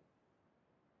system.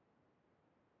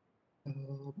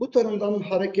 Bu tanımdan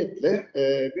hareketle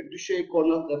bir düşey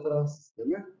koordinat referans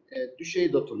sistemi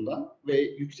düşey datumdan ve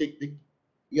yükseklik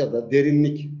ya da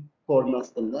derinlik koordinat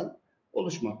sisteminden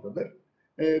oluşmaktadır.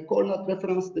 Koordinat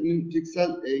referans sisteminin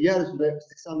fiziksel yeryüzünde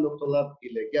fiziksel noktalar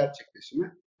ile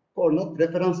gerçekleşimi koordinat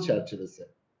referans çerçevesi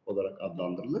olarak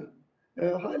adlandırılır.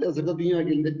 Halihazırda dünya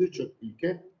genelinde birçok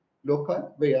ülke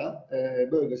lokal veya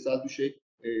bölgesel düşey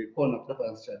koordinat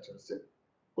referans çerçevesi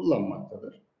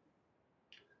kullanmaktadır.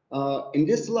 In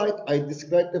this slide, I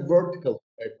describe the vertical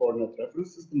coordinate reference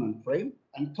system and frame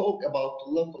and talk about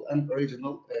the local and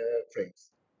regional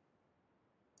frames.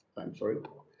 I'm sorry.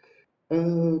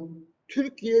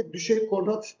 Türkiye düşey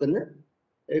koordinat sistemi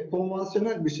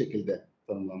konvansiyonel bir şekilde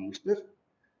tanımlanmıştır.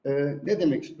 Ne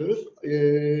demek istiyoruz?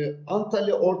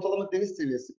 Antalya ortalama deniz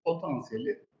seviyesi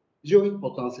potansiyeli, jeoid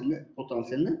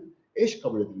potansiyeline eş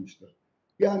kabul edilmiştir.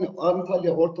 Yani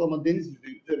Antalya ortalama deniz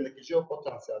yüzeyi üzerindeki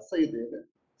jeopotansiyel sayı değeri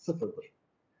sıfırdır.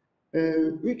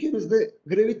 Ülkemizde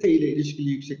gravite ile ilişkili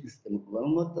yükseklik sistemi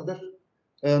kullanılmaktadır.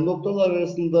 Noktalar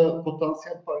arasında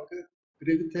potansiyel farkı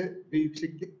gravite ve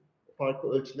yükseklik farkı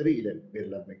ölçüleri ile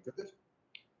belirlenmektedir.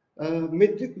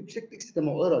 Metrik yükseklik sistemi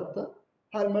olarak da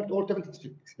Helmert orta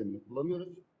yükseklik sistemini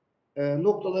kullanıyoruz.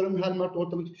 Noktaların Helmert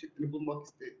orta yüksekliğini bulmak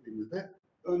istediğimizde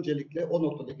öncelikle o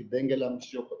noktadaki dengelenmiş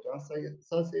jeopotansiyel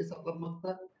sayısı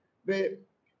hesaplanmakta ve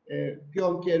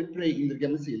Poincare-Prey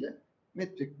indirgemesiyle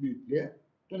metrik büyüklüğe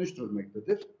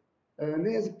dönüştürülmektedir.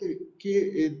 Ne yazık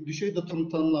ki düşey datum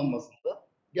tanımlanmasında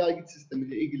gelgit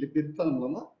sistemiyle ilgili bir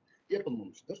tanımlama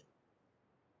yapılmamıştır.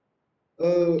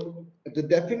 The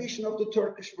definition of the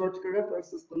Turkish vertical reference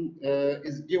system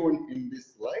is given in this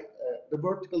slide. The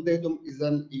vertical datum is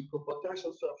an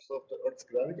equipotential surface of the Earth's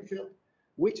gravity field,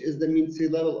 which is the mean sea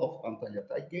level of Antalya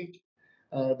tide gauge.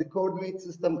 The coordinate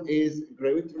system is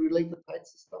gravity-related height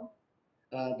system.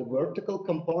 The vertical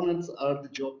components are the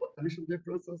geopotential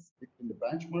differences between the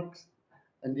benchmarks.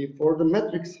 And for the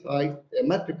metric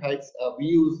heights, we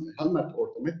use Helmert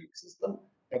orthometric system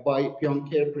by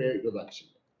Poincare-Prey reduction.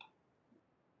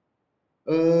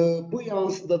 Bu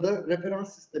yansıda da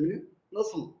referans sisteminin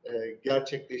nasıl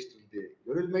gerçekleştirildiği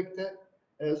görülmekte.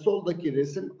 Soldaki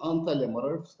resim Antalya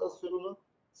Mararif İstasyonu'nun,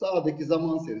 sağdaki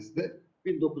zaman serisi de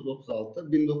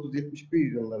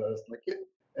 1936-1971 yılları arasındaki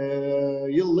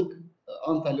yıllık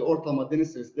Antalya ortalama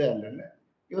deniz seviyesi değerlerini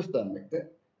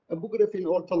göstermekte. Bu grafiğin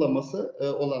ortalaması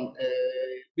olan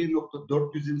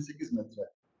 1.428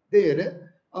 metre değeri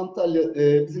Antalya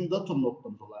bizim datum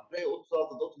noktamız olan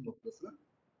R36 datum noktasının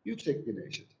yüksekliğine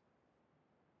eşit.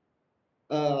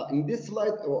 In this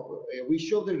slide, we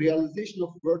show the realization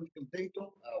of vertical datum,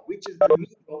 which is the mean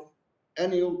of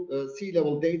annual sea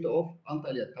level data of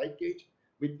Antalya tide gauge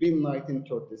between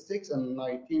 1936 and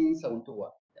 1971.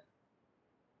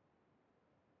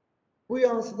 Bu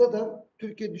yansıda da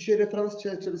Türkiye düşey referans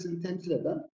çerçevesini temsil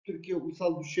eden Türkiye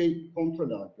Ulusal Düşey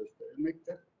Kontrol Ağı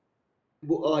gösterilmekte.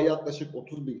 Bu ağ yaklaşık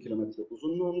 30.000 kilometre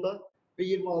uzunluğunda ve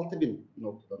 26.000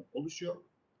 noktadan oluşuyor.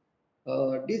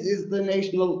 This is the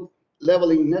national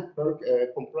leveling network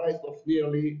comprised of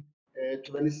nearly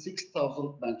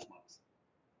 26,000 benchmarks.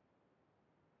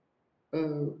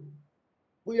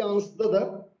 Bu yansıda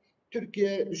da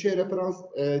Türkiye düşey referans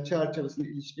çerçevesine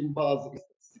ilişkin bazı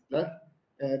istatistikler,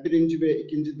 birinci ve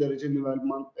ikinci derece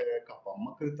nivelman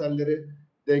kapanma kriterleri,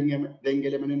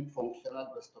 dengelemenin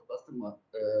fonksiyonel ve stokastik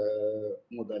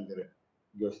modelleri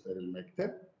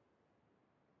gösterilmekte.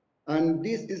 And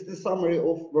this is the summary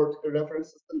of vertical reference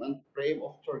system and frame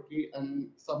of Turkey,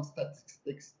 and some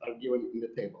statistics are given in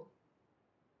the table.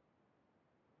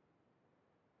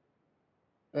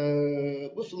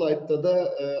 Bu slaytta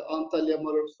da Antalya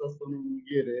Mararif İstasyonu'nun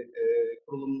yeri,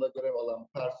 kurulumda görev alan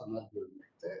personel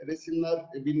görülmekte. Resimler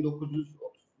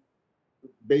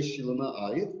 1935 yılına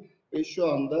ait ve şu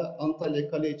anda Antalya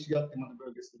Kaleiçi Yat Limanı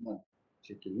bölgesinden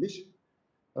çekilmiş.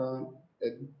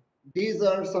 These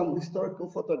are some historical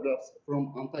photographs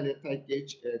from Antalya tide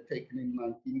gauge taken in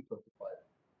 1935.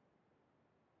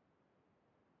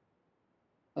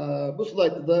 Bu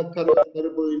slaytta da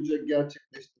karayolları boyunca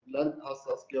gerçekleştirilen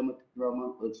hassas geometrik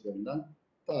zaman ölçülerinden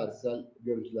tarihsel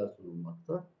görüntüler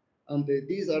sunulmakta. And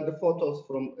these are the photos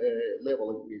from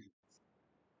leveling measurements.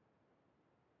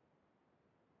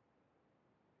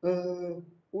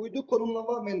 Uydu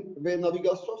konumlama ve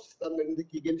navigasyon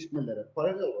sistemlerindeki gelişmelere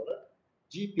paralel olarak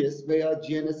GPS veya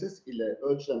GNSS ile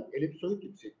ölçülen elipsoid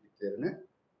yüksekliklerini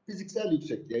fiziksel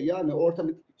yüksekliğe yani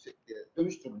ortometrik yüksekliğe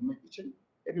dönüştürülmek için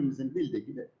hepimizin bildiği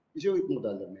gibi geoid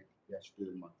modellerine ihtiyaç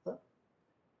duyulmakta.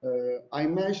 I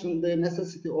mentioned the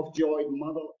necessity of geoid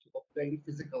model to obtain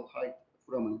physical height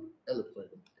from an ellipsoid.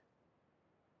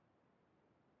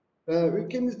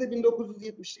 Ülkemizde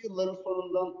 1970'li yılların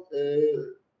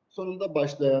sonunda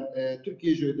başlayan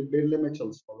Türkiye Jeodezi belirleme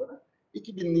çalışmaları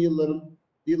 2000'li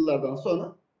yıllardan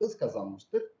sonra hız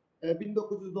kazanmıştır.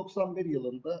 1991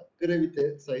 yılında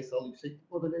gravite sayısal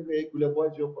yükseklik modeli ve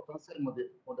global jeopotansiyel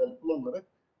model kullanılarak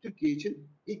Türkiye için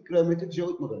ilk gravimetrik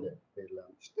jeoid modeli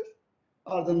belirlenmiştir.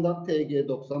 Ardından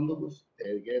TG99,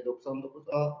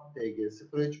 TG99A,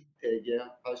 TG03,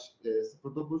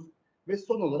 TGH09 ve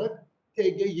son olarak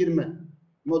TG20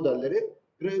 modelleri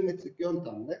gravimetrik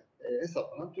yöntemle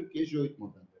hesaplanan Türkiye jeoid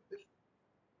modelleridir.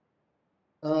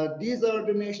 These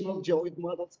are the national geoid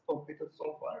models completed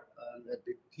so far.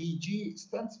 The TG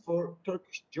stands for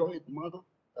Turkish Geoid Model,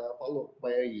 followed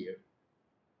by a year.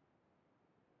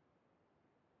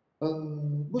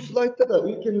 Bu slaytta da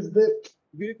ülkemizde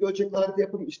büyük ölçekli harita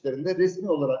yapım işlerinde resmi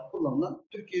olarak kullanılan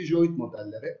Türkiye jeoid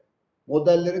modelleri,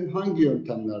 modellerin hangi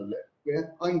yöntemlerle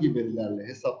ve hangi verilerle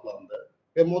hesaplandığı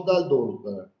ve model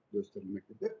doğrultuları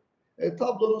gösterilmektedir.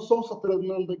 Tablonun son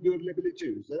satırından da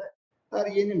görülebileceği üzere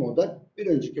her yeni model bir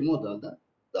önceki modelden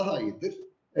daha iyidir.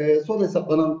 Son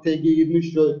hesaplanan TG23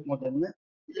 jeoid modelini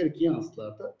ileriki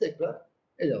yansıtlarda tekrar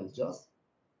ele alacağız.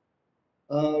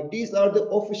 These are the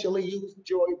officially used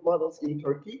geoid models in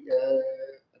Turkey.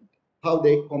 How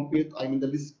they compute,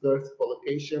 the least squares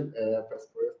collocation, first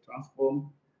square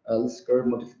transform, least square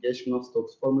modification of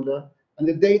Stokes formula, and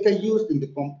the data used in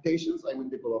the computations,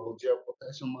 the global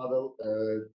geopotential model,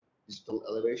 digital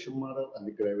elevation model, and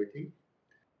the gravity.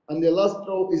 And the last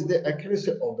row is the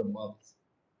accuracy of the models.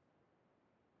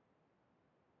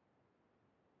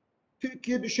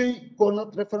 Türkiye Düşey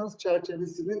Koordinat Referans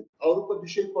Çerçevesi'nin Avrupa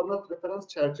Düşey Koordinat Referans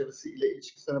Çerçevesi ile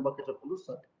ilişkisine bakacak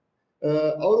olursak,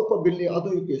 Avrupa Birliği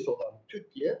aday ülkesi olan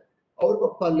Türkiye,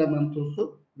 Avrupa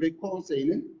Parlamentosu ve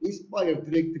Konseyi'nin Inspire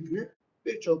direktifini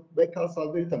birçok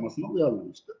bekasal veri temasına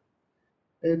uyarlamıştır.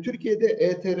 Türkiye'de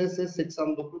ETRS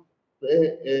 89 ve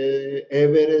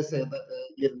EVRS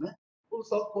yerine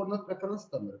Ulusal Koordinat Referans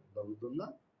Sistemleri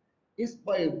kullanıldığından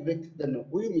Inspire direktiflerine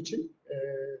uyum için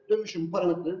dönüşüm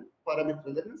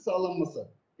parametrelerinin sağlanması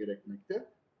gerekmekte.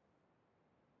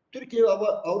 Türkiye ve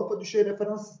Avrupa Düşey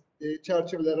Referans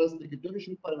çerçeveleri arasındaki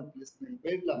dönüşüm parametresinin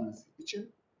belirlenmesi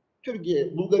için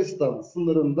Türkiye, Bulgaristan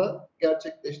sınırında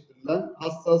gerçekleştirilen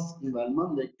hassas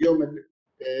nivelman ve geometrik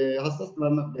hassas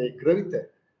nivelman ve gravite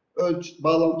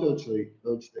bağlantı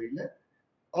ölçüleriyle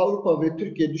Avrupa ve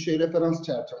Türkiye Düşey Referans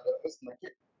çerçeveleri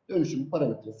arasındaki dönüşüm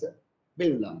parametresi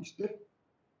belirlenmiştir.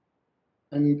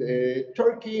 And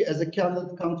Turkey, as a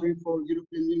candidate country for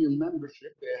European Union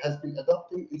membership, has been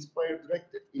adopting Inspire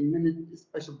Directive in many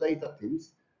special data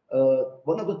themes.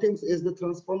 One of the themes is the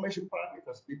transformation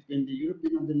parameters between the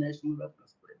European and the national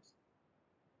reference frames.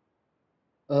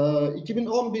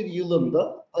 2011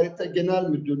 yılında Harita Genel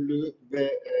Müdürlüğü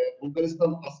ve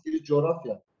Bulgaristan Askeri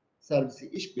Coğrafya Servisi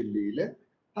işbirliğiyle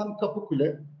hem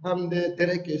Kapıkule hem de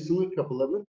Dereke sınır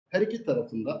kapılarının her iki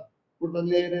tarafında burada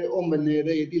NR10 ve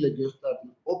NR7 ile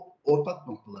gösterdiğim ortak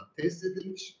noktalar tesis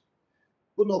edilmiş.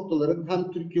 Bu noktaların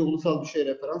hem Türkiye Ulusal Düşey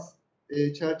Referans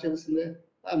çerçevesinde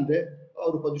hem de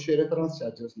Avrupa Düşey Referans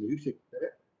çerçevesinde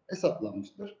yükseklikleri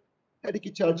hesaplanmıştır. Her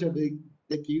iki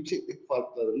çerçevedeki yükseklik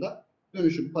farklarında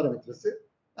dönüşüm parametresi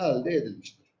elde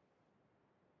edilmiştir.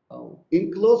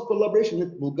 In close collaboration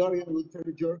with Bulgarian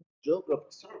Military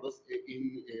Geographic Service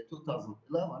in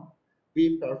 2011,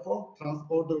 we performed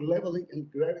trans-border leveling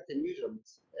and gravity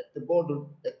measurements at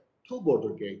two border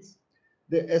gates.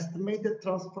 The estimated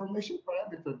transformation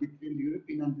parameter between the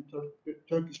European and the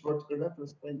Turkish vertical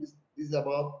reference plane is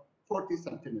about 40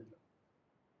 centimeter.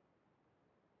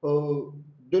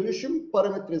 Dönüşüm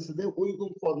parametresi de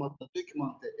uygun formatta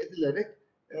dokümante edilerek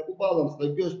bu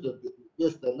bağlantıda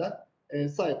gösterilen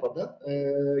sayfada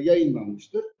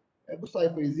yayınlanmıştır. Bu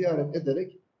sayfayı ziyaret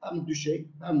ederek hem düşey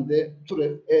hem de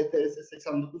türev ETS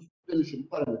 89 dönüşüm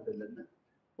parametrelerini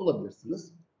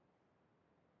bulabilirsiniz.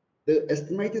 The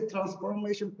estimated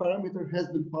transformation parameter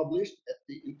has been published at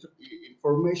the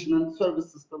Information and Service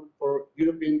System for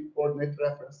European Coordinate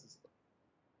Reference System.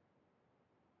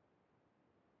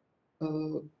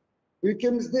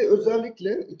 Ülkemizde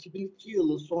özellikle 2002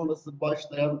 yılı sonrası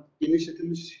başlayan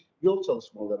genişletilmiş yol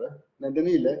çalışmaları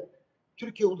nedeniyle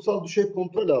Türkiye Ulusal Düşey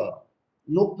Kontrol Ağı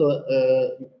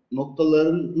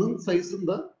noktalarının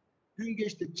sayısında gün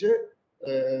geçtikçe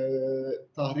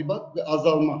tahribat ve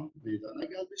azalma meydana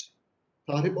gelmiş.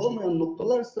 Tahrip olmayan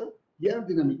noktalar ise yer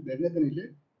dinamikleri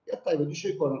nedeniyle yatay ve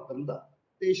düşey koordinatlarında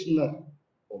değişimler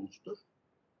olmuştur.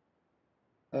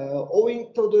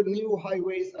 Owing to the new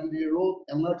highways and the road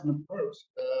enlargement curves,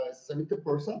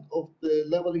 70% of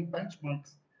the leveling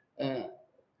benchmarks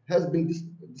has been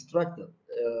distracted,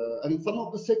 and some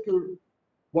of the secure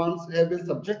ones have been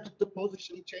subjected to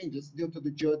position changes due to the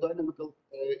geodynamical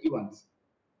events.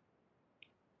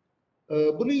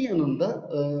 Bunun yanında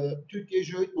Türkiye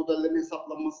jeoid modellerinin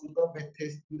hesaplanmasında ve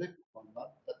testinde kullanılan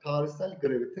tarihsel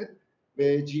gravite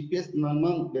ve GPS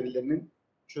dinlenman verilerinin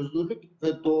çözünürlük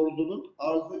ve doğruluğunun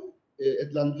arzu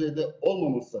edilen düzeyde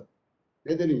olmaması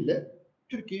nedeniyle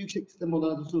Türkiye Yüksek Sistem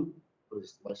Modernizasyon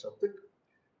Projesi başlattık.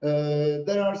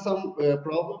 There are some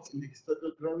problems in the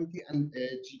historical gravity and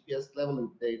GPS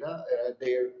leveling data,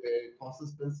 their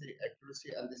consistency,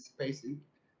 accuracy and the spacing.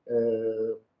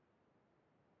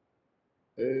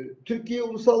 Türkiye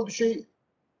Ulusal Düşey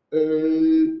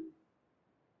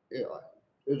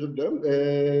özür dilerim.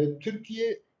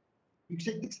 Türkiye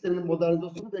Yükseklik Sisteminin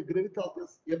Modernizasyonu ve Gravite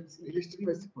Altyapısının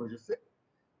İyileştirilmesi Projesi,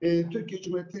 Türkiye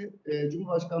Cumhuriyeti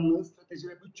Cumhurbaşkanlığı Strateji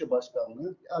ve Bütçe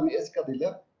Başkanlığı, yani eski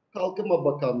adıyla Kalkınma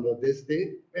Bakanlığı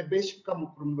desteği ve 5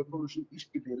 kamu kurumu ve kuruluşun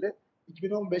işbirliğiyle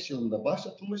 2015 yılında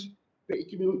başlatılmış ve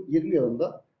 2020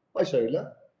 yılında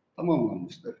başarıyla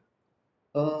tamamlanmıştır.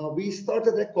 We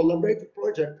started a collaborative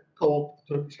project called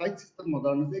Turkish Height System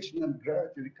Modernization and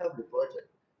Gravity Recovery Project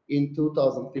in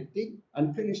 2015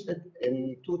 and finished it in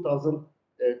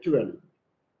 2020.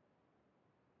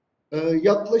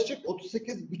 Yaklaşık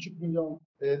 38,5 milyon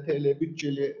TL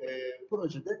bütçeli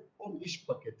projede 10 iş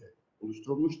paketi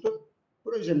oluşturulmuştur.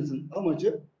 Projemizin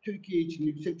amacı Türkiye için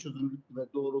yüksek çözünürlüklü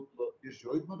ve doğruluklu bir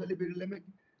jeoid modeli belirlemek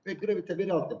ve gravite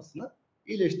veri altyapısını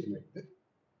iyileştirmektir.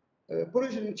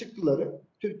 Projenin çıktıları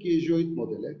Türkiye jeoid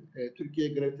modeli,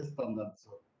 Türkiye gravite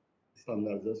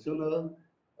standartizasyonu,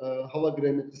 hava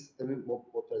gravimetri sistemi,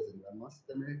 motorize dinlenme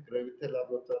sistemi, gravite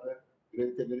laboratuvarı,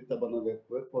 gravite veri tabanı ve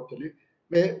web portali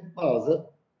ve bazı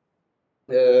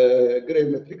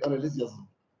gravimetrik analiz yazılımı.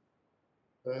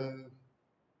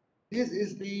 This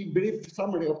is the brief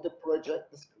summary of the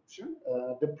project description.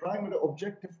 The primary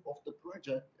objective of the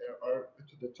project are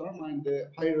to determine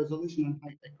the high resolution and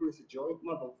high accuracy geoid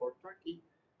model for Turkey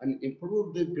and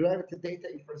improve the gravity data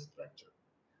infrastructure.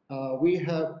 We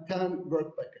have 10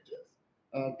 work packages.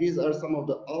 These are some of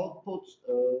the outputs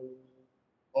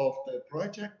of the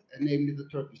project, namely the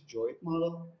Turkish geoid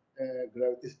model,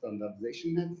 gravity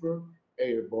standardization network,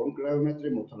 airborne gravimetry,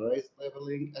 motorized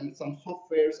leveling, and some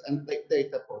softwares and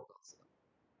data portals.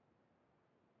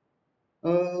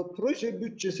 Proje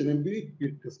bütçesinin büyük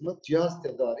bir kısmı cihaz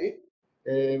tedariği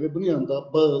ve bunun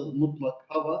yanında bağıl, mutlak,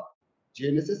 hava,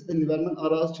 GNSS ve nivelman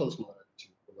arazi çalışmaları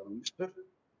için kullanılmıştır.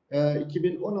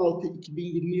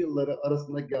 2016-2020 yılları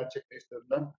arasında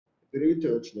gerçekleştirilen gravity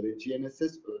ölçüleri,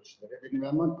 GNSS ölçüleri ve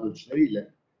nivelman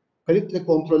ölçüleriyle kalite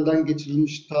kontrolden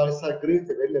geçirilmiş tarihsel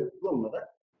gravity verileri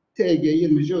kullanılarak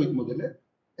TG20 jeoid modeli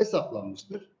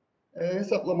hesaplanmıştır.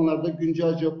 Hesaplamalarda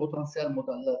güncel jeopotansiyel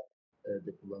modeller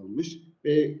de kullanılmış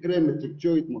ve gravimetrik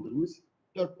geoid modelimiz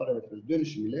 4 parametre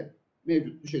dönüşümüyle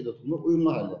mevcut düşey datumla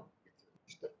uyumlu hale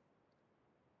getirilmiştir.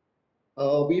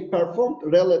 We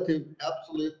performed relative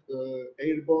absolute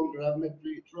airborne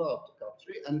gravimetry throughout the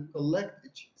country and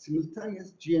collect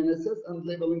simultaneous GNSS and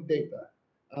leveling data.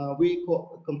 We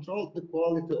controlled the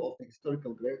quality of the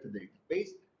historical gravity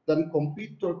database, then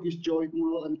complete Turkish geoid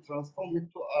model and transform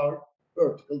it to our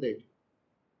vertical data.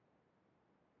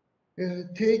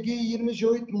 TG20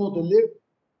 geoid modeli,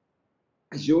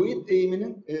 jeoid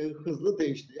eğiminin hızlı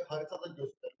değiştiği haritada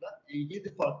gösterilen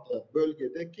 7 farklı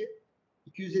bölgedeki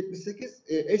 278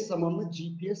 eş zamanlı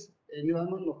GPS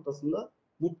nivelman noktasında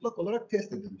mutlak olarak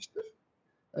test edilmiştir.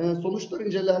 Sonuçlar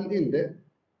incelendiğinde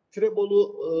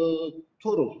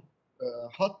Trebolu-Torul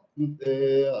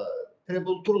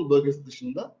Trebolu-Torul bölgesi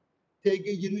dışında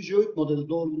TG20 jeoid modeli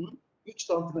doğruluğunun 3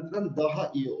 santimetreden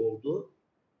daha iyi olduğu,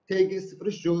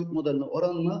 TG03 jeoid modeline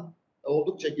oranla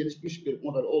oldukça gelişmiş bir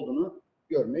model olduğunu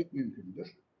görmek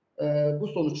mümkündür. Bu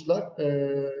sonuçlar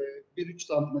 1-3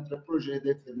 santimetre proje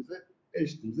hedeflerimize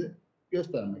eriştiğimizi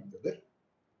göstermektedir.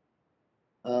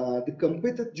 The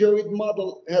completed geoid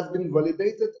model has been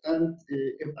validated and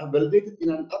validated in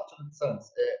an absolute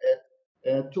sense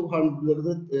at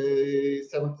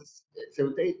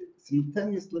 278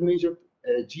 simultaneously measured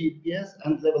GPS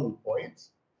and leveling points.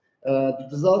 The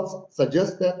results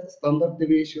suggest that standard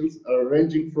deviations are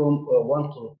ranging from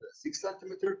 1 to 6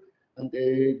 centimeter, and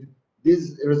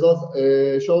these results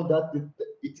show that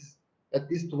it is at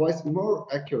least twice more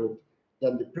accurate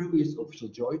than the previous official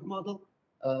geoid model.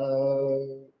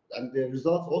 And the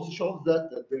results also show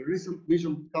that the recent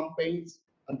vision campaigns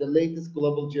and the latest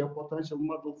global geopotential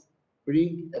models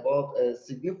bring about a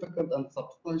significant and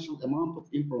substantial amount of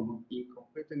improvement in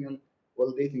completing and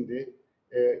validating the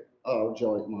our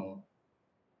geoid model.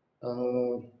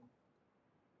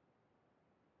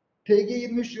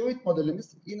 TG23 geoid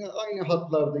modelimiz yine aynı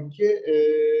hatlardaki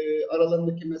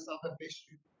aralarındaki mesafe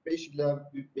 5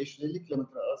 ila 550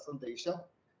 kilometre arasında değişen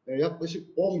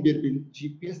yaklaşık 11.000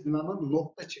 GPS dinlenen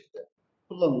nokta çifti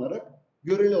kullanılarak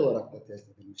göreli olarak da test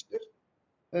edilmiştir.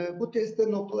 Bu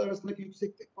testte noktalar arasındaki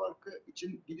yükseklik farkı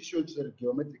için gidiş ölçüleri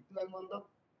geometrik dinlenmandan,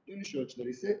 dönüş ölçüleri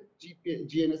ise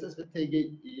GNSS ve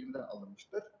TG20'den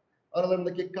alınmıştır.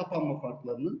 Aralarındaki kapanma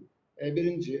farklarının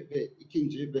birinci ve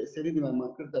ikinci ve seri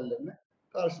dinlenman kriterlerini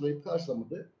karşılayıp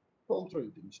karşılamadığı kontrol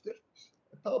edilmiştir.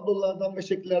 Tablolardan ve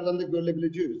şekillerden de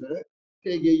görülebileceği üzere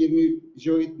TG20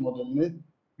 geoid modelini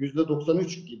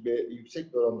 %93 gibi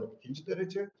yüksek bir oranda ikinci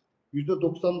derece,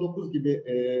 %99 gibi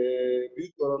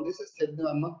büyük bir oranda ise seri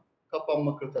dinlenman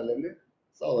kapanma kriterlerini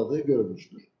sağladığı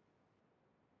görülmüştür.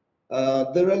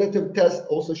 The relative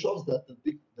test also shows that the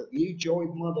new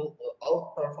geoid model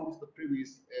outperforms the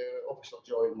previous official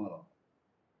geoid model.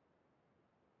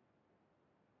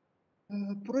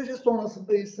 Proje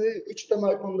sonrasında ise 3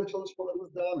 temel konuda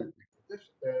çalışmalarımız devam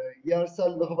etmektedir.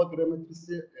 Yersel ve hava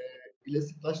grametrisi ile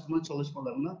sıklaştırma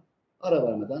çalışmalarına ara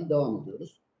vermeden devam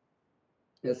ediyoruz.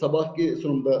 Sabahki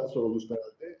sunumda sorulmuştu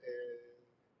herhalde.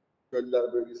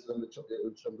 Göller bölgesi üzerinde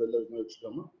ölçülen, göller üzerinde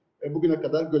ölçülen ama bugüne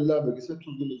kadar göller bölgesi ve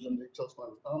Tuz Gölü üzerindeki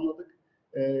çalışmalarımızı tamamladık.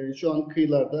 Şu an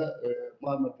kıyılarda,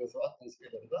 Marmara Denizi ve Akdeniz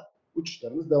kıyılarında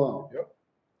uçuşlarımız devam ediyor.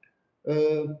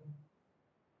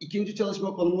 İkinci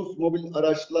çalışma konumuz mobil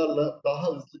araçlarla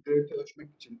daha hızlı gravite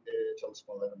ölçmek için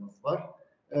çalışmalarımız var.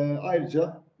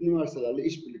 Ayrıca üniversitelerle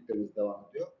işbirliklerimiz devam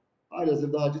ediyor.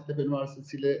 Halihazırda Hacettepe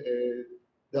Üniversitesi ile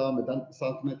devam eden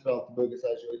santimetre altı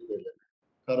bölgesel geoid verileri,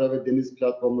 kara ve deniz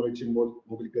platformları için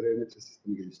mobil gravimetri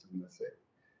sistemi geliştirilmesi,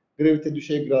 gravite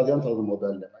düşey gradiyant alanı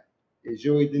modelleme,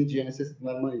 geoidin GNSS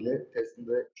dinlenme ile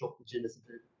testinde çoklu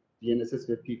GNSS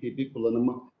ve PPP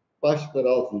kullanımı başlıkları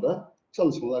altında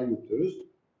çalışmalar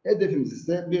yürütüyoruz. Hedefimiz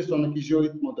ise bir sonraki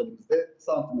geoid modelimizde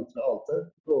santimetre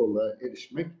altı doğruluğa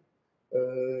erişmek.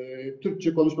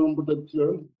 Türkçe konuşmamı burada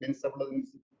bitiriyorum. Beni sabırladığınız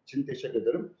için teşekkür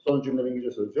ederim. Son cümleleri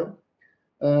İngilizce söyleyeceğim.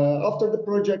 After the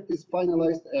project is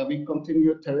finalized, we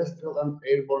continue terrestrial and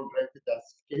airborne gravity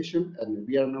densification, and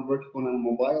we are now working on a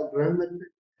mobile gravimetry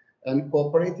and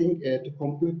cooperating to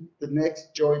compute the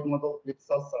next geoid model with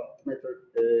sub-centimeter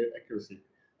accuracy.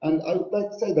 And I would like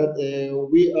to say that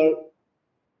we are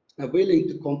willing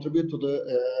to contribute to the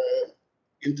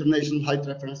international height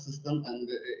reference system and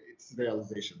its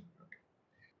realization. Okay.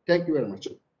 Thank you very much.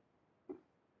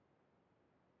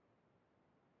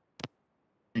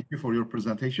 Thank you for your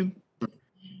presentation.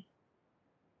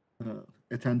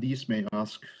 Attendees may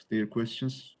ask their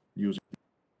questions using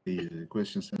the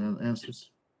questions and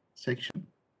answers section.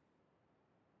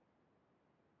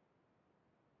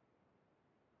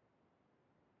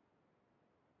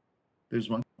 There's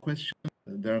one question.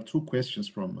 There are two questions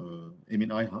from Emin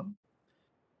Ayhan.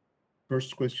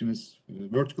 First question is,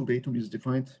 vertical datum is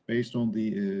defined based on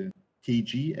the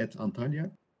TG at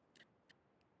Antalya.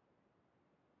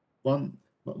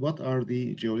 What are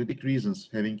the geodetic reasons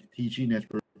having TG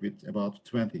network with about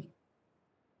 20?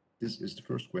 This is the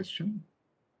first question.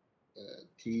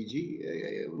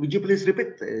 TG, would you please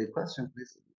repeat the question,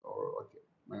 please? Or, okay,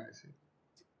 I see.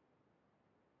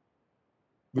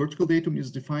 Vertical datum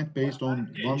is defined based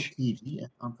on 1 TG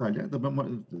at Antalya.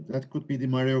 That could be the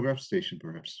Mariograph station,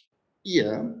 perhaps.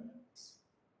 Yeah.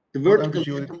 The What are vertical the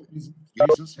geodetic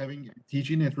reasons having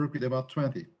TG network with about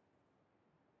 20?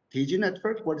 TG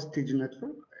network? What is TG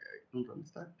network? I don't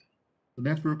understand. The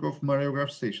network of Mariograph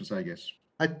stations, I guess.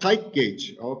 A tight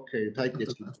gauge. Okay, tight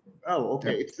gauge. Oh,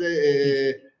 okay. Yeah. It's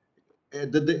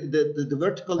the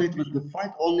vertical datum is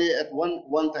defined only at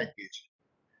one tight gauge.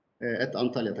 At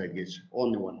Antalya tight gauge,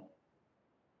 only one.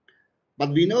 But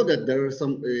we know that there are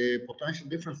some potential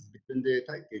differences between the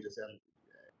tight gauges and.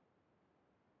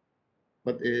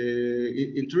 But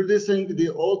introducing the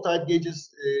all tight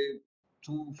gauges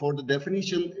for the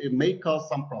definition, it may cause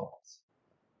some problems.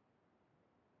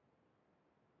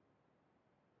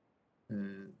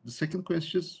 The second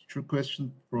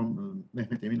question from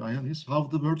Mehmet Emin Ayhan is how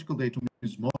the vertical datum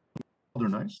is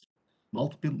modernized.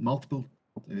 Multiple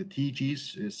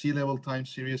TGs, sea-level time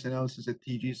series analysis at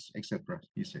TGs, etc.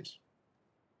 He says.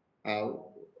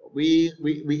 We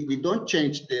don't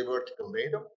change the vertical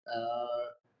data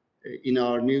in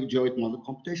our new geoid model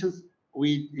computations.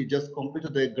 We just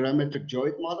computed the grammatic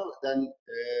geoid model, then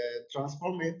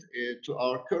transform it to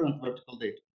our current vertical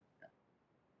data.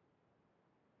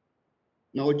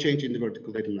 No change in the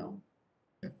vertical data now.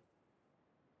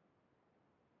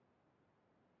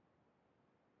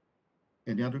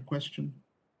 Any other question?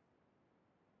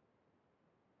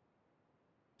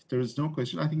 If there is no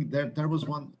question, I think there was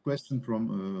one question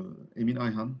from Emin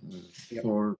Ayhan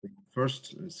for the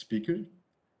first speaker.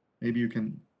 Maybe you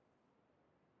can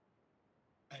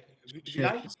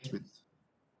share this with.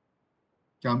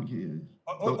 Okay,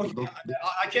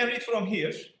 I can read from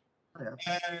here.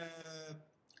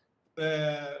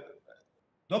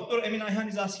 Dr. Emin Ayhan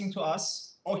is asking to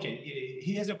us, okay,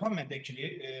 he has a comment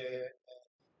actually,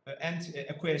 and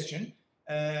a question.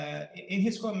 In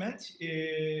his comment,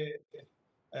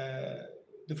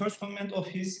 the first comment of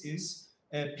his is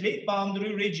plate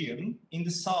boundary region in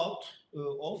the south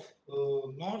of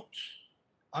North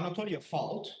Anatolia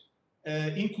fault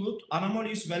include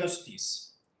anomalous velocities.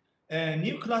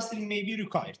 New clustering may be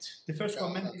required. The first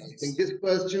comment is this. I think this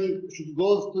question should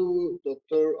go to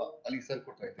Dr. Ali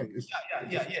Serkurt.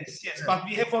 Yes. But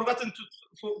we have forgotten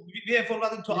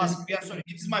to ask. We are sorry.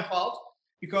 It is my fault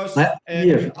because I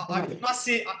must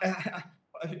say,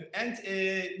 and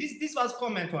this was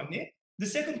comment only. The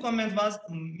second comment was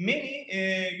many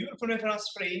European reference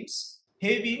frames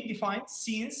have been defined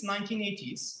since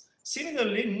 1980s.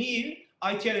 Similarly, new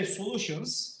ITRF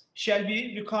solutions shall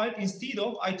be required instead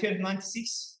of ITRF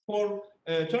 96 for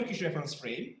Turkish reference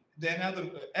frame.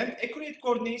 And accurate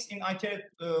coordinates in ITRF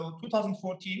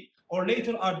 2014 or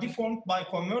later are deformed by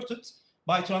converted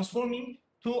by transforming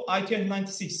to ITRF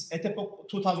 96 at epoch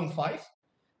 2005.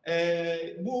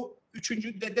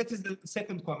 That is the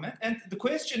second comment. And the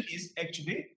question is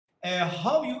actually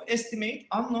how you estimate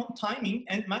unknown timing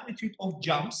and magnitude of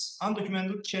jumps,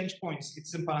 undocumented change points.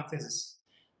 It's in parentheses.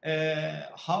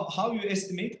 How you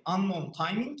estimate unknown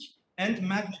timing and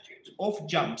magnitude of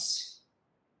jumps.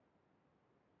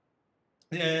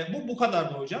 Bu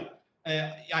kadardı hocam.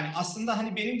 Yani aslında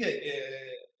hani benim de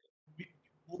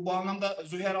bu anlamda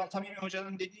Züher Altamimi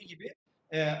hocanın dediği gibi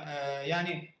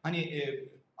yani hani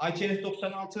ITRF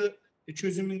 96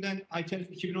 çözümünden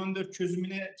ITRF 2014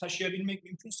 çözümüne taşıyabilmek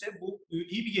mümkünse bu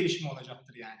iyi bir gelişme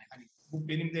olacaktır yani. Hani bu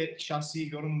benim de şahsi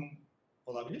yorumum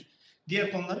olabilir.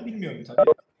 Diğer konuları bilmiyorum tabii.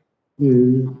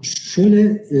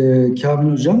 Şöyle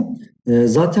Kamil Hocam,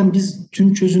 zaten biz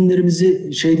tüm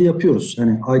çözümlerimizi şeyde yapıyoruz.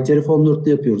 Hani ITRF 14'te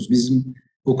yapıyoruz. Bizim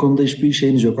o konuda hiçbir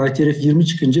şeyimiz yok. ITRF 20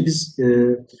 çıkınca biz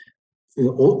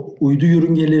o uydu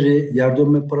yörüngeleri, yer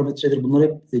dönme parametreleri bunlar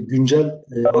hep güncel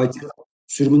ITRF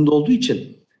sürümünde olduğu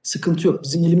için sıkıntı yok.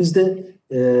 Bizim elimizde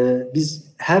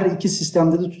biz her iki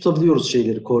sistemde de tutabiliyoruz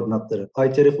şeyleri, koordinatları.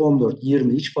 ITRF 14,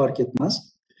 20 hiç fark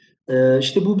etmez.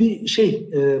 İşte bu bir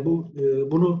şey,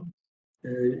 bunu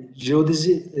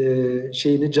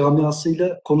Jeodezi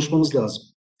camiasıyla konuşmamız lazım.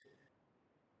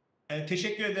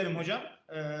 Teşekkür ederim hocam.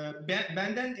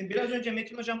 Benden biraz önce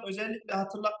Metin hocam özellikle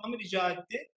hatırlatmamı rica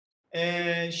etti.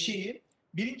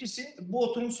 Birincisi bu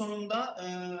oturum sonunda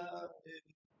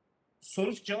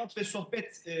soru cevap ve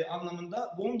sohbet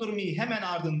anlamında WonderMe hemen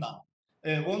ardından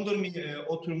WonderMe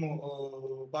oturumu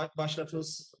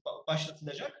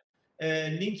başlatılacak.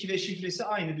 Linki ve şifresi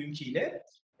aynı dünküyle.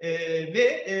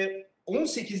 Ve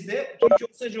 18'de Türkiye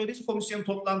Ulusal Jeodezi Komisyonu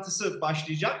toplantısı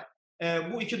başlayacak.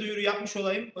 Bu iki duyuru yapmış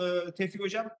olayım. Tevfik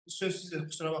hocam söz sizde,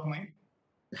 kusura bakmayın.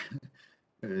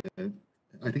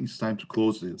 I think it's time to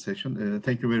close the session.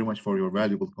 Thank you very much for your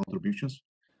valuable contributions.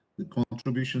 The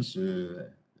contributions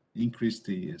increase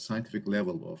the scientific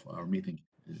level of our meeting.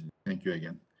 Thank you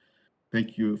again.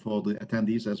 Thank you for the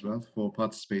attendees as well for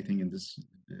participating in this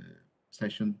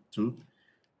session too.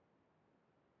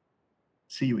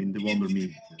 See you in the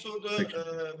WonderMe section.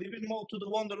 We will move to the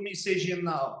WonderMe session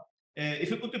now.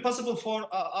 If it would be possible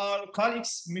for our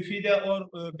colleagues, Müfide or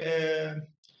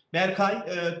Berkay,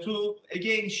 to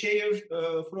again share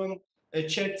from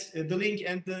chat the link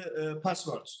and the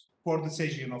password for the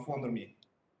session of WonderMe.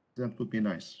 That would be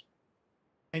nice.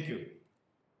 Thank you.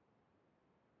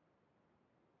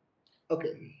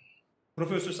 Okay.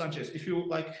 Professor Sanchez, if you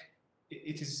like,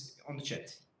 it is on the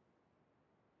chat.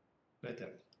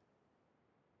 Better.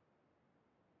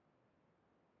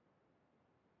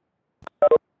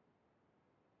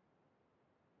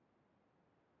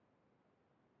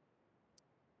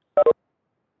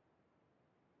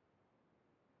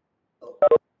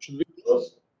 Should we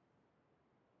close?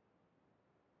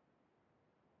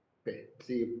 Okay,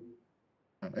 see you.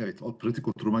 Evet, o pratik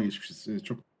oturuma geçmişiz.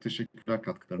 Çok teşekkürler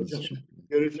katkılarınız Hocam, için.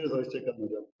 görüşürüz. Hoşçakalın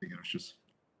hocam. Görüşürüz.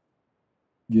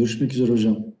 Görüşmek üzere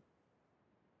hocam.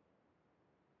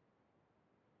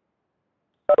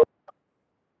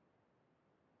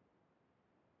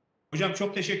 Hocam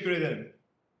çok teşekkür ederim. Hocam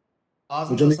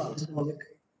Ağzınıza sağlık.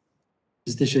 sağlık.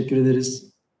 Biz teşekkür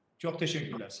ederiz. Çok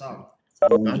teşekkürler. Sağ olun. Sağ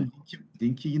olun Ben hocam.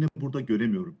 linki yine burada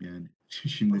göremiyorum yani.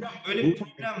 Şimdi Hocam böyle bir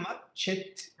problem var.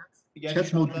 Gerçi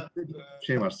chat şu anda modülünde bir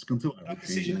şey var, sıkıntı var. praktik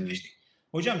seçenek geçtik.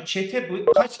 Hocam chat'e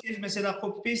kaç kez mesela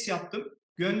copy paste yaptım,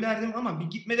 gönderdim ama bir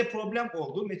gitmede problem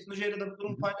oldu. Metin Hoca'yla da bu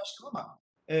durumu paylaştım ama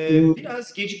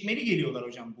biraz gecikmeli geliyorlar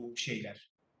hocam bu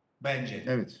şeyler bence.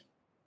 Evet.